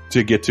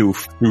to get through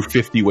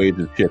 50 waves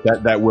of shit.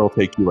 That will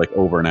take you like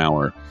over an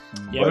hour.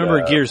 Yeah, I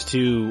remember Gears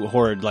 2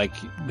 Horde, like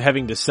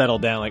having to settle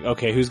down, like,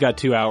 okay, who's got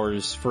 2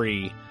 hours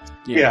free?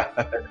 Yeah.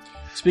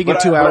 Speaking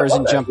of 2 hours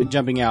and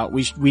jumping out,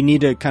 we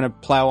need to kind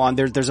of plow on.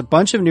 There's a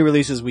bunch of new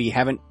releases we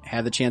haven't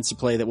had the chance to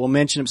play that we'll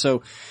mention them.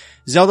 So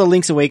Zelda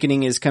Link's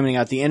Awakening is coming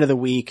out the end of the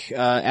week,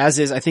 as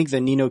is, I think,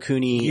 the Ni no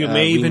Kuni You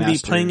may even be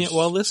playing it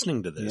while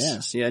listening to this.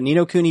 Yes, yeah. Ni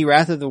no Kuni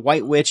Wrath of the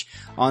White Witch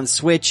on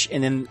Switch,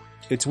 and then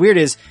what's weird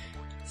is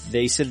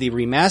they said the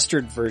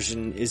remastered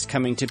version is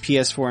coming to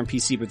PS4 and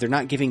PC, but they're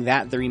not giving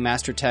that the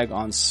remaster tag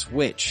on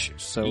Switch.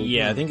 So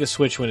yeah, I think the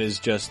Switch one is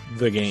just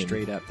the game.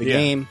 Straight up the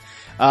game.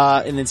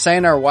 And then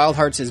Sayonara Wild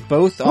Hearts is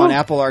both on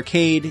Apple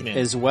Arcade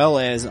as well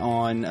as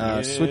on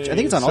Switch. I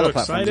think it's on all the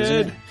platforms,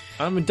 isn't it?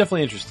 I'm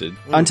definitely interested.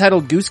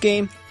 Untitled Goose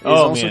Game is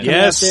also coming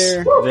out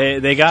there.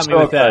 They got me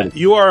with that.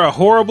 You are a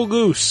horrible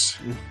goose.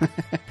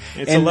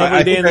 It's a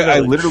lovely day in the village. I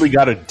literally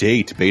got a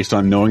date based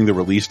on knowing the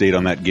release date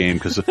on that game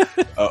because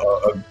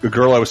a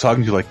girl I was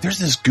talking to like, there's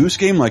this Goose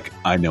Game. Like,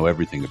 I know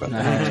everything about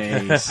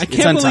that. Nice. I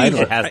can't believe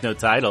it has no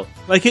title.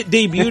 Like, it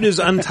debuted as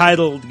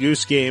Untitled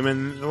Goose Game,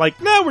 and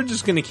like, no, we're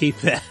just going to keep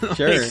that.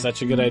 Sure, like,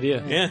 such a good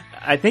idea. Yeah,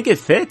 I think it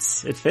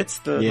fits. It fits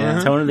the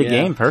tone of the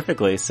game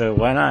perfectly. So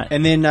why not?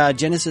 And then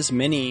Genesis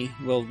Mini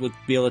we'll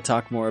be able to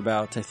talk more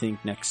about, I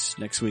think,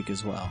 next week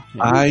as well.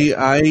 Yeah.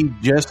 I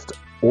just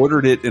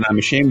ordered it, and I'm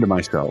ashamed of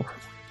myself.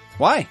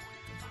 Why?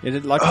 It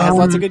has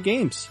lots of good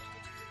games.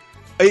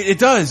 It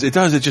does.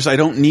 It's just I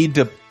don't need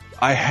to.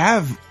 I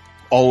have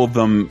all of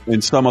them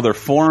in some other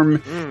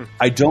form.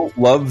 I don't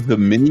love the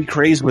mini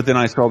craze, but then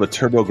I saw the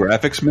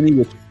TurboGrafx mini,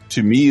 which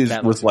to me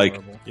was like,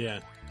 horrible.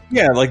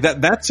 Yeah, like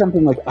that's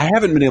something like I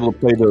haven't been able to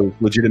play those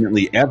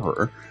legitimately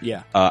ever.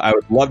 Yeah. I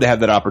would love to have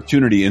that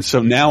opportunity. And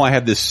so now I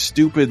have this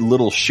stupid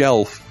little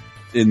shelf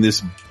in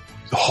this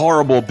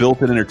horrible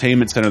built-in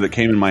entertainment center that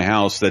came in my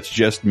house that's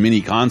just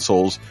mini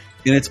consoles.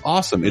 And it's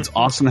awesome. It's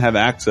awesome to have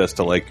access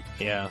to like,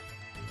 I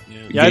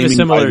have a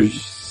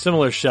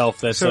similar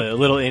shelf that's a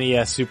little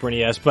NES, Super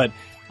NES, but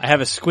I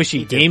have a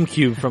squishy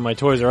GameCube from my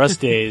Toys R Us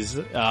days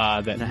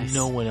that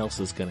no one else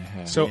is going to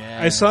have. So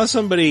I saw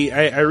somebody,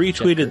 I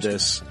retweeted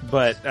this,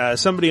 but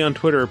somebody on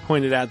Twitter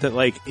pointed out that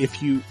like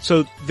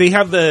so they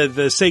have the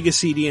Sega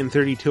CD and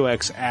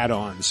 32X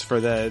add-ons for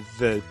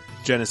the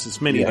Genesis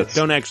Mini that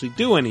don't actually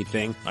do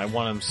anything. I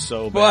want them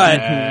so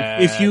bad.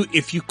 But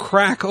if you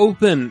crack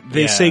open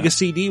the Sega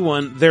CD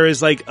one, there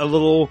is like a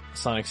little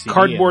Sonic CD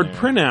cardboard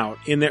printout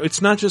in there.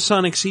 It's not just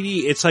Sonic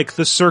CD, it's like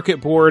the circuit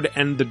board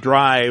and the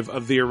drive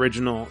of the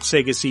original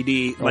Sega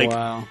CD. Like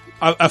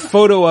a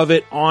photo of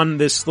it on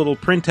this little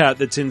printout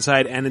that's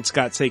inside, and it's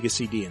got Sega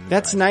CD in it.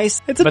 That's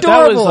nice. It's but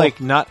adorable. That was like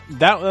not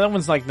that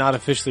one's like not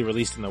officially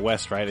released in the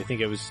West, right? I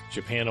think it was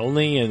Japan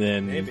only, and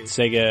then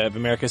Sega of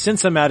America sent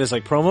some out as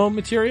like promo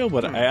material,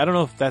 but I don't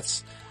know if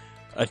that's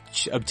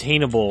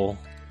obtainable.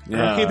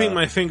 I'm keeping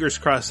my fingers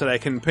crossed that I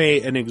can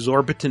pay an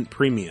exorbitant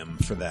premium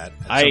for that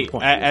at some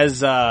point.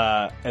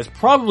 As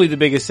probably the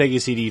biggest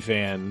Sega CD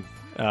fan,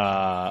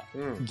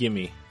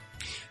 gimme.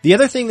 The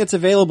other thing that's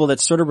available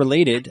that's sort of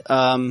related,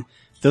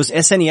 those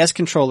SNES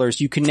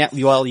controllers, you can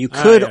you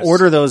could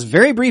order those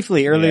very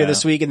briefly earlier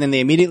this week, and then they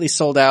immediately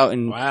sold out,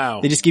 and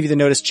they just give you the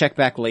notice, check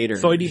back later.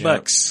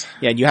 $30.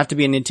 Yeah, you have to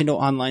be a Nintendo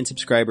Online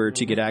subscriber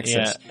to get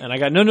access. Yeah, and I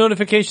got no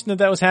notification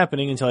that was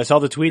happening until I saw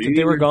the tweet that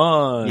they were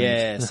gone.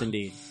 Yes,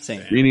 indeed.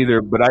 Same. Me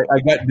neither, but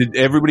did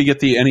everybody get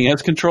the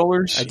NES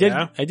controllers? I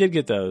did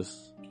get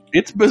those.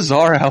 It's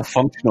bizarre how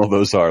functional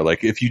those are.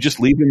 Like, if you just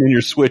leave them in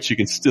your Switch, you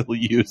can still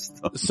use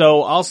them.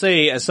 So I'll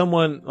say, as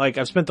someone, like,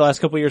 I've spent the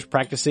last couple of years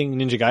practicing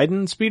Ninja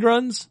Gaiden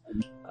speedruns,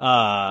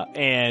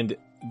 and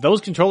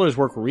those controllers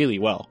work really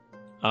well.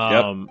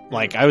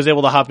 Like, I was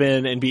able to hop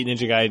in and beat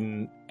Ninja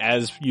Gaiden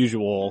as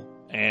usual,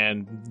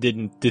 and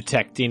didn't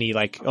detect any,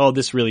 like, oh,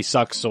 this really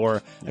sucks,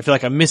 or I feel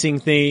like I'm missing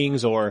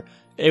things, or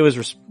it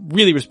was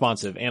really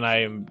responsive, and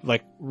I am,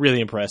 like, really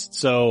impressed.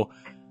 So,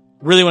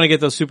 really want to get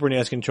those Super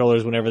NES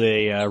controllers whenever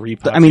they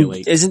repopulate. I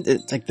mean, isn't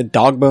it like the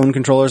Dogbone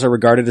controllers are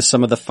regarded as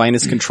some of the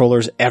finest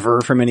controllers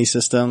ever from any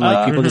system?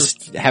 Like, people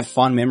just have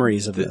fond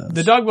memories of those.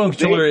 The Dogbone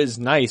controller is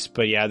nice,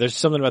 but yeah, there's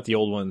something about the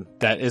old one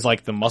that is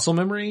like the muscle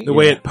memory. The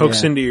way it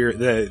pokes into your,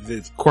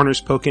 the corners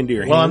poke into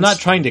your hands. Well, I'm not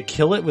trying to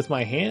kill it with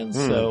my hands,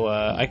 so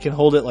I can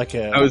hold it like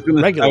a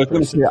regular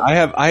person.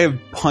 I have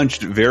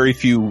punched very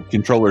few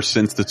controllers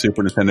since the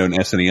Super Nintendo and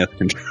SNES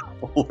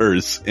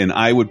controllers, and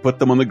I would put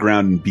them on the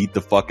ground and beat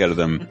the fuck out of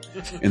them.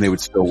 And they would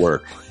still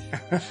work.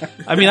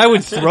 I mean, I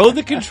would throw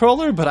the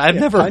controller, but I've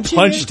never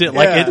punched it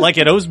like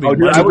it owes me. Oh,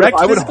 dude,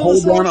 I would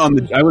hold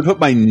on I would put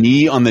my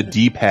knee on the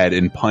D-pad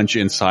and punch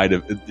inside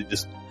of it.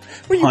 Just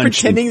Were you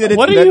pretending that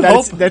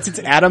that's its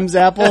Adam's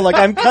apple? Like,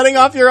 I'm cutting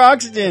off your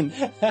oxygen.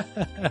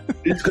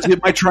 It's because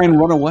it might try and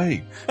run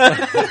away.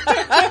 That's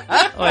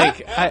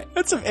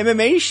some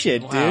MMA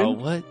shit, dude. Wow,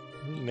 what?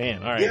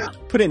 Man, alright. Yeah.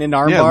 Put it in an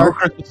arm bar. bar.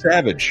 Crystal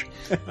Savage.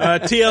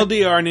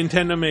 TLDR,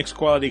 Nintendo makes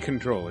quality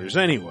controllers.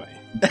 Anyway.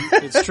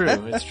 It's true.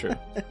 It's true.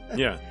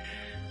 Yeah.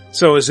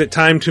 So is it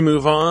time to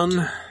move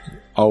on?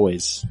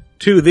 Always.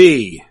 To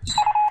the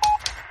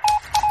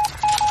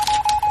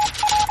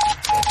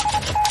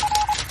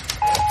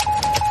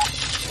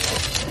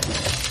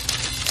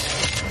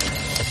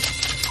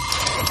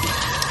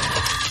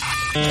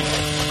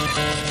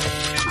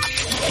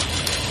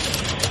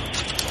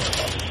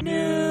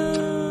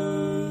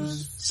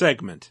news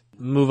segment.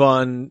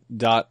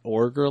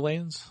 MoveOn.org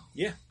lands?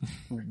 Yeah.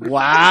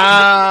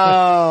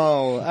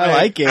 Wow. I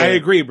like it. I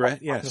agree,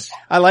 Brett. Yes.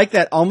 I like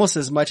that almost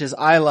as much as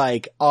I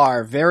like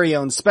our very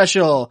own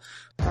special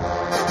VGA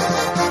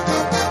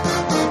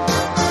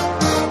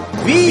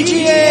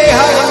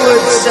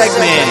Hollywood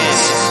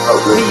segment.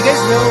 Hey, you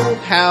guys know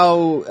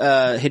how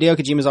Hideo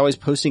Kojima is always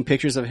posting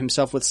pictures of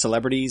himself with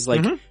celebrities?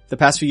 Like, the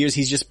past few years,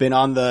 he's just been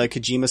on the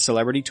Kojima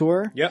Celebrity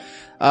Tour. Yep.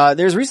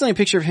 There's recently a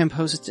picture of him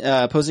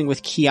posing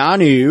with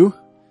Keanu,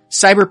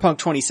 Cyberpunk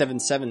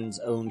 2077's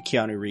own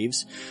Keanu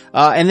Reeves.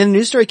 And then a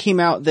news story came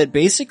out that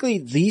basically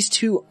these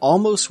two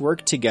almost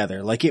worked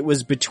together. Like, it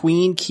was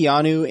between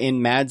Keanu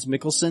and Mads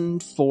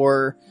Mikkelsen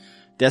for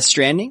Death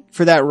Stranding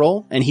for that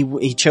role, and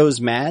he chose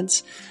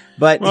Mads.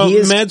 But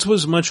Mads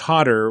was much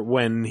hotter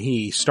when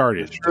he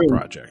started the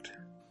project.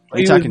 Are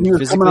you talking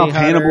physically hotter,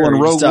 Hannibal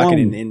and Rogue One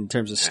in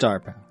terms of star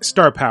power?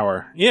 Star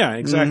power. Yeah,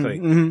 exactly.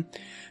 Mm-hmm.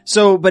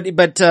 So, but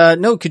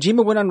no,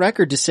 Kojima went on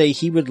record to say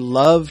he would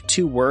love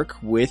to work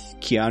with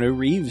Keanu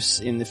Reeves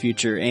in the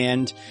future.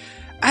 And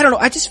I don't know,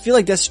 I just feel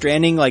like Death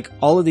Stranding, like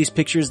all of these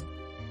pictures,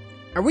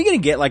 are we going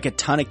to get like a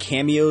ton of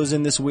cameos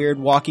in this weird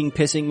walking,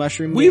 pissing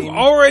mushroom We've game?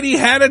 already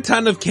had a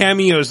ton of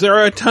cameos. There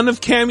are a ton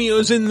of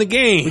cameos in the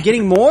game. We're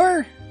getting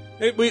more?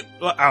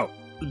 Guillermo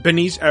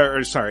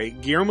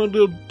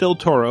del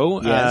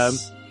Toro.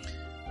 Yes.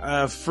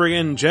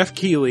 Friggin' Jeff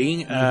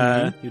Keighley,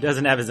 who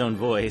doesn't have his own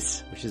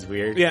voice, which is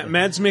weird. Yeah,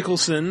 Mads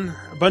Mikkelsen,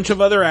 a bunch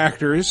of other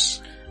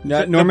actors.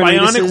 Norman the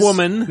Bionic Reedus'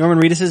 Woman.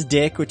 Norman Reedus'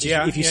 dick, which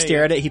if you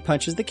stare at it, he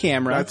punches the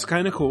camera. That's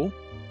kind of cool.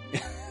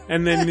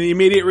 And then the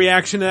immediate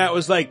reaction to that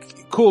was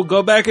like, cool,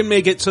 go back and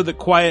make it so that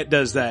Quiet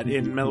does that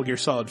in Metal Gear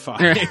Solid 5.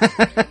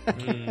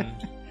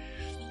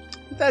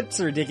 That's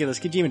ridiculous.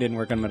 Kojima didn't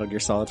work on Metal Gear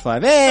Solid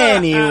 5.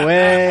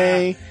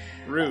 Anyway.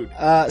 Rude.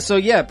 So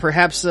yeah,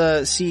 perhaps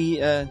see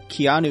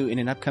Keanu in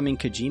an upcoming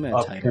Kojima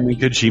title. Upcoming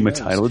Kojima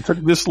title. It took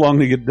this long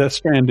to get Death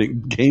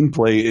Stranding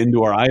gameplay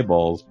into our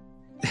eyeballs.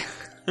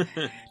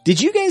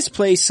 Did you guys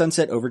play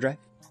Sunset Overdrive?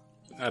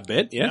 A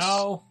bit, yes.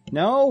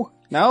 No.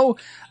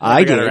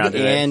 I did,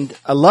 and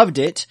I loved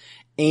it.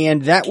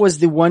 And that was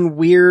the one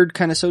weird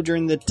kind of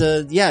sojourn that,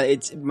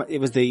 it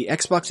was the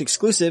Xbox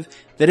exclusive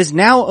that is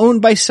now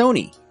owned by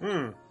Sony.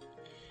 How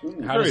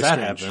does that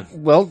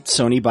happen? Well,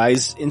 Sony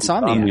buys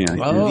Insomniac,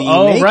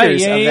 the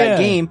makers of that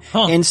game.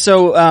 Huh. And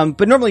so,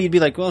 but normally you'd be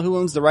like, well, who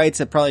owns the rights?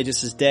 That probably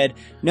just is dead.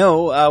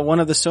 No, one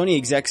of the Sony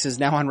execs is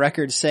now on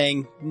record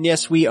saying,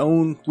 yes, we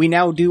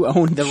now do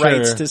own the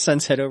rights to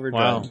Sunset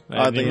Overdrive.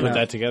 Wow. I didn't put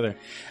that together.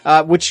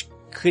 Which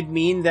could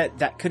mean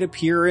that could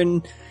appear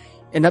in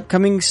an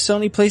upcoming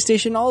Sony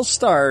PlayStation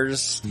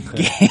All-Stars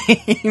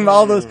game.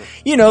 All those,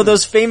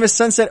 those famous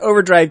Sunset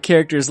Overdrive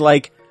characters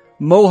like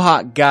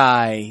Mohawk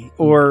Guy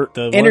or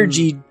the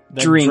energy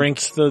drink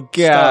drinks the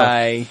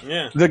guy.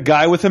 Yeah. The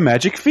guy with the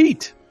magic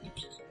feet.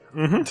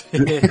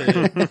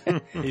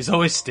 He's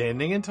always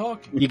standing and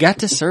talking. You got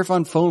to surf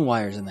on phone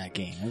wires in that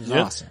game. It was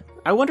awesome.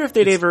 I wonder if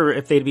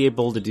they'd be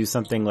able to do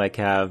something like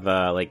have,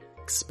 like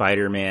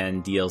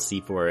Spider-Man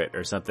DLC for it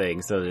or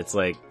something, so that it's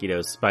like, you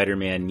know,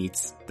 Spider-Man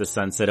meets the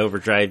Sunset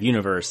Overdrive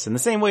universe in the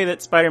same way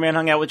that Spider-Man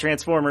hung out with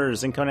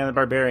Transformers and Conan the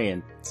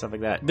Barbarian, stuff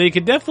like that. They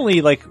could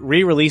definitely like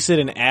re-release it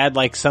and add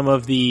like some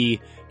of the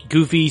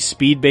goofy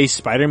speed-based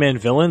Spider-Man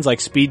villains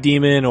like Speed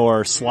Demon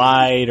or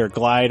Slide or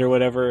Glide or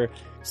whatever.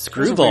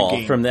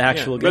 Screwball from the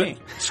actual game.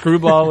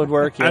 Screwball would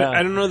work, yeah.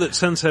 I don't know that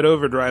Sunset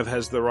Overdrive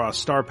has the raw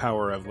star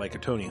power of like a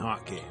Tony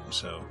Hawk game,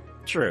 so.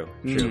 True.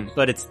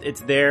 But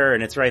it's there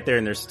and it's right there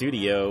in their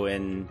studio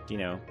and, you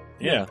know.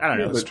 Yeah. I don't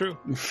know. That's true.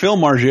 Phil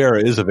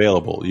Margera is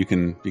available. You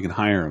can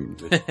hire him.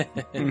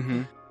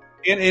 Mm-hmm.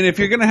 And if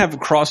you're going to have a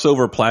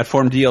crossover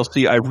platform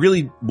DLC, I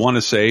really want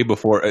to say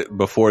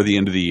before the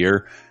end of the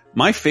year,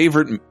 my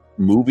favorite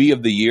movie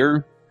of the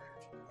year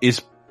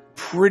is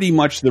pretty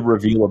much the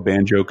reveal of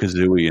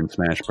Banjo-Kazooie in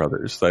Smash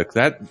Brothers. Like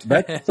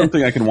that's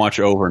something I can watch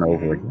over and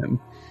over again.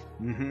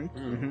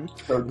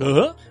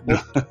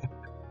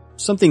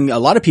 Something a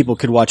lot of people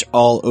could watch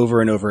all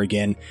over and over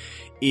again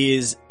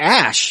is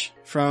Ash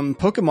from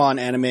Pokemon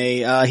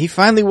anime. He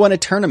finally won a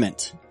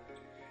tournament,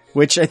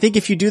 which I think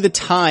if you do the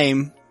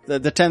time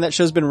that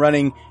show's been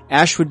running,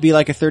 Ash would be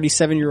like a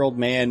 37-year-old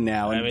man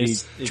now and be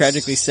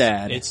tragically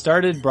sad. It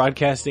started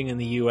broadcasting in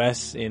the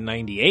U.S. in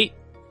 98.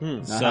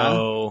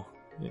 So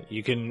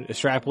you can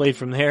extrapolate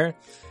from there.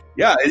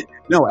 Yeah,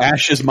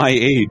 Ash is my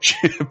age,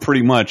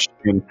 pretty much.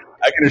 And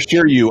I can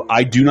assure you,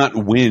 I do not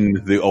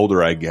win the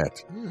older I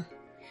get.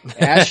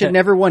 Ash had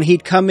never won.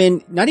 He'd come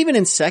in, not even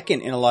in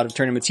second in a lot of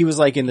tournaments. He was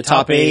like in the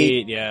top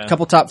eight, yeah. A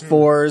couple top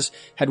fours,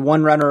 had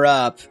one runner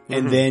up,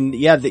 and then,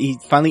 he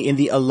finally in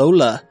the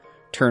Alola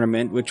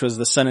tournament, which was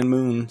the Sun and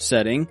Moon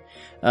setting,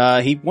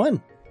 he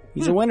won.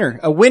 He's a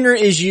winner. A winner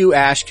is you,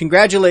 Ash.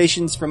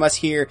 Congratulations from us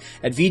here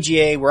at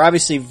VGA. We're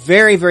obviously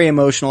very, very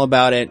emotional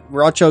about it.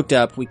 We're all choked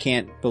up. We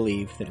can't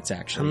believe that it's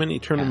actually How many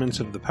tournaments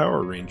have the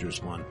Power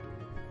Rangers won?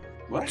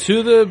 What?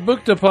 To the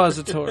book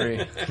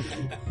depository.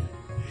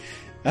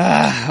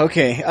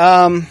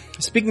 Okay.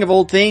 Speaking of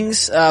old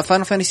things,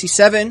 Final Fantasy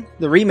VII,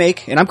 the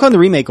remake, and I'm calling the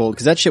remake old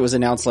because that shit was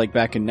announced like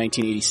back in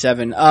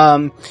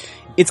 1987.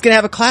 It's gonna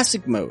have a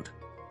classic mode,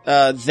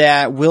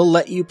 that will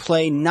let you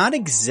play not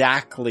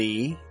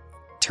exactly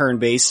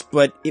turn-based,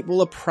 but it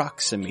will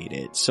approximate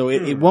it. So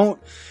it won't,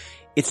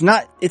 it's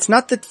not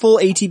the full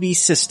ATB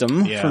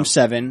system from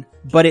 7,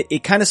 but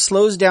it kind of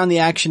slows down the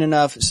action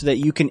enough so that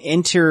you can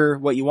enter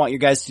what you want your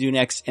guys to do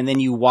next, and then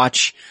you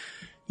watch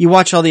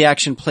all the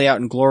action play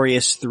out in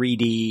glorious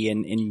 3D,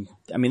 and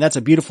I mean, that's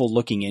a beautiful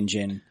looking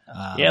engine.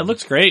 Yeah, it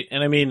looks great.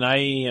 And I mean,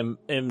 I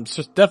am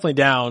just definitely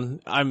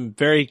down. I'm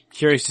very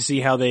curious to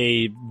see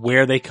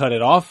where they cut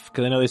it off,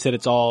 because I know they said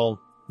it's all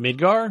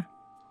Midgar?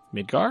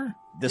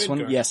 This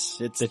one, yes,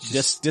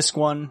 it's disc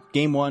 1,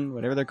 game 1,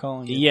 whatever they're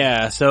calling it.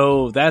 Yeah,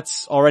 so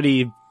that's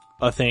already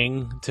a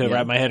thing to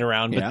wrap my head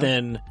around, but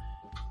then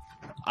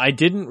I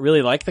didn't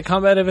really like the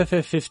combat of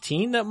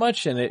FF15 that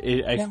much, and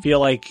I feel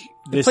like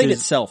this played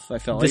itself. I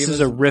felt this like is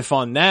a riff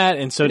on that,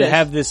 and so to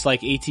have this like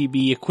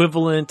ATB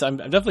equivalent, I'm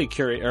definitely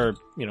curious,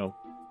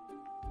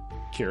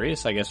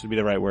 I guess would be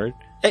the right word.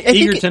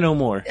 Eager to know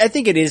more. I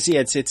think it is.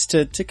 Yeah, it's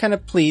to kind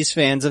of please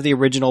fans of the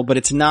original, but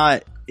it's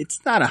not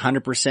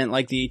 100%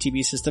 like the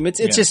ATB system.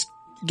 It's just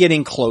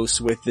getting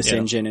close with this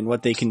engine and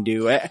what they can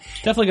do.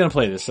 Definitely gonna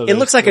play this. So it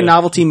looks like a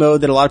novelty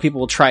mode that a lot of people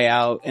will try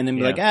out and then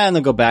be like, and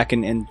they'll go back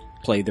and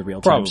play the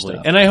real time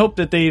stuff. And I hope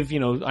that they've,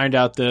 ironed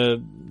out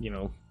the,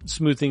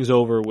 smooth things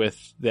over with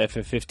the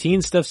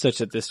FF15 stuff such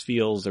that this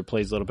feels or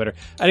plays a little better.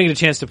 I didn't get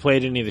a chance to play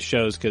at any of the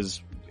shows because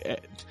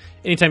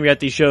anytime you're at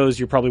these shows,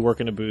 you're probably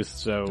working a booth.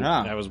 So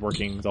I was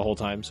working the whole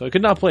time. So I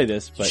could not play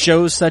this. But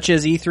shows such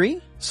as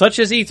E3? Such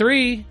as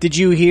E3. Did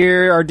you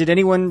hear or did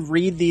anyone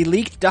read the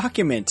leaked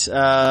document,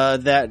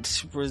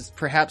 that was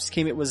perhaps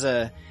it was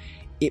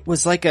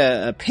like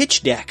a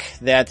pitch deck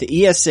that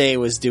the ESA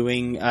was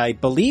doing, I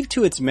believe,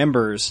 to its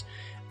members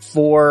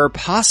for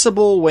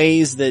possible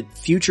ways that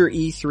future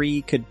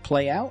E3 could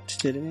play out?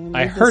 Did anyone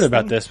I heard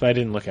about this, but I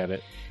didn't look at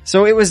it.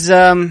 So it was,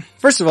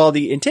 first of all,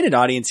 the intended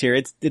audience here,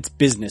 it's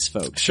business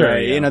folks. Sure.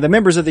 Right? Yeah. The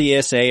members of the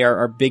ESA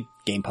are big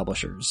game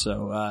publishers.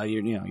 So,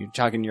 you're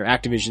talking your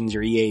Activisions,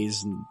 your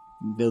EAs, and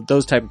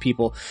those type of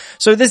people.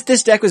 So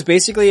this deck was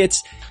basically,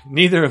 it's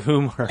neither of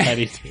whom are at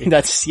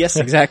E3. Yes,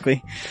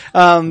 exactly.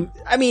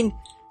 I mean,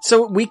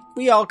 so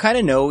we all kind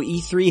of know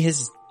E3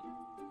 has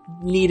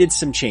needed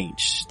some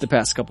change the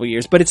past couple of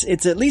years, but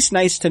it's at least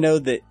nice to know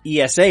that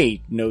ESA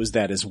knows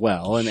that as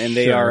well, and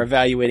they are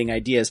evaluating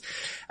ideas.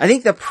 I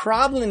think the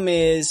problem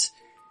is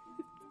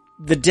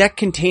the deck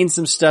contains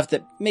some stuff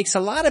that makes a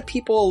lot of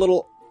people a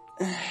little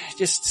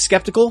just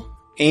skeptical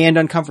and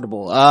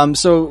uncomfortable.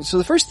 So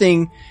the first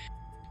thing,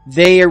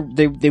 they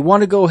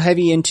want to go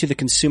heavy into the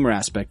consumer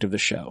aspect of the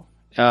show.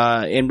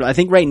 And I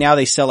think right now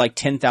they sell like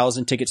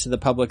 10,000 tickets to the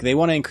public. They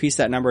want to increase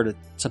that number to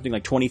something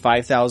like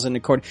 25,000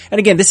 according. And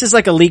again, this is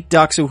like a leaked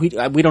doc, so we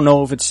don't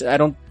know if it's, I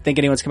don't think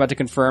anyone's come out to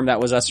confirm that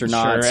was us or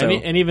not. Sure. So.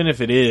 And even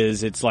if it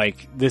is, it's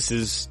like,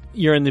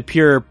 you're in the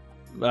pure,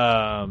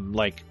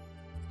 like,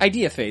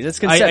 idea phase. It's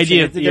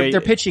conception.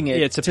 They're pitching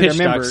it it's a to pitch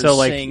their members, doc, so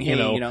like, saying,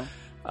 hey, you know.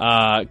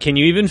 Can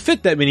you even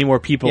fit that many more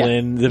people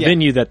in the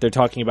venue that they're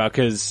talking about?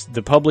 Because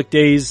the public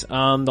days,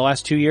 the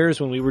last 2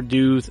 years when we would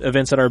do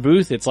events at our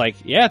booth, it's like,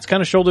 it's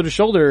kind of shoulder to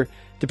shoulder,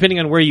 depending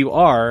on where you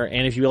are.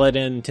 And if you let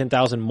in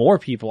 10,000 more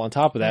people on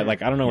top of that,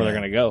 like, I don't know where they're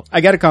going to go.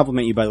 I got to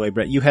compliment you, by the way,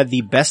 Brett. You had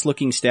the best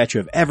looking statue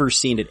I've ever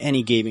seen at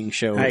any gaming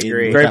show. I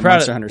agree. Very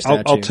proud of it.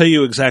 I'll tell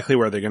you exactly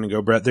where they're going to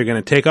go, Brett. They're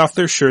going to take off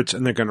their shirts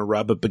and they're going to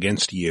rub up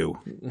against you.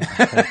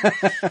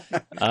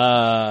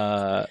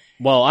 Well,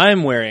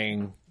 I'm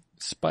wearing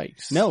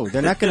spikes. No,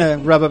 they're not going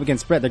to rub up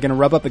against Brett. They're going to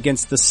rub up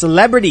against the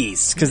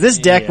celebrities. Because this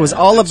deck was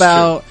all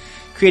about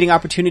creating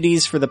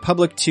opportunities for the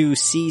public to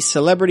see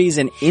celebrities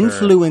and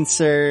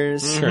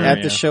influencers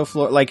at the show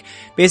floor. Like,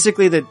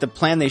 basically the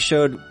plan they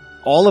showed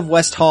all of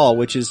West Hall,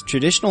 which is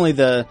traditionally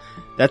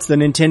that's the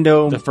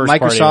Nintendo, the first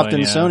Microsoft,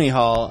 and Sony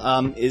Hall,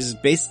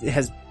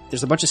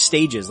 there's a bunch of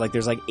stages. Like,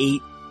 there's like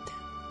 8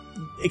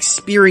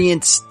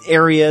 experience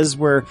areas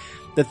where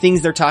the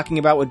things they're talking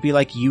about would be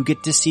like, you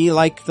get to see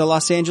like the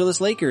Los Angeles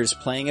Lakers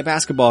playing a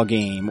basketball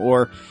game,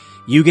 or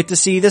you get to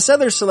see this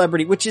other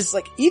celebrity, which is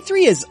like,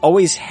 E3 has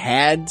always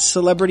had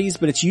celebrities,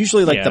 but it's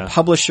usually like the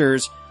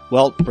publishers.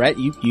 Well, Brett,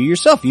 you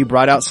yourself, you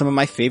brought out some of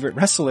my favorite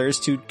wrestlers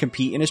to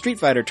compete in a Street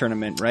Fighter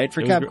tournament, right?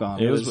 For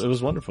Capcom. It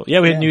was wonderful. Yeah,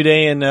 we had New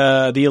Day and,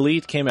 the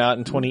Elite came out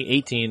in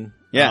 2018.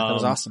 Yeah, that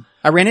was awesome.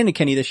 I ran into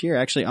Kenny this year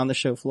actually on the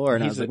show floor,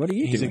 and I was like, what are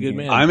you doing? He's a good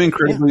man. I'm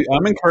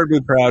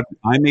incredibly proud.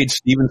 I made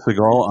Steven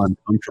Seagal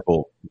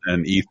uncomfortable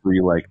in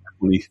E3 like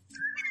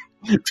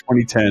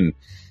 2010.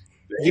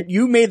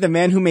 You made the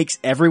man who makes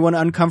everyone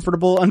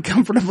uncomfortable.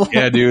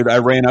 Yeah, dude. I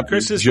ran up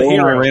to Joe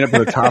and I ran up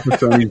to the top of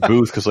Sony's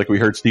booth because like we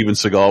heard Steven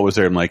Seagal was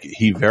there. I'm like,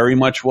 he very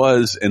much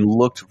was and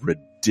looked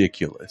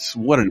ridiculous.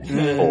 What an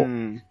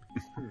asshole.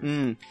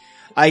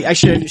 I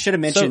should have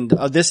mentioned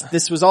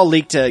this was all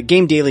leaked to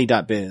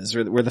GameDaily.biz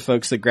were the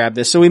folks that grabbed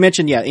this. So we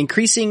mentioned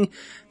increasing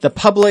the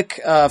public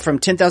from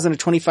 10,000 to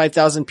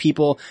 25,000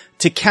 people.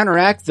 To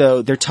counteract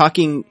though, they're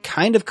talking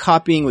kind of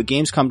copying what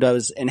Gamescom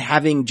does and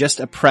having just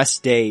a press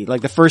day.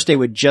 Like the first day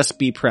would just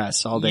be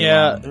press all day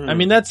long. I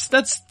mean that's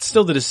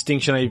still the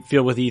distinction I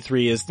feel with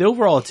E3 is the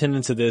overall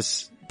attendance of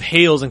this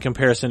pales in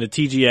comparison to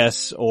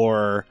TGS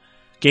or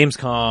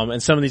Gamescom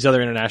and some of these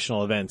other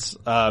international events.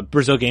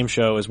 Brazil Game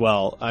Show as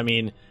well. I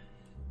mean,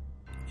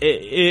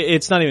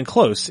 it's not even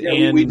close. Yeah,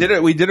 and we did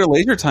a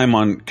laser time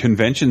on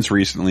conventions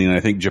recently, and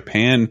I think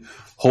Japan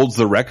holds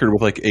the record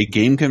with like a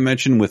game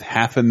convention with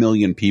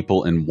 500,000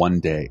 people in one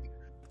day.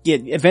 Yeah,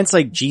 events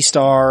like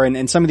G-Star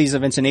and some of these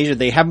events in Asia,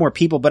 they have more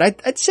people, but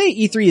I'd say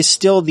E3 is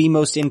still the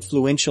most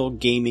influential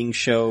gaming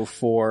show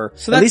for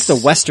at least the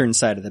Western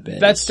side of the biz.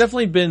 That's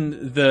definitely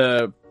been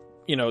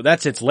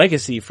that's its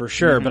legacy for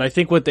sure, but I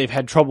think what they've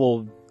had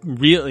trouble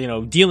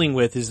dealing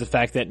with is the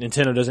fact that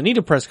Nintendo doesn't need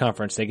a press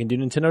conference. They can do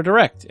Nintendo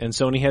Direct, and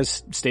Sony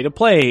has State of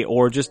Play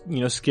or just,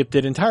 skipped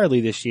it entirely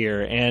this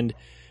year. And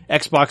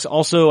Xbox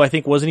also, I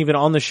think, wasn't even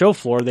on the show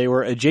floor. They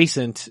were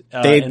adjacent.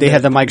 They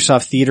had the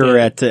Microsoft Theater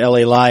at LA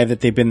Live that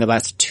they've been the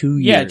last 2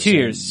 years. Yeah, 2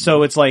 years.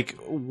 So it's like,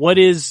 what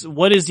is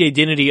the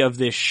identity of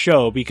this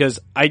show? Because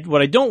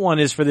what I don't want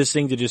is for this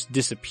thing to just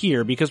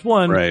disappear, because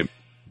one,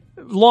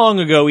 long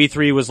ago,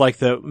 E3 was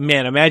like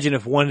imagine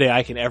if one day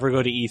I can ever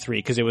go to E3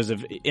 because it was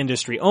of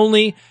industry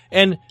only.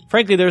 And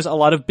frankly, there's a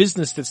lot of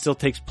business that still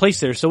takes place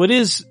there. So it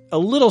is a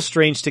little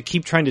strange to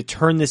keep trying to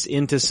turn this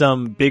into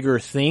some bigger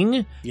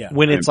thing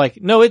when it's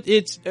like, no,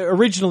 it's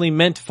originally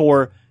meant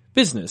for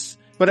business.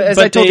 But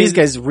I told these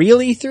guys, real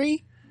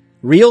E3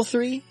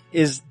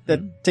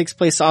 that takes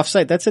place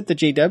offsite. That's at the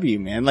JW,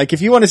 man. Like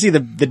if you want to see the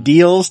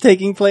deals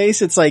taking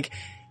place, it's like,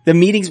 the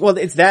meetings,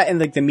 it's that and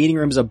like the meeting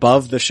rooms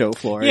above the show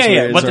floor.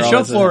 Yeah. But the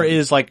show floor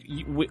is like,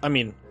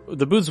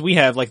 the booths we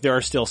have, like there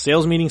are still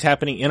sales meetings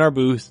happening in our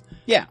booth.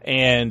 Yeah.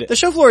 And the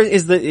show floor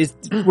is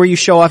where you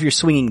show off your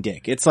swinging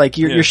dick. It's like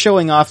you're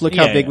showing off, look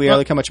how big we are,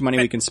 look how much money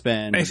we can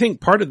spend. I think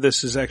part of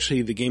this is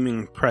actually the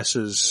gaming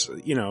press's,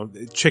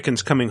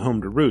 chickens coming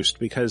home to roost,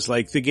 because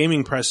like the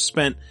gaming press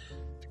spent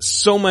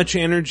so much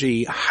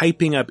energy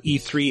hyping up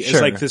E3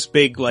 as like this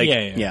big, like,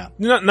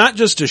 not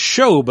just a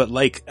show, but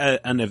like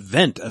an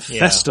event, a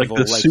festival,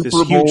 like the like Super this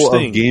Bowl huge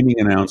thing. of gaming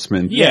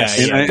announcement.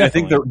 And I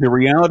think the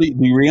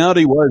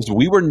reality was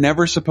we were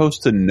never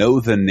supposed to know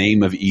the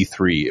name of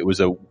E3. It was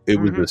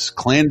this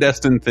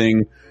clandestine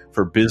thing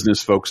for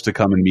business folks to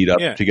come and meet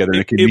up together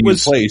in a convenient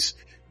place.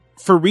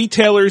 For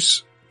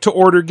retailers to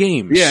order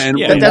games. Yeah, and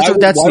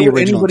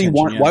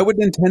why would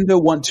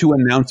Nintendo want to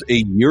announce a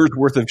year's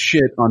worth of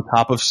shit on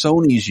top of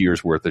Sony's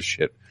year's worth of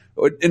shit?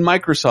 And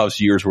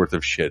Microsoft's year's worth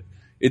of shit?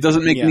 It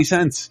doesn't make any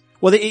sense.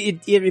 Well,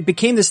 it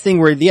became this thing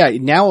where,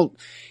 now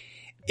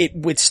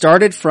it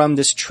started from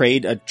this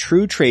a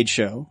true trade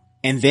show,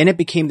 And then it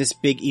became this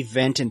big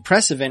event and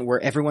press event where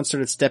everyone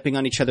started stepping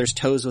on each other's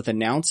toes with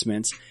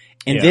announcements.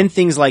 And then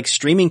things like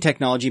streaming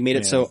technology made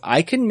it so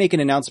I can make an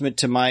announcement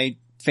to my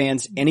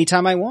fans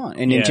anytime I want.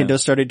 And Nintendo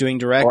started doing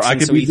directs. Or I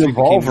could be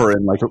Devolver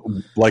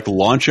and like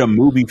launch a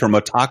movie from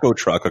a taco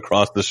truck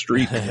across the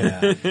street.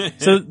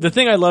 So the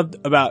thing I loved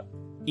about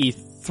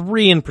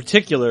E3 in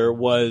particular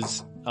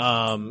was,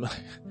 cause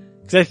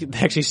they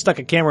actually stuck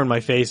a camera in my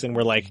face and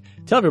were like,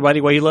 tell everybody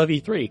why you love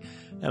E3.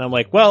 And I'm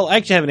like, well, I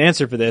actually have an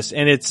answer for this.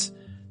 And it's,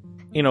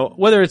 you know,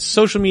 whether it's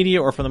social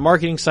media or from the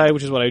marketing side,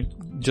 which is what I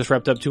just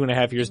wrapped up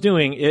 2.5 years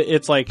doing,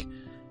 it's like,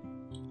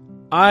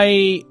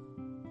 I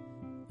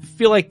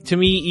feel like to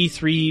me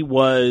E3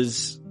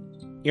 was,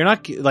 you're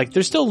not, like,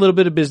 there's still a little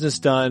bit of business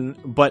done,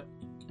 but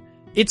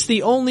it's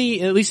the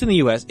only, at least in the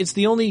US, it's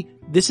the only,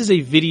 this is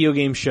a video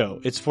game show.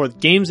 It's for the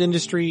games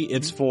industry,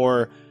 it's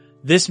for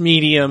this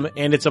medium,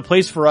 and it's a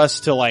place for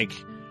us to like,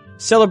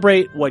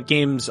 celebrate what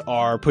games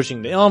are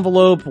pushing the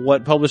envelope,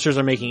 what publishers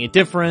are making a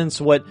difference,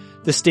 what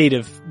the state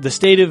of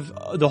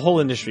the whole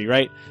industry,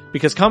 right?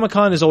 Because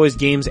Comic-Con is always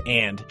games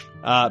and,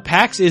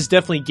 PAX is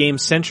definitely game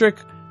centric,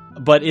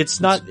 but it's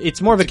not,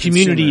 it's more of a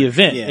community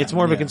event. Yeah, it's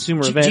more of a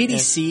consumer event.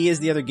 GDC is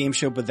the other game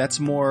show, but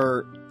that's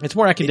more, it's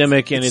more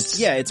academic and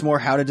it's more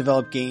how to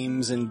develop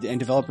games and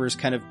developers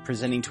kind of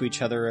presenting to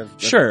each other of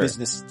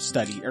business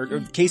study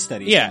or case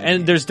studies. Yeah.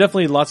 And there's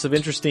definitely lots of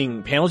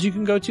interesting panels you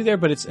can go to there,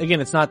 but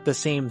it's not the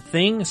same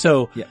thing.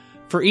 So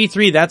for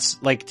E3,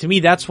 that's like, to me,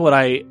 that's what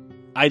I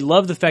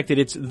love the fact that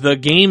it's the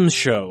games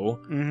show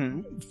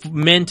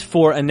meant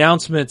for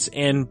announcements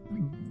and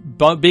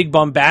big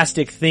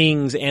bombastic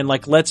things and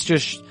like, let's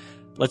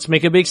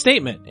make a big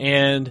statement.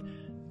 And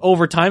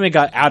over time it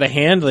got out of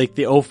hand. Like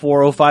the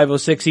 04,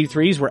 05, 06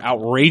 E3s were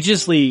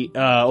outrageously,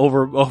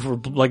 over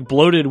like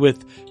bloated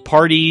with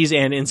parties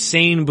and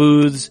insane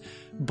booths.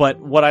 But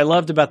what I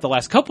loved about the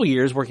last couple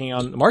years working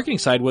on the marketing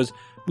side was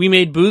we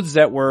made booths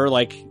that were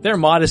like, they're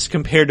modest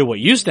compared to what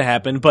used to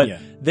happen, but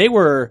they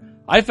were,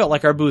 I felt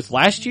like our booth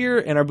last year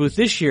and our booth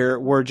this year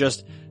were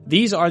just,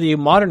 these are the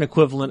modern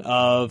equivalent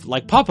of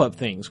like pop-up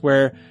things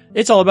where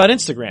it's all about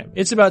Instagram.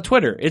 It's about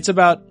Twitter. It's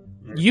about,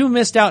 you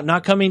missed out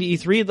not coming to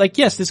E3. Like,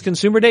 yes, this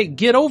consumer day,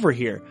 get over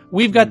here.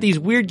 We've got these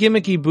weird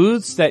gimmicky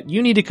booths that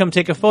you need to come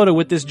take a photo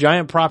with this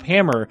giant prop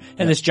hammer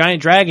and this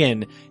giant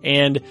dragon.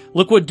 And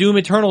look what Doom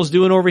Eternal's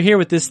doing over here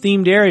with this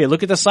themed area.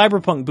 Look at the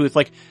Cyberpunk booth.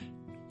 Like,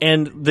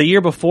 and the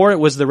year before it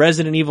was the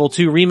Resident Evil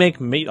 2 remake,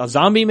 a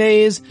zombie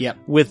maze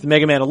with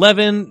Mega Man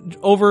 11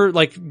 over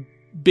like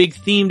big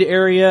themed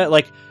area.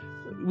 Like,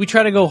 we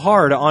try to go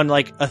hard on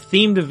like a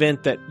themed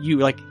event that you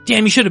like,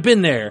 damn, you should have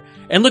been there.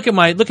 And look at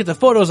the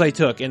photos I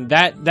took. And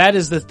that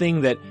is the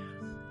thing that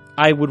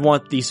I would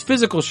want these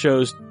physical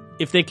shows,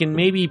 if they can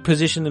maybe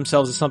position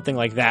themselves as something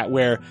like that,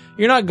 where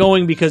you're not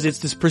going because it's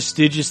this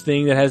prestigious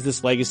thing that has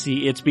this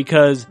legacy. It's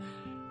because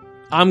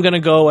I'm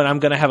gonna go and I'm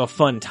gonna have a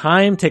fun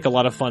time, take a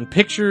lot of fun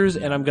pictures,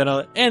 and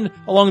and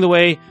along the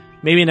way,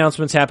 maybe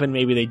announcements happen,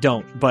 maybe they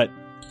don't. But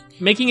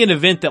making an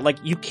event that, like,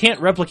 you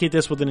can't replicate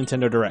this with a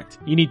Nintendo Direct.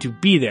 You need to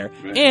be there.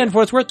 And for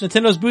what it's worth,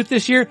 Nintendo's booth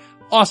this year,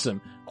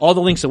 awesome. All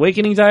the Link's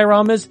Awakening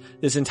dioramas,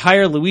 this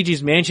entire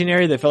Luigi's Mansion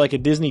area that felt like a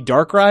Disney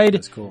dark ride.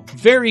 That's cool.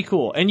 Very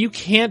cool. And you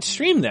can't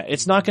stream that.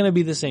 It's not going to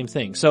be the same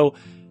thing. So,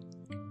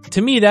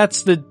 to me,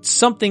 that's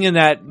something in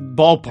that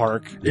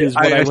ballpark is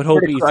what I would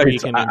hope E3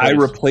 can embrace. I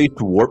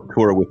replaced Warped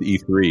Tour with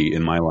E3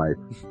 in my life.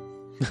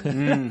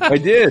 I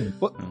did.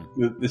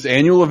 This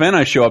annual event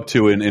I show up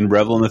to and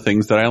revel in the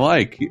things that I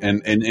like,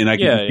 and I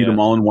can see them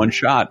all in one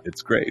shot.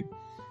 It's great.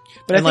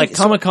 But and like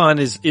Comic-Con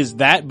is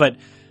that, but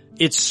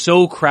it's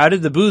so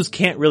crowded, the booths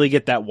can't really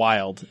get that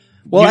wild.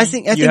 Well, I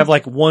think you have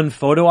like one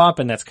photo op,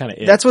 and that's kind of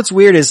it. That's what's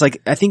weird is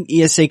like I think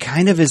ESA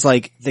kind of is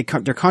like they're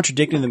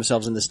contradicting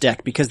themselves in this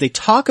deck because they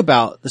talk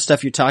about the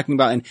stuff you're talking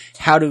about and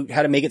how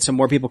to make it so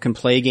more people can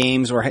play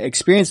games or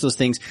experience those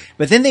things,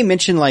 but then they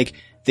mention like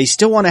they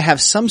still want to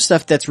have some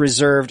stuff that's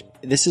reserved.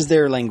 This is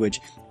their language.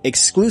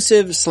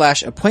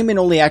 Exclusive/appointment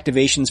only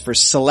activations for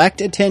select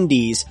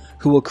attendees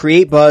who will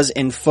create buzz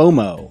and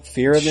FOMO,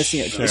 fear of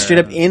missing out, straight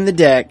up in the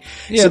deck.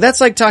 Yeah. So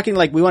that's like talking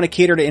like we want to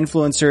cater to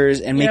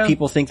influencers and make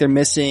people think they're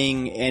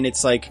missing, and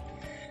it's like,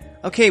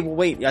 okay, well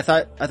wait, I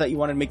thought you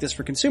wanted to make this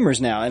for consumers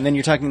now, and then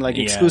you're talking like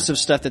exclusive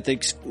stuff that the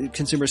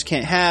consumers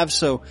can't have.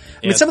 So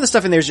I mean, some of the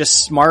stuff in there is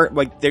just smart.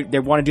 Like they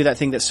want to do that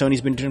thing that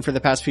Sony's been doing for the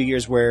past few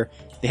years, where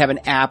they have an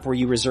app where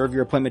you reserve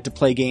your appointment to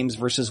play games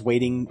versus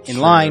waiting in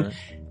line.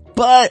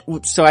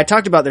 But, so I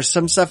talked about there's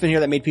some stuff in here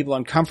that made people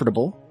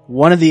uncomfortable.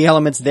 One of the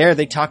elements there,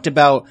 they talked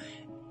about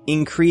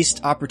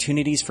increased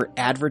opportunities for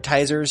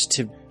advertisers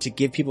to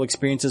give people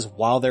experiences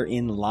while they're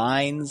in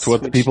lines. That's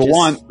what the people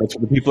want. That's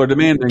what the people are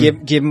demanding.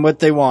 Give them what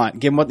they want.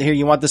 Give them here,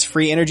 you want this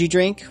free energy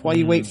drink while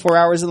you wait 4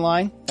 hours in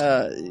line?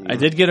 I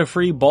did get a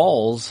free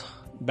balls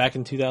back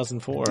in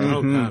 2004.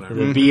 Oh god.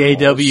 The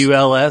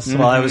BAWLS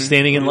while I was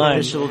standing in line.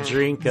 Official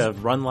drink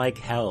of Run Like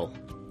Hell.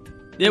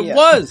 It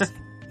was!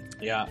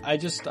 Yeah, I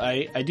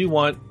do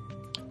want,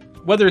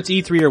 whether it's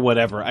E3 or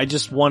whatever, I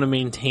just want to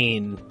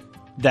maintain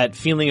that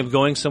feeling of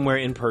going somewhere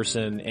in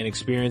person and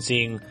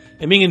experiencing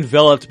and being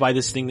enveloped by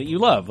this thing that you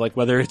love, like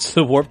whether it's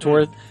the Warped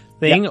Tour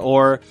thing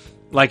or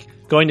like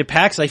going to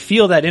PAX. I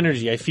feel that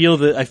energy. I feel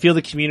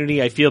the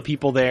community. I feel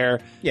people there.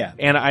 Yeah.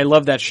 And I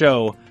love that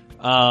show.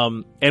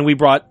 And we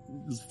brought,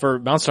 for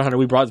Monster Hunter,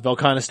 we brought the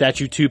Velkhana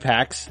statue to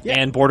PAX,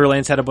 and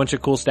Borderlands had a bunch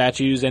of cool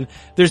statues, and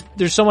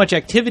there's so much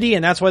activity,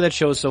 and that's why that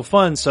show is so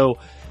fun. So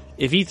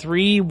if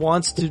E3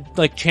 wants to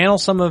like channel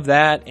some of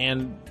that,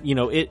 and you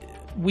know,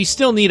 we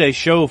still need a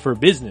show for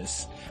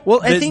business. Well,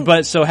 I think,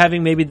 but so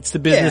having maybe it's the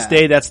business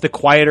day, that's the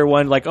quieter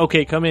one, like,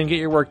 okay, come in, get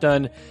your work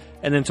done.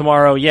 And then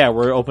tomorrow,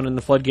 we're opening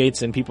the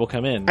floodgates and people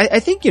come in. I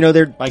think, you know,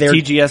 they're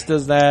TGS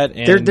does that.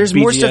 And there's BGS,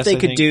 more stuff they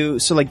could do.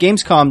 So like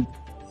Gamescom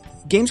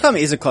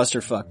is a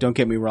clusterfuck. Don't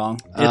get me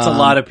wrong. It's a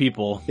lot of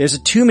people. There's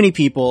too many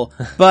people,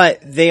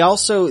 but they're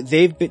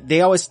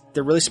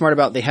really smart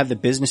about, they have the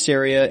business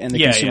area and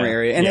the consumer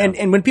area.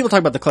 And when people talk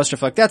about the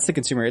clusterfuck, that's the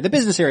consumer area. The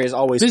business area is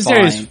always business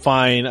area is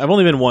fine. I've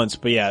only been once,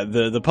 but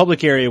the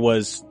public area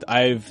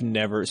I've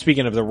never,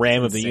 speaking of the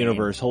RAM of the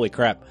universe, holy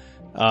crap.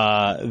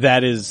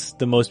 That is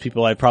the most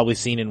people I've probably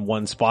seen in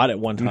one spot at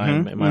one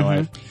time in my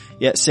life.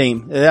 Yeah,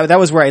 same. That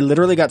was where I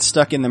literally got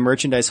stuck in the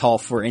merchandise hall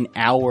for an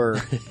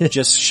hour,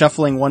 just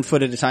shuffling one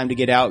foot at a time to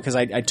get out because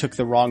I took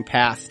the wrong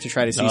path to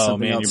try to see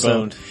something else. You're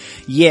boned.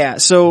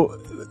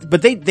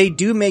 But they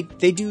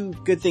do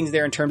good things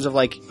there in terms of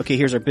like, okay,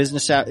 here's our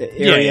business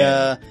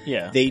area.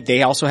 Yeah.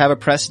 They also have a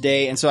press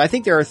day, and so I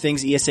think there are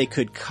things ESA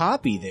could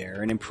copy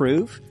there and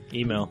improve.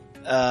 Email.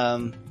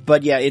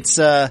 But yeah, it's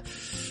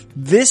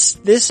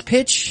this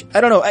pitch.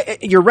 I don't know.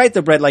 You're right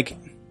though, Brett. Like,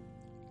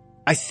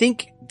 I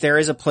think there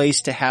is a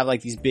place to have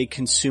like these big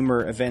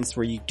consumer events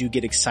where you do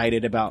get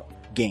excited about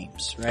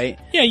games, right?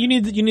 Yeah, you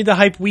need the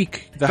hype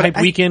week,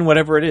 weekend,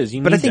 whatever it is.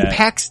 But I think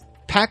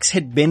PAX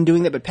had been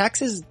doing that, but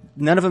PAX is,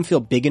 none of them feel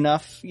big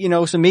enough, you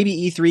know, so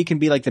maybe E3 can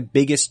be like the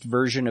biggest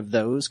version of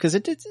those, cause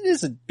it is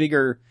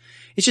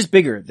it's just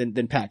bigger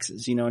than PAX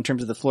is, you know, in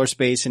terms of the floor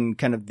space and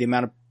kind of the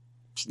amount of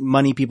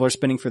money people are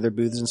spending for their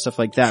booths and stuff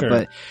like that. Sure.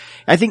 But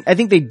I think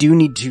they do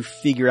need to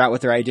figure out what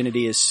their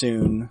identity is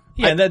soon.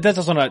 Yeah, that's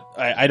also not,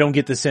 I don't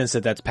get the sense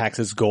that that's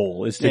PAX's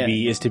goal is to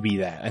be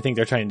that. I think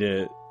they're trying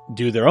to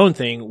do their own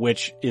thing,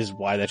 which is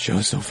why that show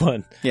is so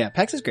fun. Yeah,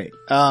 PAX is great.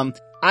 I'm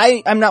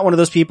not one of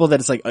those people that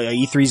it's like,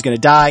 E3 is going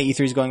to die,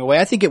 E3 is going away.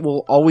 I think it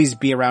will always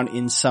be around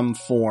in some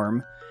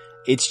form.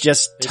 It's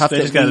just tough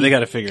they got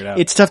to figure it out.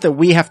 It's tough that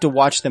we have to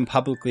watch them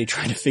publicly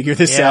try to figure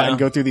this out and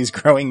go through these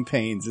growing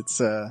pains. It's,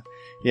 a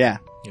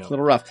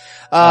little rough.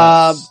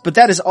 But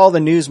that is all the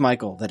news,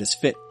 Michael, that is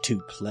fit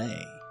to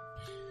play.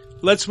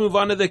 Let's move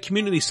on to the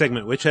community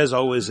segment, which as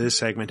always is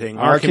segmenting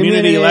our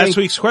community. Last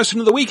week's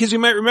question of the week, as you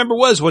might remember,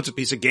 was, what's a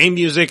piece of game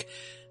music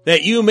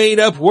that you made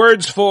up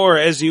words for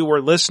as you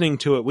were listening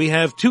to it? We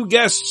have two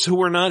guests who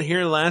were not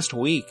here last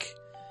week,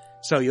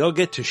 so you'll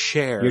get to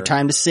share. Your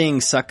time to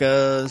sing,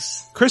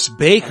 suckers. Chris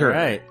Baker. All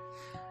right.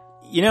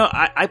 You know,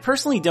 I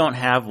personally don't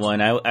have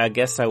one. I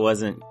guess I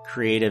wasn't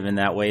creative in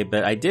that way,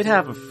 but I did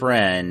have a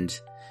friend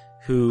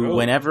who,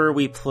 whenever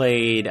we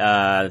played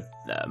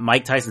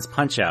Mike Tyson's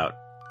Punch-Out,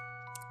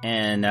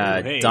 and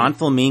Don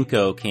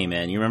Flamenco came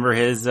in. You remember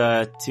his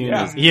tune?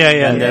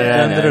 Yeah.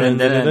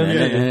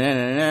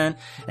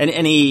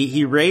 And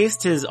he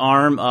raised his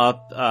arm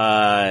up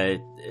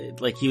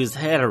like he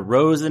had a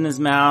rose in his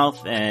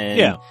mouth,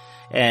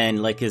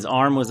 and like his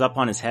arm was up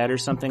on his head or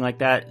something like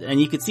that,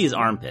 and you could see his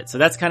armpit. So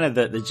that's kind of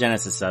the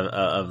genesis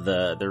of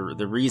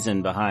the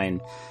reason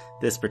behind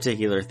this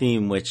particular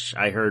theme, which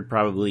I heard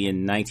probably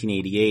in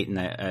 1988, and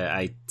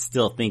I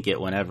still think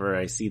it whenever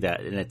I see that.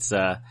 And it's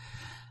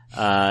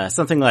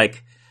something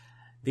like,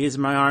 these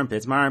are my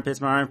armpits, my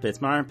armpits, my armpits,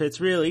 my armpits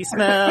really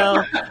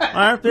smell.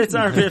 Armpits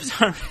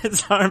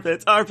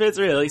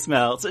really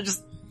smell. So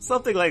just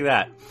something like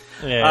that.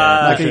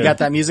 Yeah. Michael, you got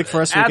that music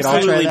for us? So we can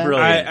all try that?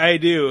 Brilliant. I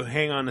do.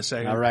 Hang on a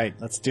second. All right,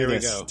 let's do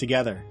this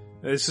together.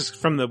 This is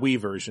from the Wii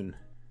version.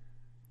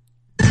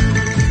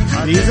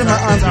 These are my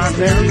armpits,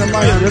 these are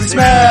my armpits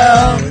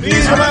smell.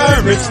 These are my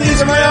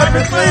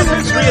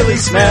armpits, really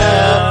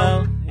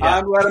smell.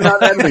 I'm glad I'm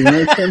not editing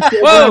this. I'm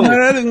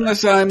not editing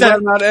this. I'm glad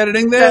I'm not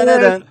editing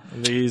this.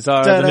 These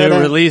are the new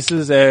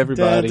releases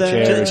everybody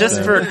cherishes.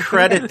 Just for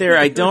credit there,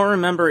 I don't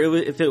remember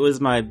if it was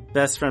my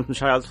best friend from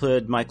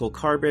childhood, Michael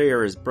Carberry,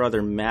 or his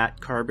brother Matt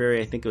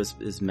Carberry. I think it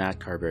was Matt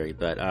Carberry,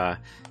 but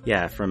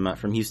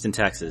from Houston,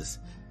 Texas,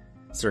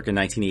 circa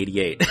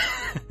 1988.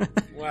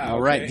 Wow.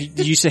 All right. Did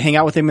you used to hang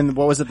out with him in,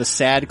 what was it, the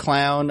Sad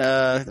Clown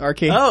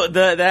arcade?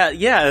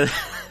 Oh,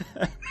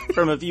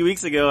 from a few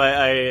weeks ago,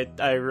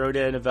 I wrote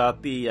in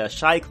about the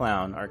Shy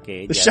Clown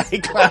arcade. The Shy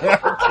Clown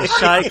arcade. The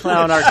Shy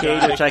Clown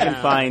arcade, which I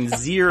can find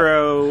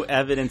zero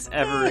evidence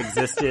ever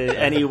existed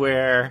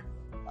anywhere.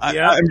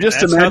 I'm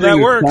just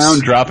imagining a clown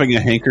dropping a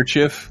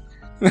handkerchief.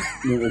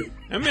 I'm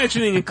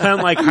imagining a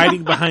clown like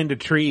hiding behind a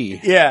tree.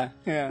 Yeah.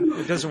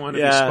 It doesn't want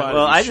to be spotted.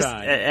 Well, I just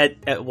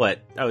at what,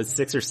 I was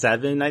 6 or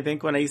 7, I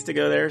think, when I used to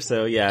go there.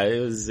 So yeah,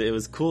 it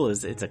was cool.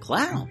 It's a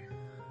clown.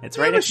 It's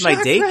right next to my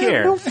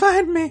daycare. Don't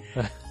find me.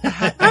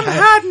 I'm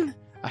hiding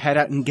I hide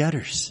out in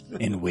gutters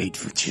and wait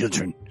for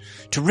children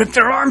to rip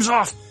their arms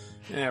off.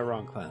 Yeah,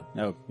 wrong clown.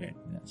 Oh, yeah,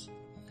 yes.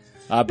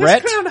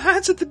 Brett? This clown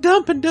hides at the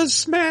dump and does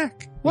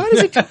smack. Why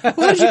does your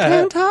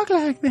clown talk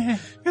like that?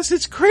 Because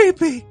it's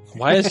creepy.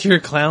 Why is your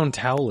clown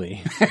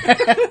Towley?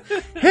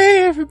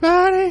 Hey,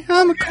 everybody,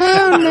 I'm a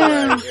clown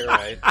now. You're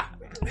right.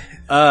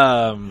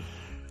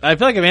 I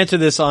feel like I've answered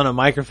this on a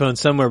microphone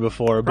somewhere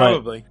before, but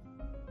Probably.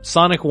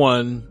 Sonic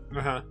 1,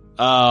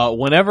 Uh-huh.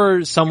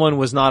 whenever someone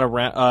was not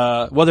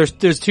around, well,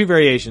 there's two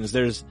variations.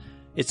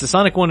 It's the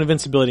Sonic 1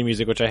 invincibility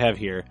music, which I have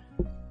here.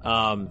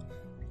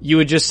 You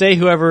would just say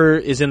whoever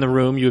is in the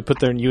room, you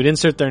would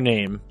insert their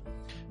name,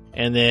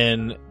 and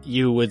then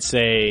you would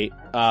say,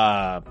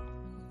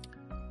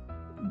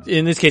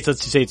 in this case, let's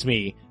just say it's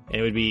me, and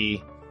it would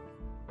be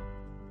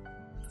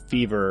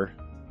Fever.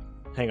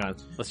 Hang on,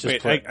 let's just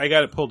Wait, play. I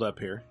got it pulled up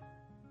here.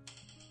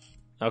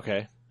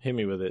 Okay, hit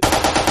me with it.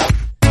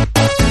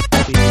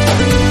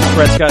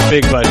 Brett's got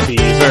big butt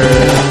fever.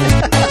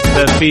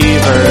 The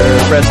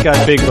fever. Brett's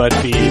got big butt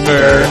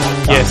fever.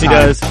 Yes, he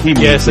does.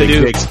 Yes, I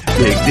do.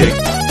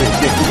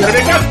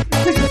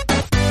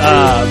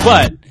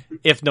 But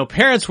if no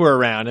parents were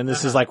around, and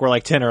this is like we're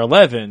like 10 or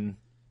 11,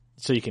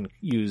 so you can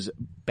use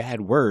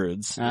bad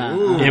words,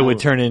 it would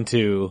turn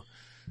into.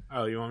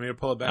 Oh, you want me to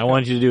pull it back? I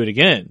want you to do it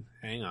again.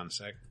 Hang on a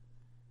sec.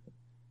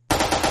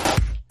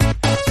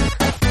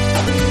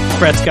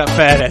 Brett's got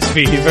fat ass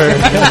fever.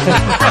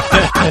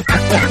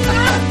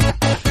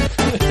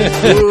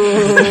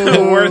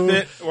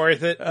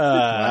 Worth it.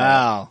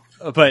 Wow.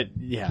 But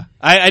yeah,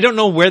 I don't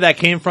know where that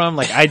came from.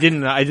 Like I did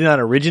not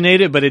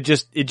originate it, but it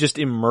just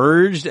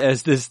emerged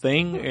as this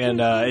thing,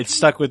 and it's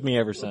stuck with me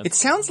ever since. It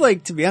sounds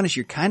like, to be honest,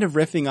 you're kind of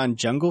riffing on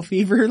Jungle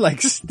Fever,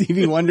 like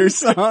Stevie Wonder's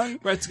song.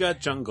 Brett's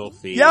got jungle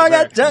fever. Y'all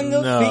got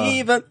jungle No.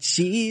 fever.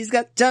 She's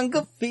got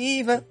jungle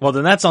fever. Well,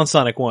 then that's on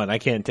Sonic 1. I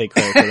can't take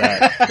credit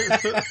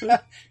for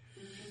that.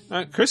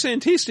 Chris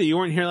Antista, you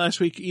weren't here last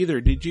week either.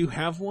 Did you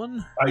have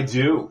one? I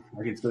do.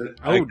 I can send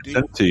do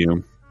it to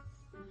you.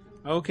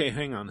 Okay,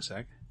 hang on a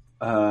sec.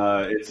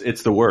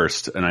 It's the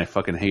worst, and I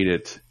fucking hate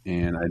it,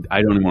 and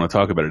I don't even want to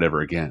talk about it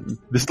ever again.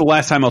 This is the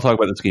last time I'll talk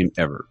about this game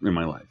ever in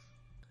my life.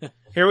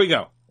 Here we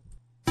go.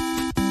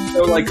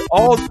 So, like,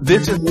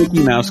 this is Mickey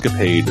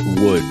Mousecapade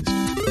Woods,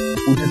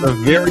 which is a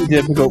very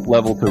difficult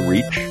level to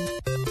reach.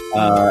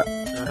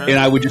 And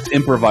I would just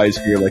improvise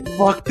here, like,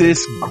 fuck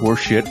this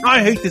horseshit.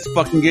 I hate this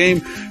fucking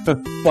game.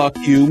 Fuck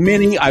you,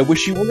 Minnie. I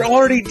wish you were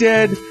already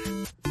dead.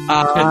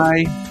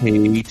 I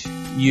hate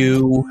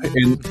you.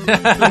 And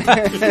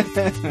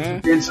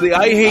so the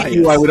I hate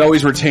you, I would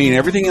always retain.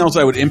 Everything else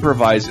I would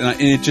improvise. And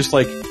it just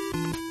like,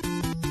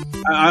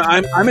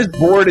 I'm as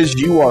bored as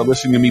you are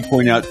listening to me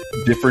point out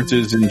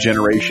differences in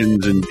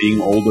generations and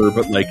being older.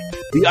 But like,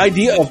 the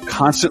idea of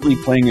constantly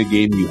playing a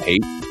game you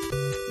hate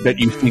that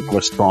you think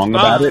was strong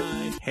about it.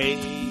 I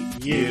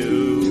hate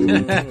you.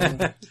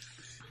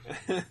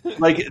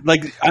 Like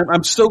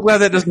I'm so glad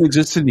that doesn't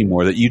exist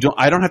anymore. That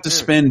I don't have to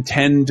spend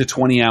 10 to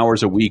 20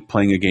 hours a week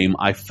playing a game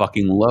I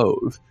fucking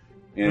loathe.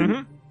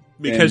 And,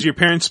 Because your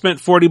parents spent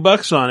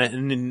 $40 on it,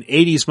 and in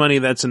 80s money,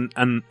 that's an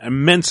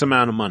immense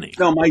amount of money.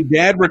 No, my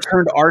dad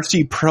returned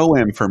RC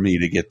Pro-Am for me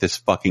to get this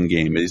fucking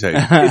game. It's a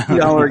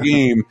 $50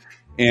 game,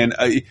 and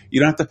you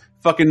don't have to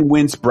fucking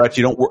wince, Brett.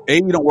 You don't work. A,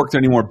 you don't work there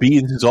anymore. B,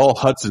 this is all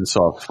Hudson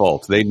Soft's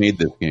fault. They made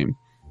this game.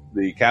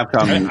 The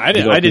Capcom. I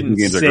didn't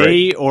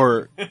say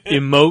or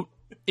emote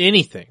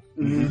anything.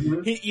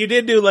 Mm-hmm. You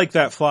did do like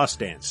that floss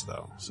dance,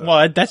 though. So.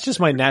 Well, that's just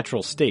my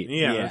natural state.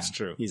 Yeah, that's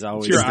true. He's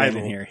always your standing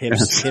idol. here.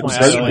 Hips.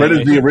 Brett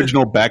is the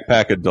original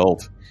backpack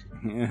adult.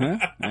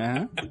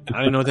 I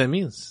don't know what that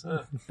means.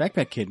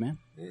 Backpack kid, man.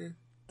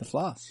 The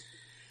floss.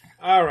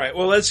 All right.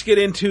 Well, let's get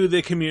into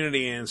the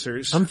community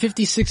answers. I'm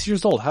 56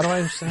 years old. How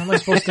am I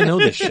supposed to know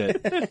this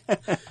shit?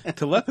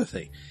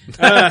 Telepathy.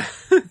 Well,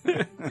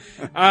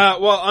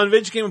 on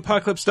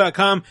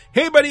VidjagameApocalypse.com,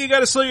 hey buddy, you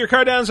gotta slow your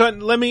car down so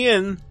let me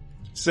in,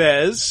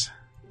 says,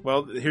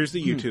 well, here's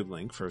the YouTube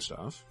link, first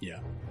off. Yeah.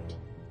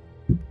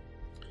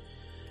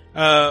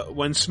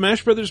 When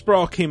Smash Brothers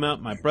Brawl came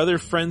out, my brother,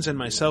 friends, and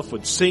myself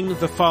would sing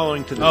the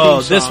following to the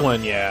Oh, theme this song,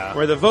 one, yeah.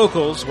 where the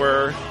vocals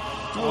were,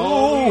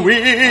 Oh,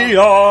 we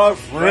are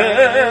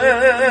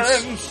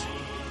friends.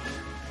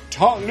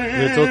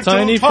 Little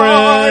tiny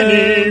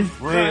friends.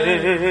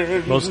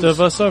 Most of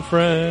us are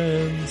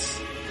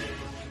friends.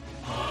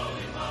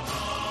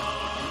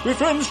 We're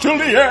friends till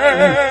the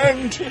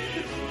end.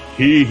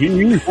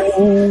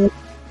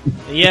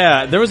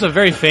 Yeah, there was a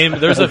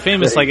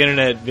famous like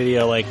internet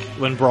video like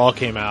when Brawl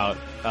came out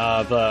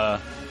of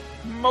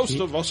most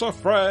of us are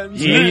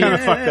friends. They kind of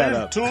fucked that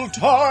up. Little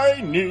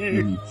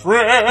tiny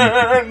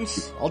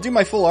friends. I'll do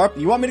my full opera.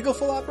 You want me to go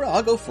full opera?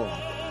 I'll go full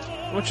opera.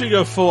 Why don't you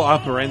go full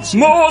operancy?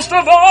 Most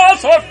of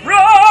us are friends.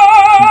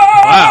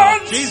 Wow,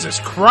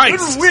 Jesus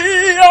Christ. And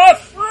we are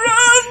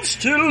friends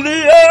till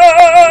the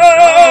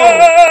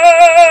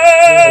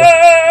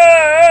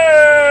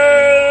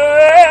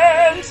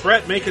end.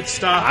 Brett, make it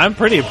stop. I'm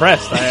pretty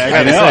impressed. I I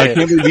gotta know. say. I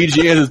can't believe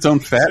VG has its own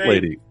fat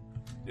lady.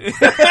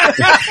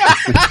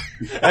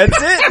 That's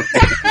it.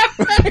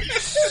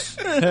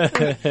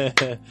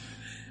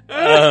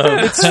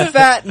 It's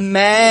Fat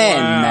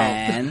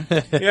Man,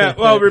 man. Yeah,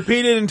 well,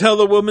 repeat it until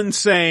the woman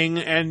sang,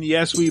 and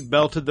yes, we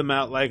belted them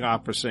out like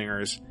opera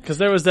singers. Because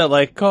there was that,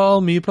 like,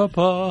 call me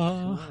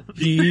Papa,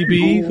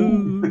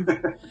 hoo.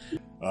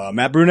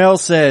 Matt Brunel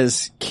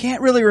says,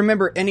 can't really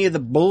remember any of the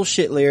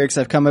bullshit lyrics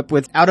I've come up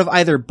with out of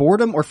either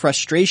boredom or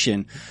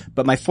frustration,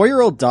 but my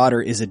 4-year-old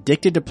daughter is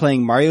addicted to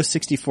playing Mario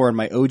 64 on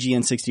my OG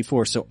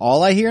N64, so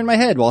all I hear in my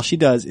head while she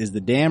does is the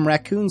damn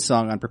raccoon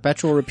song on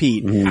perpetual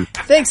repeat.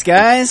 Thanks,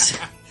 guys.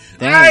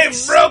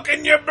 Thanks. I've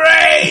broken your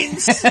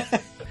brains!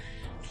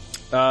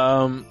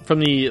 From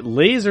the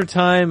Laser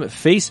Time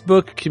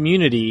Facebook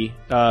community,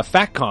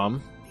 Fatcom.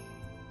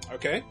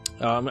 Okay.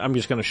 I'm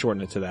just going to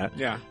shorten it to that.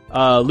 Yeah.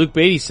 Luke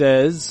Beatty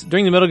says,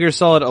 during the Metal Gear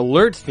Solid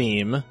Alert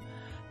theme,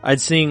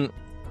 I'd sing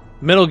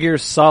Metal Gear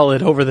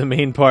Solid over the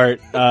main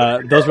part.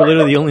 Those were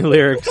literally the only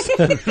lyrics,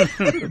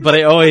 but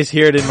I always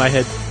hear it in my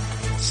head.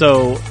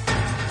 So,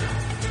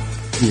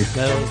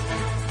 Metal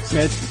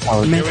Here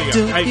we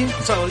go.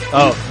 Solid.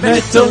 Oh,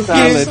 Metal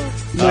Solid.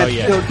 Oh,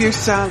 yeah. Metal Gear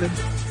Solid.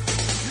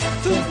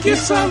 Metal Gear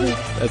Solid.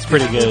 That's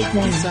pretty good.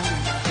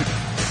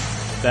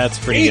 That's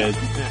pretty good.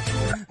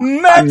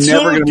 I'm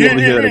never going to be able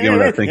to hear that again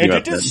without thinking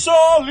about that.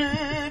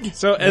 Solid.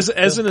 So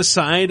as an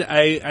aside,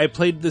 I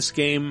played this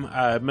game,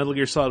 Metal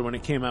Gear Solid, when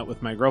it came out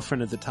with my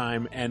girlfriend at the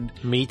time, and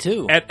me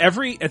too. At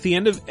the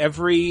end of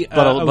every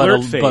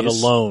alert phase, but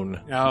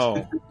alone.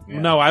 Oh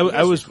no,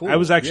 I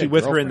was actually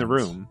with her in the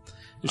room.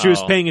 She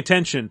was paying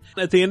attention.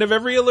 At the end of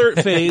every alert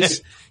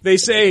phase, they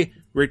say,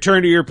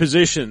 return to your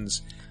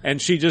positions. And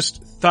she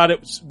just thought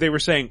they were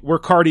saying, we're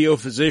cardio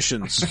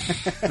physicians.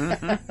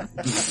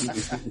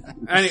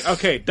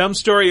 Okay, dumb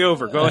story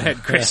over. Go ahead,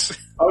 Chris.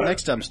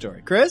 Next dumb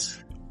story. Chris?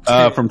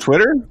 From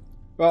Twitter?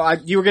 Well,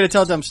 you were going to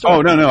tell a dumb story.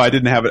 Oh, no, I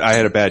didn't have it. I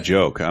had a bad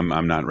joke.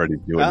 I'm not ready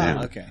to do it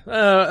now. Okay.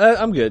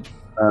 I'm good.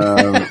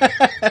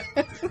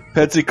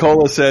 Petsy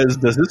Cola says,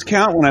 does this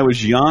count? When I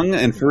was young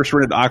and first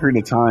read Ocarina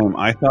of Time,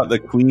 I thought the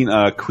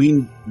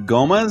Queen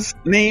Goma's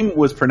name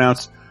was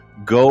pronounced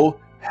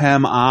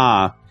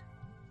Go-Hem-Ah,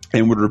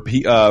 and would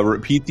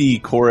repeat the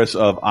chorus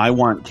of I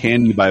Want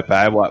Candy by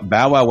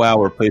Bow Wow Wow,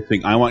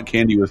 replacing I Want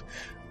Candy with,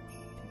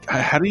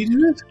 how do you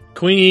do this?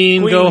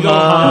 Queen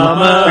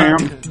Go-Hama.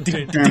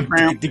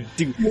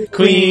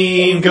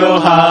 Queen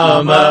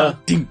Go-Hama.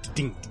 Ding,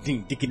 ding,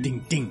 ding, ding,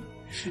 ding, ding.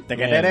 I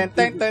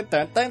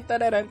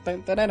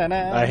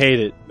hate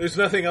it. There's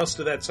nothing else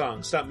to that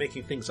song. Stop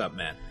making things up,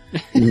 Matt.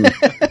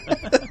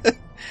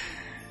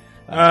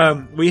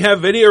 We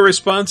have video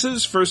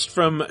responses. First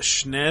from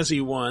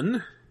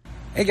Schnazzy1.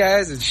 Hey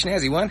guys, it's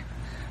Schnazzy1.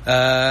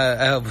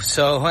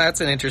 So that's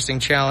an interesting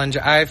challenge.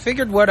 I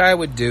figured what I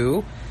would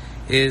do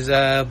is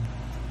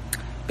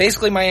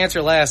basically my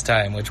answer last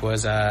time, which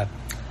was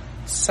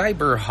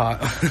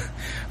Cyberhawk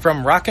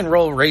from Rock and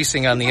Roll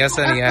Racing on the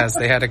SNES.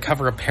 They had a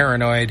cover of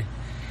Paranoid,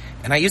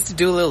 and I used to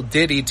do a little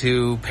ditty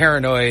to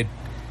Paranoid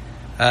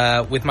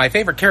with my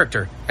favorite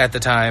character at the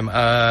time,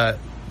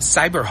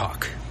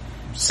 Cyberhawk.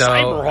 So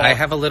I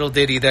have a little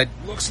ditty that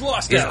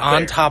is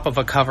on top of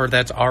a cover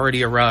that's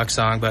already a rock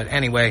song. But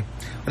anyway,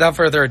 without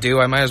further ado,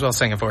 I might as well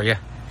sing it for you.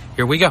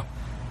 Here we go.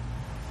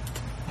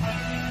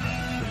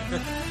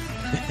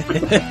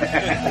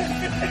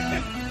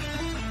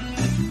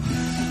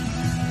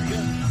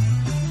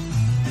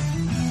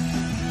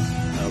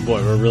 Oh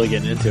boy, we're really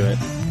getting into it.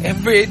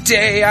 Every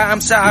day I'm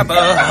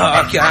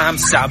Cyberhawk,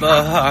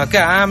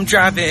 I'm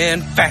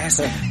driving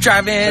fast,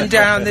 driving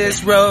down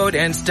this road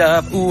and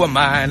stuff. Ooh,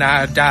 mine,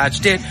 I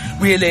dodged it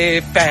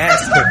really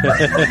fast.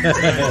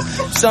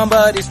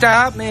 Somebody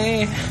stop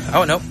me.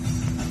 Oh, no.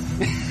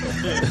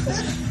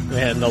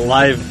 Man, the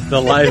live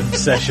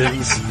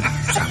sessions.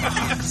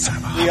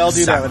 We all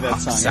do that with that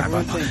song.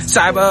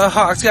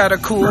 Cyberhawk's got a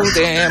cool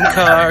damn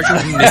car,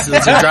 shooting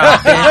missiles and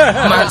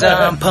dropping mines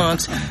on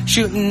punks,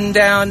 shooting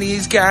down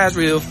these guys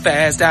real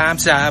fast. I'm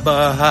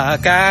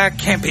Cyberhawk, I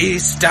can't be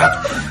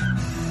stopped.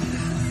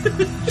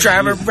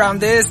 Drive around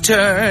this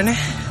turn.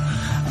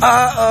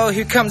 Uh-oh,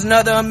 here comes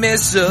another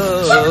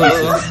missile.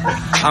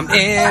 I'm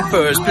in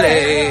first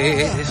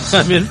place.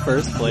 I'm in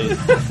first place.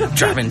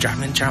 Driving.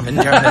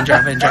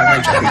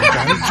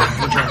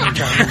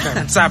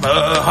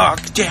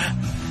 Cyberhawk, yeah.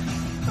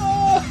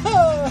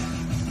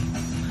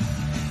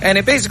 And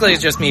it basically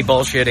is just me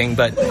bullshitting,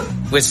 but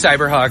with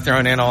Cyberhawk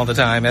thrown in all the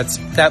time.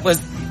 That was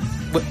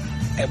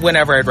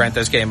whenever I'd rent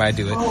this game, I'd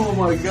do it. Oh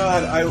my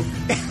god,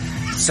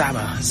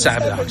 Cyberhawk.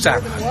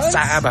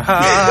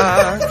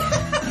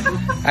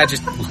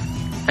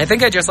 I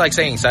think I just like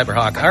saying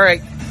Cyberhawk. All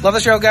right, love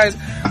the show, guys.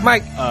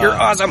 Mike, you're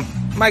awesome.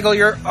 Michael,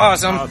 you're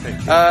awesome. Oh,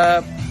 thank you.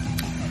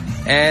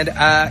 And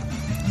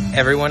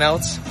everyone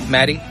else,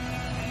 Maddie,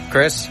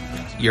 Chris,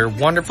 you're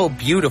wonderful,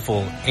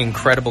 beautiful,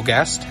 incredible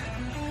guest.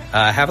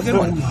 Have a good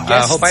one.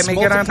 Hope I make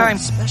it on time.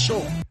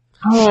 Special.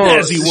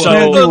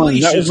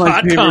 That was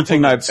my favorite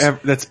thing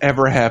that's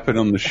ever happened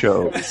on the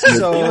show.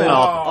 You went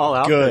all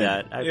out for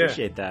that. I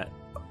appreciate that.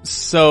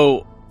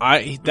 So,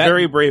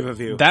 Very brave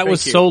of you. That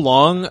was so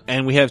long,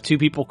 and we have 2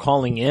 people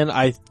calling in.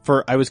 I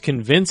was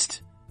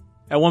convinced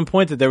at one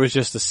point that there was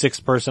just a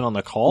 6th person on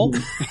the call,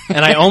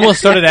 and I almost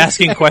started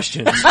asking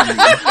questions.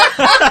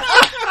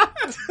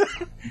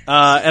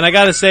 And I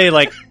gotta say,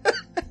 like,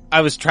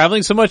 I was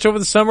traveling so much over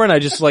the summer, and I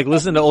just like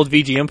listened to old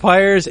VG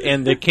Empires,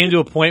 and there came to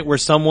a point where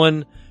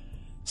someone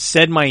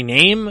said my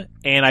name,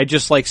 and I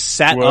just like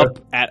sat up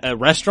at a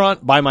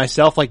restaurant by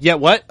myself, like, yeah,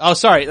 what? Oh,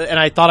 sorry. And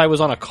I thought I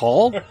was on a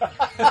call.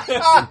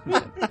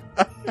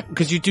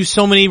 Because you do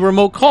so many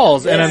remote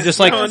calls, and I'm just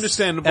like,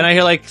 understandable. And I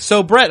hear like,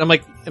 so Brett, I'm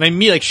like, and I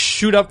immediately like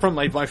shoot up from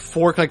like my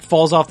fork, like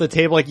falls off the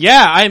table, like,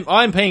 yeah,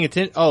 I'm paying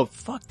attention. Oh,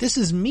 fuck, this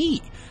is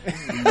me.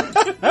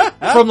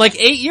 From like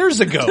 8 years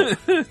ago.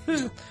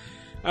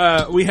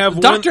 We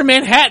have Dr.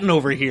 Manhattan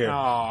over here.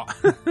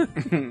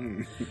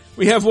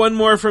 We have one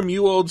more from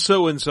you old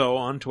so-and-so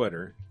on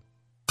Twitter.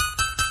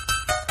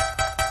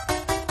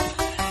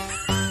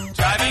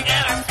 Driving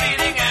and I'm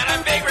speeding and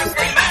I'm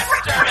vigorously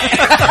masturbating.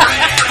 And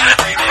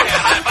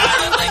I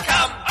violently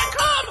come.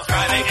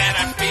 Driving and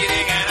I'm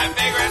speeding and I'm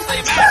vigorously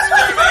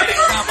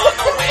masturbating. Come on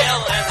the wheel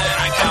and then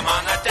I come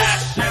on the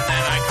dash and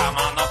then I come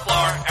on the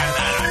floor and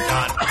then I'm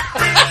done.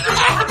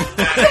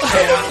 Then I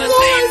shit on the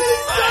seats,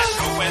 flash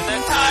open the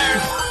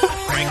tires,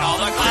 break all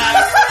the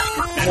glass.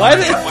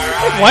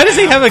 Why does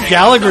he have a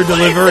Gallagher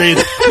delivery?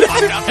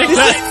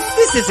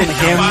 This isn't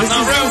him. This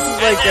is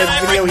like a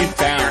video he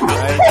found,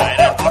 right?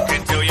 I walk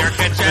into your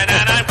kitchen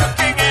and I'm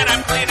cooking and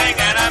I'm cleaning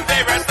and I'm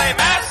vigorously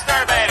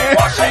masturbating.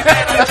 Washing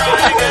and I'm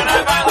drying and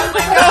I'm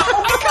violently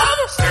come.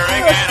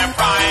 Stirring and I'm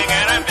frying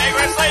and I'm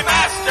vigorously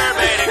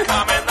masturbating.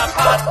 Come in the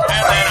pot and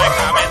then I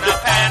come in the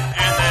pan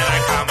and then I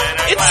come in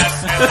a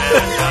glass and then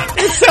I'm done.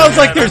 It sounds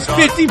like there's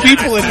 50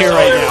 people in here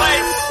right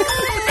now.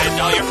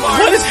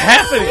 What is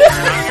happening?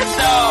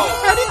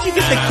 How did you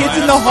get the kids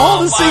in the hall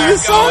to sing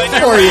this song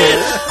for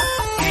you?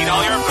 Eat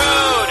all your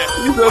food.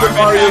 These are the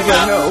Marios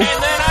I know. And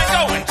then I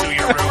go into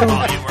your room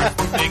while you were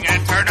sleeping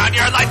and turn on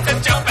your lights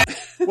and jump in.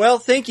 Well,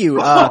 thank you.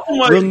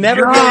 We'll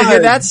never get to hear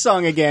that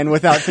song again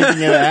without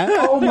thinking of that.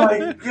 Oh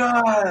my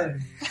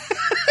god.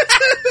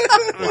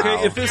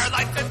 Okay, if this...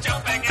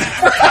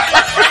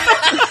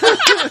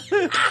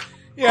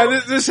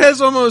 Yeah, this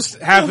has almost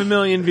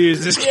 500,000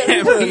 views. This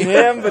can't be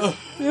him, but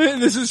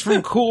this is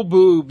from Cool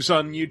Boobs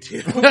on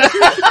YouTube.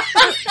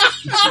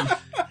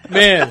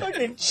 Man,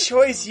 fucking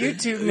choice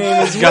YouTube name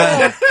as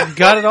well.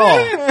 Got it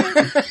all.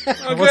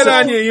 Oh, good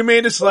on you. You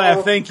made us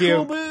laugh. Thank you.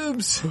 Cool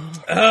Boobs.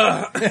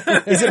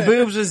 Is it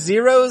boobs with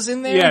zeros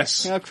in there?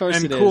 Yes. Yeah, of course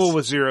and it is. cool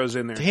with zeros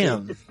in there.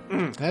 Damn.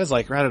 That is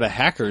like right out of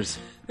Hackers.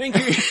 Thank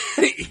you.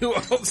 You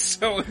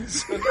also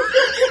begins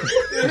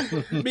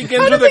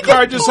with a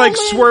car just like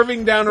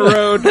swerving down a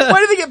road. Why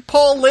did they get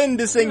Paul Lynde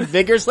to sing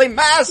vigorously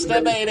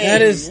masturbating?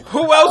 That is...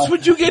 Who else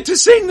would you get to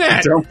sing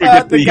that? Don't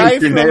forget the the guy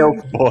use your from-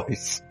 nails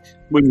voice.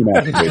 When you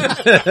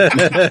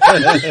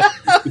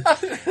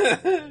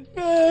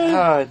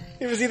masturbate.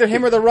 It was either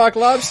him or the Rock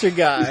Lobster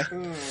guy.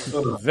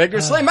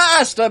 Vigorously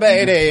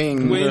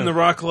masturbating. Wayne the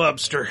Rock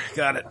Lobster.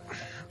 Got it.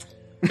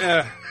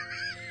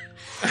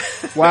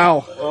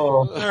 Wow.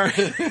 All right.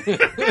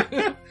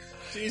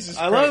 Jesus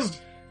I Christ. love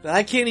that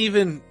I can't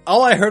even...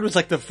 All I heard was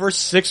like the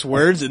first 6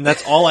 words, and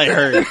that's all I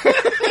heard.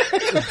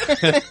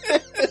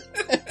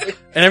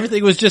 And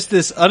everything was just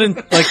this... like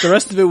the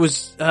rest of it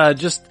was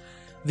just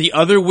the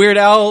other Weird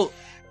Al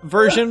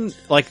version,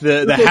 like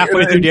the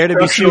halfway through Dare to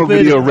Be Stupid.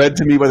 Video read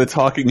to me by the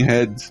Talking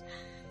Heads.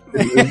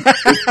 Because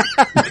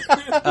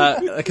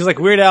like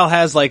Weird Al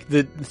has like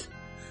the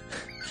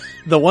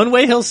one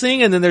way he'll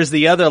sing, and then there's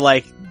the other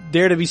like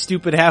Dare to Be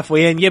Stupid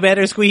halfway in. You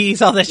better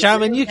squeeze all the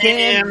charm you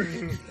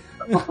can.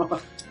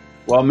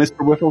 While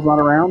Mr. Whipple's not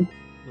around.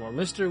 Well,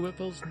 Mr.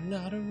 Whipple's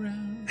not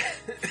around.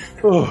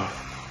 All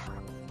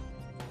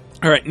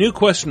right, new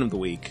question of the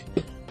week.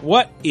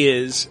 What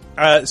is,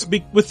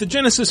 with the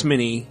Genesis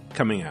Mini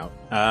coming out,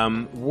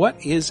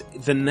 what is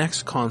the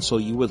next console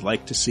you would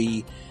like to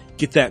see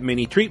get that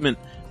mini treatment?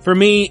 For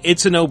me,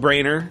 it's a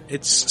no-brainer.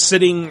 It's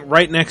sitting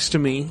right next to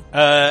me.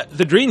 The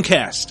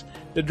Dreamcast.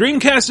 The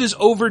Dreamcast is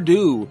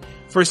overdue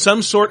for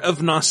some sort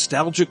of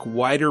nostalgic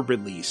wider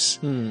release.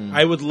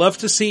 I would love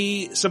to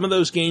see some of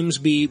those games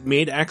be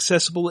made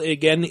accessible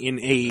again in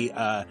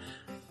a,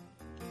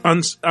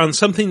 on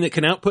something that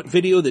can output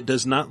video that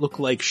does not look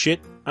like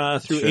shit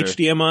through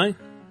HDMI.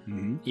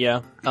 Mm-hmm. Yeah.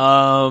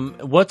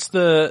 What's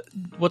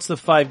the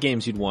 5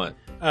 games you'd want?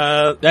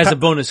 That's a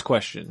bonus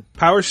question.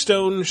 Power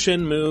Stone,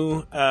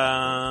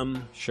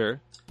 Shenmue. Sure.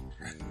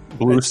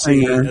 Blue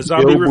Singer,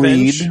 Zombie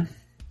Revenge. Bleed.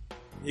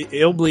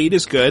 Ill Bleed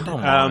is good.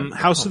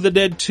 House of the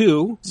Dead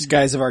 2.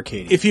 Skies of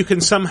Arcadia. If you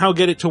can somehow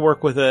get it to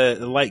work with a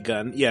light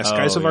gun. Yeah,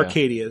 Skies of yeah.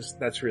 Arcadia.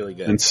 That's really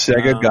good. And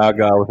Sega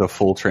Gaga with a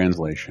full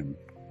translation.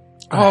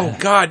 Oh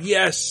God,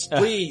 yes,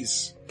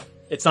 please.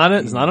 It's not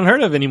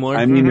unheard of anymore.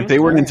 I mean, if they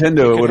were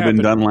Nintendo, it would have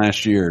been happen. done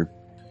last year.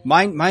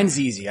 Mine's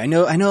easy. I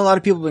know a lot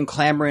of people have been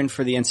clamoring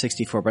for the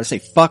N64, but I say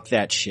fuck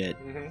that shit.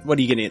 What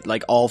are you gonna get?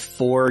 Like all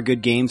 4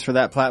 good games for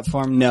that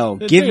platform? No.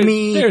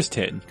 There's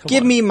 10.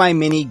 Give me my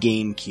mini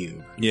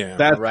GameCube. Yeah.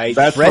 Right.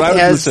 That's Brett what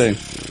I was has- going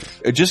to say.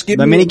 Just give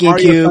The me mini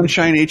Mario GameCube.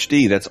 Sunshine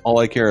HD. That's all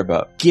I care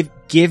about.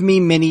 Give me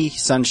Mini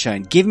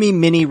Sunshine. Give me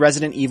Mini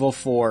Resident Evil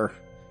 4.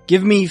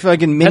 Give me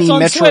fucking Mini That's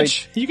on Metroid.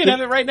 Switch. You can have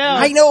it right now.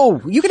 I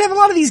know. You can have a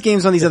lot of these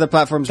games on these other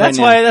platforms That's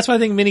right why. now. That's why I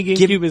think Mini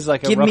GameCube is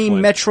like a Give rough me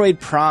one. Metroid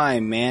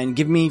Prime, man.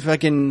 Give me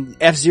fucking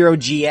F-Zero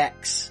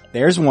GX.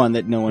 There's one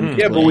that no one can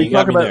Yeah, play. but we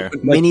talk me about there.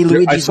 like, Mini I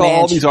Luigi's saw all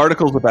Mansion. these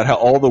articles about how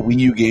all the Wii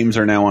U games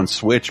are now on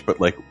Switch,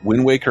 but like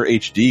Wind Waker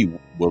HD,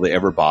 will they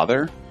ever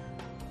bother?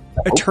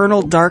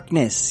 Eternal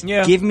Darkness.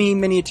 Yeah. Give me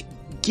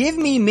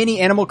Mini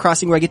Animal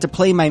Crossing where I get to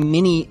play my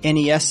mini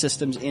NES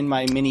systems in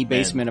my mini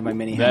basement of my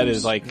mini house. That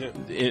is like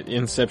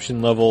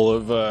Inception level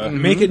of.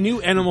 Make a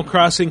new Animal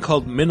Crossing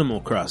called Minimal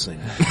Crossing.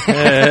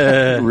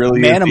 It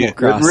really Manimal is, it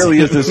Crossing. really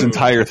is this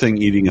entire thing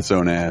eating its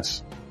own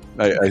ass.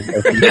 I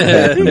think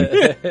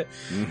it's happening.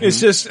 It's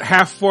just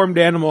half-formed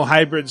animal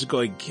hybrids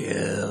going,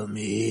 kill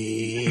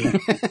me.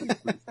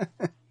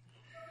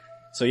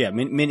 So yeah,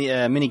 mini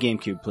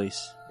GameCube,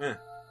 please. Yeah.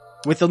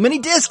 With the mini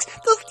discs.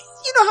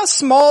 You know how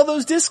small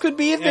those discs would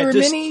be if they were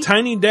just mini?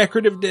 tiny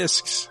decorative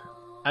discs.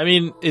 I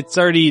mean, it's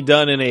already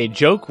done in a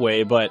joke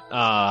way, but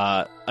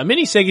a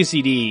mini Sega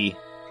CD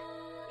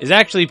is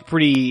actually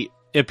pretty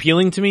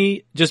appealing to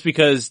me, just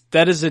because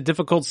that is a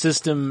difficult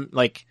system.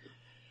 Like,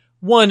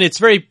 one,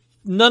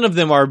 none of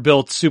them are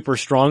built super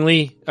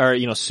strongly or,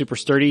 super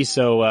sturdy.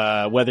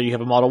 So, whether you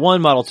have a Model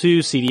 1, Model 2,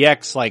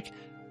 CDX, like,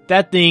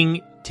 that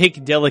thing,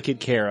 take delicate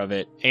care of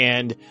it.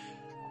 And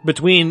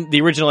between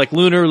the original, like,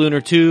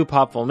 Lunar 2,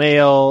 Popful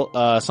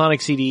Mail, Sonic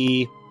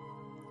CD,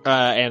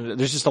 and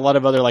there's just a lot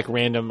of other, like,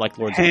 random, like,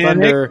 Lords of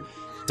Thunder.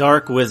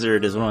 Dark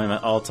Wizard is one of my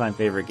all-time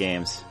favorite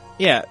games.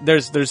 Yeah,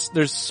 there's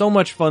so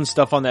much fun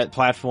stuff on that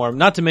platform.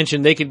 Not to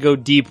mention they could go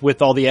deep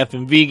with all the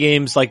FMV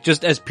games, like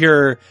just as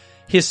pure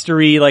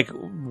history, like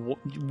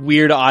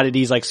weird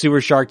oddities like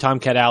Super Shark,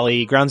 Tomcat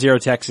Alley, Ground Zero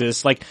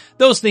Texas. Like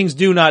those things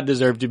do not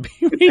deserve to be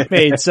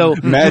remade. So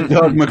Mad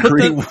Dog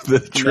McCree with the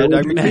Mad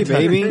Dog McCree,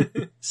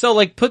 baby.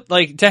 So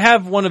to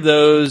have one of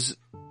those,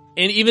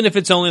 and even if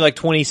it's only like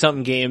 20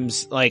 something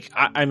games, like,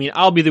 I mean,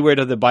 I'll be the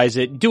weirdo that buys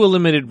it. Do a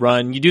limited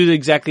run. You do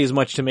exactly as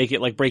much to make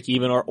it like break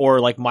even or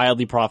like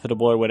mildly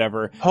profitable or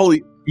whatever.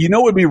 Holy,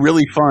 what would be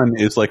really fun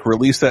is like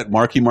release that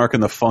Marky Mark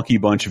and the Funky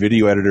Bunch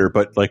video editor,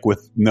 but like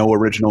with no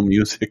original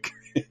music.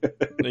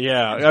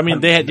 Yeah. I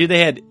mean, they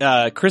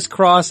had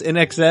Crisscross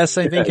NXS,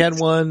 I think, had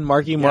one.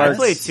 Marky Mark. I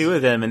played two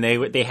of them and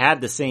they had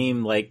the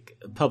same like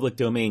public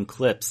domain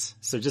clips.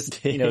 So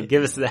just,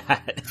 give us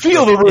that.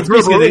 Feel the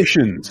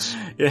reverberations.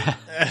 Yeah.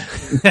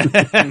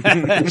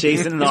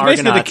 Jason and the It's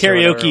Argonauts.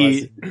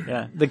 basically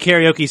the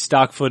karaoke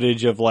stock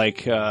footage of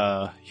like,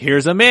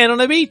 here's a man on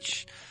a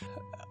beach.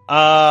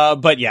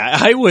 But yeah,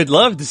 I would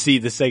love to see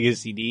the Sega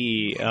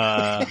CD,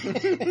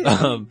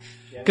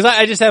 cause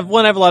I just have a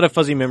lot of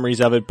fuzzy memories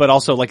of it, but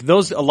also like a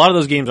lot of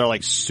those games are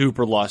like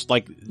super lost.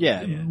 Like,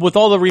 with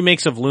all the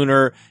remakes of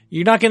Lunar,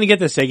 you're not gonna get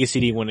the Sega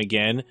CD one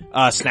again.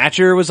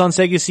 Snatcher was on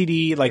Sega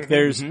CD. Like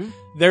there's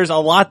a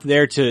lot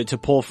there to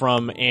pull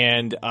from,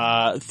 and,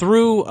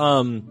 through,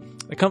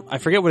 I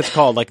forget what it's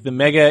called, like the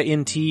Mega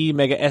NT,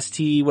 Mega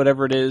ST,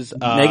 whatever it is.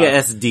 Mega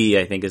SD,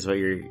 I think, is what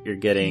you're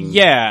getting.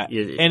 Yeah,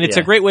 and it's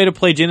a great way to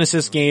play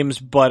Genesis games,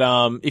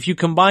 but if you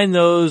combine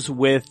those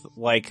with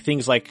like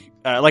things like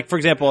for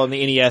example on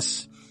the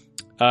NES,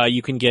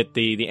 you can get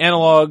the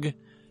analog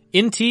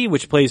NT,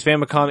 which plays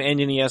Famicom and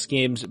NES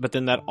games, but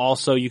then that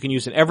also you can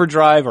use an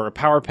EverDrive or a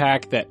Power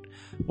Pack that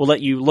will let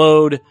you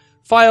load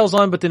files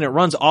on, but then it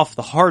runs off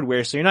the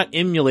hardware, so you're not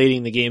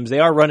emulating the games. They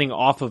are running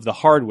off of the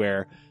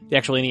hardware, the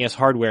actual NES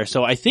hardware.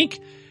 So I think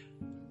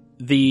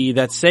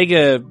that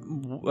Sega,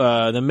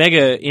 the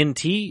Mega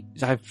NT,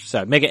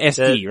 Mega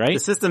SD, right? The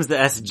system's the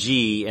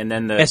SG, and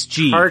then the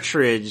SG.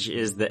 cartridge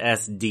is the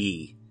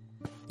SD.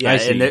 Yeah, I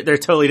see. and they're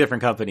totally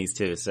different companies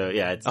too. So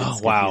yeah, it's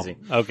confusing.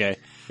 Okay.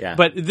 Yeah.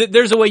 But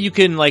there's a way you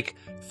can like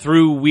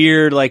through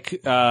weird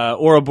like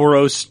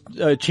Ouroboros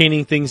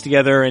chaining things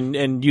together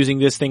and using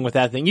this thing with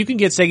that thing. You can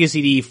get Sega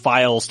CD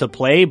files to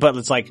play, but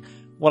it's like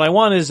what I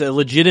want is a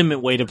legitimate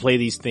way to play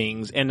these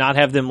things and not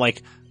have them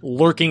like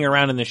lurking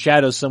around in the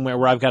shadows somewhere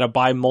where I've got to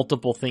buy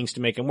multiple things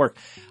to make them work.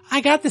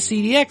 I got the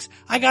CDX,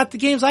 I got the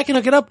games, I can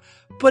hook it up,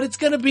 but it's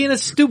going to be in a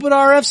stupid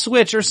RF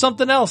switch or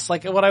something else.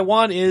 Like what I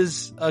want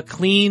is a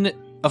clean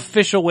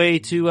official way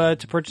to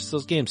purchase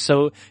those games.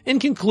 So in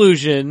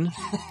conclusion,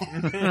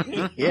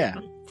 yeah,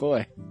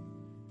 boy,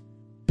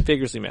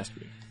 vigorously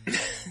masturbating.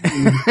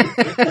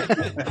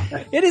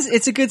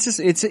 It's a good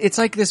system. It's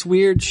like this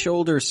weird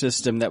shoulder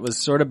system that was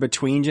sort of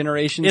between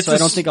generations. So I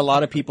don't think a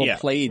lot of people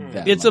played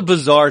that. It's a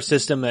bizarre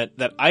system that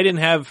I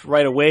didn't have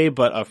right away,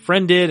 but a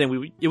friend did,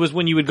 and it was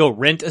when you would go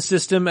rent a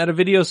system at a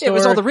video store. It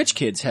was all the rich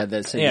kids had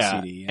that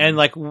Sega CD. And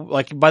like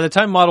by the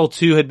time Model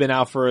 2 had been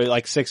out for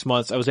like 6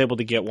 months, I was able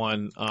to get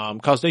one.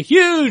 Caused a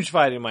huge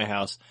fight in my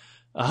house.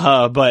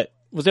 But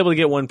was able to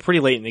get one pretty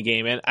late in the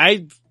game, and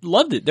I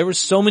loved it. There were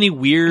so many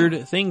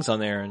weird things on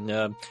there,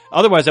 and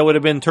otherwise I would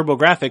have been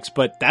TurboGrafx,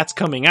 but that's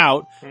coming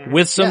out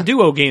with some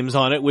Duo games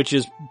on it, which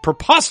is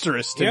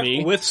preposterous to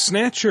me. With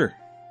Snatcher.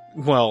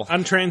 Well,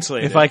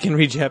 untranslated. If I can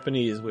read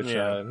Japanese, which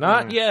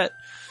not yet.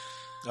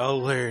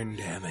 I'll learn,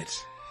 damn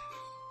it.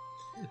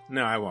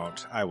 No, I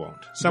won't.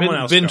 Someone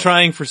else been go.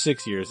 trying for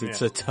 6 years.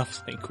 It's a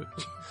tough language.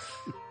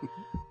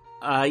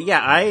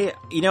 I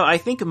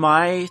think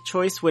my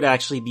choice would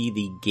actually be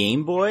the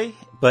Game Boy,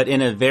 but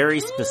in a very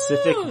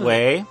specific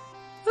way,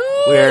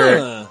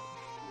 where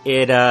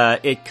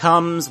it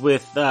comes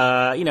with,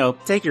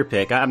 take your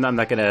pick. I'm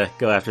not gonna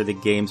go after the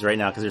games right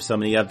now because there's so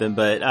many of them,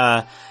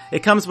 but,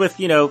 it comes with,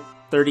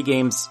 30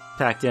 games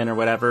packed in or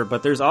whatever,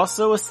 but there's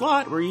also a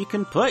slot where you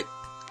can put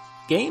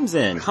games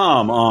in.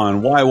 Come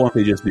on, why won't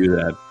they just do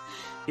that?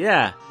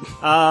 Yeah.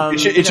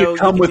 It should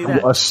come with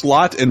a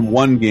slot and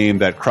one game,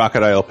 that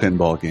Crocodile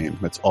Pinball game.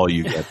 That's all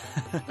you get.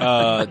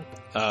 Yeah,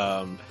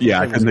 I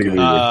couldn't think of it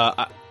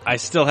either. I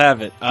still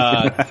have it.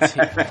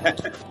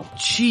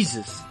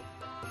 Jesus.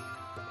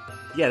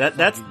 Yeah,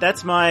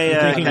 that's my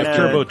thinking of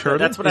Turbo Turtle?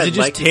 That's what Is I'd it just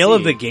like to Tail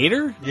of see. the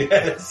Gator?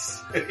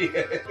 Yes.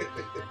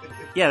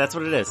 Yeah, that's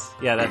what it is.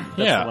 Yeah, that's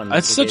the one.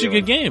 That's the such a Gator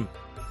good one. game.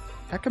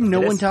 How come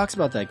no one talks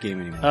about that game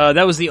anymore?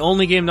 That was the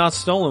only game not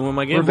stolen when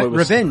my Game Boy was...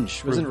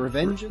 Revenge. Wasn't it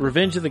Revenge?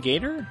 Revenge of the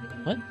Gator?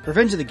 What?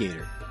 Revenge of the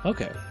Gator.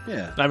 Okay.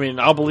 Yeah. I mean,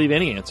 I'll believe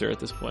any answer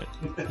at this point.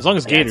 As long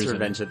as Yeah, Gator's it's in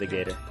Revenge it. of the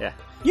Gator. Yeah.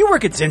 You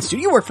work at Zen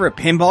Studio. You work for a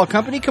pinball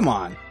company. Come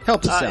on.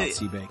 Help us out,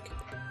 Seabank.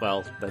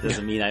 Well, that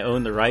doesn't mean I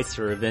own the rights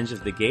to Revenge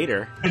of the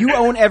Gator. You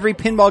own every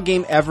pinball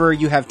game ever.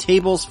 You have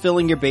tables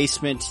filling your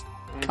basement.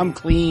 Come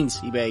clean,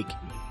 Seabank.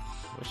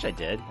 Wish I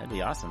did. That'd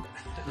be awesome.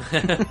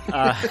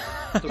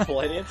 The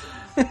polite answer?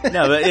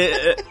 No, but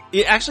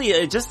it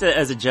actually, just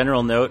as a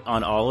general note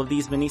on all of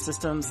these mini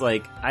systems,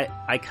 like,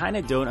 I kind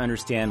of don't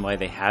understand why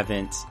they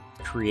haven't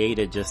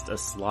created just a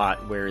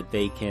slot where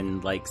they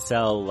can, like,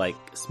 sell, like,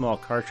 small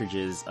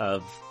cartridges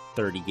of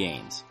 30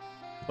 games.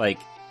 Like,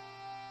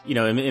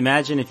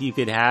 imagine if you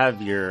could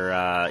have your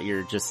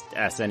just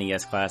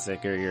SNES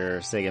Classic or your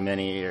Sega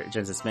Mini or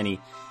Genesis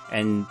Mini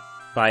and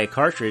buy a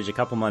cartridge a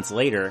couple months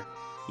later,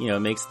 it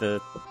makes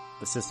the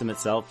system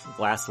itself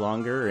last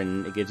longer,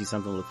 and it gives you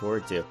something to look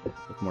forward to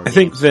with more games. I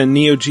think the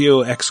Neo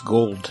Geo X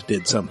Gold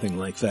did something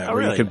like that, Oh,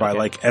 where really? you could buy Okay.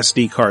 like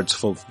SD cards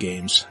full of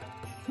games.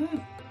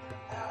 The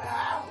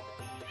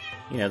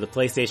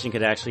PlayStation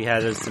could actually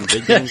have some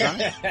good games on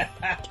it.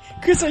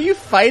 Chris, are you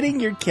fighting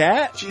your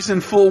cat? She's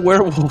in full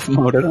werewolf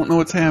mode. I don't know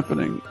what's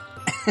happening.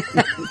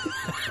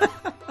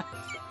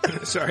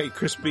 Sorry,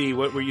 Crispy,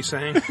 what were you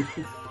saying?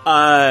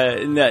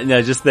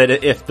 No, just that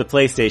if the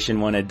PlayStation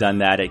one had done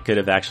that, it could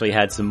have actually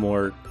had some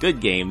more good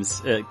games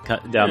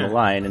down the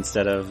line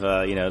instead of,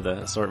 the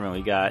assortment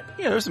we got.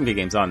 Yeah, there's some good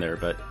games on there,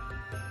 but...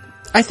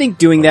 I think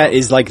doing that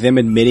is like them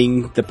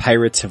admitting the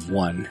pirates have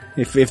won.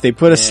 If they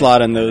put a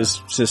slot on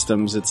those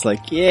systems, it's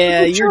like,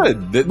 yeah, They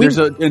should. There's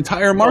an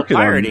entire market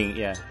on pirating,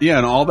 yeah. Yeah,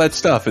 and all that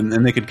stuff, and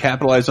they could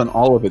capitalize on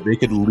all of it. They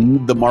could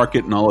lead the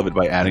market and all of it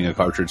by adding a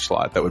cartridge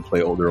slot that would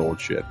play old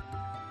shit.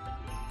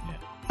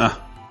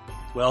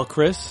 Well,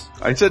 Chris?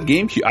 I said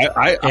GameCube.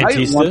 I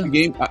Antista? want the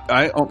game.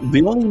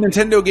 The only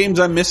Nintendo games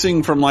I'm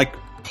missing from like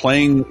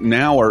playing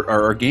now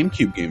are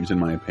GameCube games, in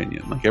my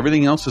opinion. Like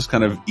everything else is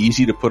kind of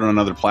easy to put on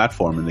another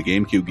platform, and the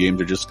GameCube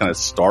games are just kind of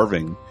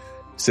starving,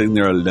 sitting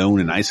there alone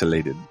and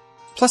isolated.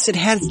 Plus, it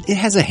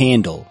has a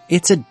handle.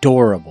 It's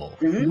adorable.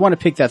 You want to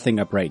pick that thing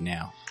up right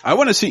now. I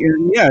want to see,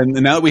 and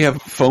now that we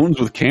have phones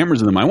with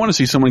cameras in them, I want to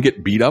see someone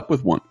get beat up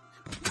with one.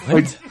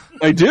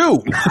 I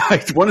do.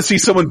 I want to see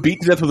someone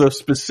beat to death with a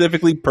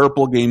specifically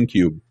purple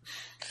GameCube.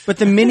 But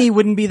the Mini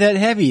wouldn't be that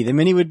heavy. The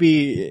Mini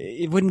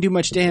it wouldn't do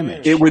much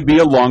damage. It would be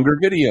a longer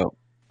video.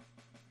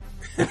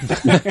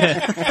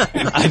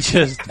 I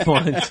just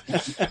want...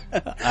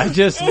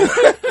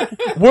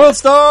 World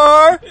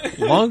Star!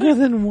 Longer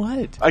than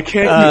what? I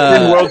can't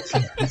keep in World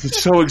Star. This is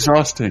so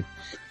exhausting.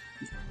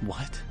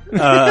 What?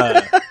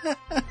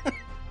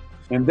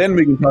 And then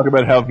we can talk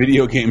about how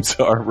video games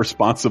are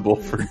responsible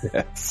for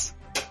deaths.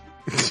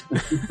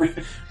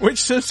 Which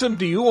system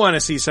do you want to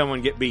see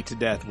someone get beat to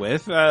death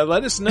with?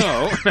 Let us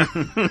know.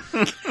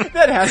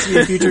 That has to be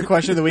a future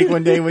question of the week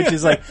one day, which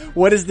is like,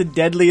 what is the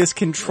deadliest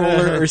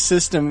controller or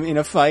system in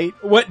a fight?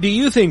 What do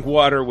you think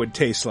water would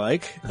taste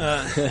like?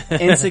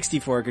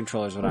 N64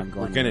 controller is what I'm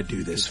going We're going to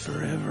do this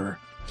forever.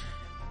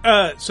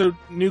 So,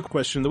 new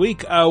question of the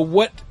week.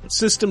 What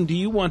system do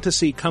you want to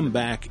see come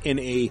back in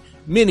a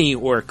mini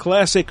or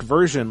classic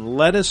version?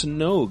 Let us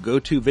know. Go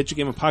to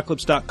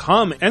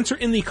VidjagameApocalypse.com, answer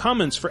in the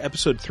comments for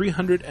episode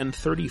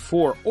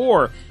 334,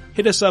 or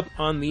hit us up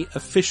on the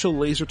official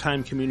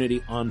LaserTime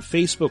community on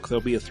Facebook.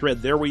 There'll be a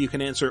thread there where you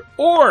can answer,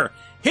 or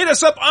hit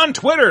us up on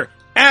Twitter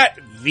at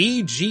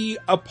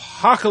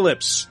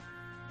VGApocalypse.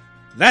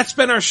 That's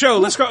been our show.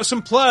 Let's go with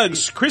some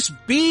plugs. Chris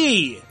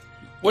B.,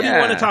 what do you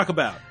want to talk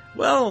about?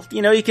 Well,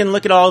 you can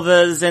look at all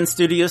the Zen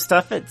Studio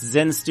stuff at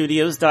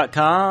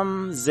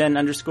zenstudios.com,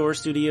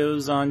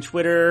 Zen_studios on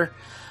Twitter.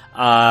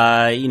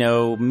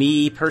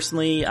 Me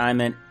personally, I'm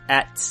at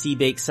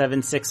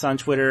cbake76 on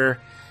Twitter,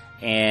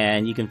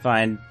 and you can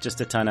find just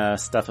a ton of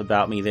stuff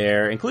about me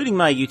there, including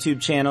my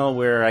YouTube channel,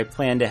 where I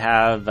plan to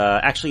have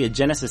actually a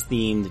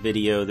Genesis-themed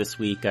video this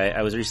week.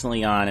 I was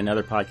recently on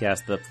another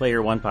podcast, the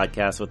Player One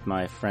podcast, with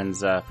my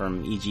friends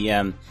from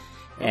EGM,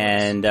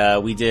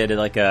 And we did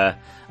like a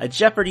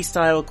Jeopardy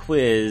style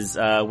quiz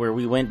where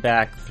we went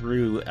back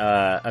through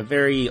a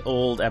very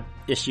old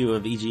issue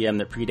of EGM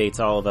that predates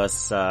all of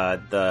us.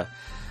 The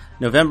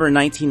November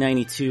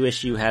 1992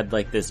 issue had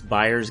like this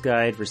buyer's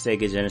guide for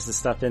Sega Genesis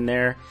stuff in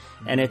there,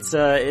 and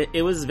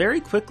it was very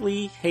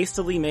quickly,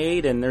 hastily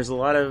made, and there's a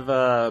lot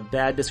of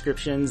bad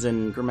descriptions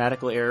and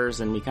grammatical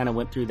errors, and we kind of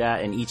went through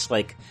that, and each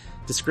like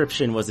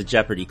description was a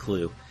Jeopardy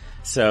clue.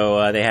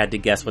 So they had to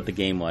guess what the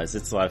game was.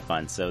 It's a lot of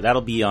fun. So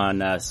that'll be on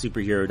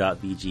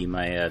superhero.vg,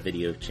 my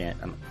video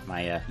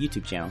my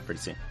YouTube channel,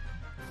 pretty soon.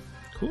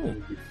 Cool.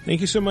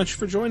 Thank you so much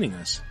for joining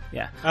us.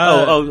 Yeah.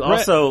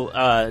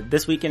 Also,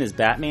 this weekend is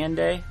Batman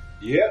Day.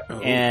 Yeah.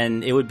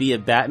 And it would be a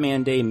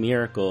Batman Day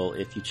miracle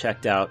if you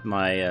checked out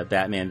my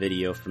Batman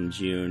video from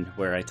June,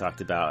 where I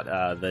talked about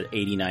the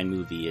 '89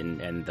 movie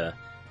and the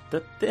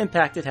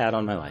impact it had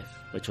on my life,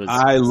 which was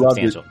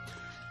substantial.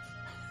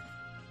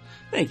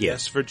 Thank you.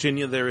 Yes,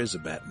 Virginia, there is a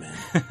Batman.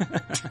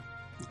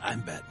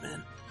 I'm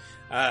Batman.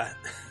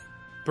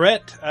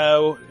 Brett,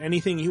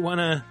 anything you want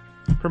to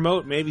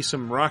promote? Maybe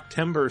some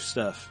Rocktember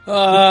stuff.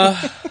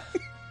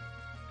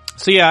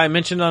 So yeah, I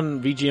mentioned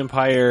on VG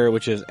Empire,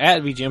 which is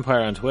at VG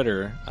Empire on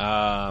Twitter,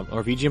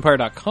 or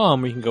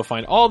VGEmpire.com, where you can go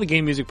find all the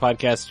game music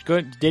podcasts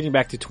dating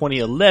back to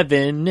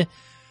 2011.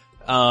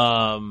 Yeah,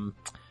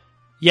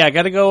 I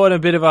gotta go on a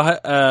bit of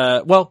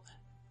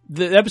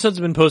the episodes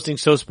have been posting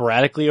so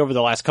sporadically over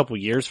the last couple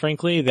years,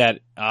 frankly, that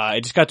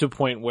it just got to a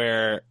point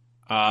where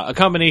a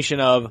combination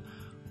of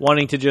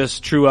wanting to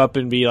just true up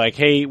and be like,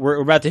 hey,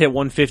 we're about to hit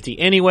 150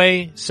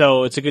 anyway,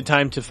 so it's a good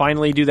time to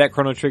finally do that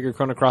Chrono Trigger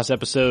Chrono Cross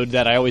episode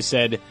that I always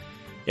said,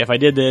 if I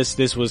did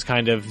this was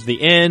kind of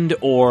the end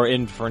or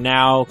in for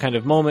now kind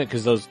of moment,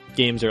 because those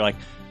games are like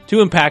too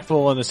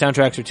impactful and the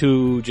soundtracks are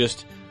too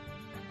just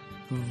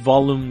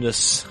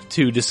voluminous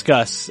to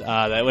discuss.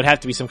 That would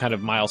have to be some kind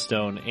of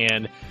milestone.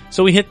 And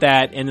so we hit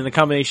that, and then the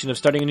combination of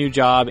starting a new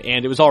job,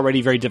 and it was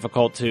already very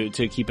difficult to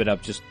keep it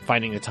up, just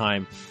finding the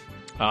time,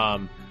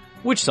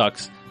 which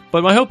sucks.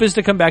 But my hope is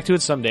to come back to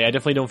it someday. I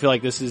definitely don't feel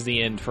like this is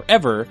the end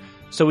forever.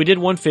 So we did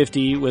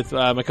 150 with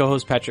my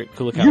co-host Patrick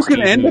Kulikowski. You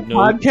can end the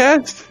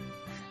podcast?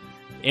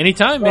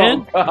 Anytime,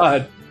 man. Oh,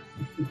 God.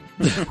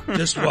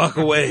 Just walk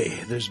away.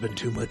 There's been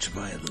too much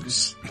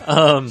violence.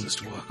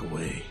 Just walk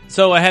away.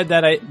 So I had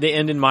the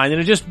end in mind,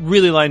 and it just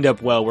really lined up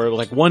well. We're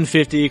like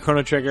 150,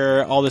 Chrono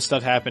Trigger, all this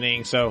stuff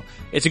happening. So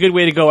it's a good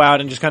way to go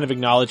out and just kind of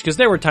acknowledge, because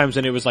there were times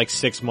when it was like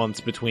 6 months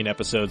between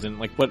episodes, and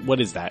like,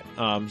 what is that?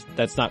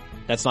 That's not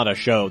a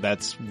show.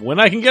 That's when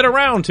I can get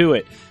around to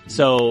it.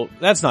 So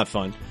that's not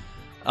fun.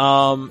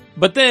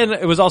 But then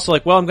it was also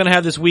like, well, I'm going to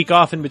have this week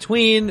off in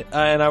between,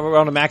 and I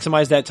want to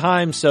maximize that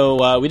time.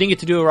 So, we didn't get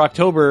to do a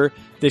Rocktober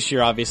this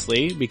year,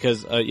 obviously,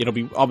 because,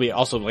 I'll be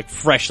also like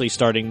freshly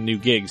starting new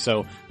gigs.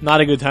 So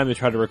not a good time to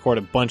try to record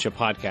a bunch of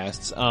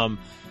podcasts.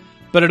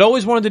 But I'd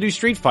always wanted to do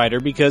Street Fighter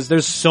because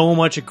there's so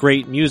much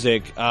great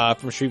music,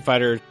 from Street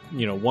Fighter,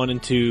 1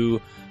 and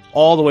 2,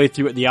 all the way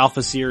through the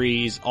Alpha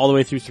series, all the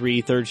way through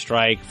 3, Third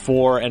Strike,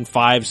 4 and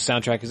 5's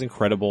soundtrack is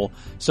incredible.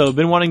 So I've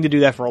been wanting to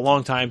do that for a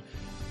long time.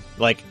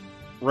 Like,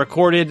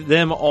 recorded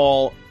them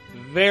all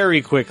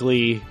very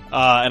quickly,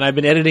 and I've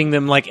been editing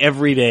them like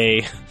every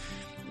day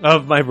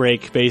of my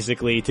break,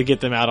 basically, to get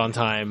them out on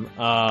time.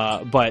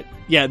 But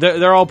yeah,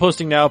 they're all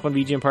posting now up on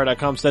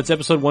VGEmpire.com, so that's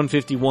episode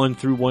 151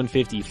 through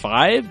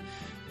 155,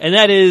 and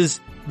that is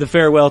the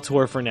farewell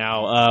tour for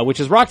now, which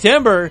is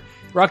Rocktober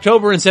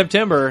and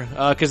September,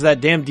 cause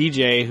that damn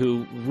DJ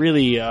who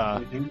really,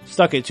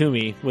 stuck it to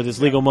me with his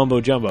legal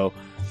mumbo jumbo.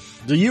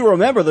 Do you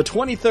remember the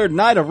 23rd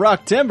night of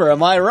Rocktober?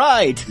 Am I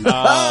right?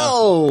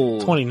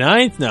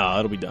 29th? No,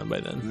 it'll be done by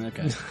then.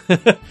 Okay.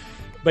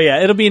 But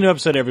yeah, it'll be a new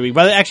episode every week.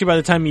 By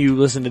the time you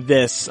listen to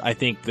this, I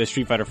think the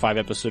Street Fighter 5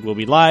 episode will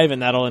be live,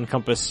 and that'll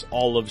encompass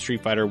all of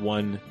Street Fighter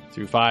 1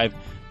 through 5.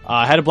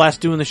 I had a blast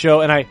doing the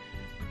show, and I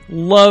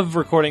love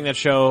recording that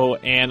show,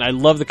 and I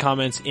love the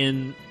comments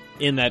in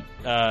that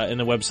in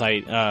the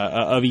website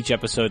of each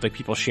episode, like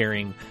people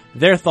sharing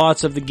their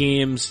thoughts of the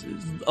games,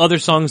 other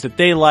songs that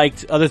they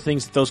liked, other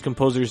things that those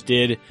composers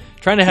did,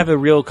 trying to have a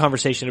real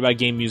conversation about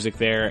game music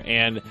there.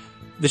 And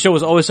the show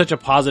was always such a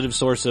positive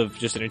source of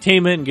just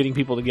entertainment and getting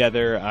people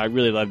together. I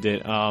really loved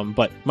it.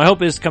 But my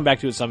hope is to come back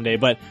to it someday,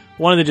 but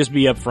wanted to just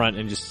be upfront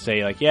and just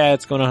say like, yeah,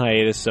 it's going on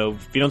hiatus. So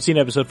if you don't see an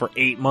episode for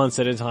 8 months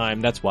at a time,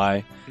 that's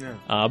why.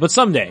 Yeah. But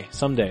someday.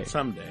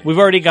 We've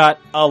already got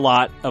a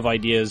lot of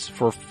ideas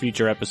for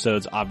future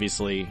episodes,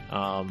 obviously.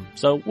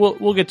 So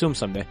we'll get to them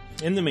someday.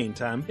 In the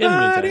meantime,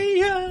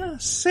 Maria,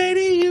 say do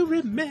you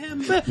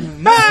remember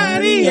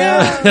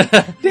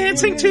Maria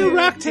dancing to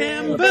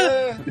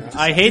Rocktober?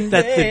 I hate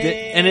that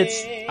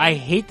I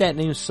hate that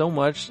name so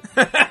much.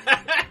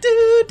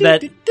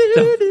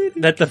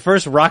 that the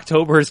first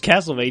Rocktober is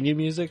Castlevania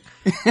music.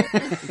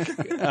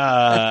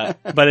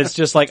 But it's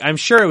just like, I'm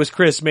sure it was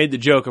Chris made the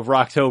joke of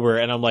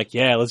Rocktober, and I'm like,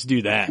 yeah, let's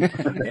do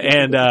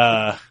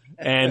that.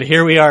 And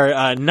here we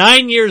are,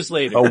 9 years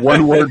later. A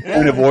one-word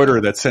point of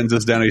order that sends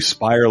us down a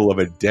spiral of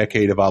a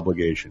decade of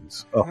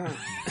obligations. Oh.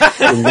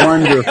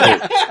 Wonderful.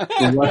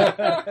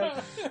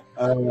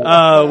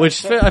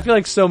 Which I feel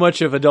like so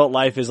much of adult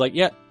life is like,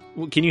 yeah,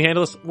 can you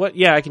handle this? What?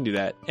 Yeah, I can do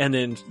that. And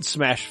then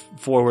smash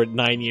forward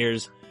 9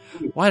 years.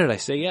 Why did I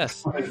say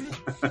yes?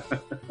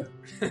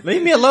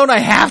 Leave me alone. I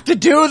have to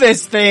do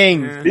this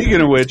thing.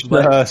 Speaking of which,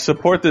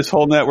 support this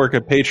whole network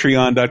at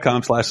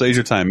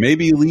patreon.com/lasertime.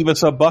 Maybe leave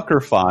us a $1 or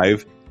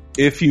 $5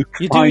 if you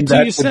find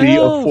that to be a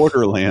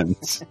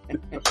Borderlands.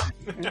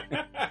 Did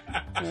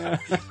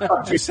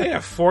you say a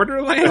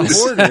Forderlands? A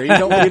hoarder. You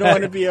don't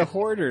want to be a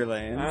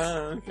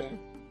Hoarderlands. Okay.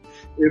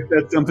 If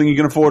that's something you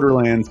can afford,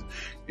 Borderlands.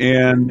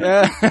 And,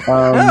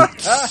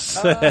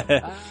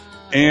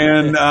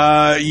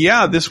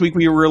 this week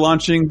we were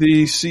launching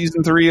the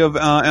season 3 of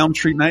Elm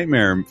Street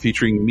Nightmare,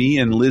 featuring me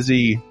and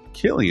Lizzie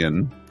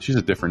Killian. She's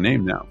a different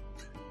name now.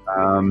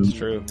 It's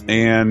true.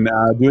 And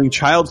doing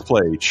Child's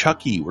Play,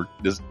 Chucky. We're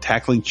just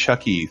tackling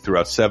Chucky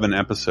throughout 7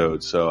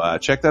 episodes. So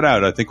check that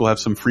out. I think we'll have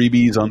some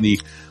freebies on the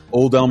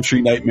old Elm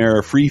Street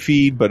Nightmare free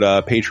feed, but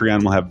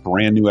Patreon will have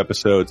brand new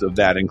episodes of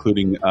that,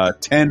 including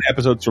 10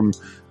 episodes from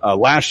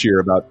last year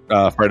about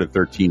Friday the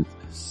 13th.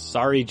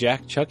 Sorry,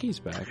 Jack, Chucky's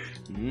back.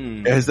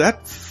 Is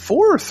that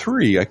 4 or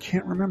 3? I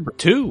can't remember.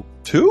 2.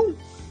 2?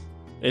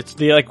 It's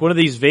one of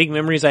these vague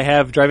memories I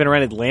have driving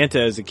around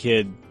Atlanta as a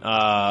kid.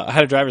 I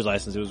had a driver's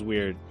license. It was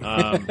weird.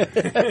 But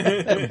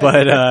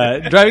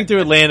driving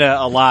through Atlanta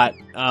a lot,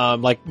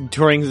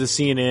 touring the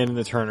CNN and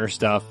the Turner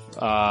stuff,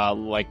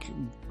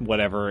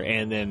 whatever.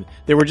 And then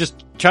there were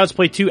just Child's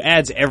Play 2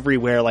 ads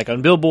everywhere, like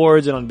on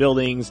billboards and on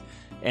buildings.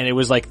 And it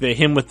was like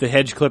him with the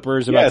hedge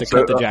clippers about to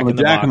cut the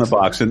Jack in the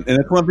Box. And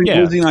it's one thing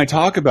Lizzie and I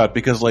talk about,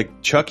 because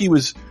Chucky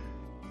was,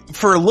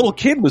 for a little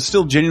kid, was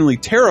still genuinely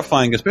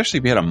terrifying, especially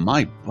if you had a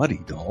My Buddy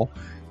doll.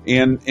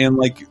 And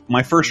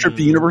my first trip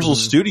to Universal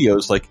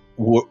Studios,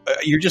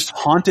 you're just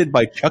haunted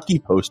by Chucky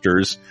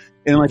posters.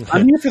 And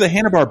I'm here for the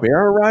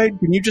Hanna-Barbera ride.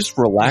 Can you just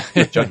relax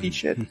with Chucky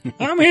shit?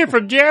 I'm here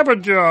for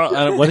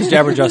Jabberjaw. What does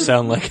Jabberjaw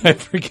sound like? I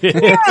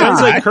forget. Yeah,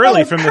 sounds like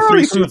Curly from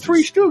the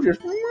Three Stooges.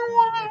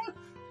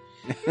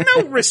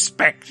 No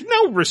respect.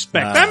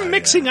 I'm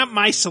mixing up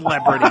my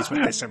celebrities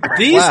with this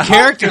impression. These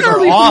characters are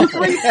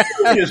awful.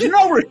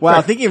 No respect.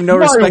 Wow, thinking of no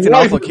respect and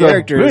awful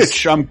characters.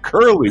 Bitch, I'm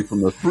Curly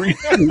from the Three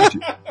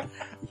Stooges.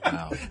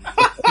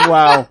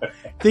 Wow.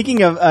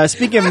 Thinking of,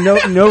 speaking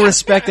of no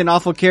respect and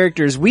awful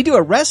characters, we do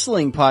a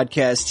wrestling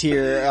podcast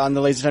here on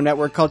the LaserTime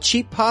Network called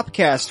Cheap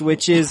Popcast,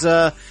 which is,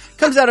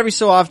 comes out every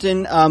so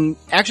often.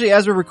 Actually,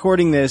 as we're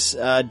recording this,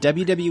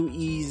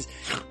 WWE's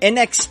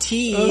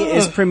NXT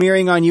is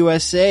premiering on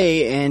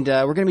USA, and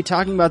we're going to be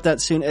talking about that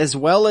soon, as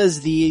well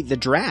as the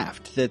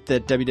draft that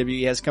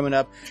WWE has coming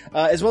up,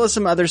 as well as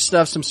some other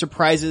stuff, some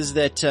surprises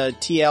that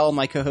TL,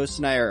 my co-host,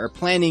 and I are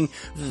planning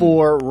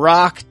for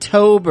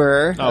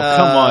Rocktober. Oh,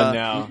 come on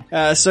now.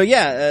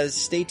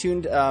 Stay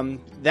tuned.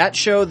 That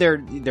show,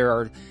 there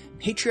are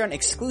Patreon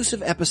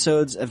exclusive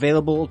episodes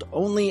available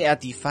only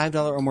at the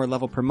 $5 or more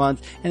level per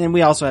month. And then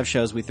we also have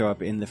shows we throw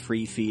up in the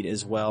free feed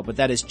as well. But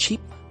that is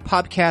Cheap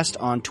Podcast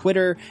on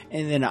Twitter.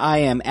 And then I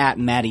am at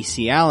Matty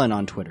C. Allen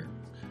on Twitter.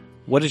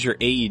 What is your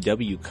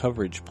AEW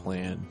coverage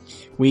plan?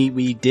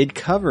 We did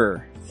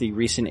cover the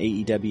recent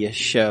AEW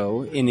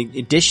show in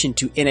addition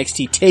to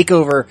NXT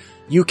TakeOver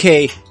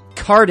UK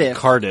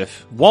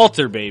Cardiff.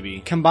 Walter, baby.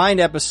 Combined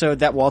episode,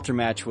 that Walter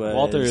match was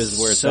Walter is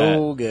where it's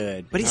so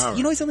good. But he's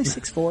only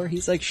 6'4".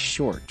 He's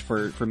short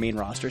for main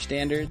roster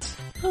standards.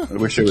 I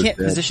wish it was can't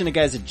position a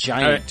guy as a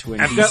giant. Right.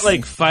 I've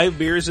got 5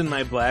 beers in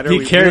my bladder.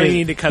 We really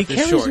need to cut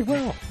this short.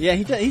 Well. Yeah,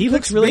 he does. He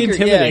looks really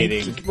bigger.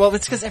 intimidating. Yeah, well,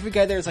 it's because every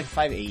guy there is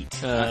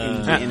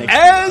 5'8".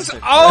 As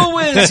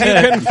always, you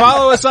can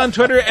follow us on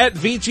Twitter at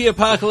VG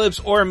Apocalypse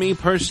or me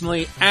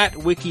personally at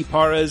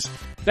WikiParas.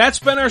 That's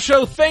been our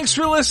show. Thanks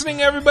for listening,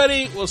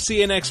 everybody. We'll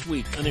see you next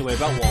week. Anyway,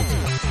 about Walter.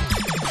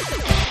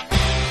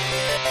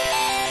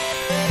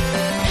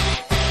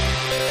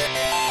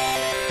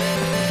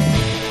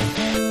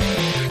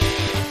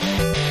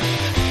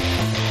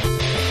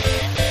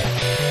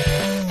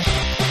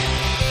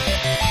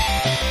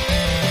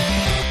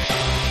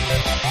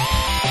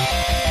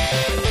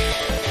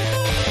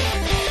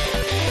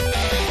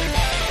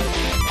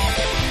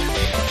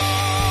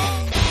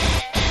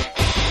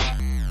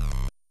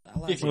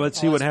 Well,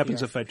 let's see what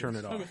happens if I turn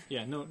it off. Okay.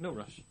 Yeah, no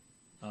rush.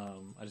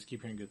 I just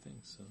keep hearing good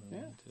things. So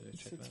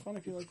it's fun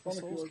if you like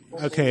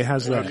Solskjaer. Okay,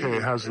 how's that?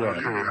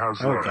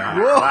 Oh, God.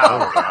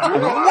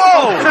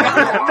 Whoa!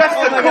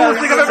 That's the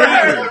coolest thing I've ever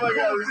heard!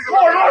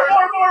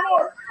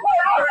 More!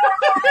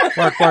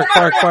 Bark, bark,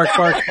 bark, bark,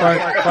 bark,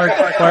 bark, bark,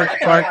 bark,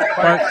 bark,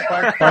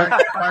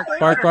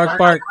 bark, bark,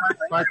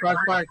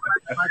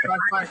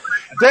 bark.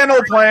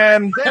 Dental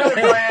plan.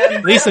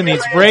 Lisa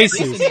needs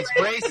braces.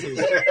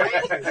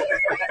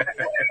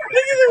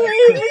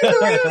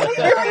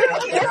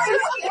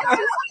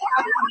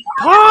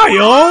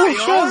 Pile!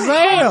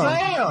 Shazam!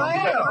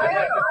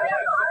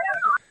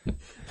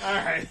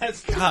 Alright,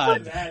 that's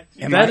God.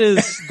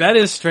 That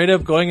is straight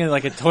up going in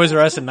like a Toys R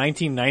Us in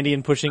 1990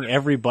 and pushing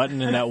every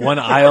button in that one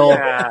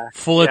aisle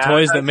full of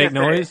toys that make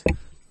noise.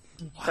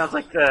 Sounds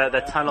like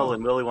the tunnel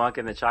in Willy Wonka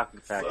and the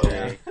Chocolate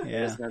Factory. Yeah.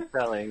 There's no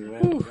telling.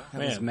 That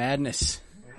was madness.